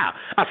stop.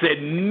 I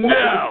said,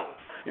 no.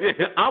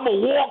 I'm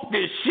going to walk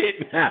this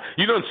shit now.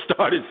 You done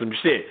started some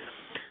shit.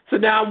 So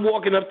now I'm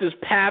walking up this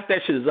path. That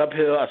shit is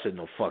uphill. I said,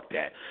 no, fuck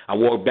that. I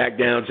walked back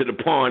down to the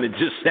pond and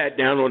just sat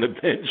down on the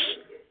bench.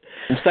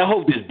 So I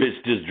hope this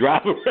bitch just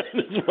drive around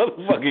this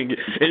motherfucking...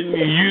 And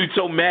you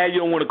so mad you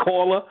don't want to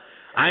call her?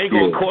 I ain't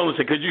going to call her and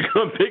say, could you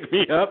come pick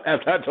me up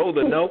after I told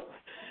her no?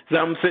 So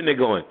I'm sitting there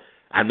going,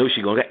 I know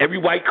she going to get every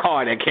white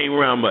car that came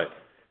around, but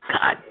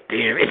God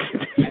damn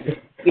it.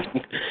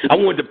 I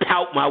wanted to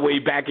pout my way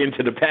back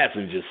into the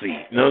passenger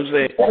seat. You know what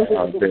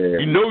I'm saying?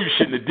 You know you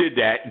shouldn't have did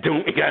that.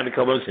 Don't kind of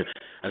come up and say,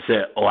 I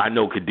said, oh, I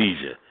know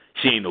Khadijah.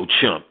 She ain't no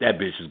chump. That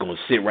bitch is going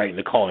to sit right in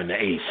the car in the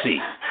AC.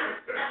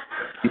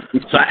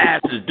 So I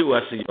asked this dude,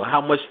 I said, yo,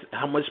 how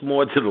much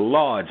more to the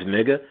lodge,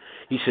 nigga?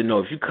 He said, no,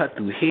 if you cut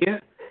through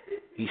here,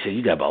 he said,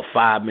 you got about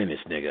 5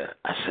 minutes, nigga.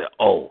 I said,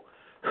 oh.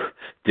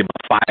 Did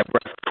my fire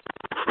breath.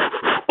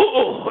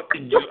 Oh,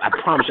 I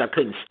promise you I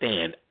couldn't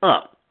stand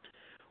up.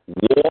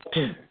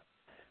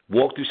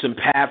 Walked through some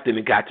path, then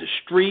it got to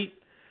street.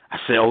 I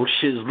said, oh,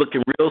 shit, it's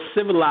looking real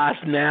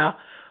civilized now.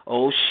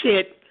 Oh,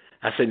 shit.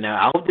 I said,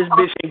 now, I hope this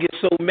bitch ain't get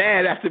so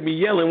mad after me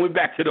yelling. Went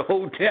back to the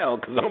hotel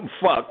because I'm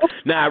fucked.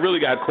 Now, I really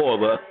got to call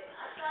her.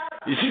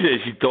 She said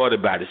she thought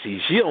about it.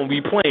 See, she don't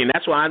be playing.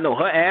 That's why I know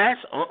her ass,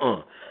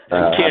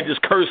 You can't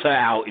just curse her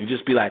out and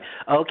just be like,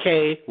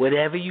 okay,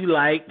 whatever you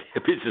like. The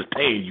bitch is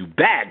paying you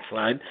back,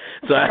 son.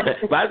 So I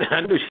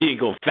know she ain't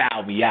going to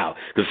foul me out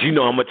because, you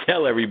know, I'm going to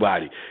tell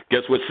everybody.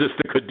 Guess what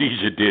Sister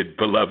Khadijah did,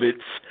 beloveds?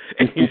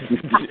 And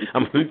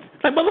I'm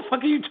like,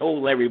 motherfucker, you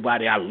told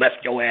everybody I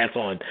left your ass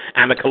on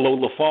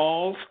Anacalola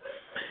Falls.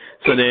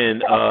 So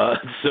then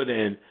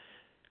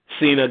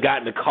Cena got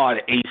in the car.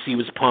 The AC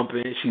was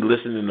pumping. She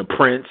listening to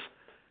Prince.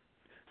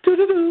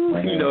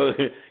 You know,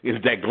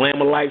 it's that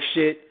glamour life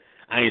shit.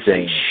 I ain't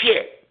saying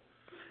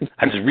shit.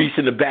 I just reached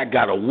in the back,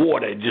 got a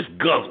water, and just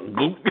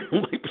guzzled.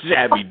 She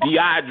had me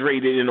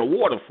dehydrated in a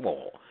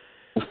waterfall.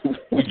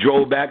 We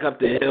drove back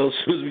up the hill. As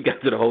soon as we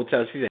got to the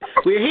hotel, she said,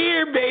 we're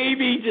here,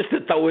 baby, just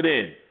to throw it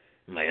in.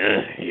 I'm like,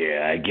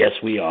 yeah, I guess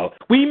we are.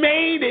 We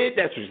made it.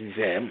 That's what she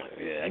said. I'm like,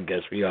 yeah, I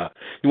guess we are.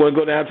 You want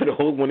to go down to the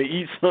hotel, want to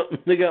eat something,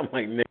 nigga? I'm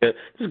like, nigga,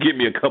 just give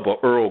me a cup of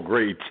Earl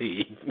Grey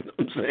tea. You know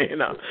what I'm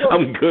saying?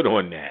 I'm good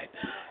on that.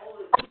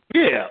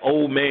 Yeah,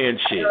 old man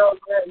shit.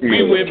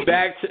 We went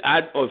back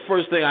to,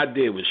 first thing I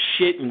did was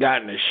shit and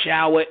got in the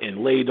shower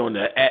and laid on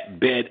the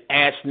bed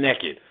ass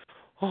naked.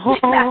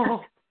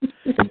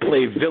 And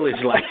played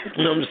Village Life,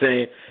 you know what I'm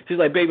saying? She's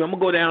like, baby, I'm going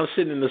to go down and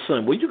sit in the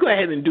sun. Well, you go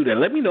ahead and do that.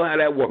 Let me know how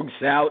that works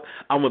out.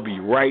 I'm going to be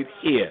right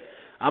here.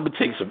 I'm going to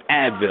take some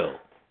Advil.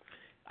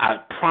 I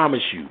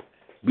promise you.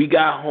 We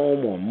got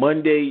home on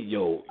Monday.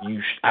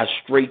 I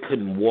straight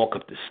couldn't walk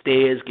up the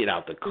stairs, get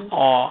out the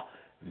car,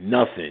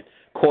 nothing.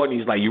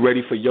 Courtney's like, you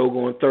ready for yoga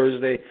on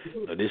Thursday?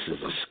 No, this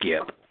is a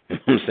skip. You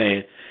know what I'm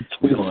saying?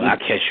 I'll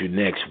catch you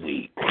next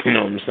week. You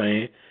know what I'm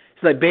saying?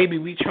 It's like, baby,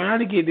 we trying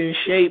to get in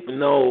shape.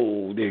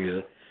 No,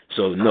 nigga.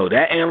 So, no,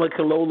 that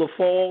Anacalola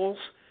Falls,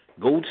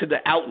 go to the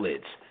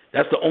outlets.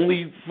 That's the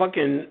only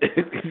fucking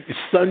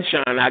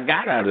sunshine I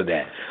got out of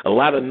that. A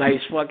lot of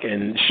nice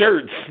fucking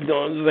shirts, you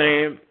know what I'm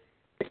saying?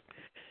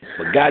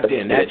 But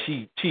goddamn, that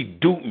she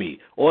duped me.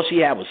 All she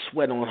had was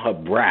sweat on her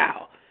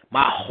brow.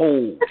 My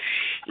whole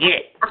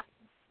shit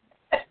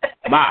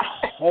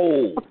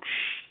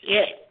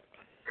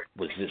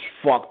was just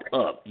fucked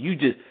up.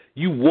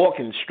 You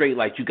walking straight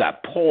like you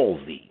got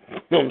palsy. You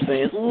know what I'm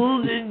saying?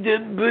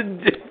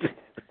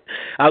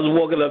 I was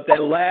walking up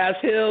that last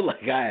hill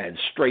like I had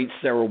straight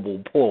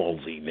cerebral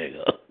palsy,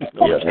 nigga. You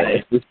know what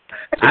I'm saying?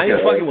 I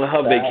ain't fucking with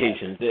her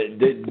vacation.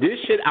 This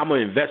shit I'm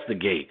going to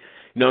investigate.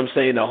 You know what I'm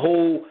saying?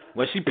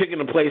 When she picking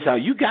the place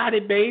out, you got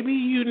it, baby.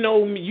 You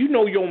know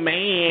your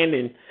man,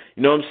 and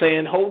you know what I'm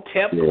saying?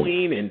 Hotep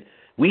queen, and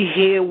we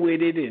here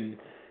with it, and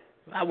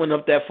I went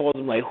up that falls.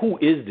 I'm like, who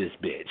is this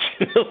bitch?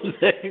 You know what I'm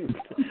saying?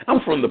 I'm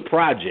from the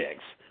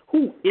projects.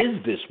 Who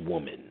is this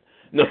woman?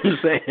 You know what I'm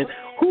saying?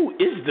 Who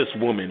is this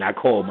woman I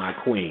call my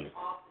queen?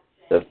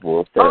 That's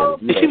bullshit.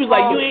 And she was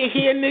like, you ain't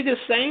hear niggas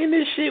saying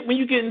this shit when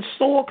you getting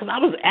sore? Because I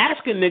was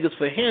asking niggas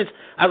for hints.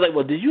 I was like,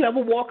 well, did you ever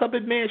walk up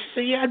at man? She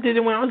said, yeah, I did it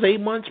when I was 8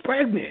 months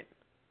pregnant.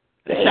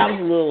 I was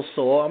a little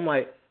sore. I'm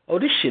like, oh,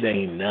 this shit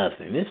ain't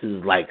nothing. This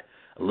is like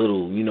a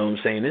little, you know what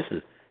I'm saying? This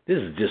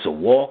is just a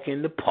walk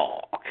in the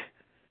park.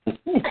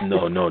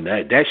 No,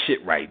 that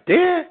shit right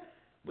there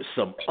was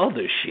some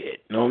other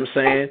shit. You know what I'm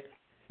saying?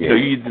 Yeah. So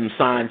you them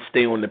signs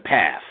stay on the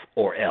path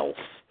or else.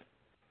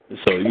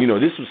 So,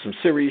 this was some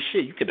serious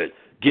shit. You could have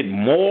get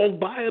mauled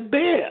by a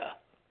bear.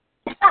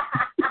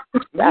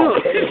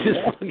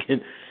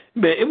 Man,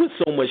 it was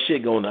so much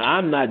shit going on.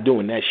 I'm not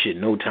doing that shit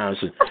no time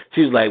soon.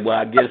 She was like, well,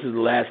 I guess it's the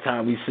last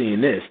time we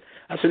seen this.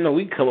 I said, no,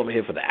 we can come over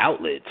here for the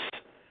outlets.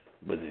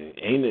 But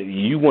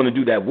you want to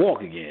do that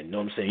walk again. You know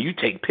what I'm saying? You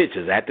take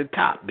pictures at the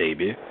top,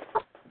 baby.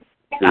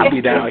 I'll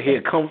be down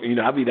here,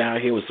 I'll be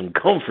down here with some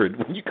comfort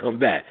when you come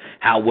back.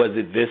 How was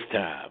it this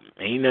time?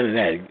 Ain't none of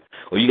that.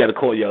 Or you got to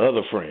call your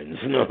other friends.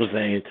 You know what I'm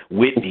saying?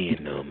 Whitney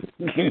and them.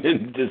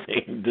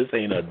 This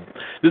ain't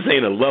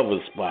a lover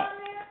spot.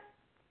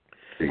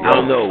 I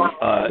don't know.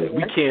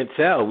 We can't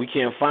tell. We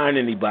can't find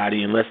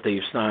anybody unless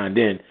they've signed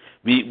in.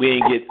 We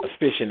ain't get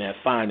efficient at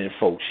finding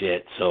folks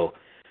yet. So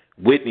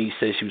Whitney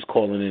said she was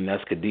calling in.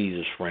 That's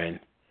Khadijah's friend.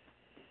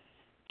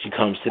 She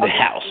comes to the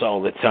house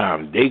all the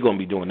time. They gonna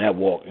be doing that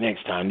walk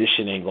next time. This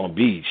shit ain't gonna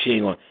be. She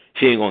ain't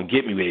gonna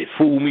get me with it.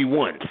 Fool me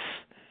once,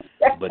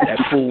 but that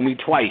fool me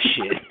twice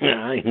shit.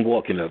 I ain't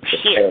walking up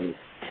shit.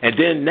 And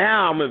then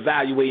now I'm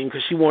evaluating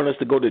because she wanted us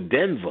to go to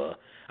Denver.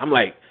 I'm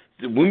like,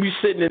 when we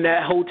sitting in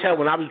that hotel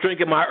when I was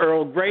drinking my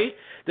Earl Grey,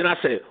 then I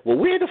said, well,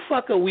 where the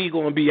fuck are we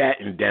going to be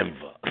at in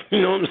Denver?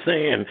 You know what I'm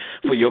saying?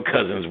 For your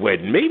cousin's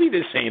wedding. Maybe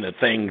this ain't a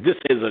thing. This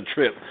is a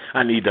trip.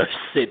 I need to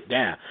sit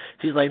down.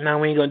 She's like, no,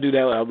 we ain't going to do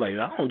that. I'm like,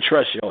 I don't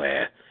trust your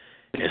ass.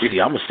 And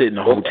see, I'm going to sit in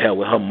the hotel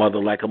with her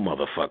mother like a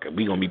motherfucker.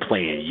 We going to be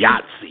playing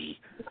Yahtzee,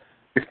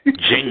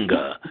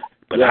 Jenga.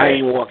 But I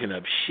ain't walking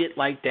up shit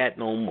like that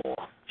no more.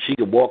 She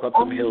could walk up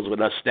them hills with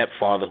her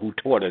stepfather who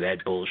taught her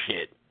that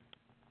bullshit.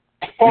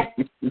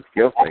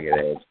 Your fucking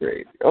ass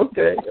crazy.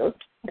 Okay.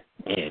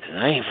 Yeah, cause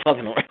I ain't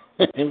fucking around.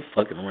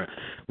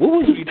 What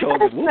was you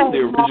talking? What was the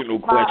original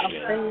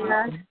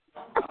question?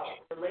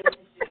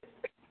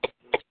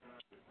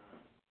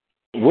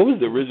 What was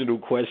the original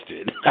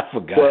question? I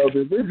forgot.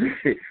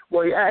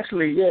 Well,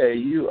 actually, yeah,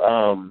 you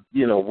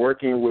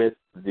working with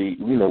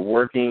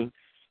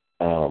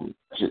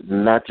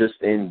not just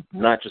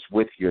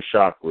with your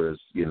chakras,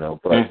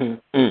 but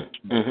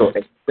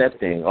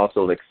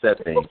also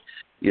accepting,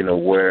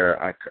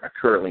 where I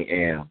currently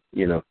am,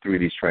 through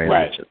these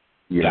transitions.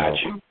 Right.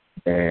 Gotcha.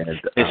 And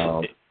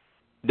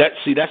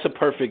that's a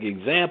perfect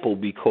example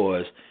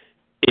because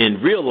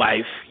in real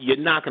life you're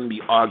not going to be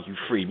argue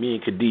free. Me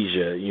and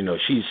Khadijah,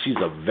 she's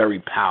a very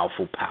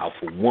powerful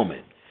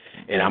woman,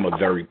 and I'm a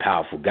very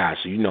powerful guy.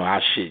 So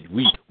our shit,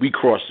 we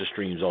cross the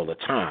streams all the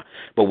time.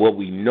 But what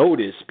we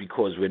notice,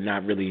 because we're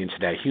not really into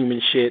that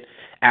human shit,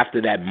 after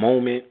that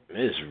moment,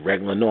 it's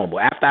regular normal.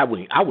 After I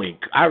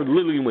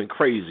literally went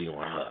crazy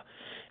on her.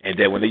 And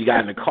then when they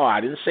got in the car,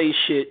 I didn't say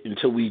shit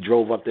until we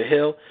drove up the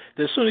hill.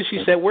 Then as soon as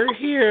she said, we're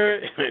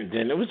here, and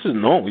then it was just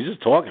normal. We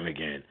just talking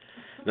again.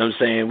 You know what I'm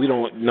saying? We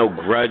don't, no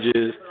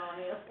grudges.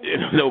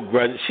 No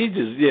grudges. She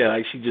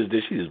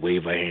just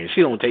waved her hand. She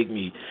don't take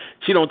me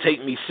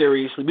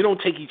seriously. We don't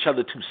take each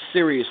other too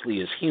seriously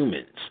as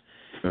humans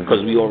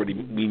because we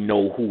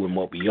know who and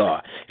what we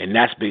are. And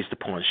that's based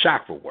upon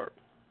chakra work.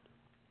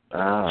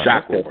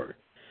 Chakra work.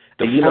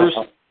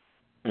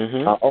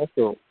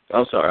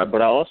 I'm sorry,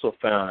 but I also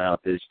found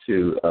out this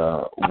too.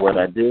 What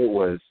I did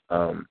was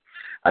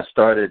I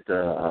started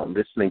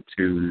listening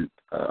to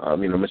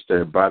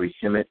Mr. Bobby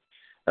Hemmett.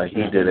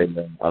 He did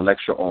a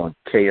lecture on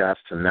chaos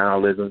to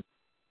nihilism,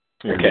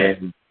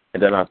 and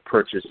then I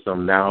purchased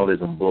some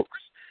nihilism books.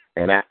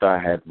 And after I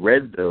had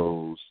read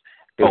those,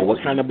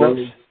 what kind of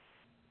books?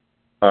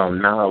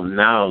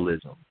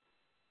 Nihilism.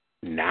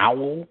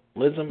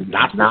 Nihilism?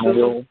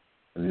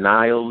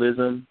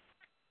 Nihilism.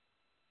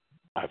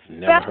 I've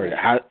never heard it.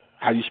 How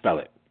do you spell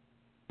it?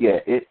 Yeah,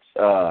 it's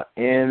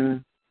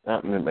N.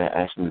 Actually,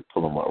 let me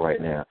pull them up right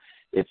now.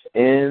 It's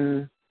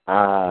NHIPL,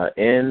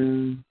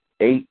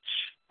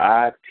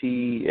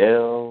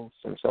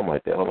 something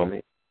like that. Hold on a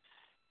minute.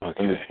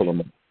 Okay. Let me pull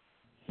them up.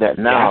 That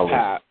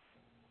nihilism.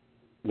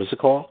 What's it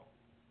called?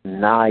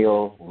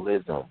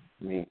 Nihilism.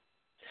 Anyway.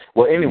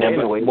 Well,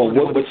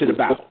 what's it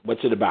about?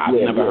 What's it about?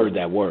 I've never heard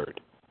that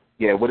word.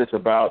 Yeah, what it's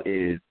about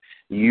is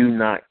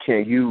releasing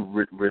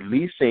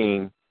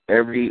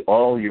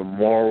all your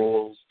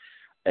morals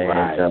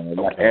and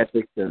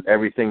ethics and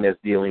everything that's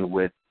dealing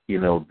with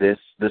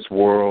this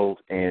world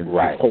and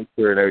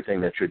culture and everything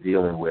that you're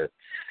dealing with,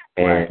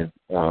 and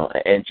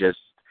just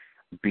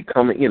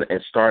becoming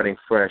and starting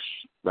fresh,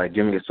 like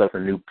giving yourself a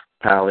new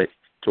palette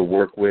to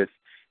work with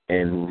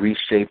and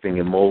reshaping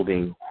and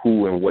molding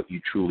who and what you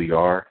truly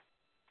are.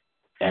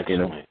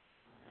 Excellent.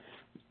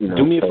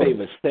 Do me a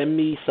favor, send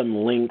me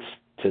some links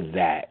to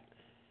that.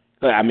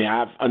 I mean,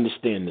 I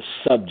understand the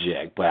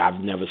subject, but I've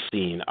never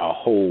seen a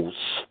whole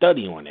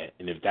study on it.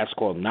 And if that's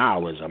called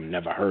nihilism, I've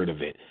never heard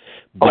of it.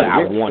 But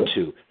I want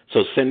to.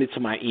 So send it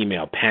to my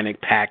email,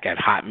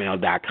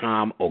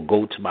 panicpack@hotmail.com, or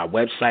go to my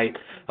website,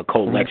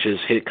 Occult Lectures,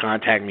 hit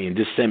contact me, and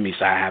just send me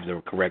so I have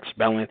the correct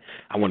spelling.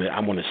 I want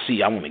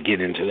to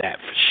get into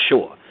that for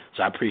sure. So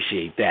I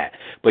appreciate that.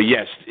 But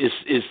yes,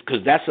 it's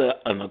because that's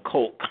an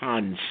occult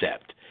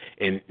concept,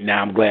 and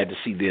now I'm glad to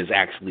see there's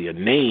actually a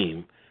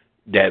name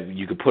that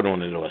you could put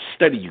on it or a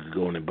study you could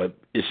go on it. But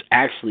it's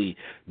actually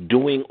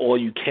doing all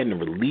you can to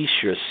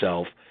release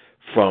yourself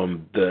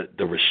from the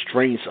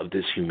restraints of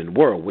this human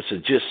world, which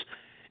is just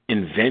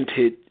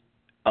invented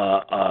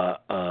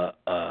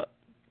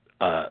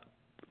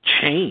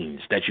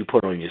chains that you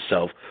put on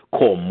yourself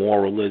called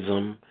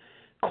moralism,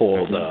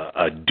 called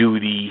a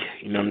duty.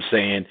 You know what I'm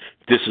saying?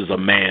 This is a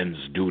man's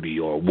duty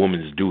or a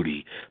woman's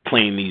duty,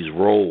 playing these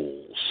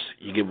roles.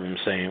 You get what I'm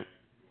saying?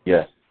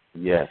 Yes.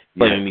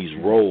 Playing these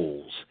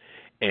roles.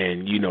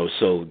 And,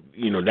 so,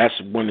 that's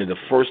one of the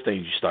first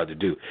things you start to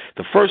do.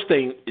 The first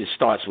thing, it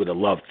starts with a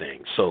love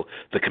thing. So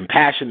the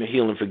compassion, the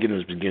healing,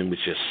 forgiveness begin with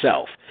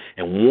yourself.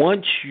 And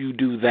once you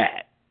do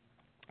that,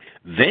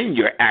 then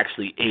you're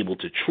actually able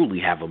to truly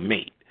have a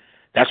mate.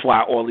 That's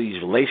why all these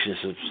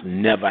relationships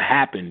never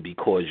happen,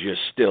 because you're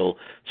still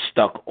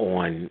stuck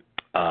on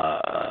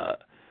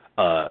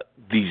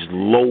these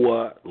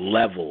lower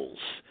levels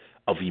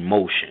of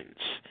emotions.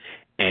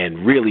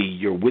 And really,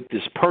 you're with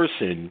this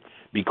person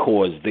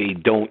because they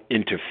don't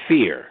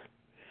interfere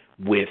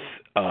with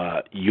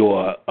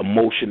your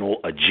emotional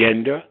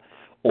agenda,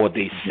 or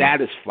they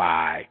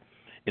satisfy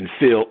and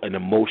feel an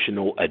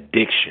emotional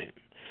addiction.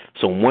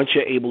 So once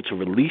you're able to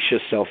release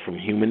yourself from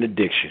human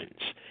addictions,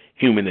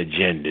 human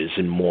agendas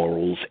and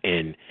morals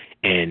and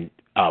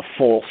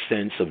false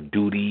sense of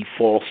duty,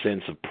 false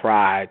sense of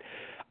pride,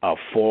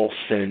 false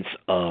sense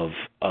of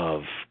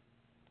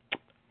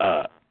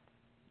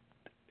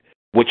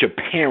what your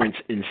parents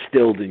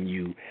instilled in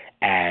you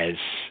as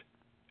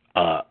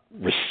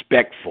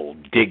respectful,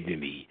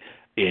 dignity,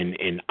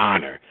 and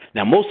honor.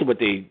 Now, most of what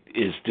they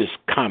is just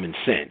common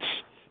sense,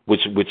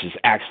 which is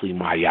actually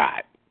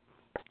Mayat.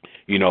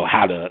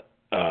 How to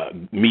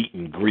meet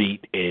and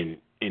greet and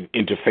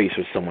interface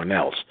with someone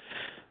else.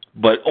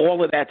 But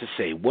all of that to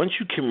say, once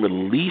you can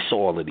release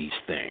all of these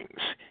things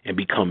and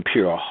become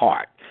pure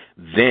heart,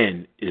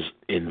 then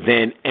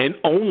and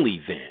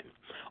only then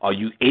are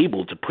you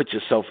able to put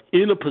yourself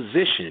in a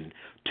position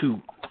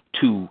to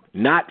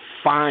not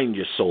find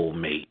your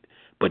soulmate,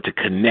 but to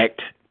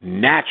connect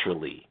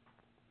naturally,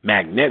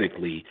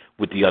 magnetically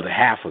with the other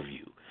half of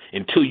you,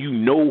 until you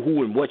know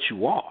who and what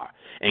you are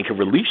and can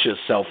release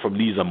yourself from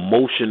these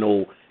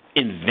emotional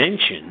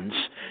inventions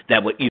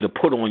that were either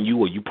put on you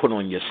or you put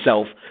on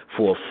yourself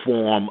for a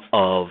form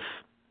of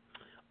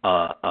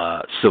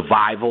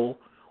survival,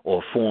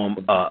 or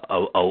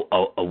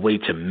a way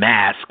to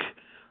mask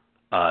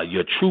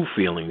your true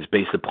feelings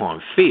based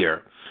upon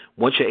fear.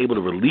 Once you're able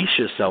to release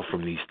yourself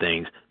from these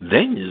things,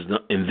 then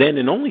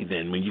and only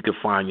then when you can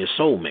find your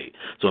soulmate.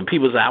 So when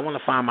people say, I want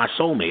to find my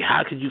soulmate,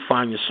 how could you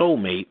find your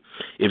soulmate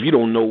if you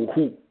don't know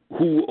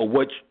who or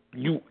what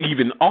you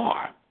even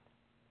are?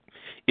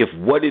 If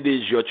what it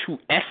is, your true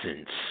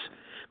essence,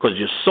 because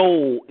your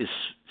soul,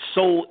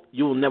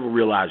 you'll never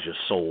realize your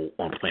soul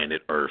on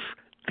planet Earth,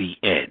 the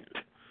end.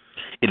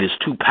 It is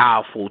too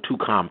powerful, too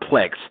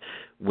complex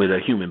with a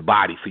human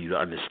body for you to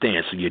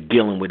understand. So you're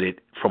dealing with it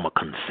from a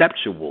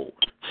conceptual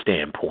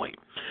standpoint.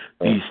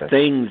 These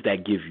things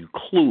that give you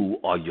clue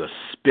are your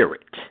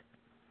spirit,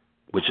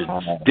 which is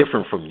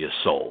different from your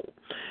soul.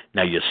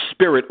 Now, your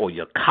spirit, or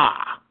your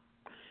ka,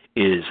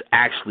 is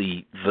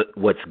actually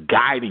what's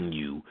guiding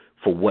you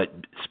for what's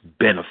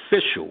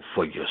beneficial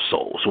for your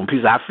soul. So when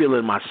people say, I feel it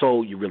in my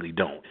soul, you really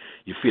don't.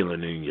 You feel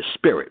it in your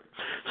spirit.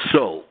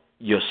 So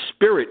your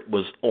spirit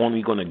was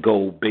only going to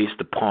go based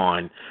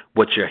upon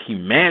what your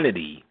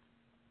humanity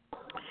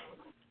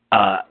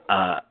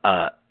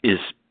is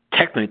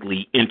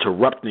technically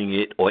interrupting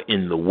it or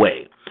in the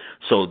way.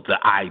 So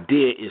the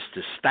idea is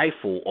to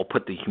stifle or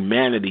put the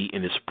humanity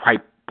in its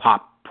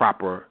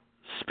proper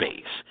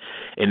space.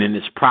 And in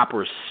its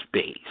proper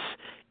space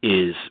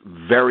is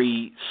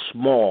very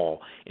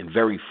small and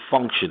very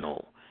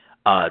functional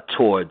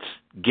towards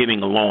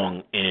getting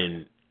along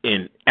in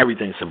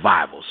everything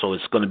survival. So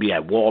it's going to be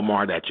at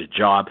Walmart, at your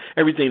job,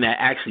 everything that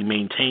actually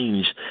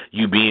maintains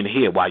you being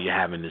here while you're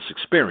having this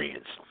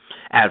experience,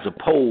 as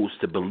opposed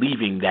to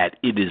believing that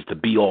it is the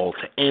be-all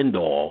to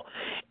end-all,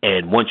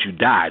 and once you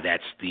die,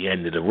 that's the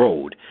end of the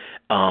road.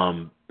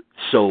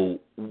 So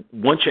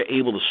once you're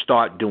able to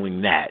start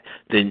doing that,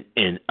 then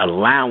and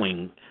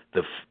allowing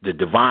the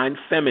divine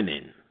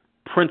feminine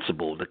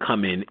principle to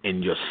come in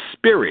and your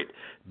spirit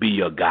be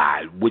your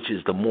guide, which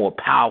is the more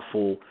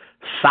powerful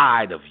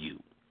side of you.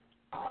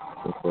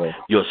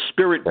 Your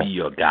spirit be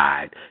your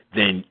guide,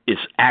 then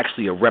it's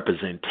actually a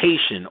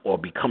representation or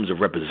becomes a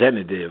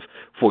representative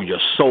for your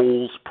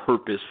soul's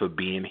purpose for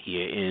being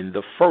here in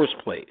the first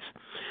place.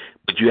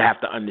 But you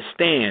have to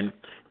understand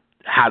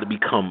how to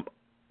become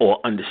or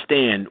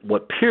understand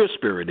what pure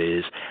spirit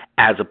is,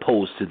 as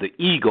opposed to the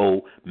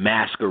ego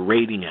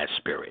masquerading as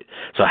spirit.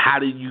 So how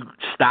do you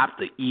stop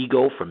the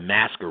ego from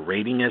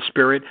masquerading as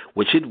spirit,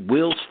 which it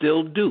will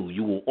still do?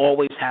 You will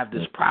always have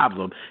this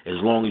problem as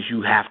long as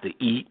you have to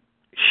eat,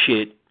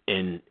 shit,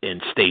 and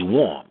stay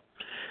warm.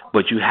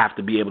 But you have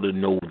to be able to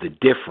know the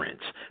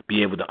difference,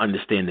 be able to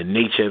understand the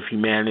nature of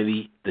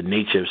humanity, the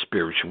nature of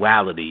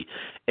spirituality,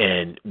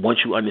 and once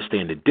you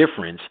understand the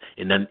difference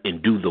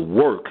and do the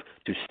work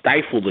to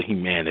stifle the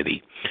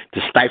humanity,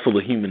 to stifle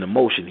the human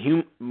emotion.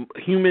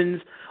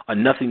 Humans are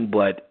nothing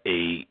but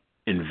a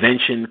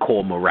invention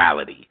called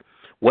morality.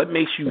 What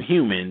makes you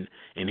human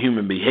and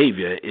human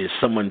behavior is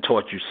someone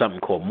taught you something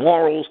called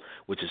morals,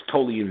 which is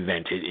totally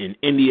invented. In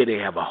India, they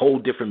have a whole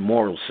different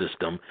moral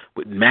system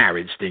with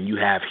marriage than you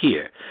have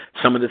here.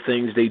 Some of the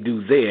things they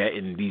do there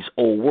in these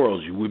old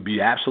worlds, you would be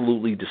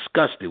absolutely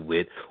disgusted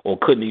with or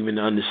couldn't even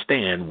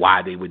understand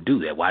why they would do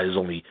that. Why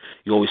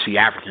you always see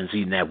Africans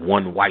eating that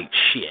one white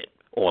shit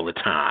all the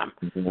time.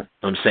 Mm-hmm. You know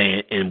what I'm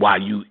saying? And while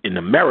you in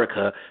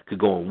America could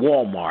go in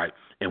Walmart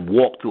and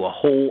walk through a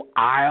whole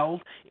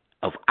aisle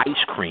of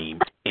ice cream,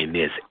 and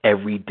there's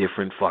every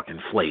different fucking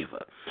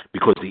flavor.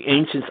 Because the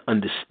ancients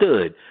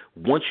understood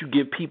once you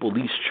give people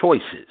these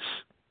choices,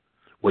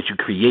 what you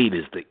create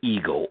is the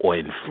ego or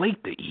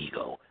inflate the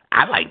ego.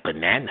 I like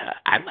banana.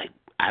 I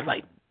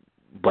like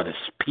butter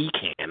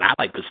pecan. I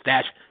like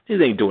pistachio. These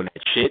ain't doing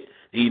that shit.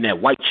 They're eating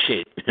that white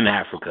shit in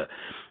Africa.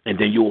 And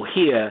then you'll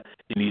hear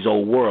in these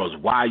old worlds,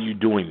 why are you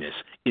doing this?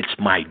 It's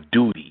my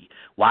duty.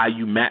 Why are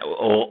you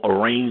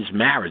arranged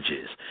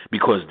marriages?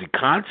 Because the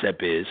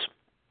concept is,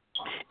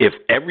 if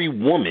every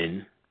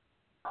woman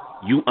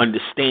you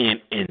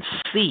understand and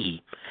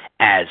see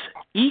as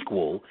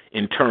equal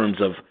in terms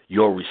of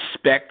your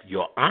respect,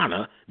 your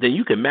honor, then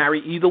you can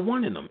marry either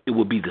one of them. It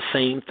will be the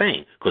same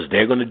thing because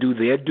they're going to do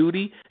their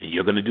duty and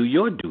you're going to do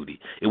your duty.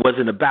 It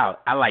wasn't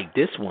about, I like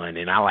this one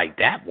and I like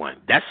that one.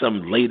 That's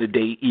some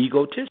later-day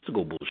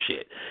egotistical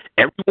bullshit.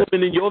 Every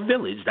woman in your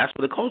village, that's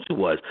what the culture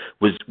was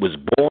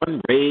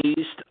born, raised,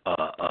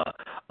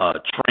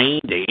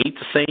 trained. They ate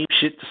the same,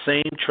 shit the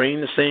same,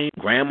 trained the same,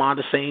 grandma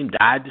the same,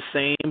 died the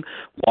same,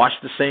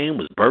 washed the same,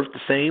 was birthed the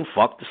same,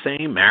 fucked the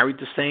same, married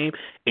the same,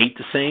 ate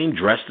the same,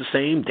 dressed the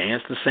same,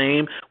 danced the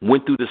same,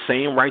 went through the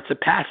same rites of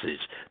passage.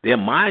 Their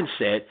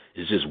mindset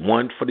is just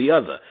one for the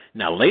other.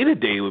 Now, later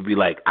day would be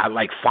like, I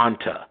like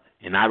Fanta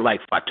and I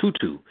like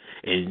Fatutu,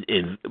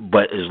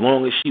 but as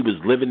long as she was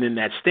living in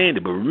that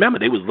standard. But remember,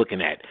 they was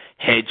looking at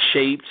head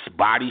shapes,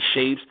 body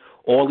shapes,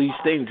 all these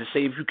things to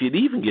say if you could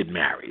even get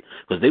married,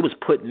 because they was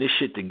putting this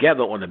shit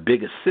together on a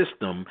bigger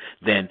system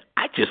than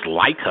I just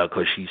like her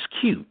because she's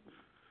cute.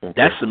 Mm-hmm.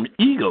 That's some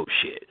ego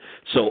shit.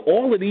 So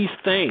all of these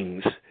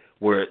things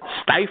were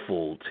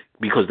stifled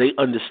because they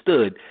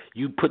understood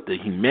you put the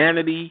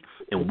humanity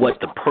and what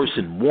the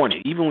person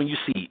wanted. Even when you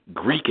see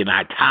Greek and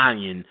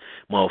Italian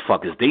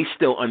motherfuckers, they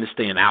still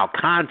understand our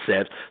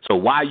concepts. So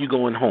why are you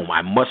going home?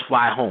 I must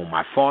fly home.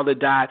 My father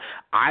died.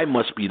 I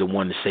must be the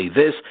one to say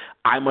this.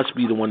 I must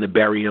be the one to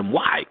bury him.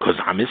 Why? Because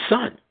I'm his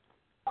son.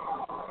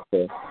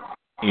 Okay.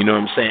 You know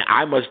what I'm saying?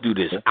 I must do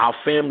this. Our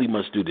family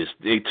must do this.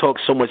 They talk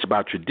so much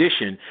about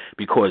tradition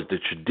because the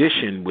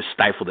tradition would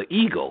stifle the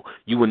ego.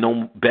 You were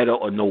no better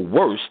or no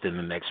worse than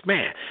the next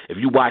man. If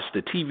you watch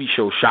the TV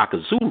show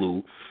Shaka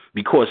Zulu,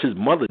 because his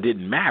mother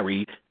didn't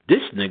marry,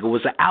 this nigga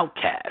was an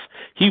outcast.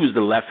 He was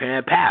the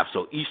left-hand path.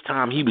 So each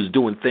time he was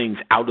doing things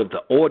out of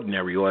the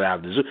ordinary or out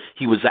of the zoo,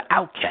 he was an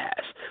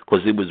outcast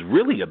because it was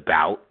really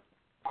about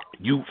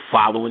you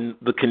following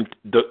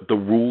the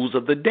rules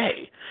of the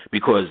day,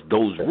 because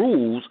those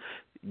rules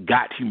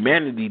got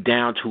humanity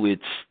down to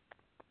its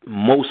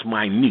most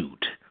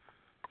minute.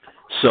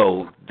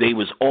 So they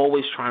was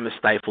always trying to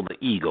stifle the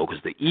ego,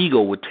 because the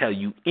ego would tell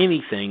you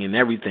anything and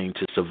everything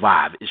to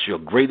survive. It's your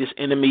greatest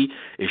enemy,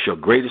 it's your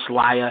greatest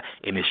liar,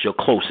 and it's your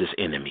closest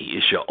enemy.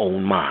 It's your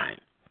own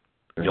mind,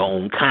 your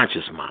own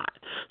conscious mind.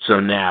 So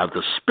now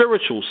the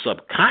spiritual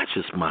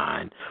subconscious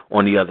mind,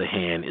 on the other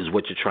hand, is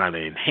what you're trying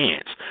to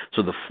enhance.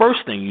 So the first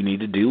thing you need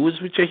to do is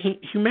with your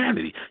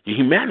humanity. Your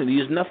humanity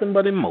is nothing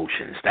but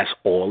emotions. That's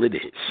all it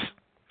is.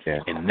 Yeah.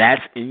 And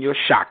that's in your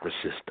chakra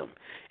system.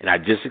 And I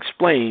just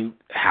explained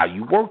how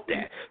you work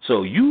that.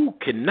 So you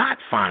cannot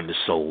find a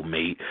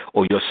soulmate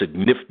or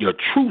your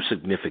true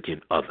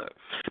significant other.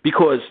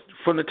 Because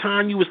from the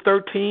time you was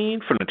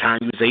 13, from the time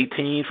you was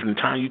 18, from the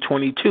time you're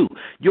 22,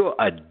 you're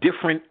a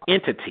different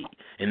entity.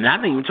 And I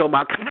didn't even talk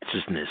about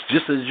consciousness,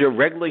 just as your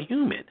regular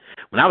human.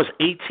 When I was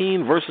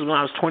 18 versus when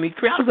I was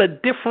 23, I was a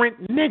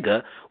different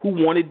nigga who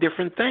wanted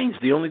different things.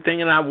 The only thing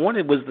that I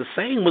wanted was the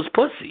same, was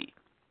pussy.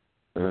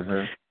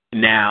 Mm-hmm.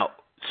 Now,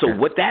 so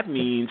what that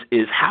means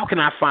is, how can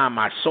I find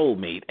my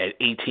soulmate at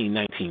 18,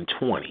 19,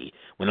 20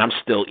 when I'm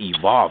still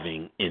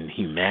evolving in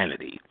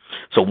humanity?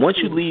 So once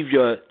you leave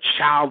your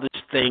childish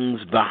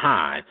things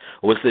behind,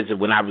 or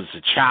when I was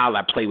a child,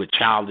 I played with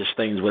childish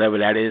things, whatever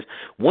that is.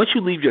 Once you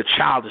leave your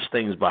childish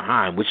things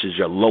behind, which is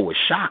your lower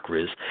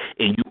chakras,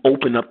 and you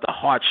open up the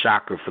heart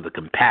chakra for the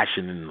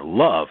compassion and the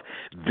love,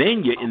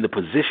 then you're in the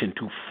position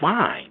to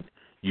find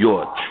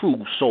your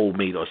true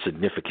soulmate or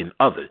significant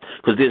other,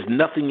 because there's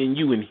nothing in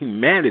you in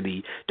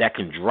humanity that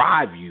can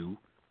drive you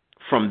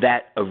from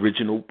that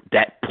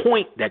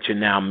point that you're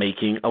now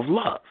making of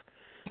love.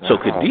 So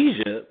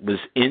Khadijah was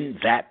in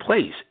that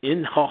place,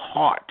 in her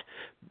heart.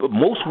 But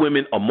most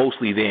women are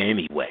mostly there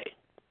anyway.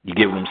 You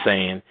get what I'm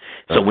saying?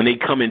 So when they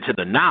come into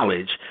the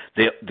knowledge,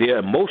 their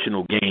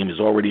emotional game is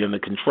already under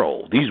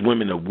control. These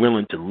women are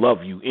willing to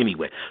love you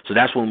anyway. So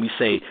that's when we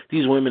say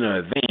these women are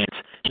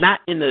advanced,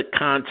 not in the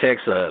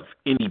context of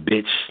any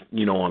bitch,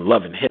 on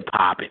Love and Hip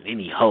Hop and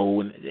any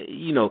hoe, and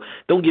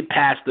don't get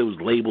past those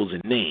labels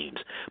and names.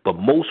 But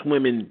most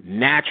women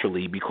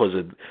naturally, because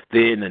of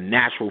they're in the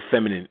natural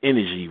feminine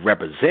energy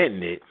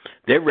representing it,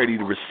 they're ready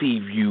to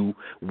receive you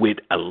with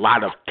a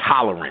lot of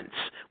tolerance,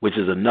 which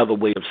is another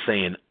way of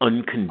saying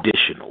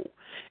unconditional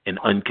and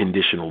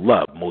unconditional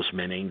love. Most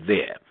men ain't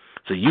there.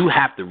 So you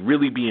have to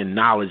really be in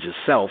knowledge of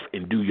self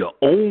and do your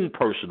own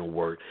personal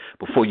work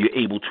before you're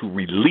able to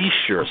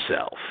release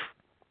yourself.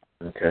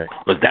 Okay.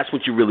 Because that's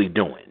what you're really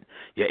doing.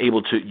 You're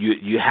able to,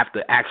 you have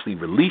to actually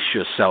release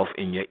yourself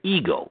and your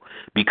ego,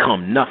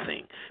 become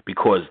nothing.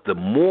 Because the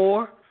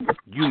more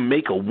you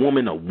make a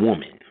woman,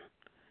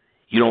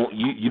 you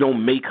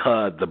don't make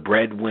her the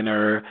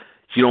breadwinner.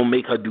 You don't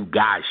make her do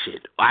guy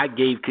shit. As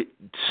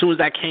soon as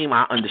I came,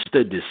 I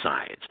understood this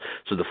science.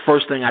 So the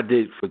first thing I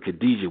did for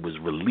Khadijah was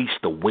release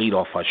the weight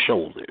off her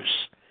shoulders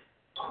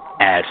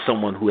as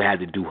someone who had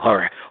to do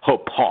her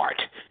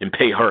part and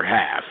pay her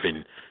half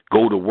and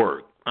go to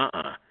work.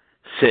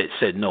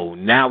 Said no.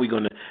 Now I'm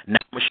gonna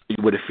show you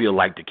what it feel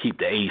like to keep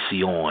the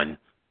AC on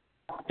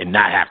and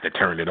not have to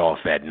turn it off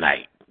at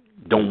night.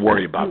 Don't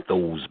worry about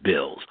those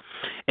bills.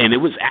 And it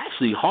was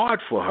actually hard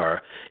for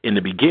her in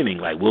the beginning.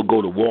 Like, we'll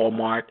go to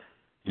Walmart,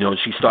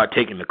 she started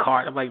taking the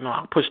cart. I'm like, no,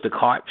 I'll push the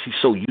cart. She's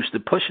so used to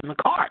pushing the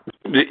cart.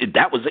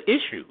 That was the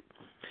issue.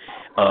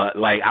 I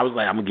was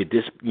like, I'm going to get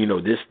this,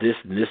 this,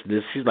 and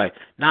this. She's like,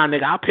 nah,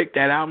 nigga, I'll pick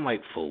that out. I'm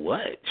like, for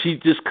what? She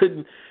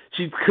couldn't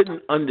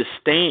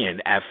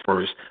understand at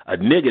first a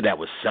nigga that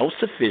was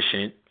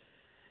self-sufficient,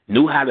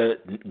 knew how to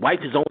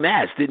wipe his own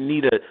ass, didn't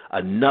need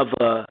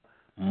another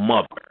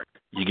mother.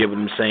 You get what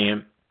I'm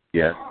saying?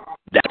 Yeah.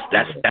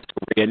 That's a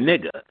rare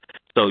nigga.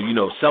 So,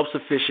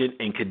 self-sufficient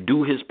and could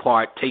do his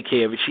part, take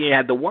care of it. She ain't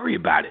had to worry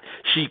about it.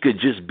 She could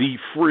just be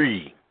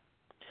free.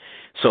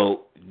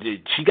 So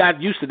she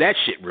got used to that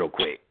shit real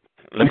quick.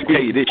 Let me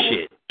tell you this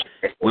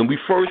shit. When we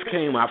first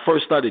came, I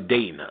first started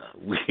dating her.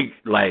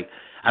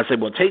 I said,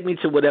 well, take me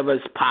to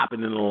whatever's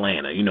popping in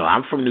Atlanta.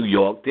 I'm from New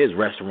York. There's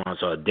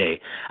restaurants all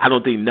day. I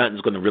don't think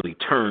nothing's going to really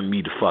turn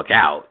me the fuck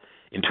out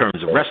in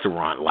terms of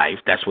restaurant life.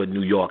 That's what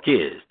New York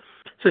is.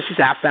 So she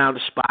said, I found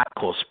a spot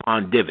called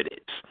Spondividids.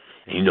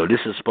 And, this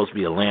is supposed to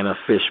be Atlanta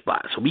fish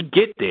spot. So we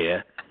get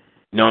there,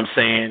 you know what I'm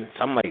saying?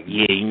 So I'm like,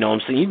 yeah, you know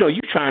what I'm saying?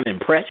 You trying to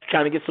impress. You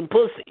trying to get some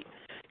pussy.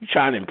 You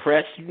trying to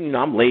impress.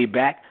 I'm laid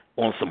back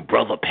on some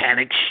Brother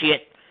Panic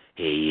shit.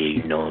 Hey,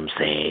 you know what I'm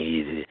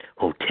saying?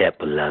 Hotep,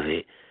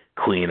 beloved,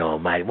 Queen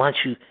Almighty. Why don't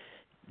you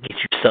get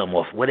you something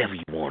off, whatever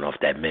you want off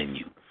that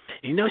menu?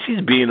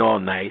 She's being all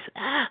nice.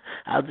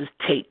 I'll just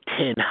take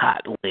 10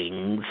 hot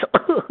wings.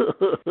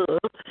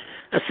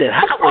 I said,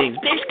 hot wings?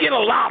 Bitch, get a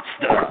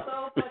lobster.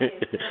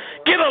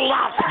 Get a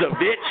lobster,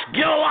 bitch.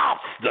 Get a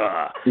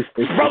lobster.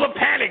 Brother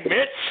Panic,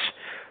 bitch.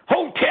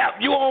 Hotep,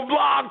 you on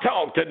Blog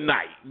Talk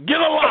tonight. Get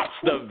a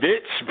lobster,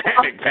 bitch.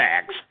 Panic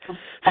Packs.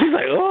 She's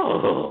like,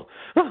 oh,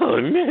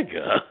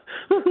 nigga.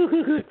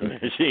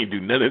 She ain't do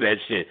none of that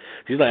shit.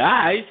 She's like, all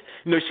right.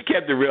 She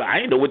kept it real. I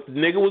didn't know what the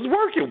nigga was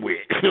working with.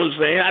 You know what I'm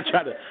saying?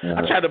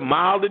 I tried to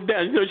mild it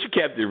down. She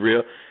kept it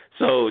real.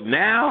 So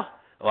now,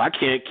 I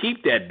can't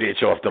keep that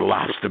bitch off the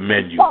lobster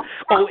menu.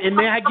 Oh, and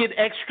may I get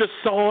extra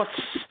sauce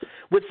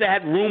with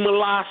that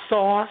rumala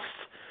sauce?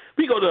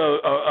 We go to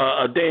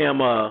a damn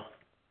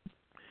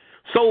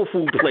soul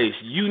food place.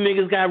 You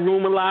niggas got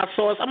rumala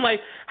sauce? I'm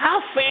like,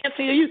 how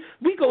fancy are you?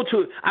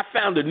 I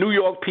found a New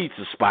York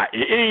pizza spot.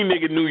 And any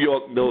nigga in New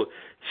York, though,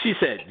 she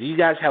said, do you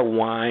guys have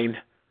wine?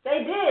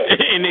 They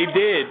did. And they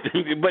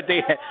did. But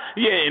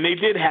and they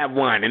did have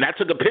wine. And I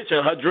took a picture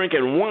of her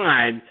drinking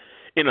wine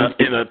in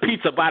a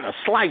pizza by the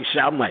slice.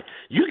 I'm like,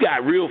 you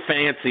got real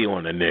fancy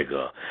on a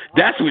nigga.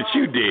 That's what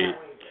you did.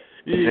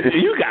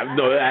 You got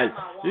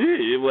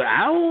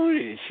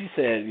she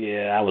said,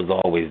 yeah, I was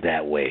always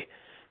that way.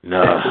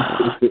 No.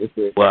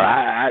 Well,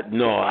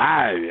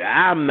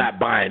 I'm not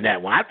buying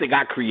that one. I think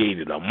I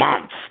created a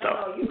monster.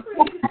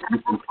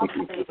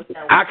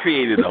 I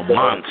created a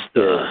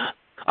monster.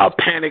 A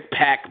panic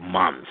pack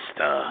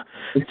monster.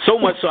 So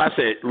much so I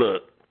said,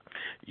 look,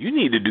 you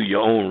need to do your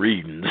own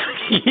readings.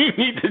 You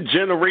need to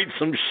generate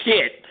some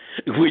shit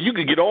where you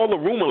can get all the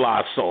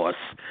rumala sauce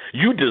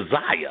you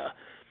desire.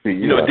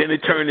 Then it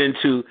turned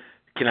into,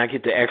 can I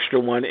get the extra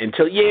one?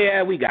 Until,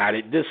 yeah, we got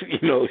it. This,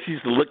 she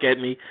used to look at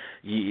me,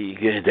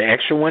 the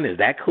extra one, is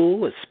that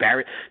cool?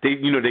 Asparagus.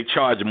 They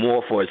charge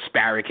more for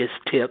asparagus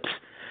tips.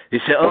 They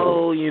said,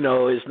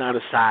 it's not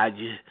a side.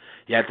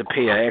 You have to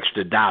pay an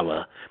extra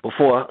 $1.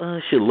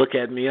 Before she'll look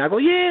at me, I go,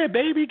 yeah,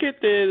 baby,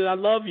 get this. I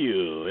love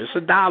you. It's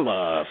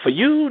 $1 for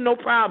you, no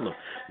problem.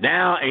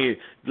 Now,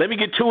 let me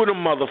get 2 of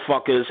them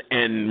motherfuckers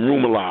and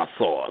rumala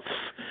sauce.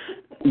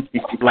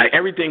 Like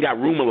everything got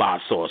rumala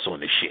sauce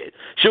on the shit.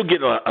 She'll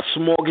get a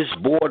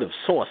smorgasbord of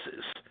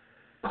sauces.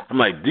 I'm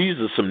like, these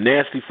are some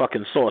nasty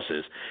fucking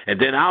sauces. And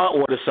then I'll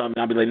order something.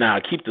 I'll be like, nah,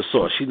 keep the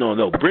sauce. She don't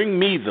know. Bring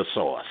me the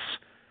sauce.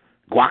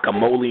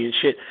 guacamole and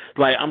shit.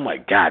 Like, I'm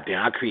like,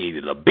 goddamn, I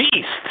created a beast.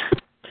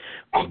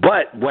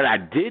 But what I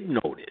did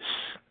notice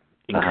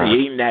in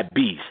creating that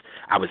beast,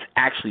 I was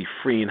actually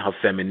freeing her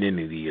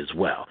femininity as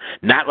well.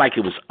 Not like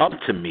it was up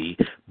to me,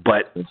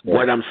 but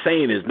what I'm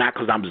saying is not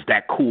because I'm just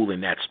that cool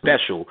and that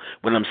special.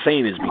 What I'm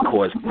saying is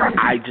because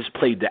I just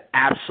played the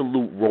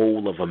absolute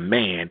role of a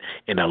man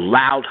and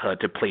allowed her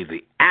to play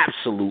the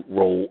absolute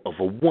role of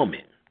a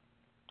woman,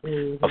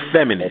 a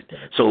feminine.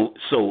 So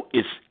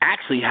it's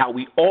actually how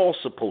we all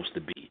supposed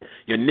to be.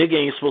 Your nigga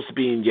ain't supposed to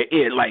be in your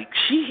ear. Like,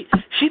 she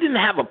didn't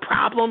have a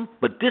problem,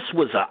 but this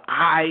was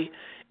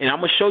and I'm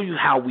going to show you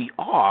how we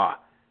are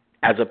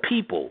as a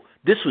people.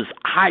 This was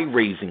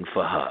eye-raising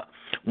for her.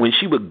 When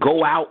she would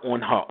go out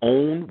on her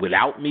own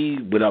without me,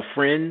 with her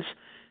friends,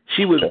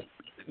 she would,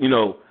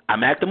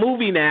 I'm at the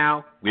movie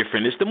now. We're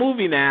finished the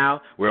movie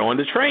now. We're on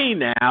the train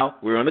now.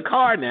 We're on the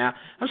car now.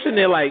 I'm sitting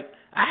there like,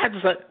 I had to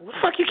say, what the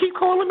fuck you keep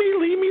calling me?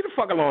 Leave me the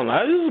fuck alone.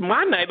 This is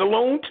my night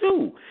alone,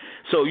 too.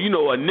 So,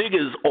 a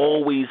nigga's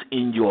always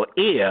in your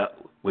ear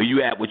where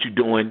you at, what you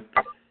doing,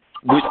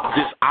 with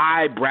this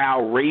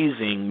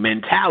eyebrow-raising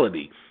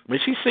mentality. When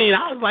she seen,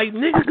 I was like,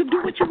 nigga,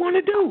 do what you want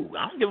to do.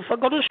 I don't give a fuck.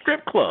 Go to a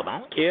strip club. I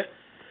don't care.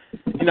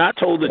 I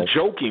told her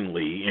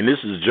jokingly, and this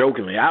is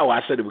jokingly,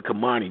 I said it with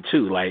Kamani,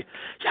 too. Like,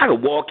 I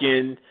could walk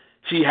in,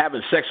 she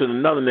having sex with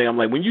another nigga. I'm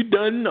like, when you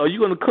done, are you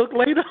going to cook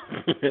later?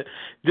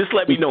 Just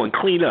let me know and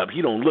clean up.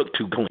 He don't look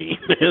too clean.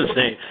 You know what I'm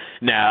saying?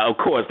 Now, of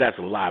course, that's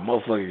a lie.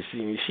 Motherfucker,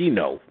 she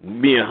know.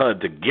 Me and her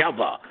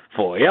together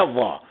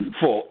forever.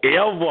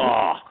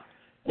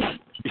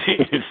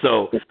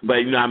 So, but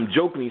I'm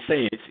jokingly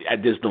saying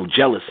there's no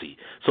jealousy.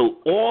 So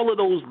all of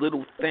those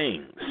little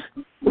things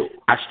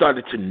I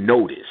started to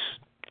notice.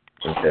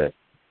 Okay.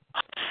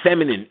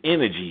 Feminine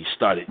energy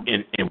started,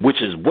 and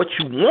which is what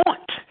you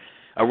want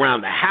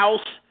around the house.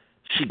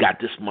 She got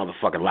this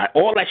motherfucking life.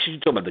 All that shit you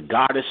talking about, the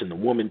goddess and the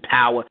woman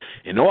power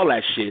and all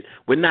that shit,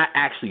 we're not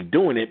actually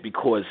doing it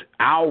because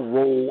our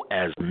role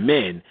as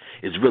men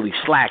is really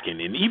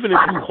slacking. And even if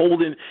you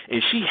holding,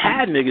 and she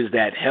had niggas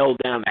that held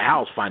down the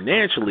house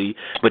financially,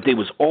 but they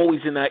was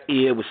always in her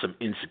ear with some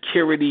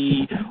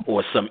insecurity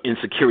or some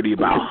insecurity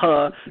about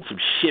her, some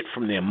shit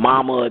from their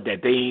mama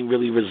that they ain't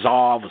really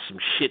resolved, or some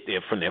shit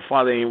there from their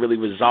father ain't really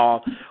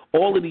resolved.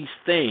 All of these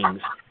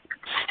things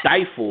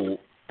stifle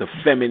the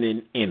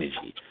feminine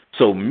energy.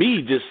 So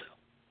me just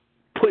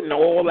putting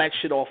all that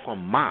shit off her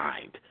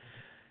mind.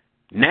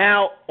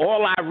 Now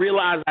all I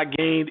realize I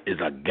gained is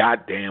a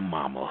goddamn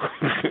mama.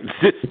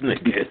 This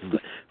nigga is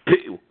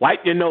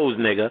wipe your nose,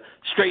 nigga.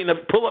 Straighten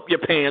up, pull up your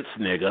pants,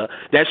 nigga.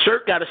 That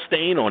shirt got a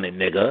stain on it,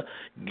 nigga.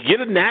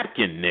 Get a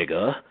napkin,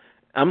 nigga.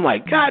 I'm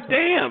like,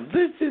 goddamn,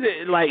 this is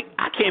it. Like,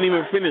 I can't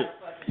even finish.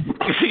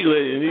 She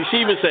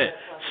even said,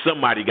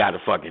 somebody got to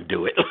fucking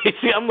do it.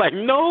 See, I'm like,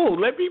 no,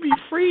 let me be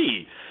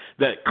free.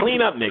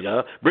 Clean up,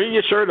 nigga. Bring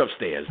your shirt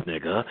upstairs,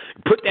 nigga.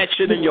 Put that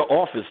shit in your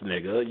office,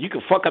 nigga. You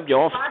can fuck up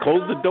your office.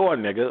 Close the door,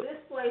 nigga. This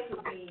place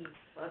would be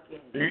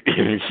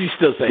fucking... She's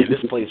still saying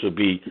this place would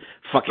be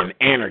fucking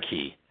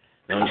anarchy.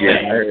 You know what I'm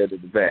saying? I heard it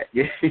in the back.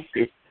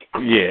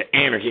 Yeah,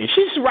 anarchy. And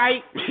she's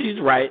right.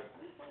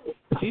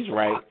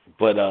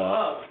 But,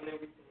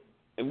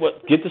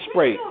 what? Get the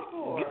spray.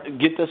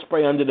 Get the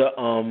spray under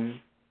the,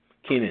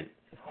 Keenan.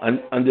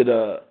 Under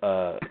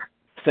the,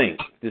 sink.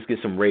 Just get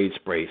some Raid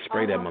spray.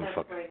 Spray that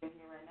motherfucker.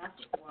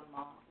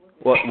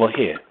 Well,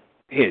 here,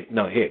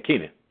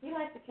 Keenan. He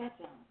likes to catch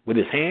them. With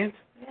his hands?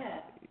 Yeah.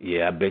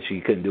 Yeah, I bet you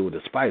he couldn't do it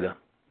with a spider.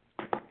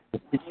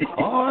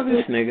 Oh,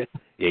 this nigga.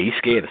 Yeah, he's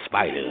scared of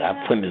spiders.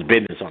 I'm putting his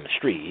business on the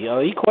street.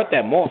 He caught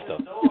that moth, though.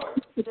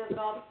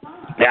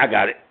 Yeah, I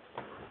got it.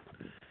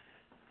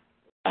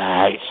 All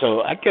right,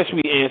 so I guess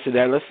we answered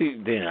that. Let's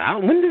see. Then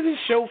when did this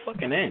show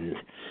fucking end?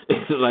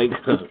 It's like,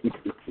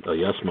 oh,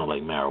 y'all smell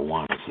like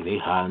marijuana. See, they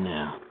high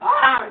now.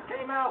 Ah, it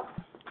came out.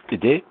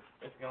 It did?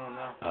 It's gone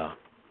now. Oh.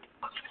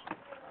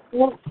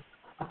 All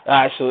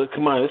right, so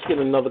come on, let's get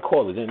another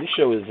caller. Then this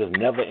show is just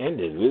never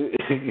ended.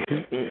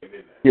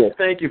 Yeah,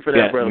 thank you for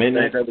that, brother. Man,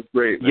 that was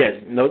great. Man.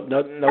 Yes, no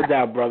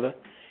doubt, brother.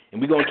 And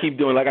we're gonna keep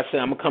doing. Like I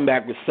said, I'm gonna come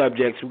back with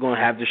subjects. We're gonna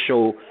have the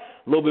show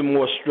a little bit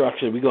more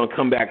structured. We're gonna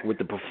come back with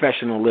the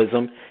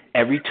professionalism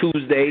every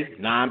Tuesday,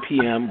 9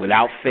 p.m.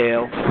 without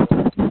fail.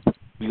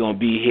 We're gonna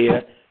be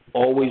here.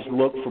 Always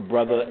look for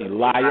Brother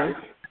Elijah,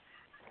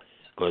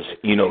 because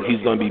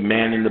he's gonna be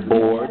manning the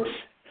boards,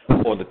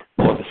 or the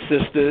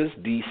sisters,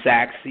 D.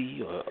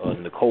 Saxey or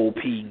Nicole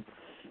P.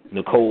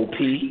 They're going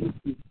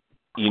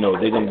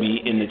to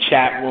be in the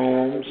chat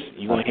rooms.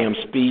 You're going to hear them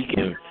speak,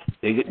 and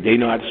they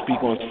know how to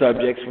speak on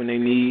subjects when they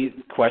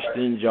need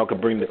questions. Y'all can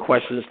bring the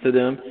questions to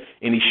them.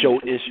 Any show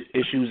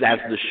issues as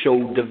the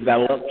show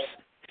develops.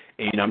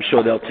 And I'm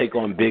sure they'll take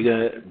on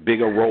bigger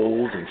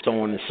roles and so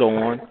on and so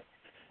on.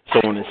 So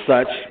on and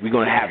such. We're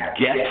going to have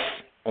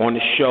guests on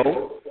the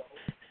show.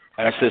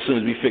 Like I said, as soon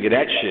as we figure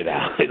that shit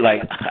out,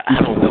 like, I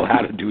don't know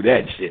how to do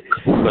that shit.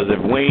 Because if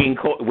Wayne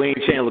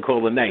Chandler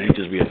called tonight, he'd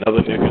just be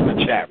another nigga in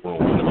the chat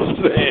room. You know what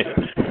I'm saying?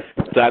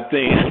 So I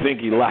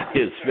think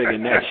Elijah's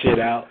figuring that shit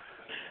out.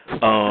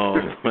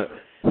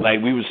 Like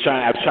I was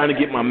trying to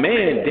get my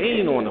man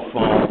Dane on the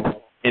phone,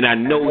 and I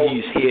know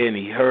he's here and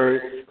he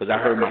heard, because I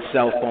heard my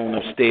cell phone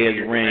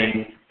upstairs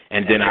ring,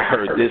 and then I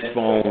heard this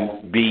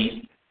phone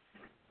beep.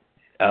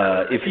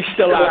 If he's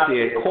still out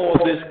there,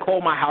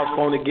 call my house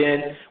phone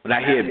again. When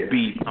I hear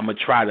beep, I'm gonna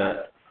try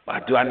to.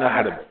 Do I know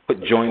how to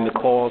join the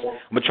calls?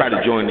 I'm gonna try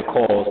to join the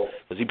calls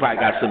because he probably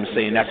got something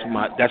saying.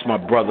 That's my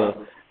brother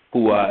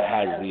who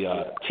has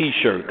the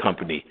T-shirt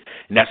company,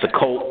 and that's a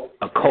Colt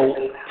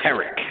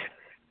Terric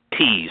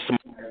Tees.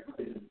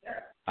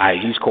 All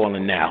right, he's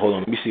calling now. Hold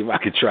on, let me see if I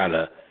can try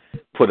to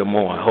put him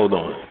on. Hold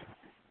on.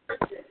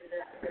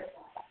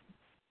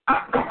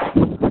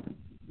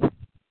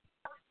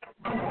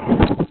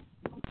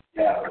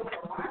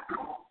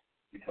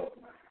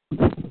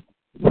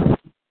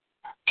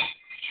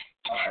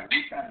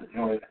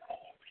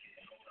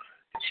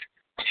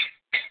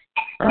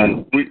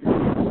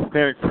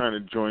 Panic's trying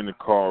to join the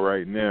call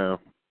right now.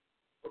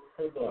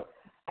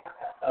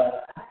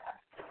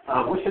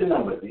 What's your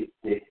number, Dick?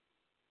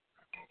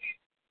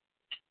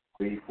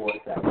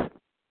 347.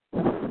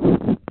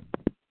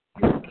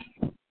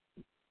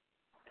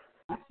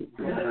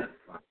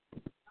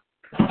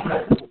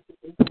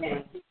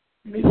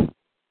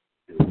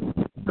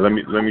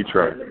 Let me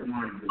try.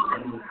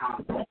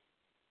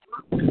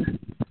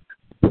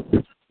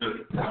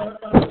 I'm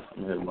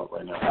hit him up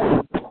right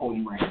now.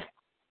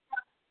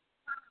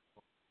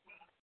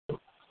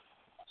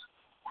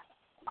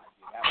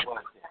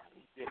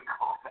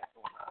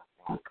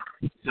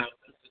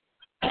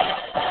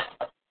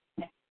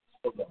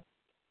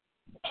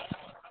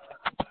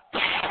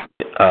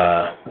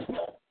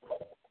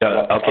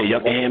 Okay,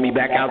 y'all can hear me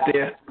back out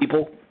there,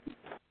 people?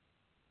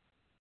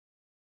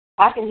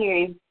 I can hear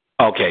you.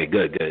 Okay,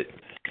 good.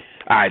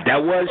 All right,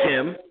 that was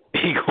him.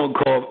 He gonna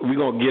call. We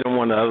gonna get him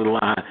on the other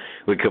line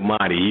with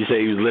Kamani. He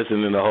said he was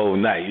listening the whole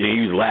night.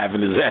 He was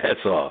laughing his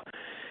ass off.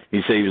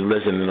 He said he was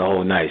listening the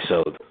whole night.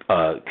 So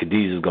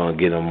Khadijah's gonna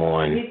get him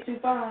on.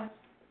 825.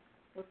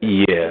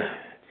 Yeah,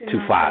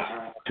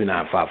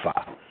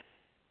 2955.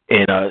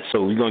 And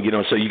so we're gonna get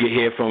on. So you can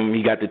hear from him.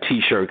 He got the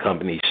T-shirt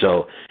company.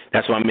 So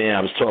that's my man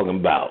I was talking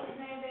about.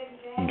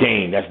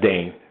 Dane. That's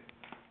Dane.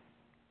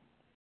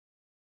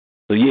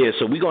 So yeah,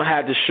 so we're gonna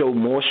have the show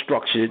more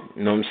structured.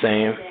 You know what I'm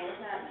saying?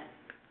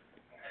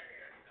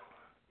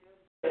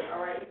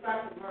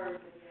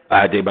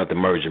 They about to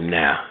merge them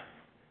now.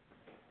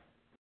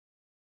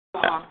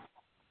 All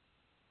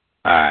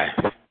right.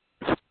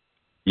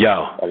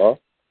 Yo. Hello?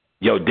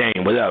 Yo,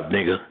 Dane, what up,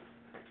 nigga?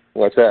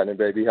 What's happening,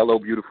 baby? Hello,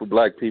 beautiful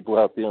black people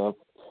out there on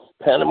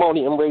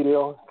Pandemonium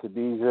Radio,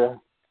 Khadijah,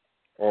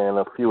 and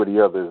a few of the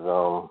others.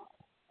 I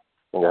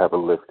think I have a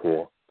list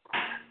here.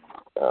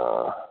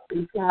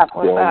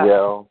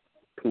 Danielle,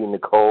 P.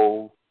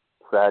 Nicole,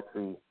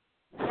 Saxy.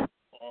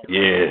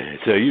 Yeah,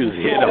 so you was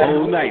here the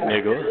whole night,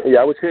 nigga.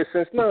 Yeah, I was here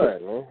since 9,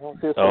 man.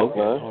 Okay,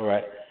 all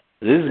right.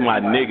 This is my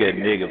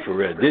nigga for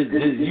real. This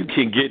you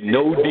can get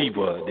no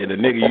deeper than a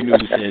nigga you knew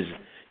since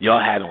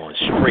y'all had on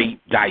straight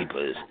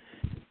diapers.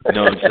 You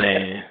know what I'm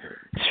saying?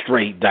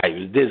 Straight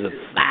diapers. There's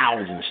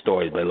 1,000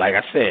 stories, but like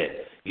I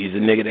said, he's a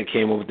nigga that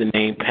came up with the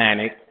name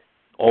Panic,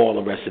 all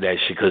the rest of that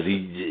shit, because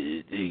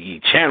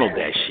he channeled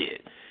that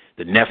shit.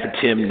 The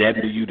Nefertim,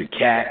 Nebu, the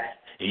cat.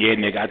 And yeah,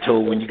 nigga, I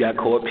told when you got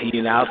caught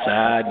peeing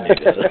outside,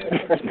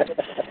 nigga.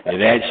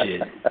 And that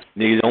shit.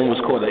 Nigga, he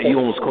almost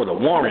caught a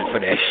warrant for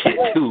that shit,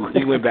 too.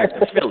 He went back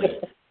to Philly.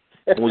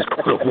 Almost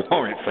caught a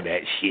warrant for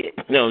that shit.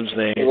 You know what I'm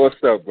saying?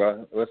 What's up,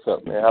 bro? What's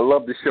up, man? I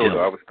love the show,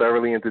 though. I was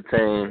thoroughly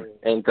entertained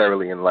and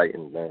thoroughly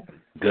enlightened, man.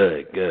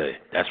 Good.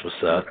 That's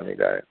what's up. Okay,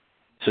 got it.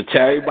 So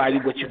tell everybody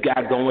what you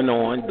got going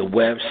on, the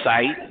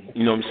website.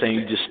 You know what I'm saying?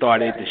 You just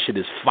started. The shit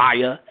is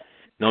fire.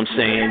 You know what I'm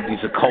saying?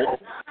 These are cool.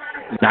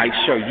 Nice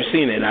shirt. You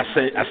seen it? And I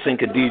sent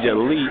Khadijah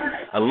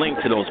a link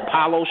to those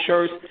polo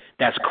shirts.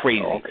 That's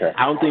crazy. Okay.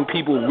 I don't think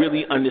people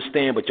really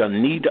understand, but y'all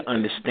need to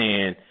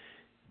understand.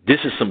 This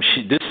is some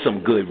shit. This is some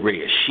good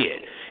rare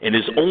shit. And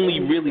it's only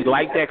really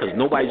like that because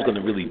nobody's going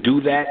to really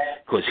do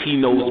that because he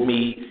knows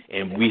me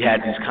and we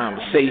had these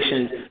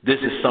conversations.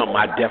 This is something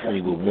I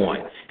definitely would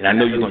want. And I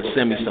know you're going to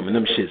send me some of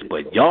them shits,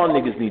 but y'all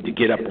niggas need to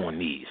get up on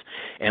these.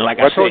 And like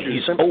I said,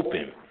 he's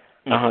open.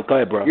 Go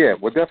ahead, bro. Yeah,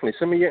 well, definitely.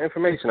 Send me your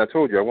information. I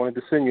told you I wanted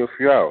to send you a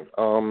few out.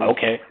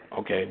 Okay.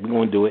 We're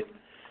going to do it.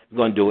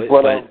 But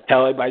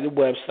tell everybody the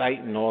website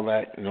and all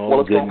that. And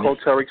all it's on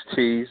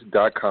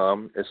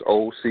CoultericTees.com. It's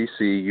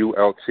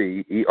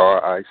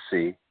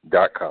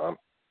OCCULTERIC.com.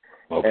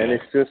 Okay. And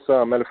it's just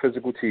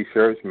metaphysical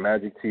T-shirts,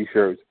 magic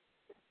T-shirts,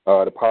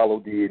 the Apollo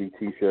deity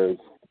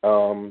T-shirts.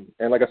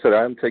 And like I said,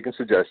 I am taking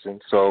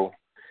suggestions. So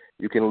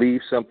you can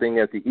leave something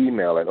at the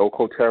email at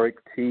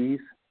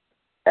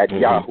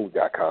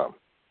occulterictees@yahoo.com.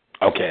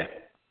 Okay.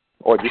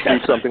 Or just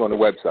leave something on the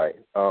website.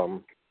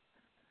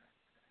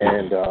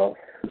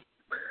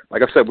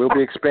 Like I said, we'll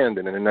be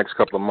expanding in the next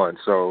couple of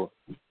months. So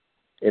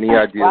any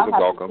ideas are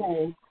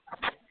welcome.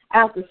 I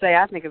have to say,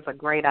 I think it's a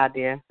great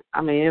idea.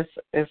 I mean,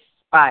 it's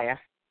fire.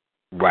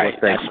 Right.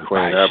 Well, thank you,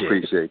 Queen. I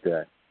appreciate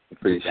that.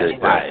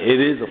 Appreciate that. It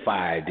is a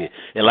fire idea.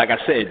 And like I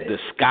said, the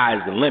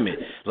sky's the limit.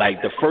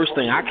 Like the first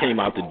thing I came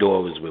out the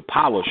door was with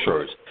polo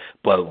shirts,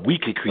 but we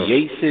could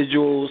create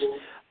sigils.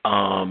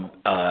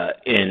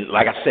 And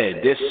like I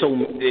said,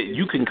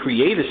 you can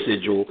create a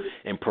sigil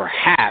and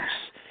perhaps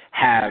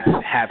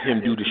have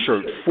him do the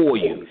shirt for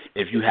you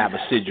if you have a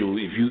sigil.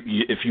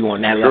 If you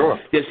on that level,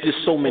 there's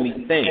just so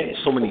many things,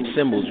 so many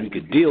symbols we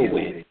could deal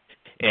with.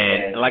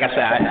 And like I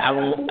said, I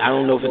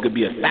don't know if it could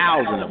be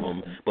 1,000 of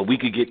them, but we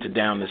could get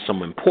down to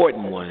some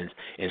important ones.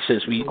 And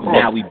since we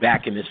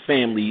back in this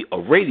family a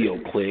radio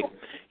clique,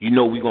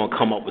 we're gonna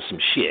come up with some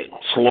shit,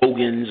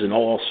 slogans and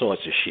all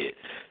sorts of shit.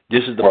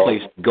 This is the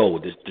place to go.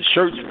 The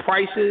shirts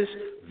prices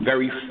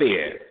very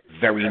fair,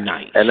 very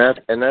nice. And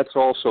that's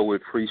also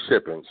with free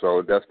shipping.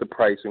 So that's the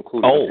price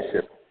including the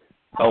shipping.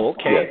 Oh,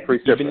 okay. Yeah, free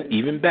shipping.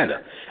 Even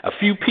better. A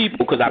few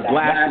people, because I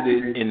blasted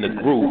it in the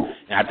group,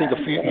 and I think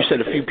you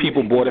said a few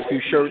people bought a few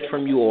shirts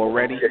from you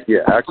already? Yeah,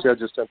 actually I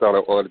just sent out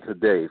an order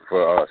today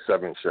for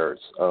 7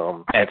 shirts.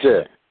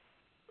 Excellent.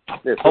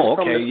 Yeah, so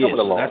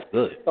that's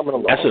good. Coming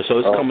along. That's it. So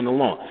it's coming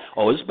along.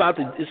 Oh, it's about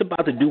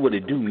to do what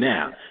it do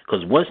now.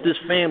 Because once this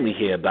family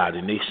hear about it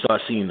and they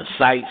start seeing the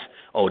sites,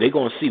 they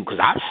gonna see. Because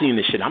I've seen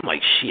this shit. I'm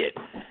like, shit.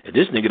 If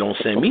this nigga don't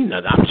send me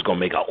nothing, I'm just gonna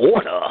make an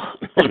order.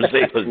 You know what I'm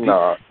saying?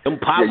 Nah. Them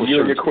pop-up you and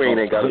your shirts queen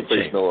ain't got to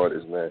place no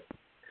orders, man.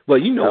 Well,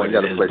 you know what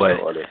it is, but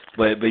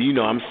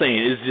I'm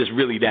saying it's just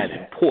really that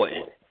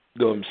important.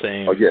 You know what I'm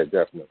saying? Oh yeah,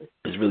 definitely.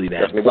 It's really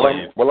that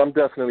important. Well, I'm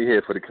definitely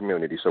here for the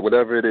community. So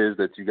whatever it is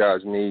that you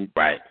guys need,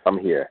 I'm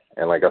here.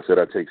 And like I said,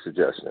 I take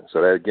suggestions.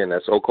 So that again,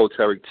 that's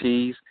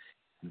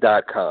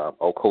okoterictees.com.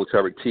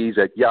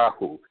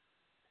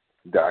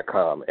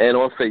 okoterictees@yahoo.com. And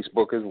on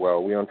Facebook as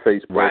well. We on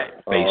Facebook. Right.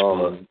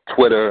 Facebook.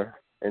 Twitter,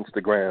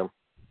 Instagram.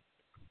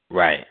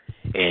 Right.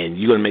 And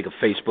you're gonna make a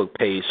Facebook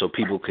page so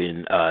people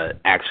can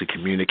actually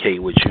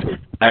communicate with you.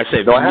 Like I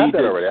said, I have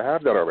that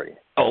already.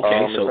 Oh,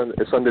 okay.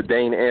 It's under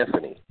Dane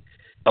Anthony.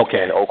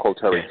 Okay. And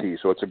Okoteric Tees.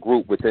 So it's a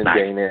group within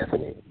Dane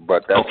Anthony,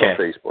 but that's on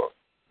Facebook.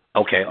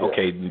 Okay.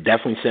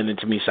 Definitely send it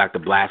to me so I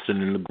could blast it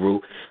in the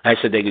group. Like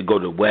I said, they could go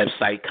to the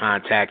website,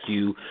 contact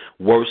you.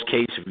 Worst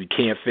case, if you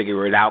can't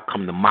figure it out,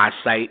 come to my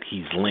site.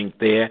 He's linked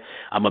there.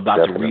 I'm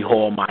about to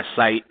rehaul my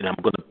site, and I'm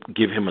going to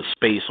give him a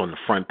space on the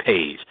front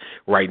page.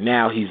 Right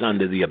now, he's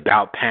under the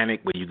About Panic,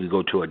 where you can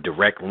go to a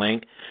direct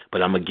link,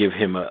 but I'm going to give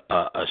him a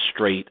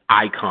straight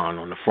icon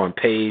on the front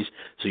page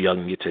so y'all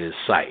can get to his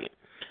site.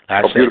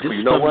 Like I said, beautiful. This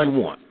you know what? You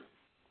want.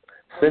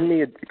 Send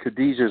me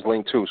Khadijah's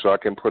link, too, so I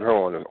can put her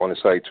on the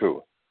site,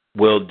 too.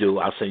 Will do.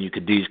 I'll send you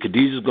Khadijah.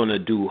 Khadijah's going to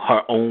do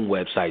her own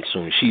website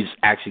soon. She's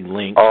actually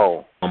linked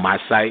on my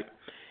site,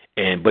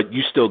 but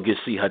you still get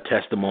to see her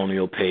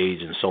testimonial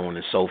page and so on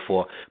and so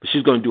forth. But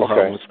she's going to do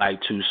her own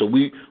site too. So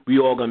we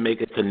all going to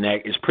make it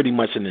connect. It's pretty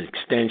much an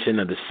extension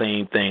of the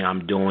same thing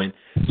I'm doing.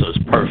 So it's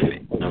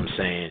perfect. You know what I'm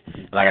saying?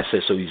 Like I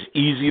said, so he's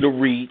easy to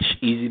reach,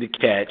 easy to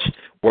catch.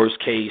 Worst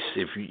case,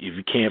 if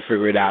you can't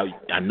figure it out,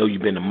 I know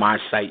you've been to my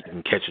site. You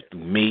can catch it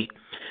through me.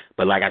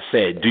 But like I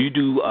said, do you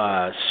do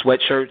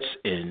sweatshirts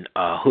and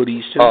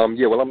hoodies too?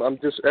 Yeah, well, I'm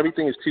just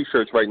everything is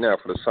T-shirts right now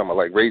for the summer,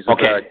 like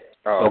Razorback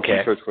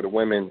T-shirts for the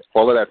women,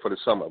 all of that for the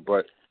summer.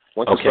 But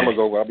once the summer's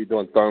over, I'll be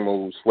doing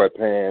thermals,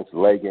 sweatpants,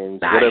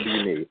 leggings, whatever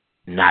you need.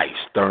 Nice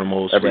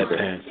thermals,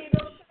 sweatpants.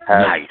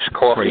 Nice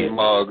coffee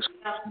mugs,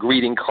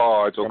 greeting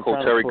cards, or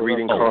Okoteric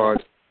greeting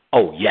cards.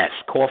 Oh yes,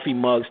 coffee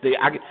mugs.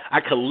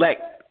 I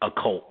collect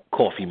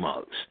coffee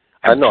mugs.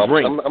 I know.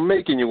 I'm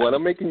making you one.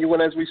 I'm making you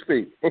one as we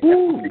speak.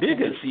 Ooh,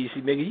 nigga, see,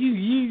 nigga,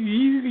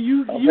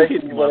 you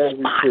hitting my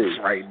spots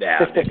right now,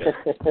 nigga.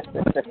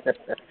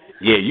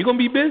 Yeah, you gonna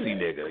be busy,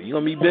 nigga. You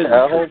gonna be busy.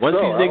 Once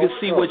these niggas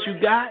see what you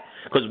got,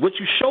 because what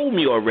you showed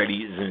me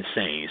already is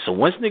insane. So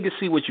once niggas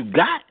see what you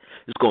got,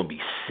 it's gonna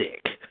be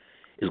sick.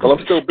 Well,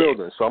 I'm still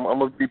building, so I'm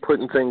gonna be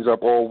putting things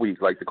up all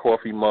week, like the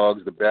coffee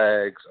mugs, the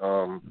bags,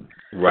 a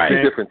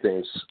few different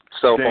things,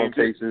 cell phone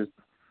cases.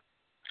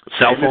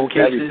 Cell phone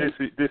cases.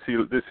 This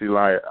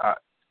Eli.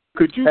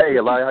 Could you? Hey,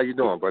 Eli, how you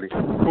doing, buddy?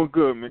 Well,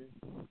 good, man.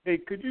 Hey,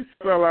 could you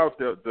spell out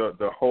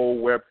the whole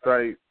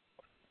website?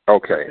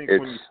 Okay, I think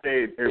when you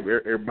say it,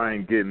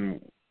 everybody getting,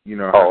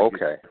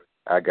 okay.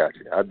 I got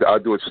you. I'll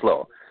do it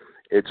slow.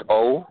 It's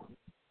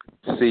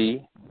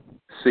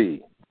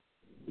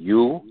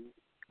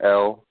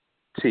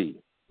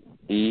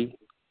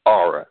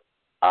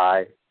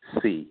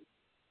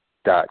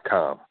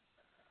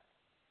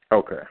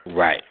Okay.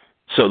 Right.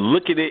 So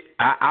look at it.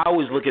 I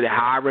always look at it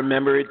how I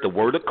remember it. The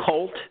word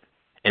occult,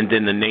 and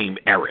then the name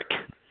Eric.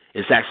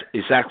 It's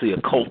actually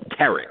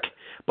occulteric,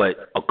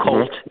 but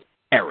occult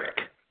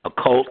Eric.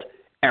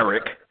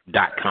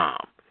 Occulteric.com.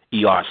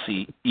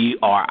 ERIC.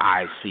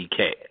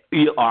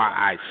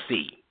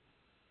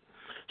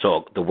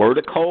 So the word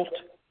occult,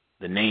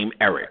 the name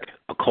Eric.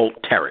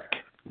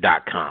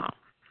 Occulteric.com.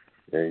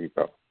 There you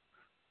go.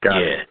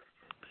 Got it.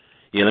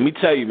 Yeah. Let me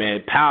tell you,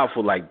 man.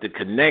 Powerful. Like the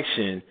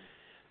connection.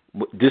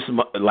 This,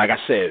 like I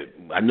said,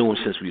 I knew him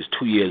since we was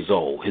 2 years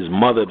old. His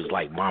mother was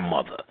like my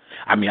mother.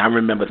 I mean, I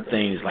remember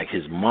things like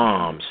his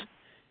mom's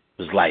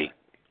was like,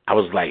 I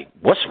was like,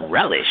 what's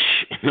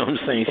relish? You know what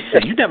I'm saying? She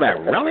said, you never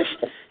had relish?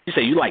 She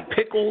said, you like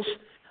pickles?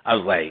 I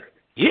was like,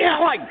 yeah,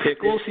 I like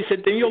pickles. She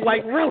said, then you'll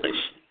like relish.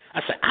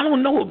 I said, I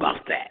don't know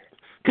about that,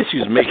 because she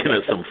was making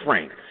us some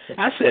frank.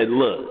 I said,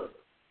 look,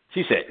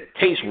 she said,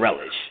 taste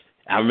relish.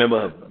 I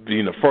remember her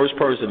being the first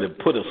person to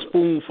put a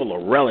spoonful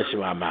of relish in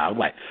my mouth. I'm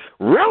like,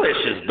 relish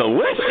is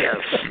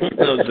delicious. You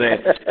know what I'm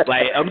saying?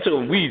 Like, I'm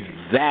telling you, we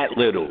that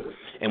little.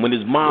 And when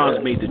his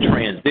mom made the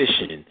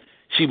transition,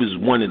 she was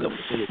one of the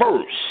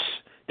first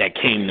that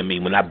came to me.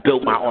 When I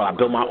built my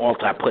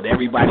altar, I put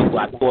everybody who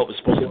I thought was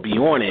supposed to be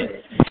on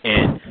it.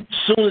 And as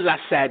soon as I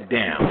sat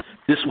down,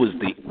 this was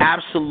the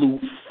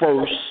absolute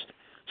first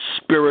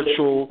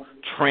spiritual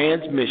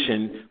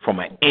transmission from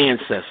an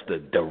ancestor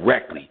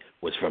directly,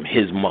 was from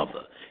his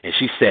mother. And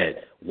she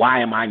said, why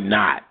am I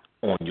not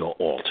on your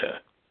altar?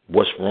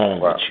 What's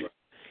wrong with you?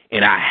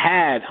 And I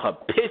had her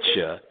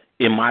picture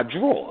in my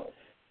drawer.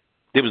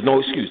 There was no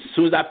excuse. As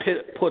soon as I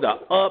put her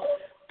up,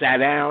 sat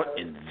down,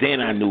 and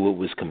then I knew it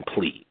was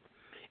complete.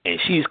 And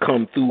she's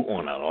come through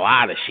on a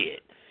lot of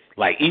shit.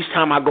 Like, each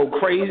time I go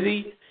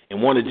crazy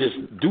and want to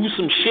just do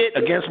some shit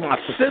against my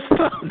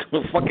sister,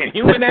 the fucking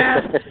human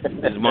ass,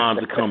 his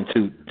moms to come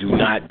to, do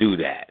not do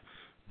that.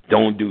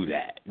 Don't do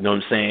that. You know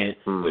what I'm saying?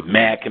 With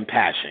mad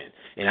compassion.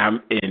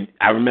 And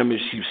I remember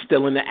she was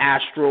still in the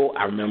astral.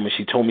 I remember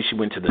she told me she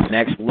went to the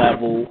next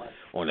level,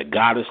 on the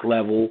goddess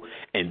level.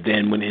 And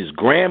then when his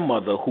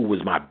grandmother, who was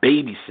my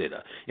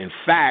babysitter, in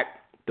fact,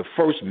 the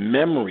first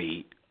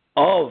memory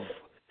of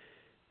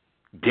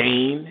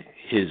Dane,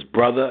 his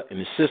brother, and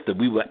his sister,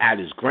 we were at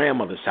his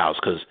grandmother's house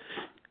because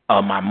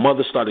my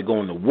mother started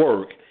going to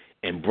work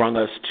and brought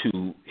us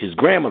to his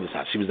grandmother's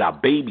house. She was our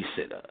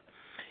babysitter.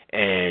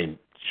 And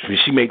when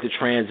she made the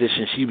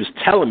transition, she was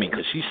telling me,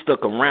 because she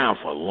stuck around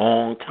for a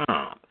long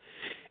time,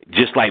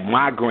 just like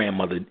my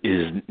grandmother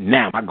is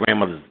now. My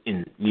grandmother's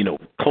in,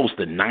 close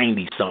to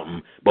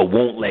 90-something, but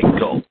won't let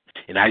go.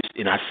 And I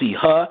see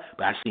her,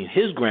 but I seen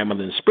his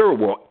grandmother in the spirit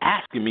world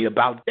asking me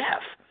about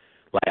death.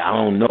 Like, I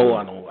don't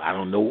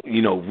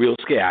know, real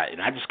scared.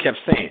 And I just kept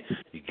saying,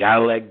 you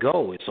gotta let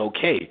go. It's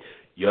okay.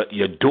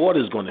 Your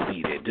daughter's gonna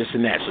be there, this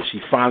and that. So she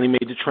finally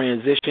made the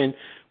transition.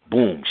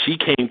 Boom. She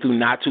came through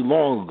not too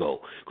long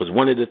ago, because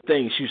one of the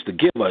things she used to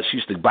give us, she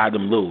used to buy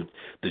them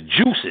the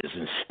juices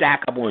and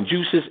stack up on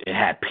juices and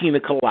had pina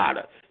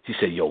colada. She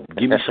said, yo,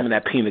 give me some of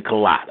that pina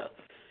colada.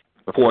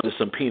 Poured her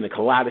some pina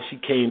colada. She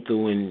came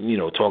through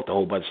and, talked a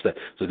whole bunch of stuff.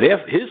 So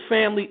his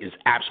family is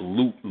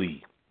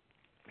absolutely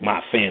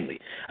my family.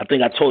 I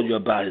think I told you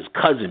about his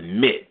cousin,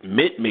 Mitt.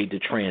 Mitt made the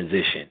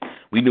transition.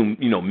 We knew,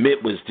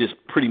 Mitt was just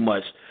pretty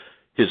much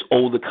his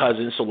older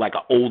cousin, so like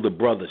an older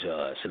brother to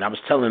us. And I was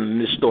telling him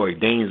this story.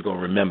 Dane's going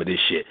to remember this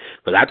shit.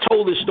 But I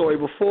told this story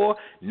before.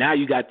 Now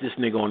you got this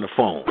nigga on the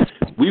phone.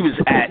 We was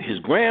at his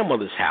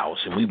grandmother's house,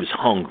 and we was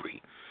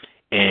hungry.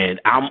 And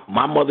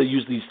my mother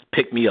usually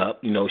pick me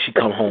up. She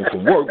come home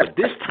from work. But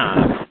this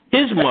time,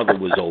 his mother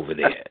was over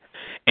there.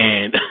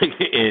 And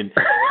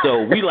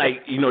so we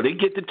they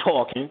get to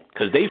talking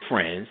because they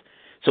friends.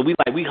 So we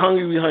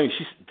hungry.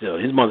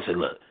 His mother said,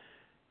 look,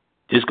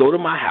 just go to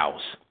my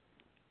house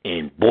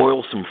and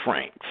boil some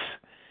franks.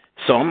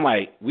 So I'm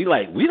like, we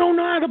don't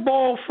know how to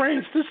boil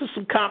franks. This is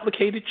some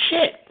complicated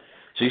shit.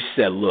 So she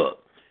said, look,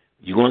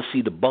 you're going to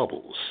see the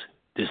bubbles.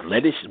 Just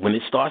let it, when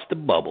it starts to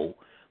bubble,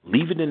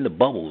 leave it in the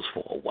bubbles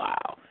for a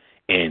while.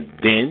 And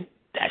then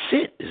that's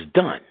it. It's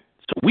done.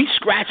 So we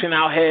scratching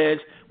our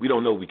heads. We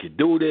don't know we could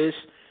do this.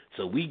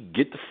 So we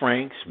get the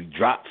franks. We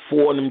drop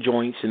 4 of them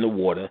joints in the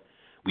water.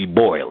 We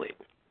boil it.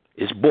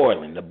 It's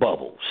boiling, the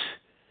bubbles.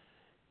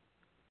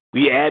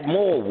 We add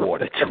more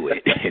water to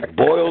it. It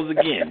boils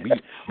again.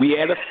 We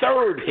add a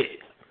third hit.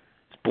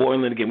 It's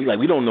boiling again.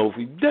 We don't know if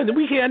we've done it.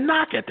 We hear a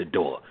knock at the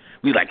door.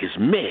 We it's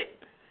Mitt.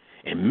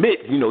 And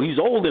Mitt, he's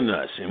older than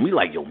us. And we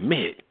yo,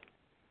 Mitt,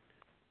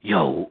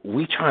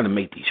 we trying to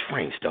make these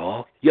franks,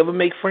 dog. You ever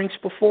make franks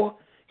before?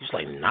 He's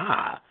like,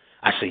 nah.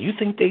 I said, you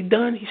think they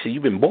done? He said,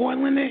 you been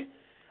boiling it?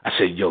 I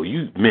said, yo,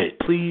 Mitt,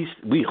 please,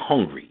 we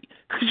hungry.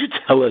 Could you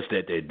tell us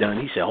that they're done?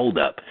 He said, hold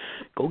up.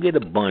 Go get a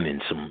bun and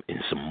some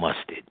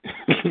mustard.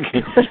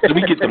 So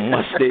we get the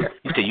mustard.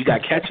 He said, you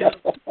got ketchup?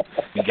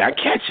 We got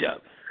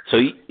ketchup. So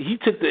he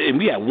took and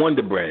we had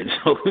Wonder Bread.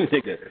 So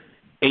nigga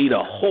ate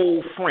a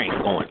whole frank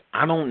going,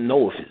 I don't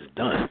know if it's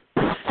done.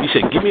 He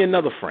said, give me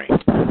another frank.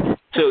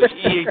 So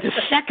he ate the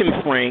second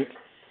frank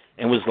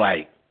and was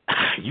like,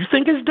 you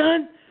think it's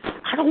done?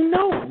 I don't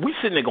know. We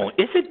sitting there going,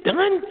 is it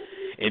done?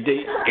 And they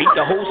ate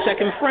the whole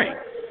second frank.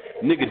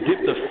 Nigga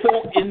dipped the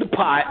fork in the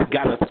pot,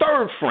 got a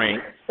third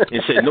frank,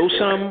 and said, no,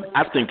 son,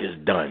 I think it's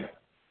done.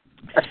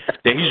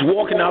 Then he's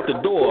walking out the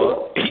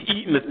door,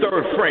 eating the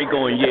third frank,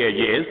 going, yeah,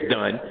 it's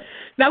done.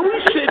 Now we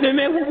sitting in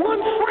there with 1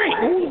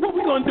 frank. What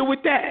we going to do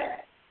with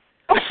that?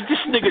 I said, this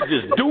nigga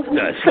just duped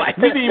us.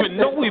 We didn't even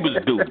know we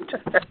was duped.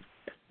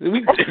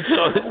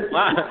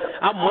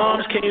 Our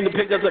moms came to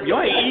pick us up.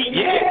 Y'all ain't eat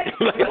yet.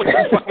 What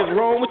the fuck is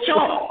wrong with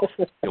y'all?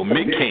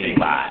 Mick came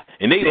by,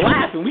 and they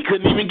laughing. We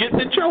couldn't even get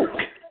the joke.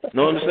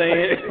 Know what I'm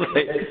saying?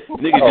 Like,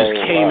 nigga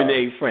just came in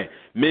the frame.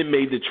 Mitt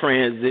made the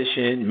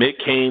transition. Mitt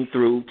came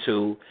through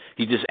too.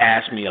 He just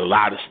asked me a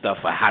lot of stuff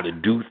on how to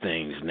do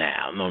things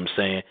now. Know what I'm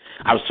saying?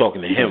 I was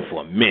talking to him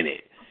for a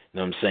minute.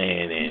 Know what I'm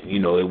saying? And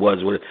it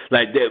was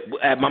like that.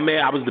 At my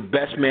man, I was the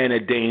best man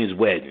at Dane's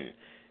wedding.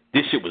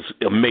 This shit was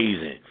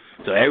amazing.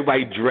 So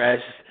everybody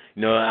dressed.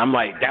 I'm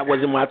like, that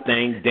wasn't my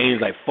thing.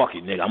 Dane's like, fuck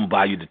it, nigga. I'm gonna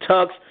buy you the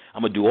tux.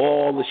 I'm gonna do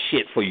all the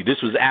shit for you.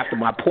 This was after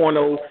my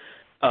porno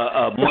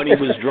money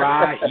was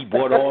dry. He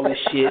bought all this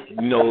shit,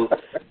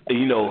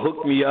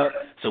 hooked me up.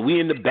 So we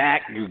in the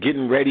back, you're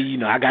getting ready.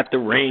 I got the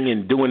ring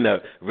and doing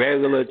the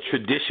regular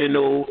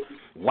traditional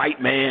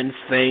white man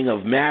thing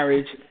of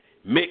marriage.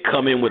 Mick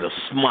come in with a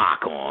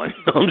smock on.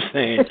 You know what I'm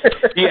saying?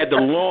 He had the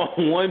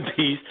long one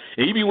piece,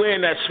 and he be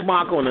wearing that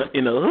smock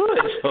in the hood.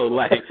 So,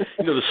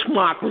 the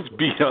smock was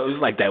beat up. It was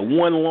like that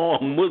one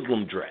long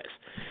Muslim dress.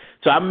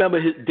 So I remember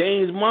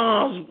Dane's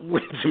mom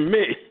went to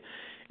Mick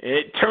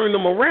and turned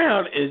him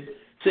around and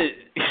said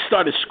he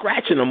started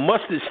scratching a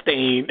mustard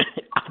stain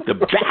out the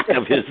back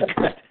of his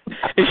gut.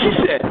 And she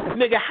said,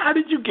 nigga, how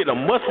did you get a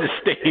mustard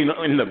stain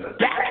in the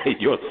back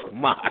of your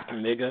smock,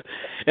 nigga?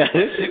 And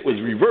this shit was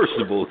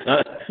reversible,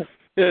 huh?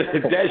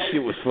 That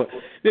shit was fun.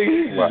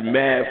 Nigga, this is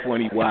mad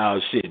funny,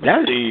 wild shit. That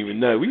ain't even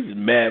know. We was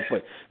mad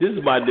funny. This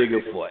is my nigga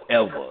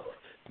forever.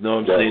 You know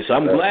what I'm saying? So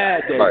I'm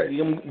glad that,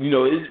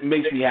 it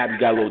makes me happy.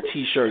 Got a little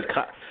T-shirt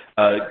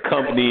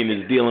company and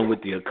is dealing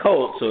with the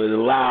occult, so it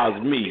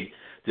allows me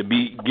to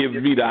give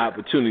me the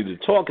opportunity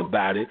to talk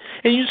about it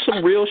and use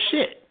some real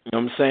shit. You know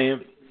what I'm saying?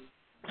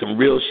 Some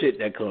real shit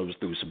that comes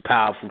through, some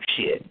powerful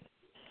shit.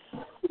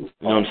 You know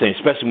what I'm saying?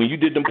 Especially when you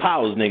did them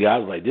powers, nigga, I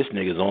was like, this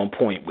nigga's on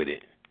point with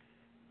it.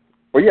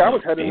 Well, yeah, I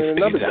was headed in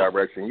another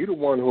direction. You're the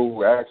one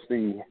who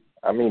actually,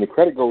 the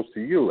credit goes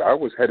to you. I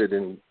was headed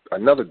in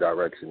another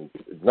direction.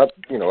 All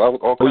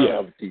kinds of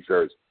other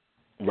T-shirts.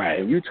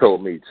 Right. And you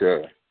told me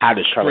to how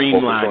to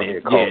streamline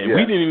it. Yeah,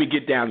 we didn't even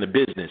get down to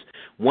business.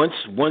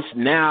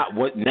 Now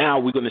we're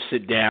going to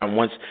sit down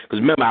because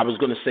remember I was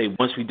going to say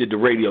once we did the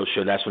radio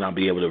show, that's when I'll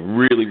be able to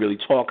really, really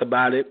talk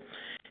about it.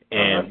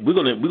 And we're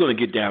gonna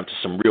get down to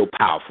some real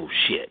powerful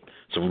shit,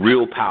 some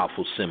real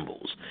powerful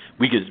symbols.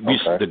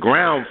 The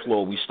ground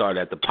floor we start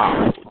at the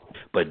powerful,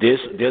 but there's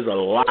a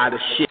lot of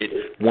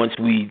shit once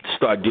we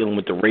start dealing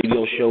with the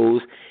radio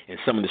shows and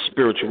some of the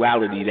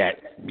spirituality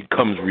that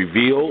becomes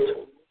revealed.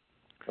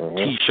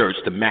 T-shirts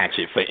to match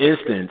it. For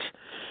instance,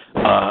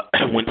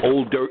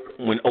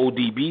 when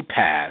ODB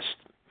passed,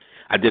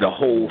 I did a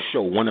whole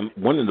show. One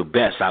of the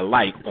best I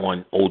like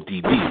on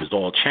ODB. It was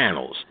all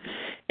channels,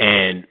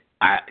 and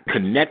I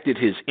connected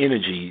his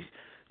energy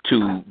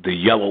to the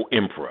Yellow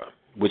Emperor,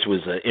 which was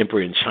an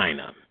emperor in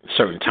China, a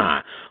certain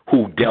time,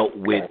 who dealt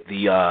with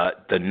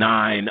the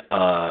 9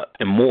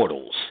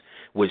 immortals,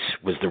 which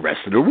was the rest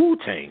of the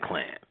Wu-Tang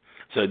Clan.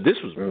 So this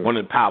was one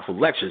of the powerful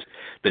lectures.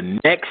 The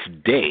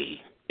next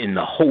day, in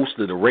the host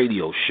of the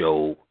radio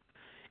show,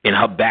 in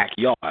her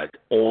backyard,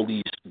 all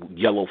these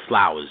yellow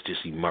flowers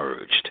just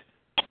emerged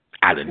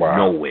out of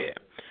nowhere.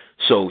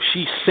 So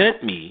she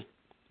sent me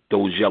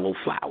those yellow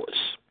flowers.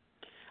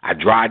 I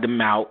dried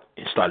them out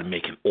and started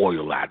making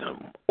oil out of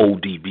them,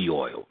 ODB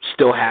oil.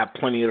 Still have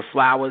plenty of the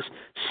flowers,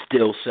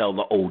 still sell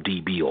the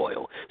ODB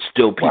oil.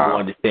 Still people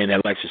understand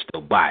that lecture,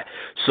 still buy it.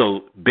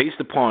 So based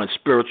upon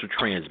spiritual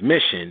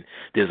transmission,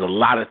 there's a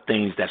lot of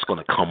things that's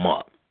going to come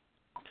up.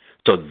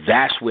 So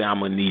that's where I'm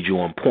going to need you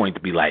on point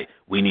to be like,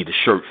 we need a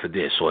shirt for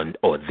this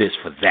or this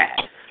for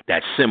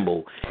that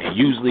symbol. And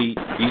usually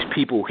these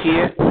people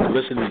here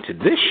listening to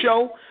this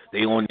show, they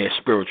on their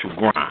spiritual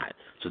grind.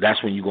 So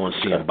that's when you're going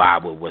to see them buy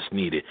what's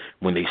needed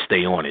when they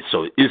stay on it.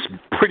 So it's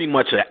pretty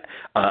much a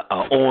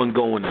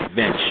ongoing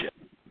adventure.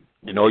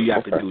 And all you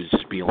have to do is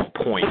just be on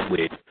point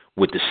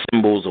with the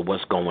symbols of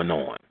what's going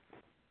on.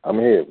 I'm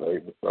here,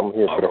 baby. I'm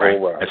here for the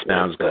whole ride. That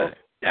sounds good.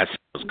 That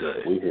sounds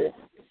good. We here.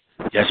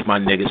 Yes, my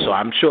nigga. So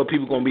I'm sure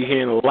people going to be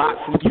hearing a lot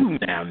from you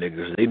now,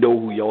 niggas. They know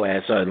who your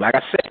ass are. Like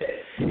I said,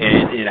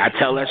 and I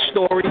tell that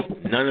story,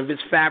 none of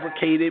it's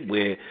fabricated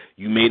where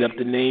you made up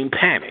the name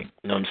Panic.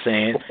 You know what I'm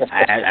saying?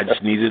 I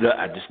just needed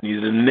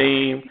a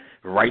name,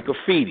 write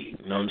graffiti.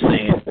 You know what I'm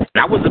saying?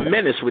 And I was a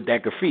menace with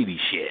that graffiti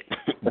shit.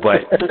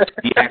 But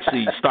he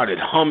actually started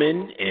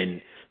humming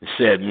and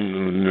said, I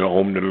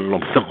don't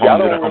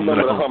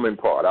remember the humming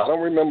part.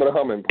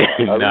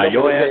 Nah,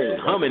 your ass is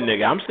humming,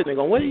 nigga. I'm sitting there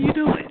going, what are you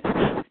doing?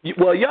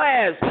 Your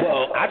ass,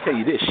 I'll tell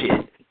you this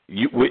shit.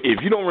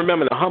 If you don't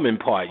remember the humming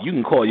part, you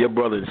can call your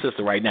brother and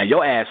sister right now.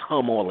 Your ass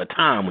hum all the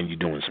time when you're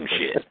doing some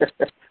shit.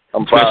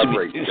 Especially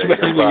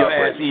when your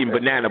ass eating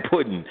banana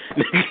pudding.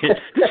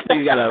 This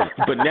nigga got a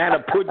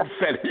banana pudding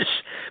fetish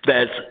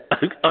that's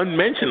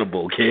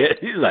unmentionable, kid.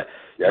 He's like,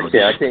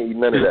 I can't eat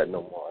none of that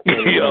no more.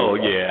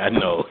 I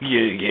know.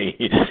 Yeah.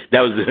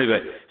 That was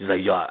he's like,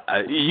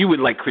 you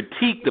would like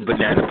critique the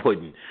banana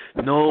pudding.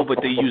 No, but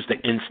they used the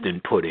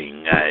instant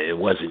pudding. It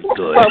wasn't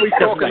good. Why are we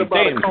talking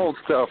about the cold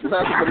stuff,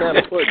 not the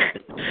banana pudding?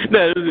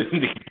 No,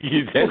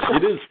 that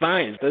shit is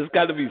science. There's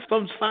got to be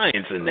some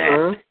science in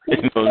that. You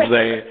know what I'm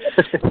saying?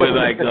 But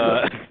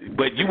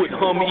But you would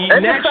hum eating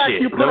and that the fact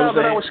shit. you put out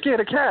that I was scared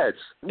of cats.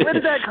 Where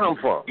did that come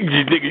from?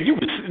 Nigga, you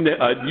was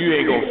you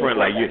ain't gonna front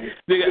like you.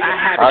 Nigga, I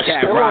had a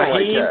cat, still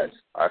Raheem. don't like cats.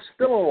 I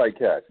still don't like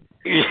cats.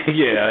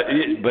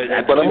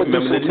 But I'm gonna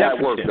do some cat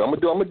work. I'm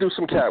gonna do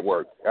some cat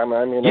work.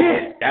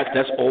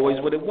 That's always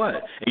what it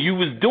was. And you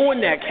was doing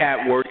that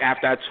cat work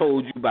after I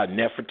told you about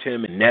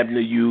Nefertim and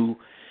Nebna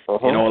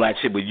and all that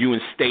shit with you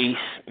and Stace.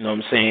 You know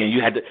what I'm saying?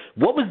 You had to.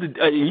 What was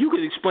the? You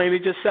could explain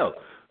it yourself.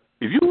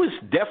 If you was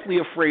definitely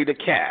afraid of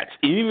cats,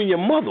 and even your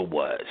mother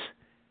was,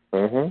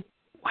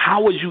 how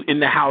was you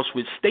in the house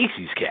with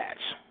Stacy's cats?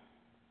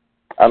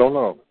 I don't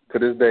know. To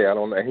this day, I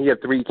don't know. He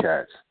had 3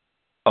 cats.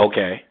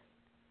 Okay.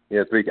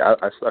 Yeah, 3.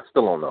 I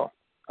still don't know.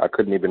 I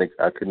couldn't even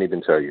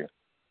tell you.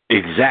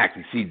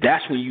 Exactly. See,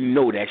 that's when you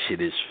know that shit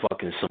is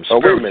fucking some.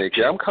 Oh, wait a minute,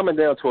 kid. I'm coming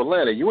down to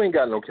Atlanta. You ain't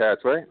got no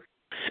cats, right?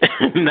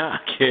 Nah,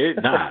 kid.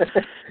 Nah, kid.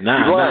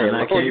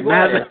 Kid.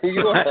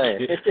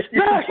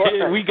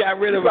 We got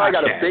rid of our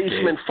cats. I got a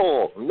basement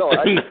full. No,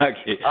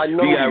 kid. I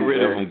know we got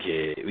rid of them,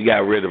 kid. We got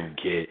rid of them,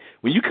 kid.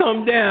 When you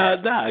come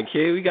down,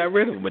 kid, we got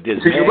rid of them. But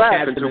there's you're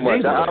laughing too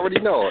much. I already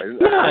know.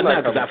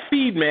 Because I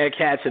feed mad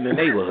cats in the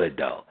neighborhood,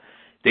 though.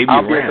 They be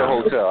I'll around. Be at the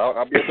hotel.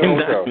 I'll be at the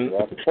hotel.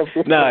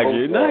 Kid.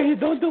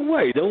 Don't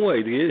worry.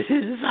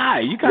 It's all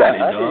right. You got it,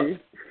 dog.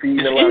 It's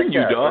in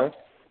you, dog.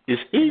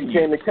 It's in you.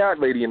 Became the cat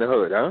lady in the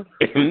hood, huh?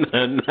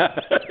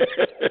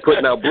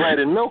 Putting out bread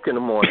and milk in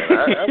the morning.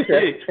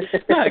 Okay.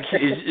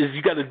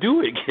 You got to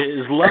do it.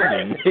 It's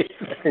loving.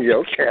 Yeah,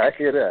 okay, I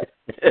hear that.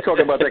 You're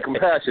talking about that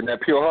compassion,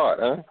 that pure heart,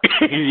 huh?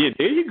 Yeah,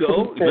 there you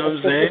go. You know what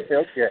I'm saying?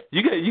 Okay.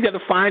 You got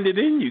to find it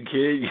in you,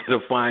 kid. You got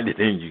to find it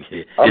in you,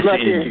 kid. I'm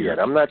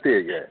not there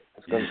yet.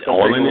 It's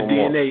all in the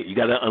DNA. More. You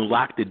got to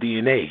unlock the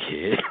DNA,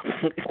 kid.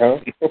 Huh?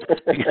 You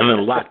got to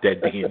unlock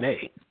that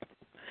DNA.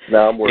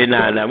 No, I'm working.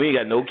 Nah, we ain't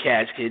got no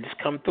cats, kid. Just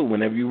come through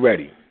whenever you're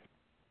ready.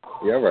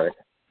 Yeah, right.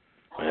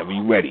 Whenever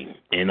you're ready.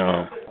 And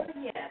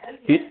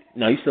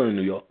he's still in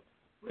New York.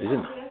 Isn't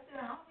he?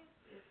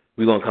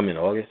 We're gonna come in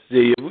August.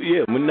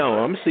 Yeah. No,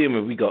 I'm seeing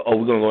if we go. Oh,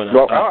 we're gonna go in.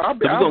 No, I'll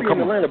be in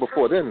Atlanta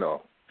before then,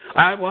 though. All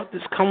right, well,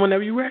 just come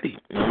whenever you're ready.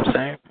 You know what I'm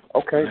saying?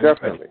 Okay,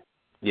 definitely.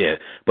 Yeah,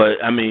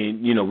 but I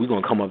mean, we're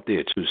gonna come up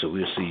there too, so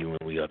we'll see you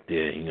when we up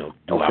there. Do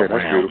our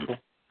rounds. Beautiful.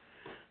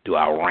 Do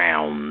our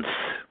rounds.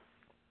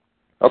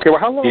 Okay, well,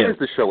 how long is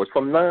the show? It's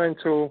from 9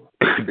 to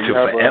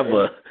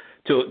forever.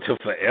 To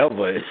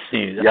forever, it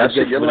seems. Yeah, I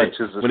your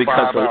lectures is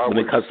 5 hours, when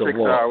it cuts 6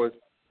 hours.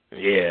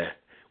 Yeah,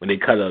 when they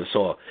cut us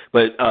off.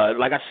 But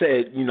like I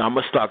said, I'm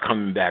gonna start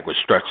coming back with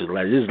structures.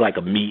 Like this is like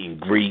a meet and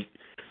greet,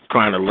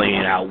 trying to lay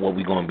out what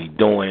we're gonna be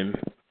doing,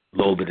 a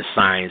little bit of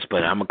science.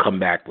 But I'm gonna come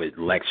back with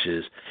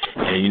lectures,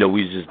 and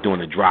we was just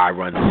doing a dry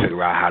run to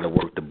figure out how to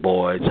work the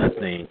boards. I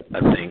think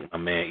my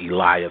man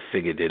Elijah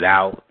figured it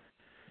out.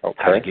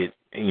 Okay.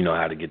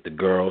 How to get the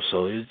girls.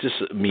 So it's just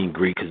a meet and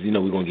greet because,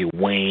 we're going to get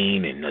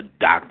Wayne and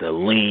Dr.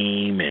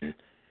 Leem and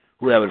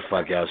whoever the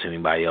fuck else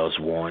anybody else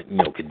want,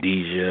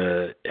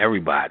 Khadijah,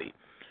 everybody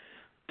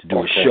to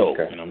do a show.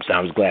 Okay. You know what I'm saying?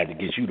 I was glad to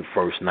get you the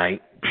first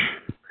night.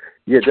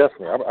 Yeah,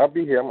 definitely. I'll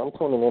be here. I'm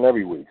tuning in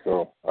every week,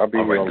 so I'll be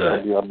here.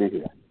 I'll be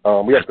here.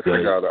 We have to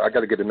figure out. I got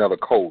to get another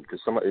code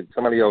because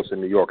somebody else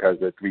in New York has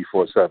that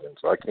 347,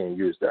 so I can't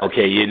use that.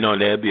 Okay,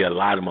 there'll be a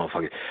lot of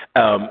motherfuckers.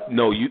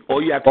 All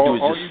you have to do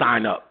is just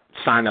sign up.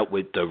 Sign up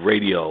with the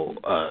radio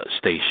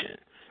station.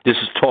 This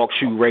is Talk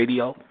Shoe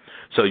Radio.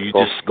 So you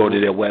just go to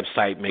their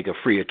website, make a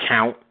free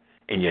account,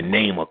 and your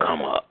name will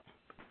come up.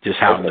 Just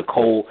how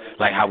Nicole,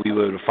 like how we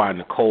were able to find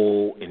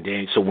Nicole, and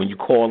then so when you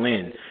call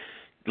in,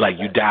 like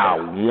you dial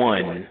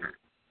 £1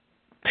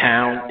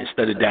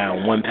 instead of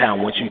dialing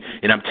 £1.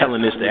 And I'm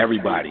telling this to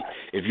everybody,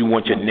 if you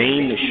want your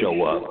name to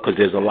show up, because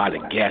there's a lot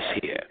of guests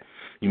here,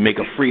 you make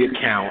a free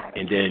account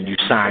and then you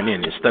sign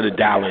in instead of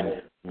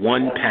dialing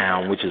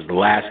 £1, which is the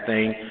last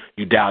thing,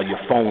 you dial your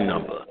phone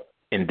number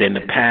and then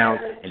the pound,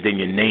 and then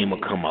your name will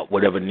come up,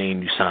 whatever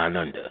name you sign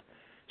under.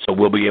 So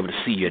we'll be able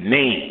to see your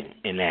name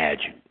and add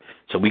you.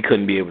 So we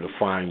couldn't be able to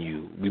find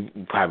you. We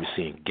probably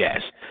seeing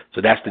guests.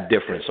 So that's the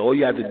difference. So all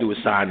you have to do is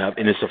sign up,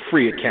 and it's a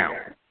free account.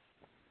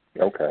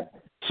 Okay.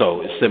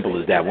 So as simple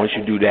as that. Once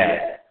you do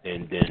that,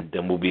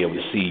 then we'll be able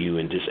to see you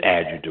and just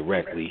add you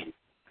directly,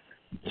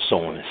 and so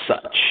on and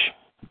such.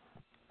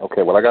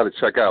 Okay. Well, I got to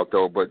check out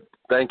though, but.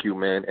 Thank you,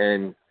 man,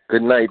 and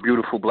good night,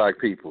 beautiful black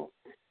people.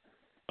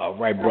 All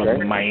right, brother,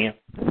 man.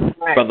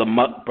 Right.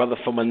 Brother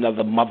from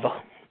another mother.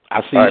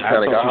 I'll see you. I'll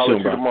talk to you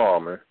soon, bro. Tomorrow,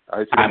 man. All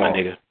right, my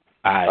nigga.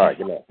 All right,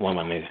 good night. One,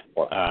 my nigga.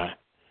 All right.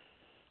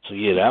 So,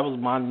 that was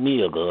my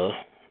nigga.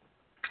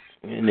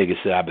 That nigga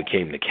said I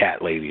became the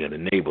cat lady of the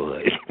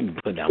neighborhood.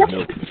 Putting out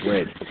milk and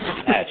bread.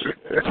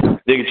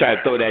 Nigga try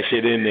to throw that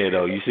shit in there,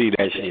 though. You see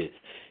that shit.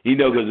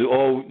 Because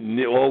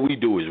all we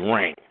do is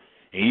rank.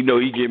 And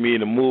he get me in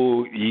the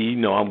mood,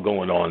 I'm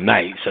going all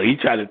night. So he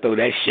tried to throw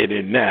that shit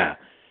in now.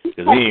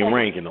 Because we ain't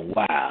ranking a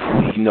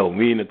while.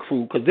 Me and the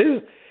crew. Because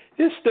there's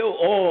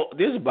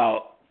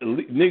about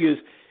niggas,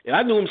 and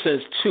I knew them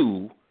since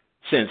 2.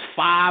 Since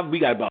 5, we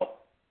got about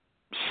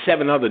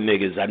 7 other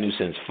niggas I knew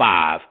since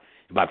 5.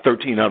 About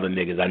 13 other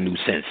niggas I knew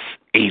since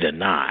 8 or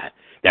 9.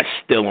 that's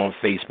still on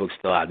Facebook,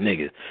 still our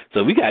niggas.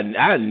 So I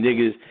had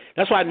niggas.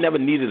 That's why I never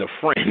needed a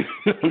friend.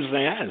 You know what I'm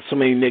saying? I had so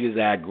many niggas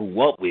that I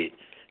grew up with,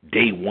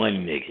 day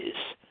one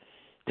niggas.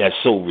 That's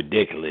so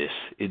ridiculous.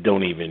 It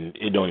don't even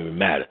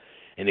matter.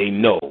 And they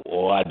know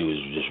all I do is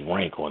just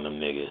rank on them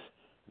niggas.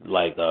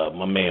 Like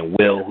my man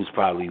Will, who's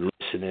probably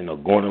listening or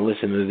going to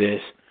listen to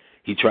this,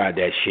 he tried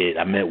that shit.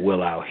 I met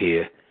Will out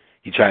here.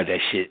 He tried that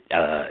shit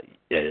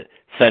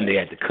Sunday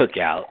at the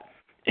cookout.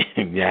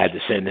 And I had to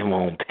send him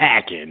home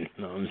packing.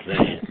 You know what I'm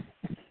saying?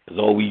 Because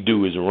all we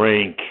do is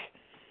rank.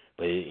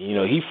 But, you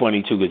know, he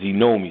funny, too, because he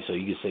know me, so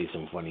he can say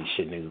some funny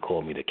shit. Nigga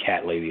called me the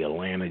cat lady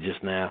Atlanta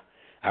just now.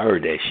 I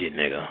heard that shit,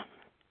 nigga.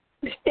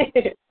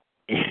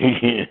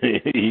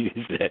 He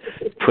said,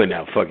 putting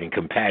out fucking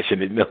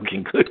compassionate milk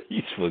and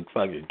cookies for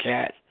fucking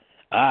cats.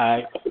 All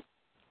right.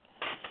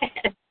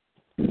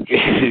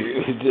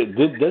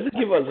 Does it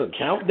give us a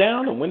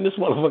countdown of when this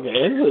motherfucker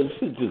ends, or is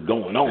it just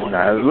going on?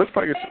 Nah, it looks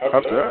like it's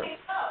up to us.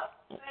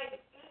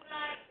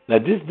 Now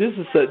this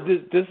is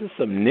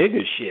some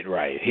nigga shit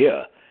right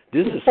here.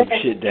 This is some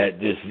shit that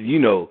this, you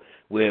know,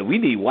 where we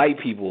need white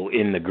people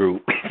in the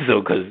group, so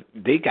because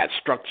they got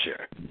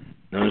structure. You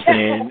know what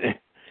I'm saying?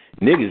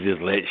 Niggas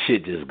just let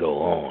shit just go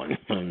on. You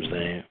know what I'm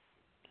saying?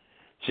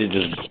 Shit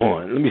just go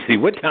on. Let me see.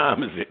 What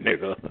time is it,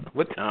 nigga?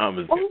 What time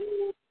is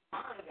it?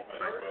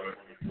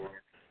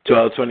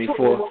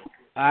 12:24.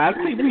 I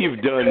think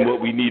we've done what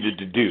we needed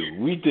to do.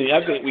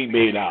 I think we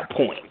made our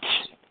points.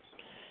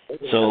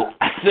 So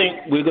I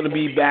think we're going to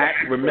be back.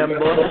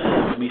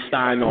 Remember, we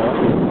sign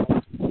off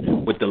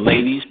with the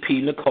ladies, P.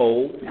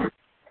 Nicole.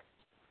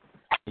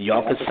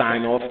 Y'all can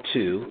sign off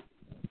too.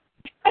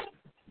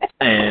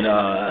 And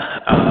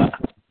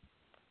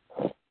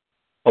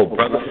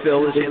Brother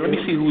Phil is here. Let me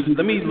see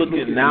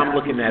now I'm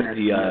looking at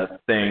the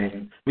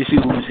thing. Let me see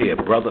who's here.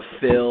 Brother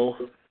Phil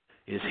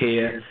is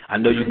here. I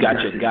know you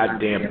got your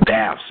goddamn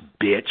baths,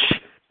 bitch.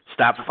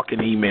 Stop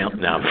fucking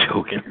emailing. No, I'm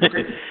joking.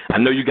 I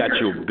know you got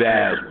your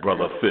baths,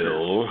 Brother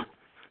Phil.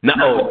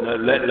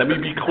 Let me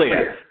be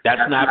clear.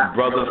 That's not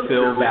Brother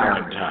Phil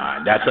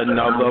Valentine. That's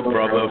another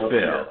Brother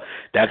Phil.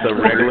 That's a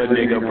regular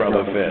nigga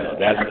Brother Phil.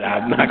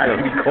 I'm not going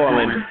to be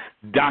calling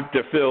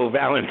Dr. Phil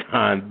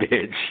Valentine,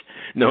 bitch.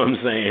 Know what I'm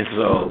saying?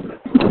 So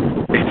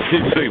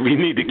we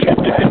need to get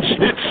that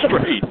shit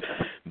straight.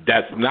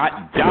 That's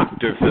not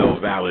Dr. Phil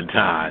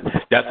Valentine.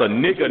 That's a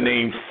nigga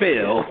named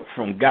Phil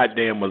from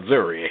goddamn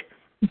Missouri.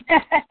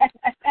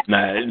 That's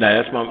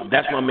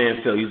my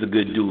man Phil. He's a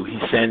good dude. He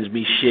sends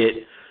me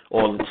shit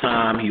all the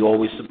time. He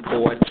always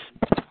supports.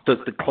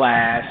 Took the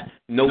class.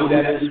 Know who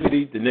that is,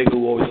 sweetie? The nigga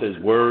who always says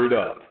word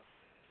up.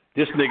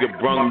 This nigga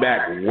brung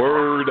back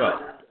word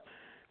up.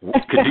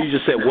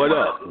 Khadijah said what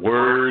up?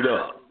 Word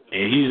up.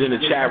 And he's in the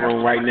chat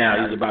room right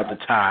now. He's about to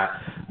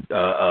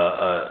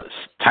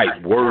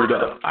type word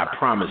up. I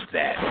promise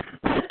that.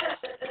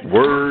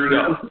 Word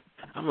up.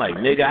 I'm like,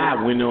 nigga, I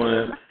went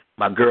on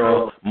my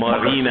girl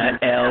Marina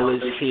L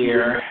is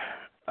here.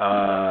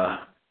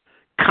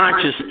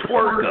 Conscious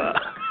twerker.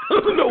 I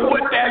don't know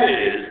what that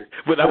is,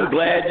 but I'm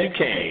glad you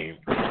came.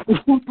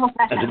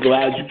 I'm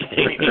glad you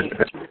came.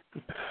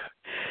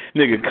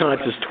 Nigga,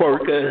 conscious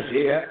twerker is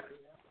here.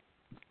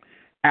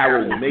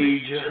 Arrow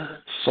Major,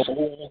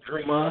 Soul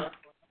Dreamer,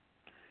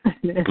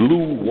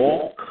 Blue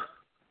Walk,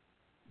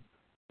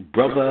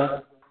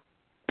 Brother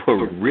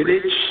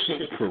Peridich.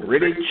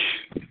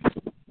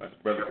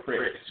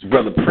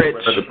 Brother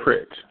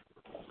Pritch.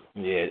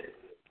 Yeah.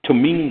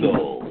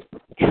 Tomingo,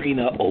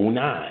 Trina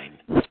 09,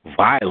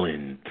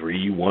 Violin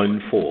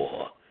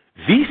 314,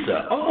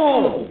 Visa.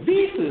 Oh,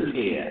 Visa's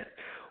here.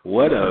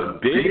 What a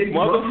big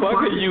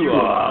motherfucker you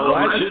are. Oh,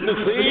 I shouldn't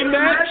have seen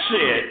that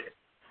shit.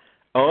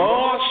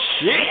 Oh,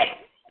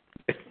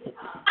 shit.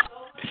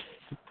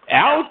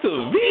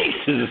 Alta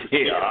Visa's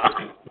here.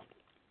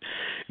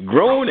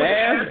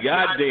 Grown-ass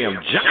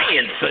goddamn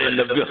giants are in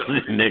the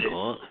building,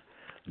 nigga.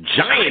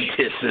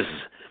 Giantess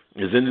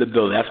is in the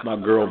building. That's my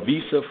girl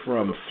Visa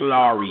from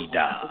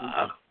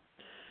Florida.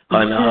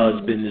 Her and her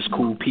husband is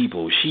cool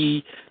people.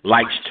 She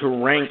likes to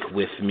rank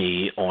with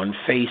me on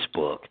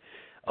Facebook.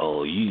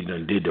 Oh, you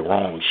done did the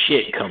wrong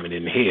shit coming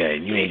in here,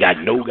 and you ain't got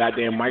no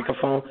goddamn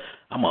microphone?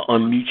 I'm going to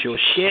unmute your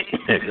shit,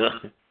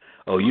 nigga.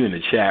 Oh, you in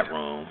the chat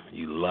room.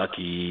 You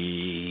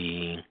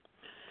lucky.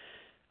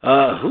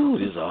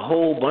 There's a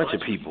whole bunch of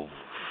people,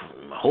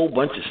 a whole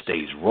bunch of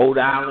states. Rhode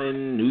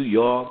Island, New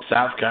York,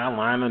 South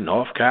Carolina,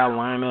 North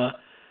Carolina,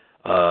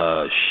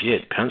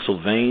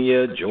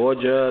 Pennsylvania,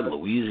 Georgia,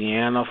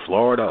 Louisiana,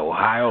 Florida,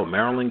 Ohio,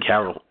 Maryland,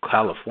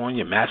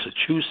 California,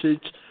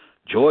 Massachusetts,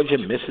 Georgia,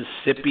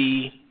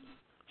 Mississippi,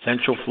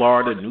 Central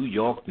Florida, New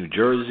York, New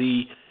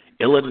Jersey,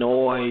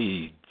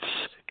 Illinois,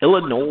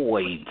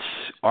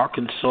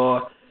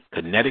 Arkansas,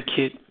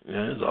 Connecticut.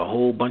 There's a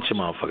whole bunch of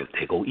motherfuckers.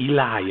 They go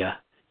Elia.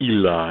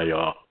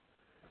 All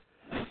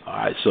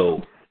right,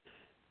 so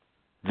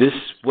this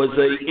was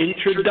an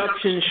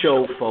introduction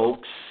show,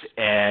 folks,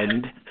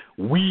 and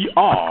we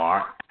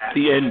are at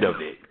the end of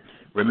it.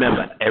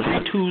 Remember, every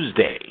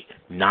Tuesday,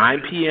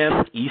 9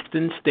 p.m.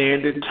 Eastern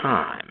Standard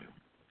Time.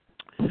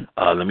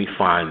 Let me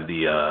find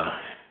the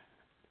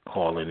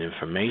Call-in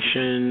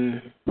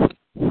information.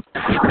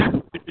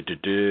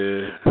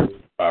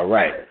 All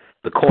right.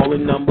 The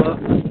call-in number,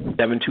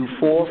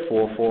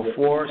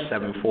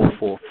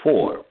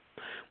 724-444-7444.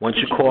 Once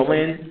you call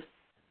in,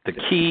 the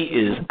key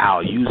is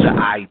our user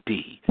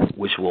ID,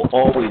 which will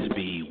always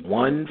be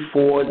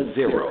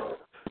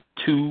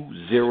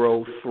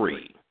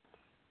 140203.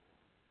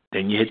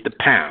 Then you hit the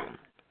pound.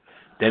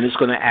 Then it's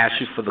going to ask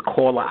you for the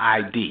caller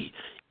ID.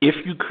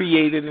 If you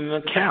created an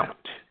account,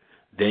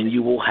 then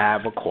you will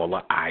have a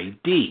caller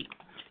ID.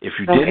 If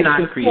you did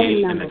not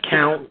create an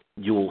account,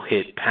 you will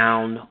hit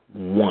pound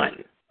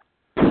 1.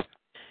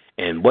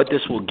 And what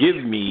this will give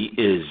me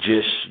is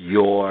just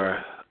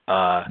your,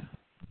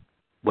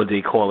 what do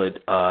they call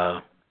it,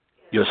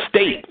 your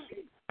state.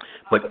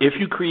 But if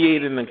you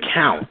create an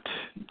account,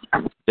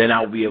 then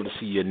I'll be able to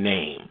see your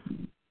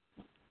name.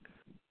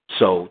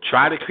 So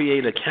try to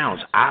create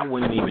accounts. I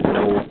wouldn't even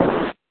know.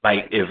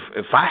 Like if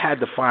I had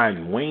to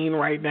find Wayne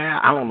right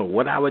now, I don't know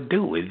what I would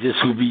do.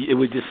 It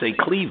would just say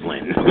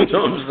Cleveland. You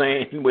know what I'm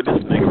saying? Where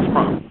this nigga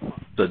from?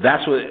 So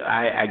that's what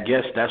I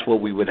guess that's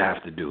what we would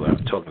have to do.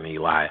 I'm talking to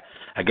Eli.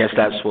 I guess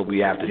that's what we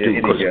have to do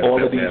because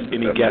all of these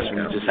any guests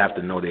we just have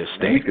to know their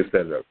state. You could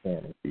set it up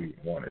for them if you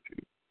wanted to.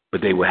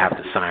 But they would have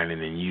to sign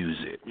in and use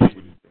it.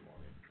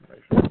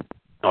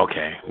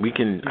 Okay, we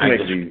can. I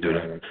guess we can do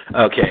that.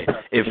 Okay,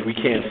 if we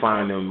can't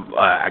find them,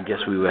 I guess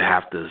we would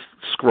have to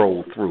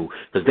scroll through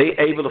because they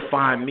able to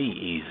find me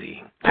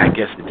easy. I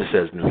guess it just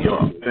says New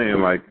York.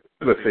 Saying like,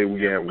 let's say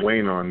we had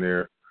Wayne on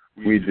there,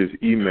 we just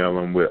email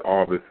him with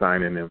all the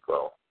sign-in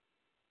info.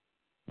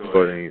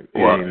 So it ain't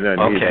nothing.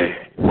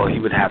 Okay. Well, he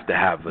would have to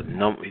have a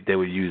number. They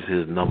would use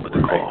his number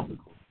to call.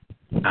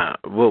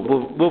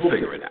 We'll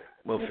figure it out.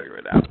 We'll figure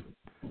it out.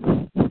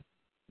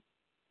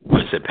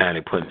 I said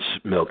Panic putting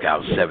milk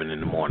out 7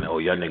 in the morning. Oh,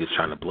 y'all niggas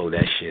trying to blow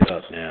that shit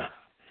up now.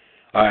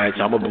 All right,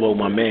 so I'm going to blow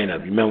my man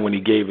up. You remember when he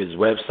gave his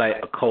website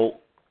a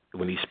cult?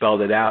 When he spelled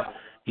it out,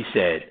 he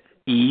said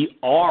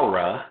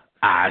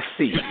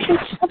E-R-A-I-C.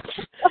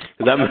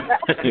 Because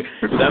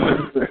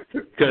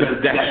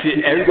that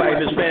shit, everybody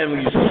in his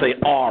family used to say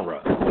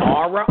aura.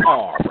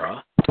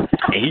 Aura.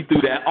 And he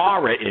threw that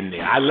aura in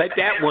there. I let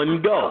that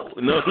one go.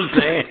 You know what I'm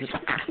saying?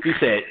 He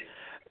said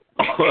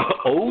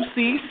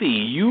O-C-C-U-T-L,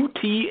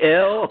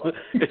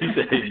 he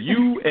said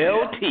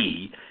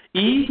ULTERA-IC.com.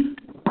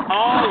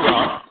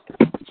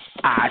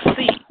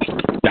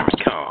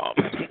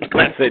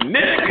 I said,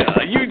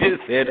 nigga, you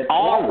just said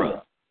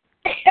aura.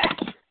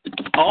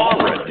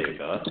 Aura,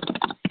 nigga.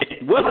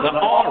 What's the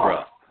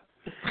aura?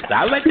 So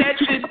I let that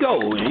shit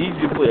go. And he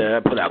just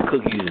put out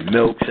cookies and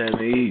milk, and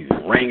he's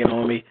ringing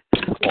on me.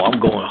 Oh, I'm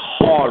going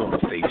hard on the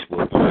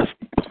Facebook.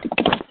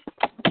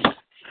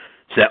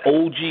 So that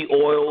OG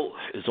oil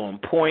is on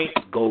point.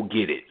 Go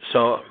get it.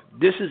 So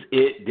this is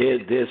it.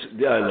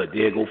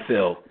 There go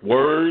Phil.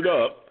 Word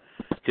up.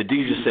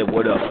 Khadijah said,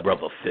 what up,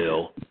 brother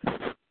Phil?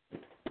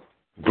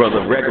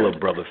 Regular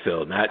brother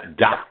Phil, not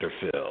Dr.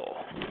 Phil.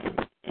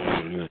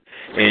 And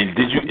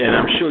and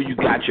I'm sure you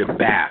got your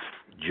bath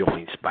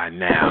joints by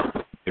now.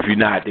 If you're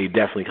not, they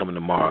definitely coming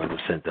tomorrow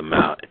and sent them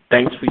out.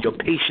 Thanks for your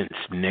patience,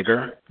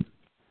 nigger.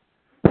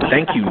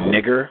 Thank you,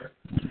 nigger.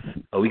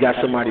 Oh, we got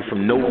somebody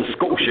from Nova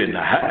Scotia in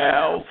the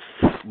house.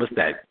 What's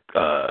that?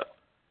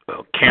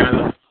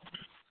 Canada?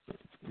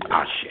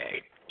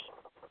 Ashe.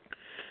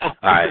 All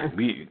right,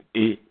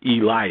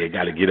 Eli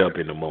got to get up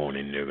in the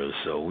morning, nigga.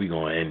 So we're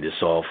going to end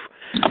this off.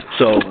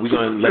 So we're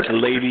going to let the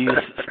ladies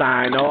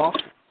sign off.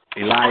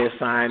 Elias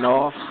sign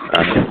off.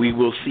 And we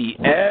will see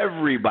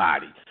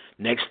everybody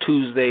next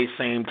Tuesday,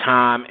 same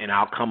time, and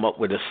I'll come up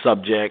with a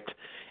subject,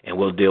 and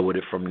we'll deal with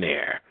it from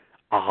there.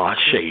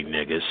 Shade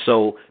niggas.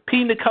 So,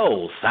 P.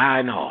 Nicole,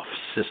 sign off,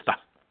 sister.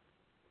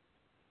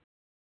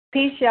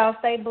 Peace, y'all.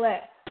 Stay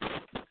blessed.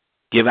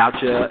 Give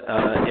out your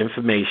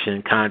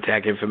information,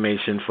 contact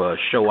information for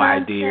show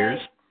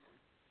ideas.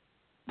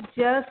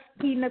 Just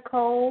P.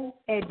 Nicole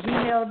at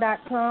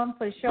gmail.com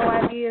for show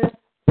ideas.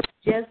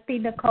 Just P.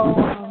 Nicole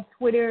on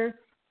Twitter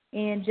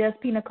and Just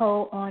P.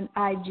 Nicole on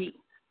IG.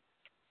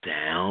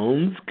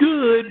 Sounds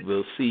good.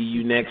 We'll see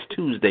you next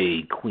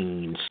Tuesday,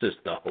 Queen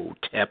Sister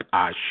Hotep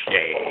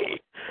Ashe.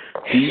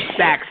 Be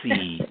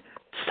Saxy.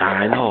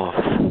 Sign off.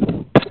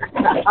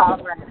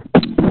 All right.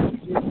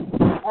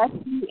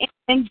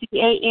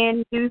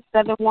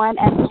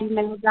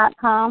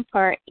 SUNGANU71@gmail.com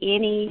for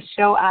any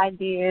show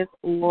ideas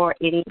or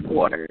any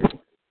orders.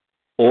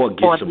 Or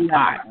get some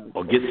pot.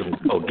 Or get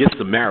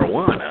some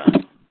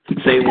marijuana.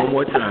 Say it one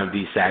more time,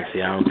 D.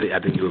 Saxy. I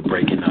think you were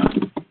breaking up.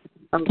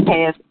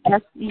 Okay, it's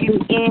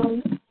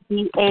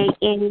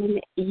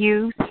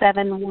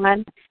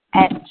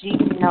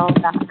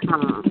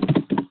SUNGANU71@gmail.com.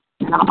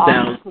 And I'll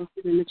also post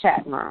it in the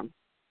chat room.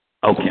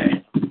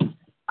 Okay.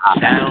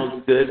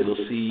 Sounds good. We'll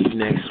see you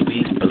next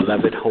week.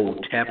 Beloved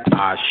Hotep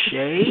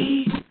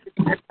Ashe.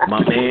 My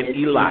man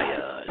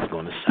Elia is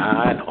going to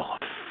sign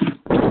off.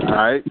 All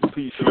right.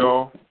 Peace,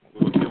 y'all.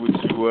 We'll get with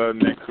you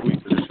next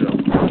week for the show.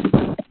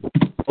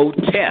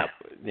 Hotep.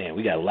 Man,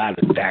 we got a lot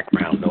of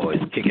background noise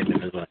kicking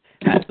in this one.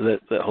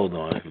 Hold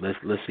on.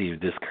 Let's see if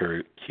this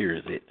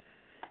cures it.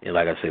 And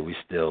like I said, we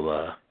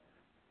still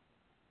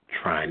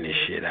trying this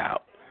shit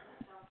out.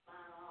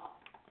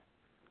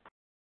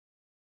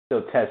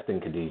 Still testing,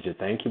 Khadijah.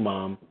 Thank you,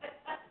 Mom.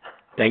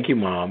 Thank you,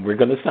 Mom. We're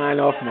going to sign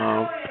off,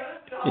 Mom.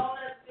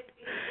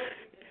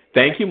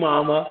 Thank you,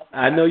 Mama.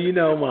 I know you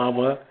know,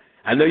 Mama.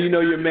 I know you know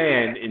your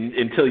man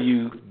until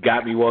you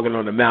got me walking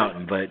on the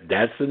mountain, but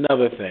that's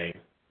another thing.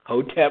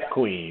 Hotep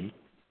Queen.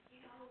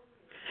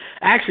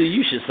 Actually,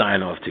 you should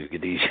sign off too,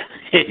 Khadijah.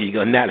 Here you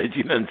go. Now that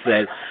you done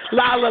said,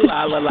 la, la,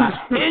 la, la, la.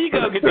 Here you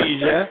go,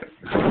 Khadijah.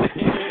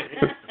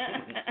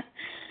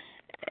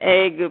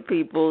 Hey, good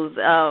peoples.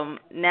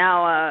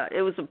 Now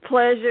it was a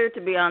pleasure to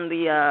be on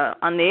the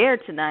air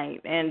tonight,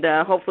 and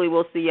hopefully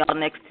we'll see y'all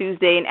next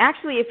Tuesday. And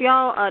actually, if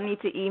y'all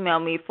need to email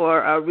me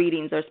for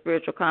readings or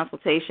spiritual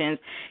consultations,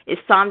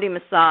 it's Samdi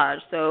Massage.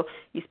 So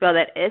you spell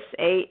that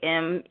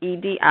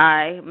SAMEDI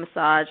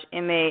Massage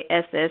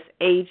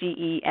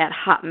MASSAGE at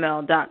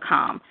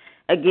hotmail.com.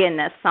 Again,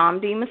 that's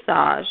Samdi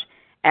Massage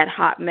at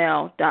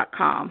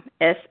hotmail.com.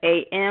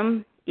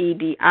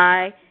 SAMEDI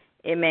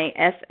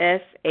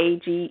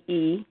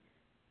MASSAGE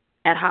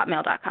at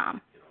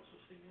hotmail.com.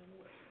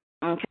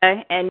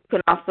 Okay, and you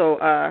can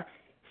also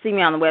see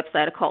me on the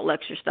website,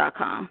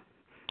 occultlectures.com.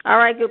 All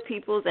right, good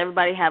peoples.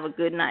 Everybody have a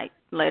good night.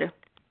 Later.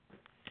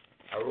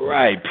 All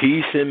right,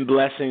 peace and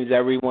blessings,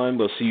 everyone.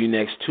 We'll see you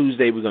next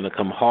Tuesday. We're going to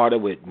come harder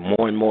with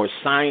more and more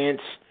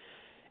science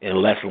and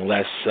less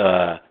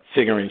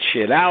figuring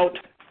shit out.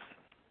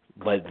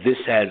 But this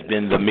has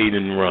been the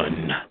Maiden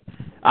Run.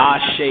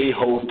 Ashe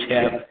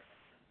Hotep.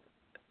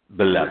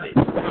 Beloved.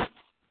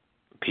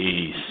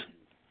 Peace.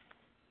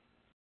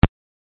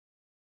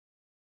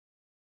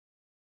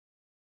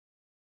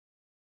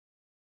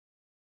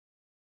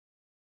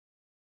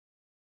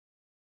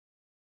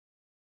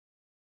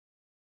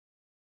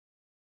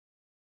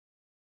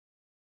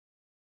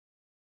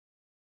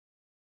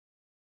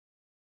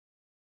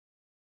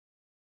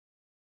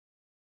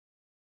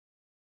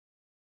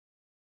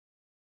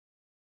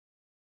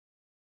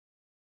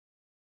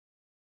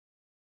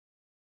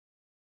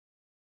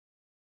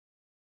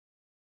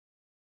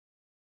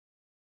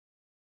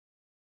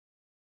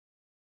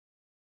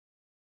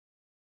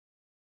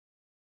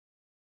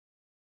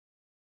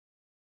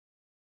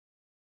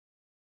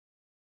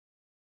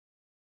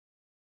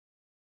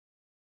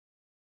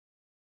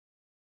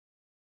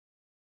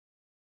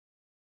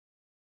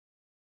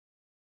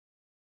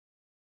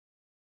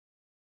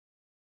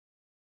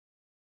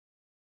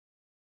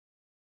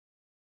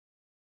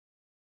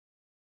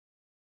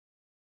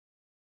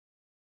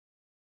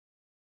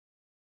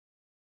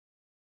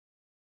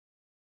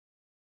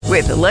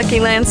 With the Lucky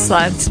Land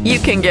Slots, you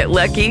can get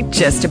lucky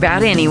just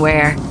about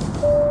anywhere.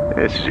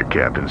 This is your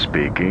captain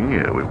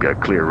speaking. We've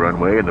got clear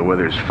runway and the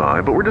weather's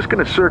fine, but we're just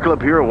going to circle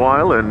up here a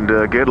while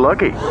and get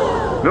lucky.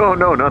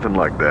 No, nothing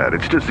like that.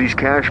 It's just these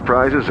cash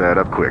prizes add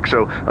up quick.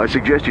 So I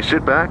suggest you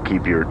sit back,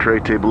 keep your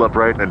tray table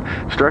upright, and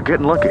start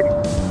getting lucky.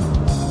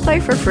 Play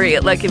for free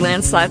at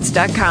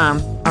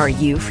LuckyLandSlots.com. Are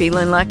you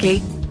feeling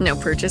lucky? No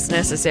purchase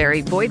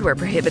necessary. Void where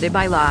prohibited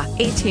by law.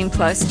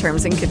 18+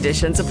 terms and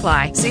conditions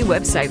apply. See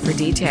website for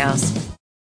details.